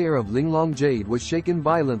second layer of Linglong Jade was shaken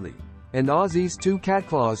violently, and Ozzy's two cat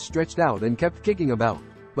claws stretched out and kept kicking about,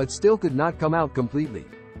 but still could not come out completely.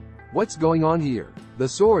 What's going on here? The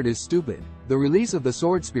sword is stupid. The release of the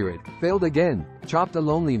sword spirit failed again, chopped a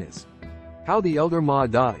loneliness. How the Elder Ma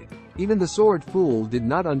died, even the sword fool did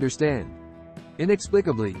not understand.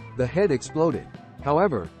 Inexplicably, the head exploded.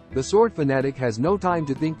 However, the sword fanatic has no time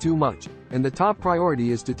to think too much, and the top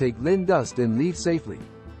priority is to take Lin Dust and leave safely.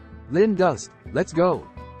 Lin Dust, let's go.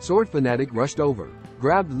 Sword fanatic rushed over,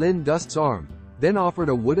 grabbed Lin Dust's arm, then offered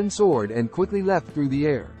a wooden sword and quickly left through the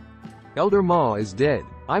air. Elder Ma is dead.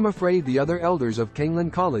 I'm afraid the other elders of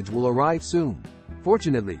Kanglan College will arrive soon.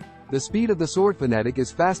 Fortunately, the speed of the sword fanatic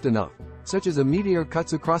is fast enough, such as a meteor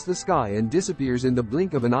cuts across the sky and disappears in the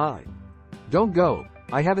blink of an eye. Don't go,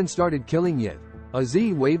 I haven't started killing yet.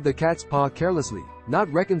 Z waved the cat's paw carelessly,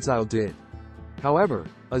 not reconciled to it. However,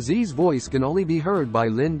 Z's voice can only be heard by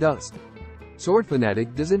Lin Dust. Sword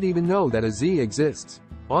fanatic doesn't even know that Z exists.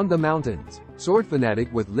 On the mountains, sword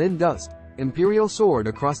fanatic with Lin Dust, imperial sword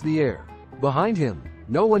across the air. Behind him,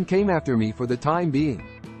 no one came after me for the time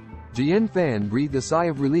being. Jian Fan breathed a sigh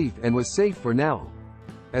of relief and was safe for now.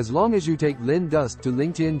 As long as you take Lin Dust to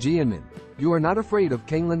Lingtian Jianmen, you are not afraid of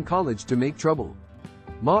Kanglan College to make trouble.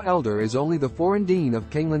 Ma Elder is only the foreign dean of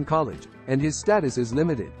Kanglan College, and his status is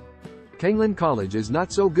limited. Kanglan College is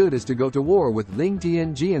not so good as to go to war with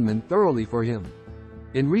Lingtian Jianmen thoroughly for him.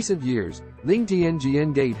 In recent years, Lingtian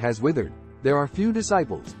Jian Gate has withered, there are few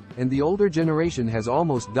disciples, and the older generation has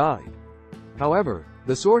almost died. However,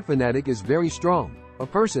 the sword fanatic is very strong, a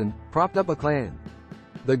person, propped up a clan.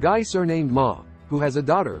 The guy surnamed Ma, who has a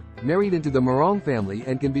daughter, married into the Morong family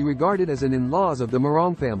and can be regarded as an in-laws of the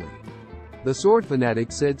Morong family. The sword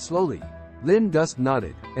fanatic said slowly. Lin Dust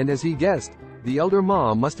nodded, and as he guessed, the Elder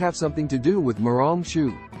Ma must have something to do with Morong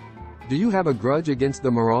Shu. Do you have a grudge against the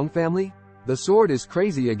Morong family? The sword is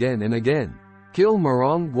crazy again and again. Kill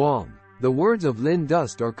Morong Guang. The words of Lin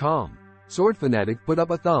Dust are calm. Sword fanatic put up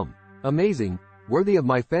a thumb. Amazing, worthy of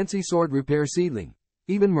my fancy sword repair seedling.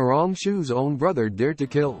 Even Morong Shu's own brother dared to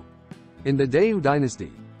kill. In the Deu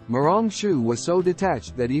dynasty, Morong Shu was so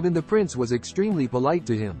detached that even the prince was extremely polite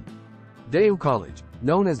to him. Deu College,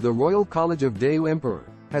 known as the Royal College of Deu Emperor,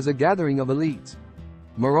 has a gathering of elites.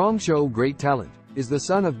 Morong Shu, great talent, is the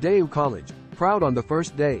son of Deu College, proud on the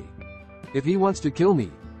first day. If he wants to kill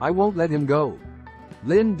me, I won't let him go.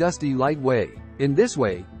 Lin Dusty light way. In this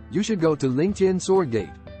way, you should go to Lingtian Sword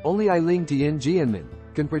Gate. Only I Lingtian Jianmen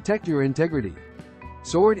can protect your integrity.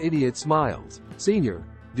 Sword idiot smiles. Senior,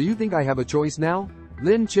 do you think I have a choice now?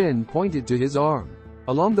 Lin Chen pointed to his arm.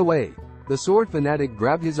 Along the way, the sword fanatic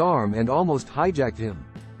grabbed his arm and almost hijacked him.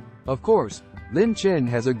 Of course, Lin Chen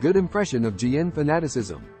has a good impression of Jian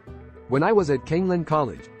fanaticism. When I was at Kanglan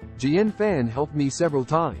College, Jian Fan helped me several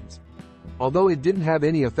times. Although it didn't have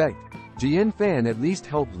any effect, Jian Fan at least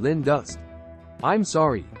helped Lin Dust. I'm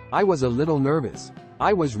sorry, I was a little nervous.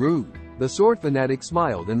 I was rude. The sword fanatic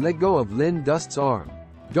smiled and let go of Lin Dust's arm.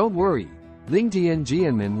 Don't worry, Lingtian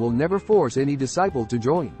Jianmen will never force any disciple to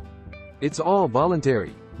join. It's all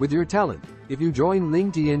voluntary. With your talent, if you join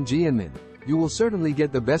Lingtian Jianmen, you will certainly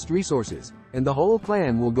get the best resources, and the whole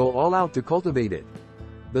clan will go all out to cultivate it.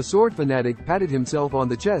 The sword fanatic patted himself on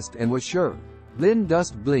the chest and was sure. Lin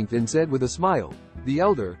Dust blinked and said with a smile, the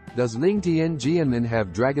elder, does Lingtian Jianmen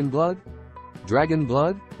have dragon blood? Dragon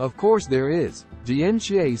blood? Of course there is. Jian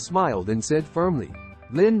Xie smiled and said firmly.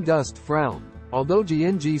 Lin Dust frowned. Although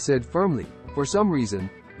Jian Ji said firmly, for some reason,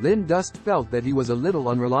 Lin Dust felt that he was a little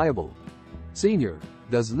unreliable. Senior,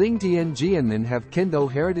 does Lingtian Jianmen have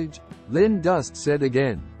Kendo heritage? Lin Dust said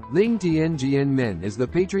again. Lingtian Jianmen is the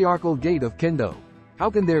patriarchal gate of Kendo. How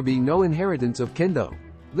can there be no inheritance of Kendo?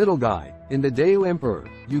 Little guy, in the Deu Emperor,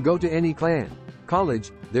 you go to any clan,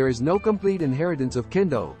 college, there is no complete inheritance of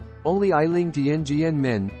Kendo, only I Lingtian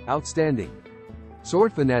Jianmen, outstanding.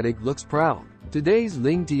 Sword fanatic looks proud. Today's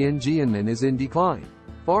Lingtian Jianmen is in decline,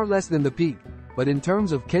 far less than the peak, but in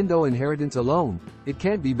terms of Kendo inheritance alone, it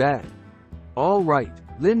can't be bad. All right,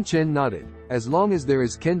 Lin Chen nodded, as long as there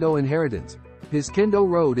is Kendo inheritance. His kendo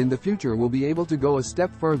road in the future will be able to go a step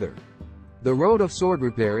further. The road of sword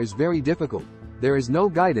repair is very difficult. There is no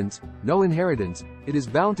guidance, no inheritance, it is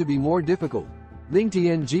bound to be more difficult. Ling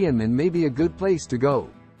Tian Jianmen may be a good place to go.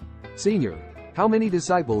 Senior, how many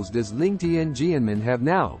disciples does Ling Tian Jianmen have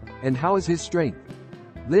now, and how is his strength?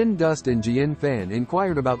 Lin Dust and Jian Fan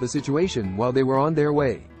inquired about the situation while they were on their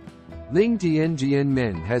way. Ling Tian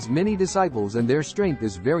Jianmen has many disciples and their strength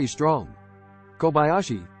is very strong.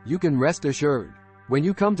 Kobayashi, you can rest assured. When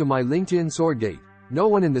you come to my Lingtian sword gate, no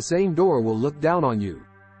one in the same door will look down on you.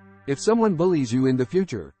 If someone bullies you in the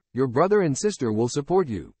future, your brother and sister will support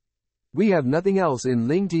you. We have nothing else in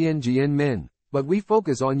Ling Tian Jianmen, but we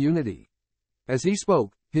focus on unity. As he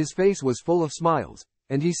spoke, his face was full of smiles,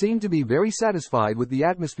 and he seemed to be very satisfied with the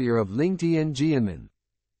atmosphere of Ling Tian Jianmen.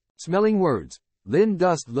 Smelling words, Lin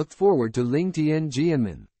Dust looked forward to Ling Tian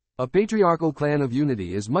Jianmen. A patriarchal clan of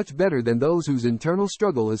unity is much better than those whose internal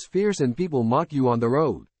struggle is fierce and people mock you on the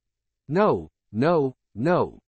road. No, no, no.